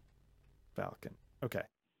 Falcon. Okay.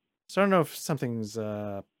 So I don't know if something's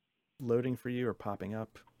loading for you or popping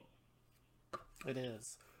up. It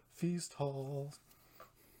is. Feast Hall.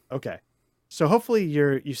 Okay. So hopefully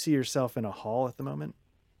you see yourself in a hall at the moment.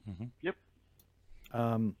 Mhm. Yep.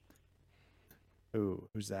 Ooh,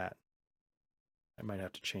 who's that? I might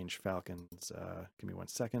have to change Falcon's. Give me 1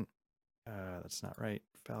 second. That's not right.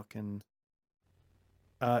 Falcon.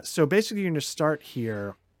 So basically, you're going to start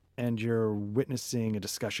here, and you're witnessing a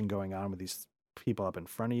discussion going on with these people up in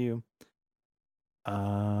front of you.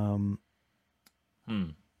 All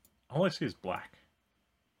I see is black.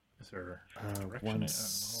 Is there direction? 1 Hold on.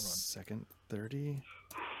 second, 30.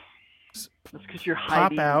 That's because you're Pop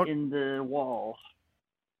hiding out. in the wall.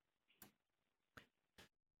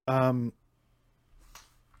 You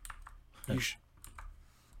sh-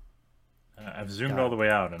 I've zoomed Got all it. the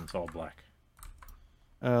way out, and it's all black.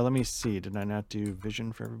 let me see. Did I not do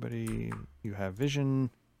vision for everybody? You have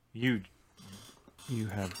vision. You You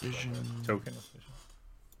have vision. token of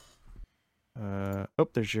vision.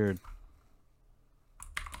 There's your.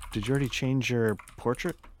 Did you already change your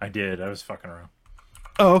portrait? I did. I was fucking around.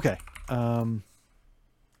 Oh, okay.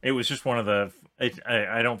 It was just one of the.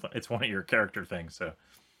 I don't. It's one of your character things. So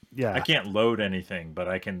Yeah. I can't load anything, but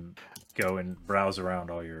I can go and browse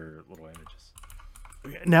around all your little images.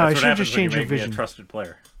 Now I That's what should happens just when you change your make me vision. a trusted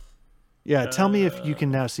player. Yeah, tell me if you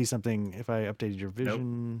can now see something. If I updated your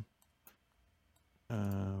vision.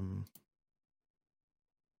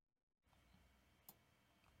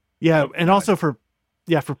 Yeah, Nope, and no, also for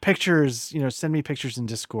pictures, send me pictures in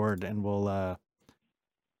Discord, and we'll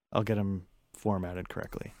I'll get them formatted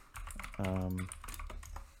correctly.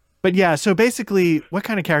 But yeah, so basically, what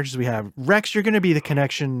kind of characters we have? Rex, you're going to be the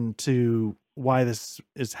connection to why this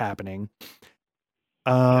is happening.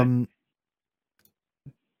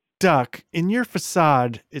 Duck, in your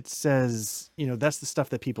facade, it says, that's the stuff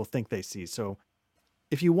that people think they see. So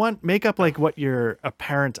if you want, make up like what your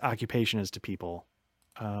apparent occupation is to people.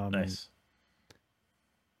 Nice.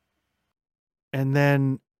 And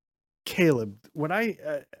then Caleb,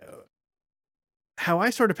 how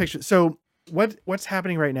I sort of picture, so what's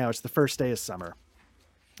happening right now, it's the first day of summer,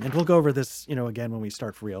 and we'll go over this, again, when we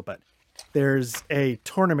start for real, but there's a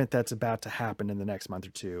tournament that's about to happen in the next month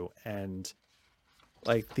or two. And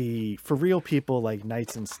like for real people, like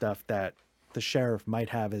knights and stuff that the sheriff might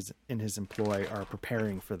have in his employ are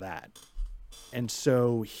preparing for that. And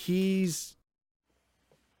so he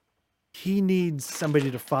needs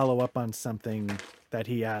somebody to follow up on something that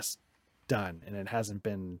he asked done, and it hasn't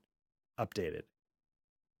been updated.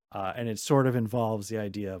 And it sort of involves the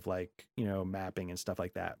idea of like, mapping and stuff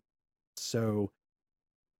like that. So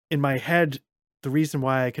in my head, the reason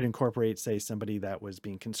why I could incorporate, say, somebody that was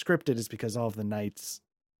being conscripted is because all of the knights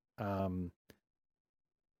are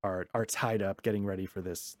tied up getting ready for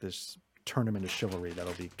this tournament of chivalry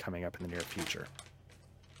that'll be coming up in the near future.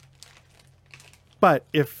 But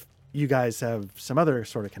if you guys have some other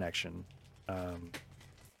sort of connection,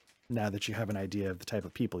 now that you have an idea of the type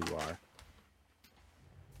of people you are,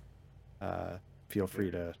 feel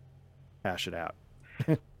free to hash it out.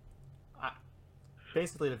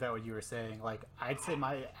 Basically, to vet what you were saying, like, I'd say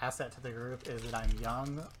my asset to the group is that I'm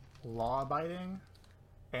young, law-abiding,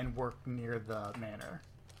 and work near the manor.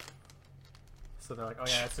 So they're like, oh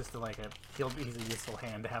yeah, it's just he's a useful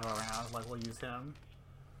hand to have around, like, we'll use him.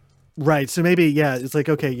 Right, so maybe, yeah, it's like,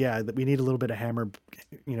 okay, yeah, we need a little bit of hammer,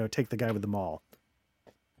 take the guy with the maul.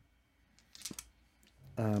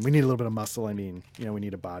 We need a little bit of muscle, we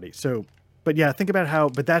need a body. So, but yeah, think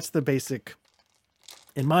about but that's the basic,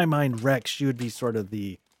 in my mind, Rex, you would be sort of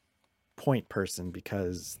the point person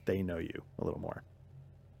because they know you a little more.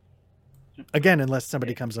 Again, unless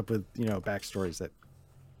somebody comes up with, backstories that...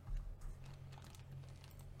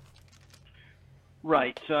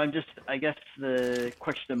 Right. So I guess the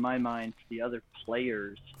question in my mind for the other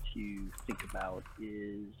players to think about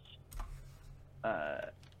is,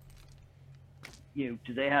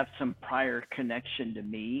 do they have some prior connection to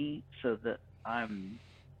me so that I'm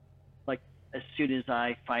like, as soon as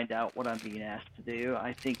I find out what I'm being asked to do,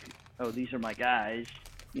 I think, oh, these are my guys,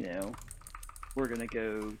 we're going to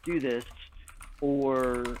go do this.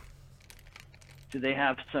 Or do they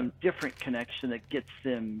have some different connection that gets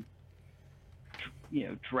them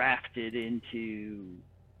drafted into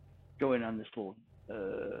going on this little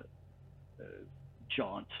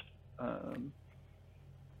jaunt,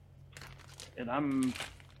 and I'm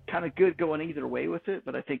kind of good going either way with it,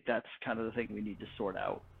 but I think that's kind of the thing we need to sort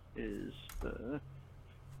out is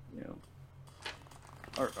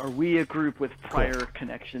are we a group with prior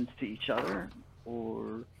connections to each other,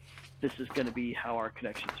 or this is going to be how our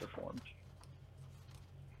connections are formed?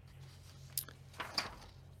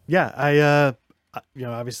 Yeah,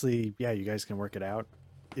 obviously, yeah, you guys can work it out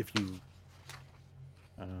if you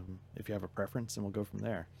have a preference, and we'll go from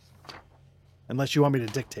there. Unless you want me to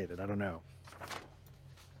dictate it, I don't know.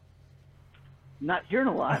 not hearing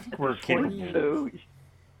a lot. think at we're this point, capable. so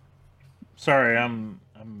Sorry,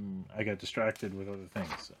 I got distracted with other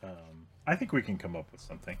things. I think we can come up with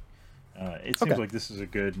something. It seems Okay. like this is a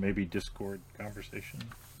good maybe Discord conversation.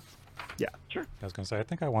 sure. I was gonna say, I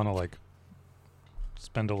think I want to like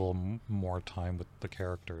spend a little more time with the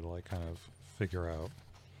character to like kind of figure out.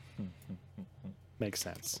 Makes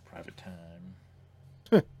sense. Private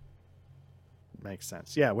time. Makes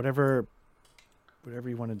sense. Yeah, whatever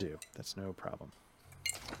you want to do. That's no problem.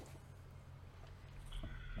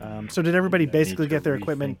 So did everybody I need basically to get their rethink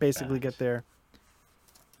equipment, basically that. get their...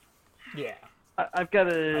 Yeah. I've got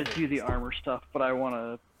to do the armor stuff, but I want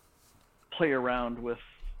to play around with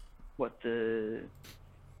what the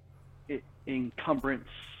encumbrance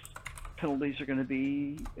penalties are going to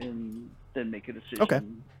be, and then make a decision. Okay.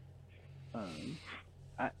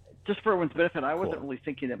 Just for everyone's benefit, I wasn't Cool. really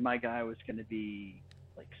thinking that my guy was going to be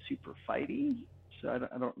like super fighty, so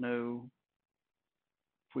I don't know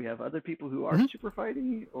if we have other people who are super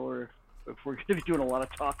fighty, or if we're going to be doing a lot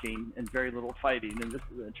of talking and very little fighting in this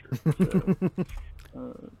adventure.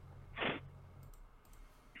 So,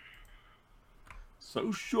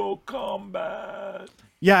 Social combat.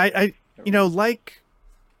 Yeah, I like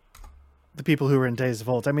the people who were in Days of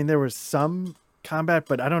Old. I mean, there was some combat,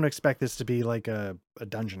 but I don't expect this to be like a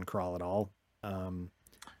dungeon crawl at all.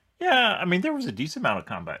 Yeah, I mean there was a decent amount of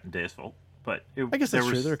combat in Days of Old, but I guess there that's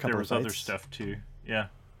true. was There were a couple there of was other fights. stuff too. Yeah,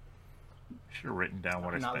 should have written down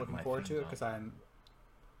what I'm I not spent looking my forward to things it because I'm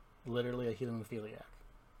literally a hemophiliac.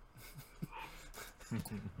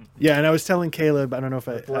 Yeah, and I was telling Caleb, I don't know if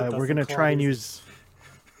blood we're doesn't going to try and clot use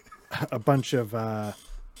a bunch of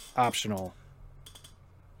optional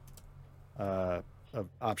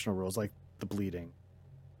rules, like the bleeding.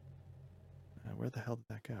 Where the hell did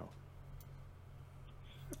that go?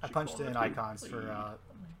 I punched in icons for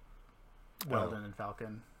Weldon and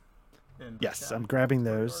Falcon. in the Yes, chat. I'm grabbing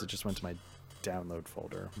those. It just went to my download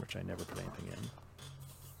folder, which I never put anything in.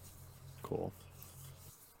 Cool.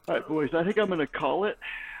 All right, boys. I think I'm going to call it,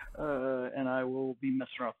 and I will be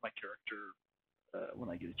messing around with my character when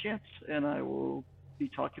I get a chance, and I will be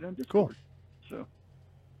talking on Discord. Cool. So,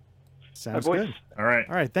 Sounds all right, boys. good. All right.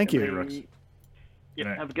 All right, thank you. Everybody- Good Yeah,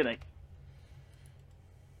 night. have a good night.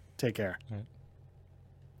 Take care. All right.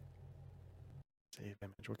 Save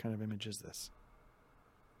image. What kind of image is this?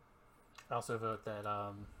 I also vote that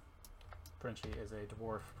Frenchie is a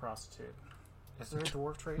dwarf prostitute. Is there a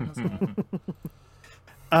dwarf trait in this game?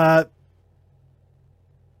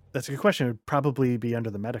 That's a good question. It would probably be under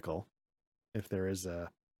the medical, if there is a.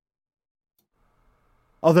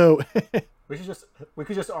 Although, We could just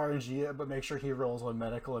RNG it, but make sure he rolls on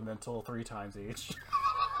medical and mental 3 times each.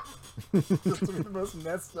 Just to be the most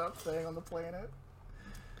messed up thing on the planet.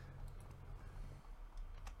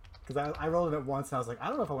 Because I rolled it once and I was like, I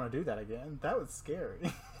don't know if I want to do that again. That was scary.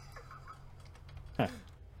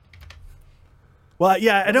 well,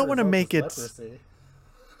 yeah, I don't want to Result make is it.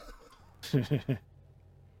 leprosy.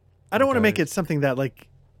 I don't want to Okay. make it something that like.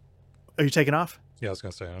 Are you taking off? Yeah, I was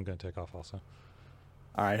gonna say I'm gonna take off also.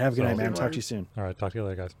 All right. Have a good night, Sounds man. good. Talk to you soon. All right, talk to you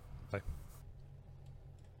later, guys. Bye.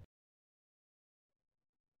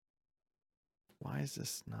 Why is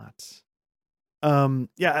this not?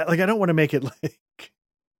 Yeah, like I don't want to make it like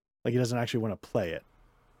he doesn't actually want to play it,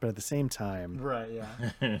 but at the same time, Right,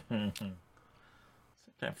 yeah.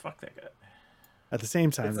 Damn, fuck that guy. at the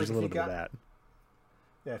same time, It's there's like a if little you bit of got- that.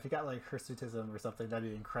 Yeah, if you got like hirsutism or something, that'd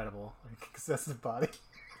be incredible. Like excessive body.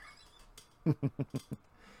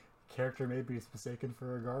 Character may be mistaken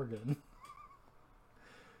for a gargan.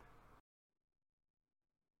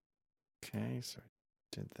 Okay, so I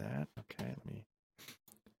did that. Okay, let me.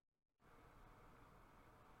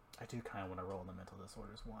 I do kind of want to roll in the mental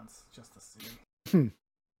disorders once, just to see. Let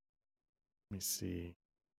me see.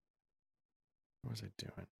 What was I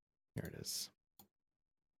doing? Here it is.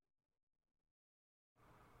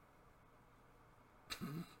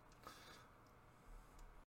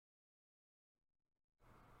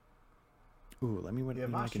 Ooh, let me what Yeah,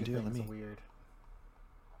 I can Vashu do. Let things me. are weird.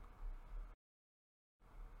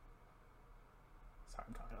 Sorry,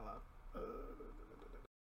 I'm talking out loud.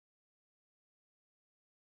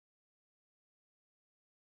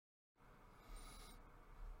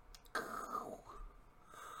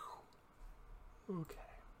 Okay.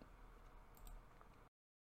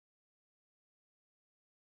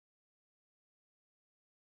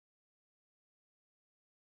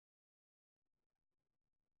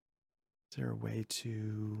 Is there a way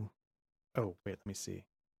to? Oh, wait. Let me see.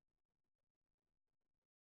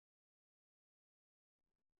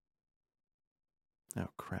 Oh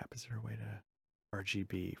crap! Is there a way to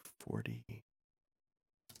RGB 40?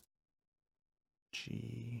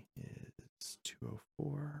 G is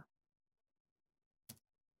 204.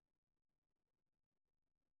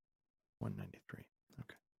 193.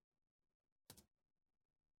 Okay.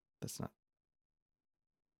 That's not.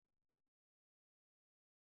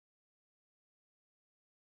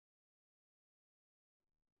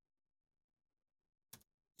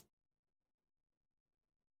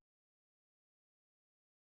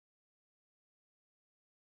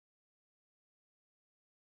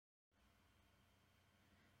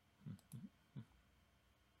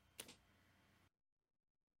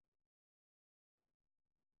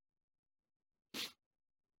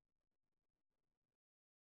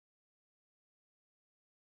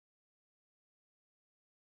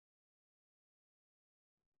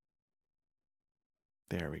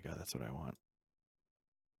 There we go. That's what I want.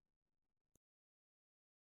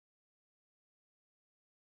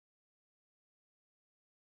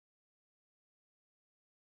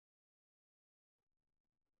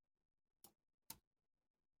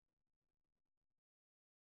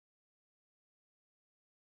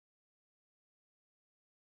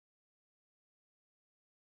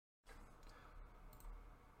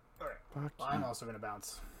 All right. Fuck Well, I'm you. also going to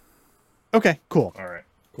bounce. Okay, cool. All right.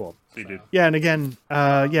 Cool. See you, dude. Yeah, and again,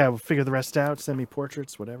 yeah, we'll figure the rest out. Send me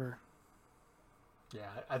portraits, whatever. Yeah,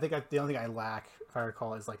 I think the only thing I lack, if I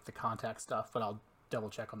recall, is like the contact stuff, but I'll double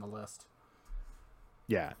check on the list.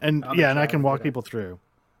 Yeah, and I'll yeah, and try I can to walk get it. people through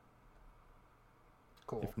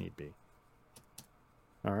Cool. if need be.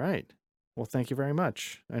 All right. Well, thank you very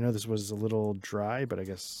much. I know this was a little dry, but I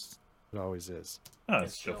guess it always is. Oh,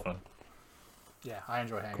 It's it's still chill. fun. Yeah, I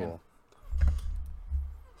enjoy hanging. Cool.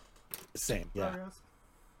 Same. All Yeah. right, guys.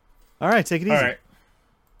 All right. Take it easy. All right.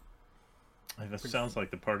 That sounds like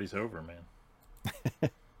the party's over, man.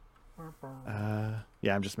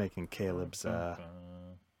 Yeah, I'm just making Caleb's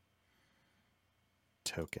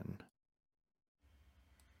token.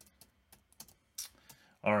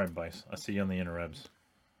 All right, Vice. I'll see you on the interwebs.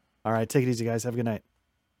 All right. Take it easy, guys. Have a good night.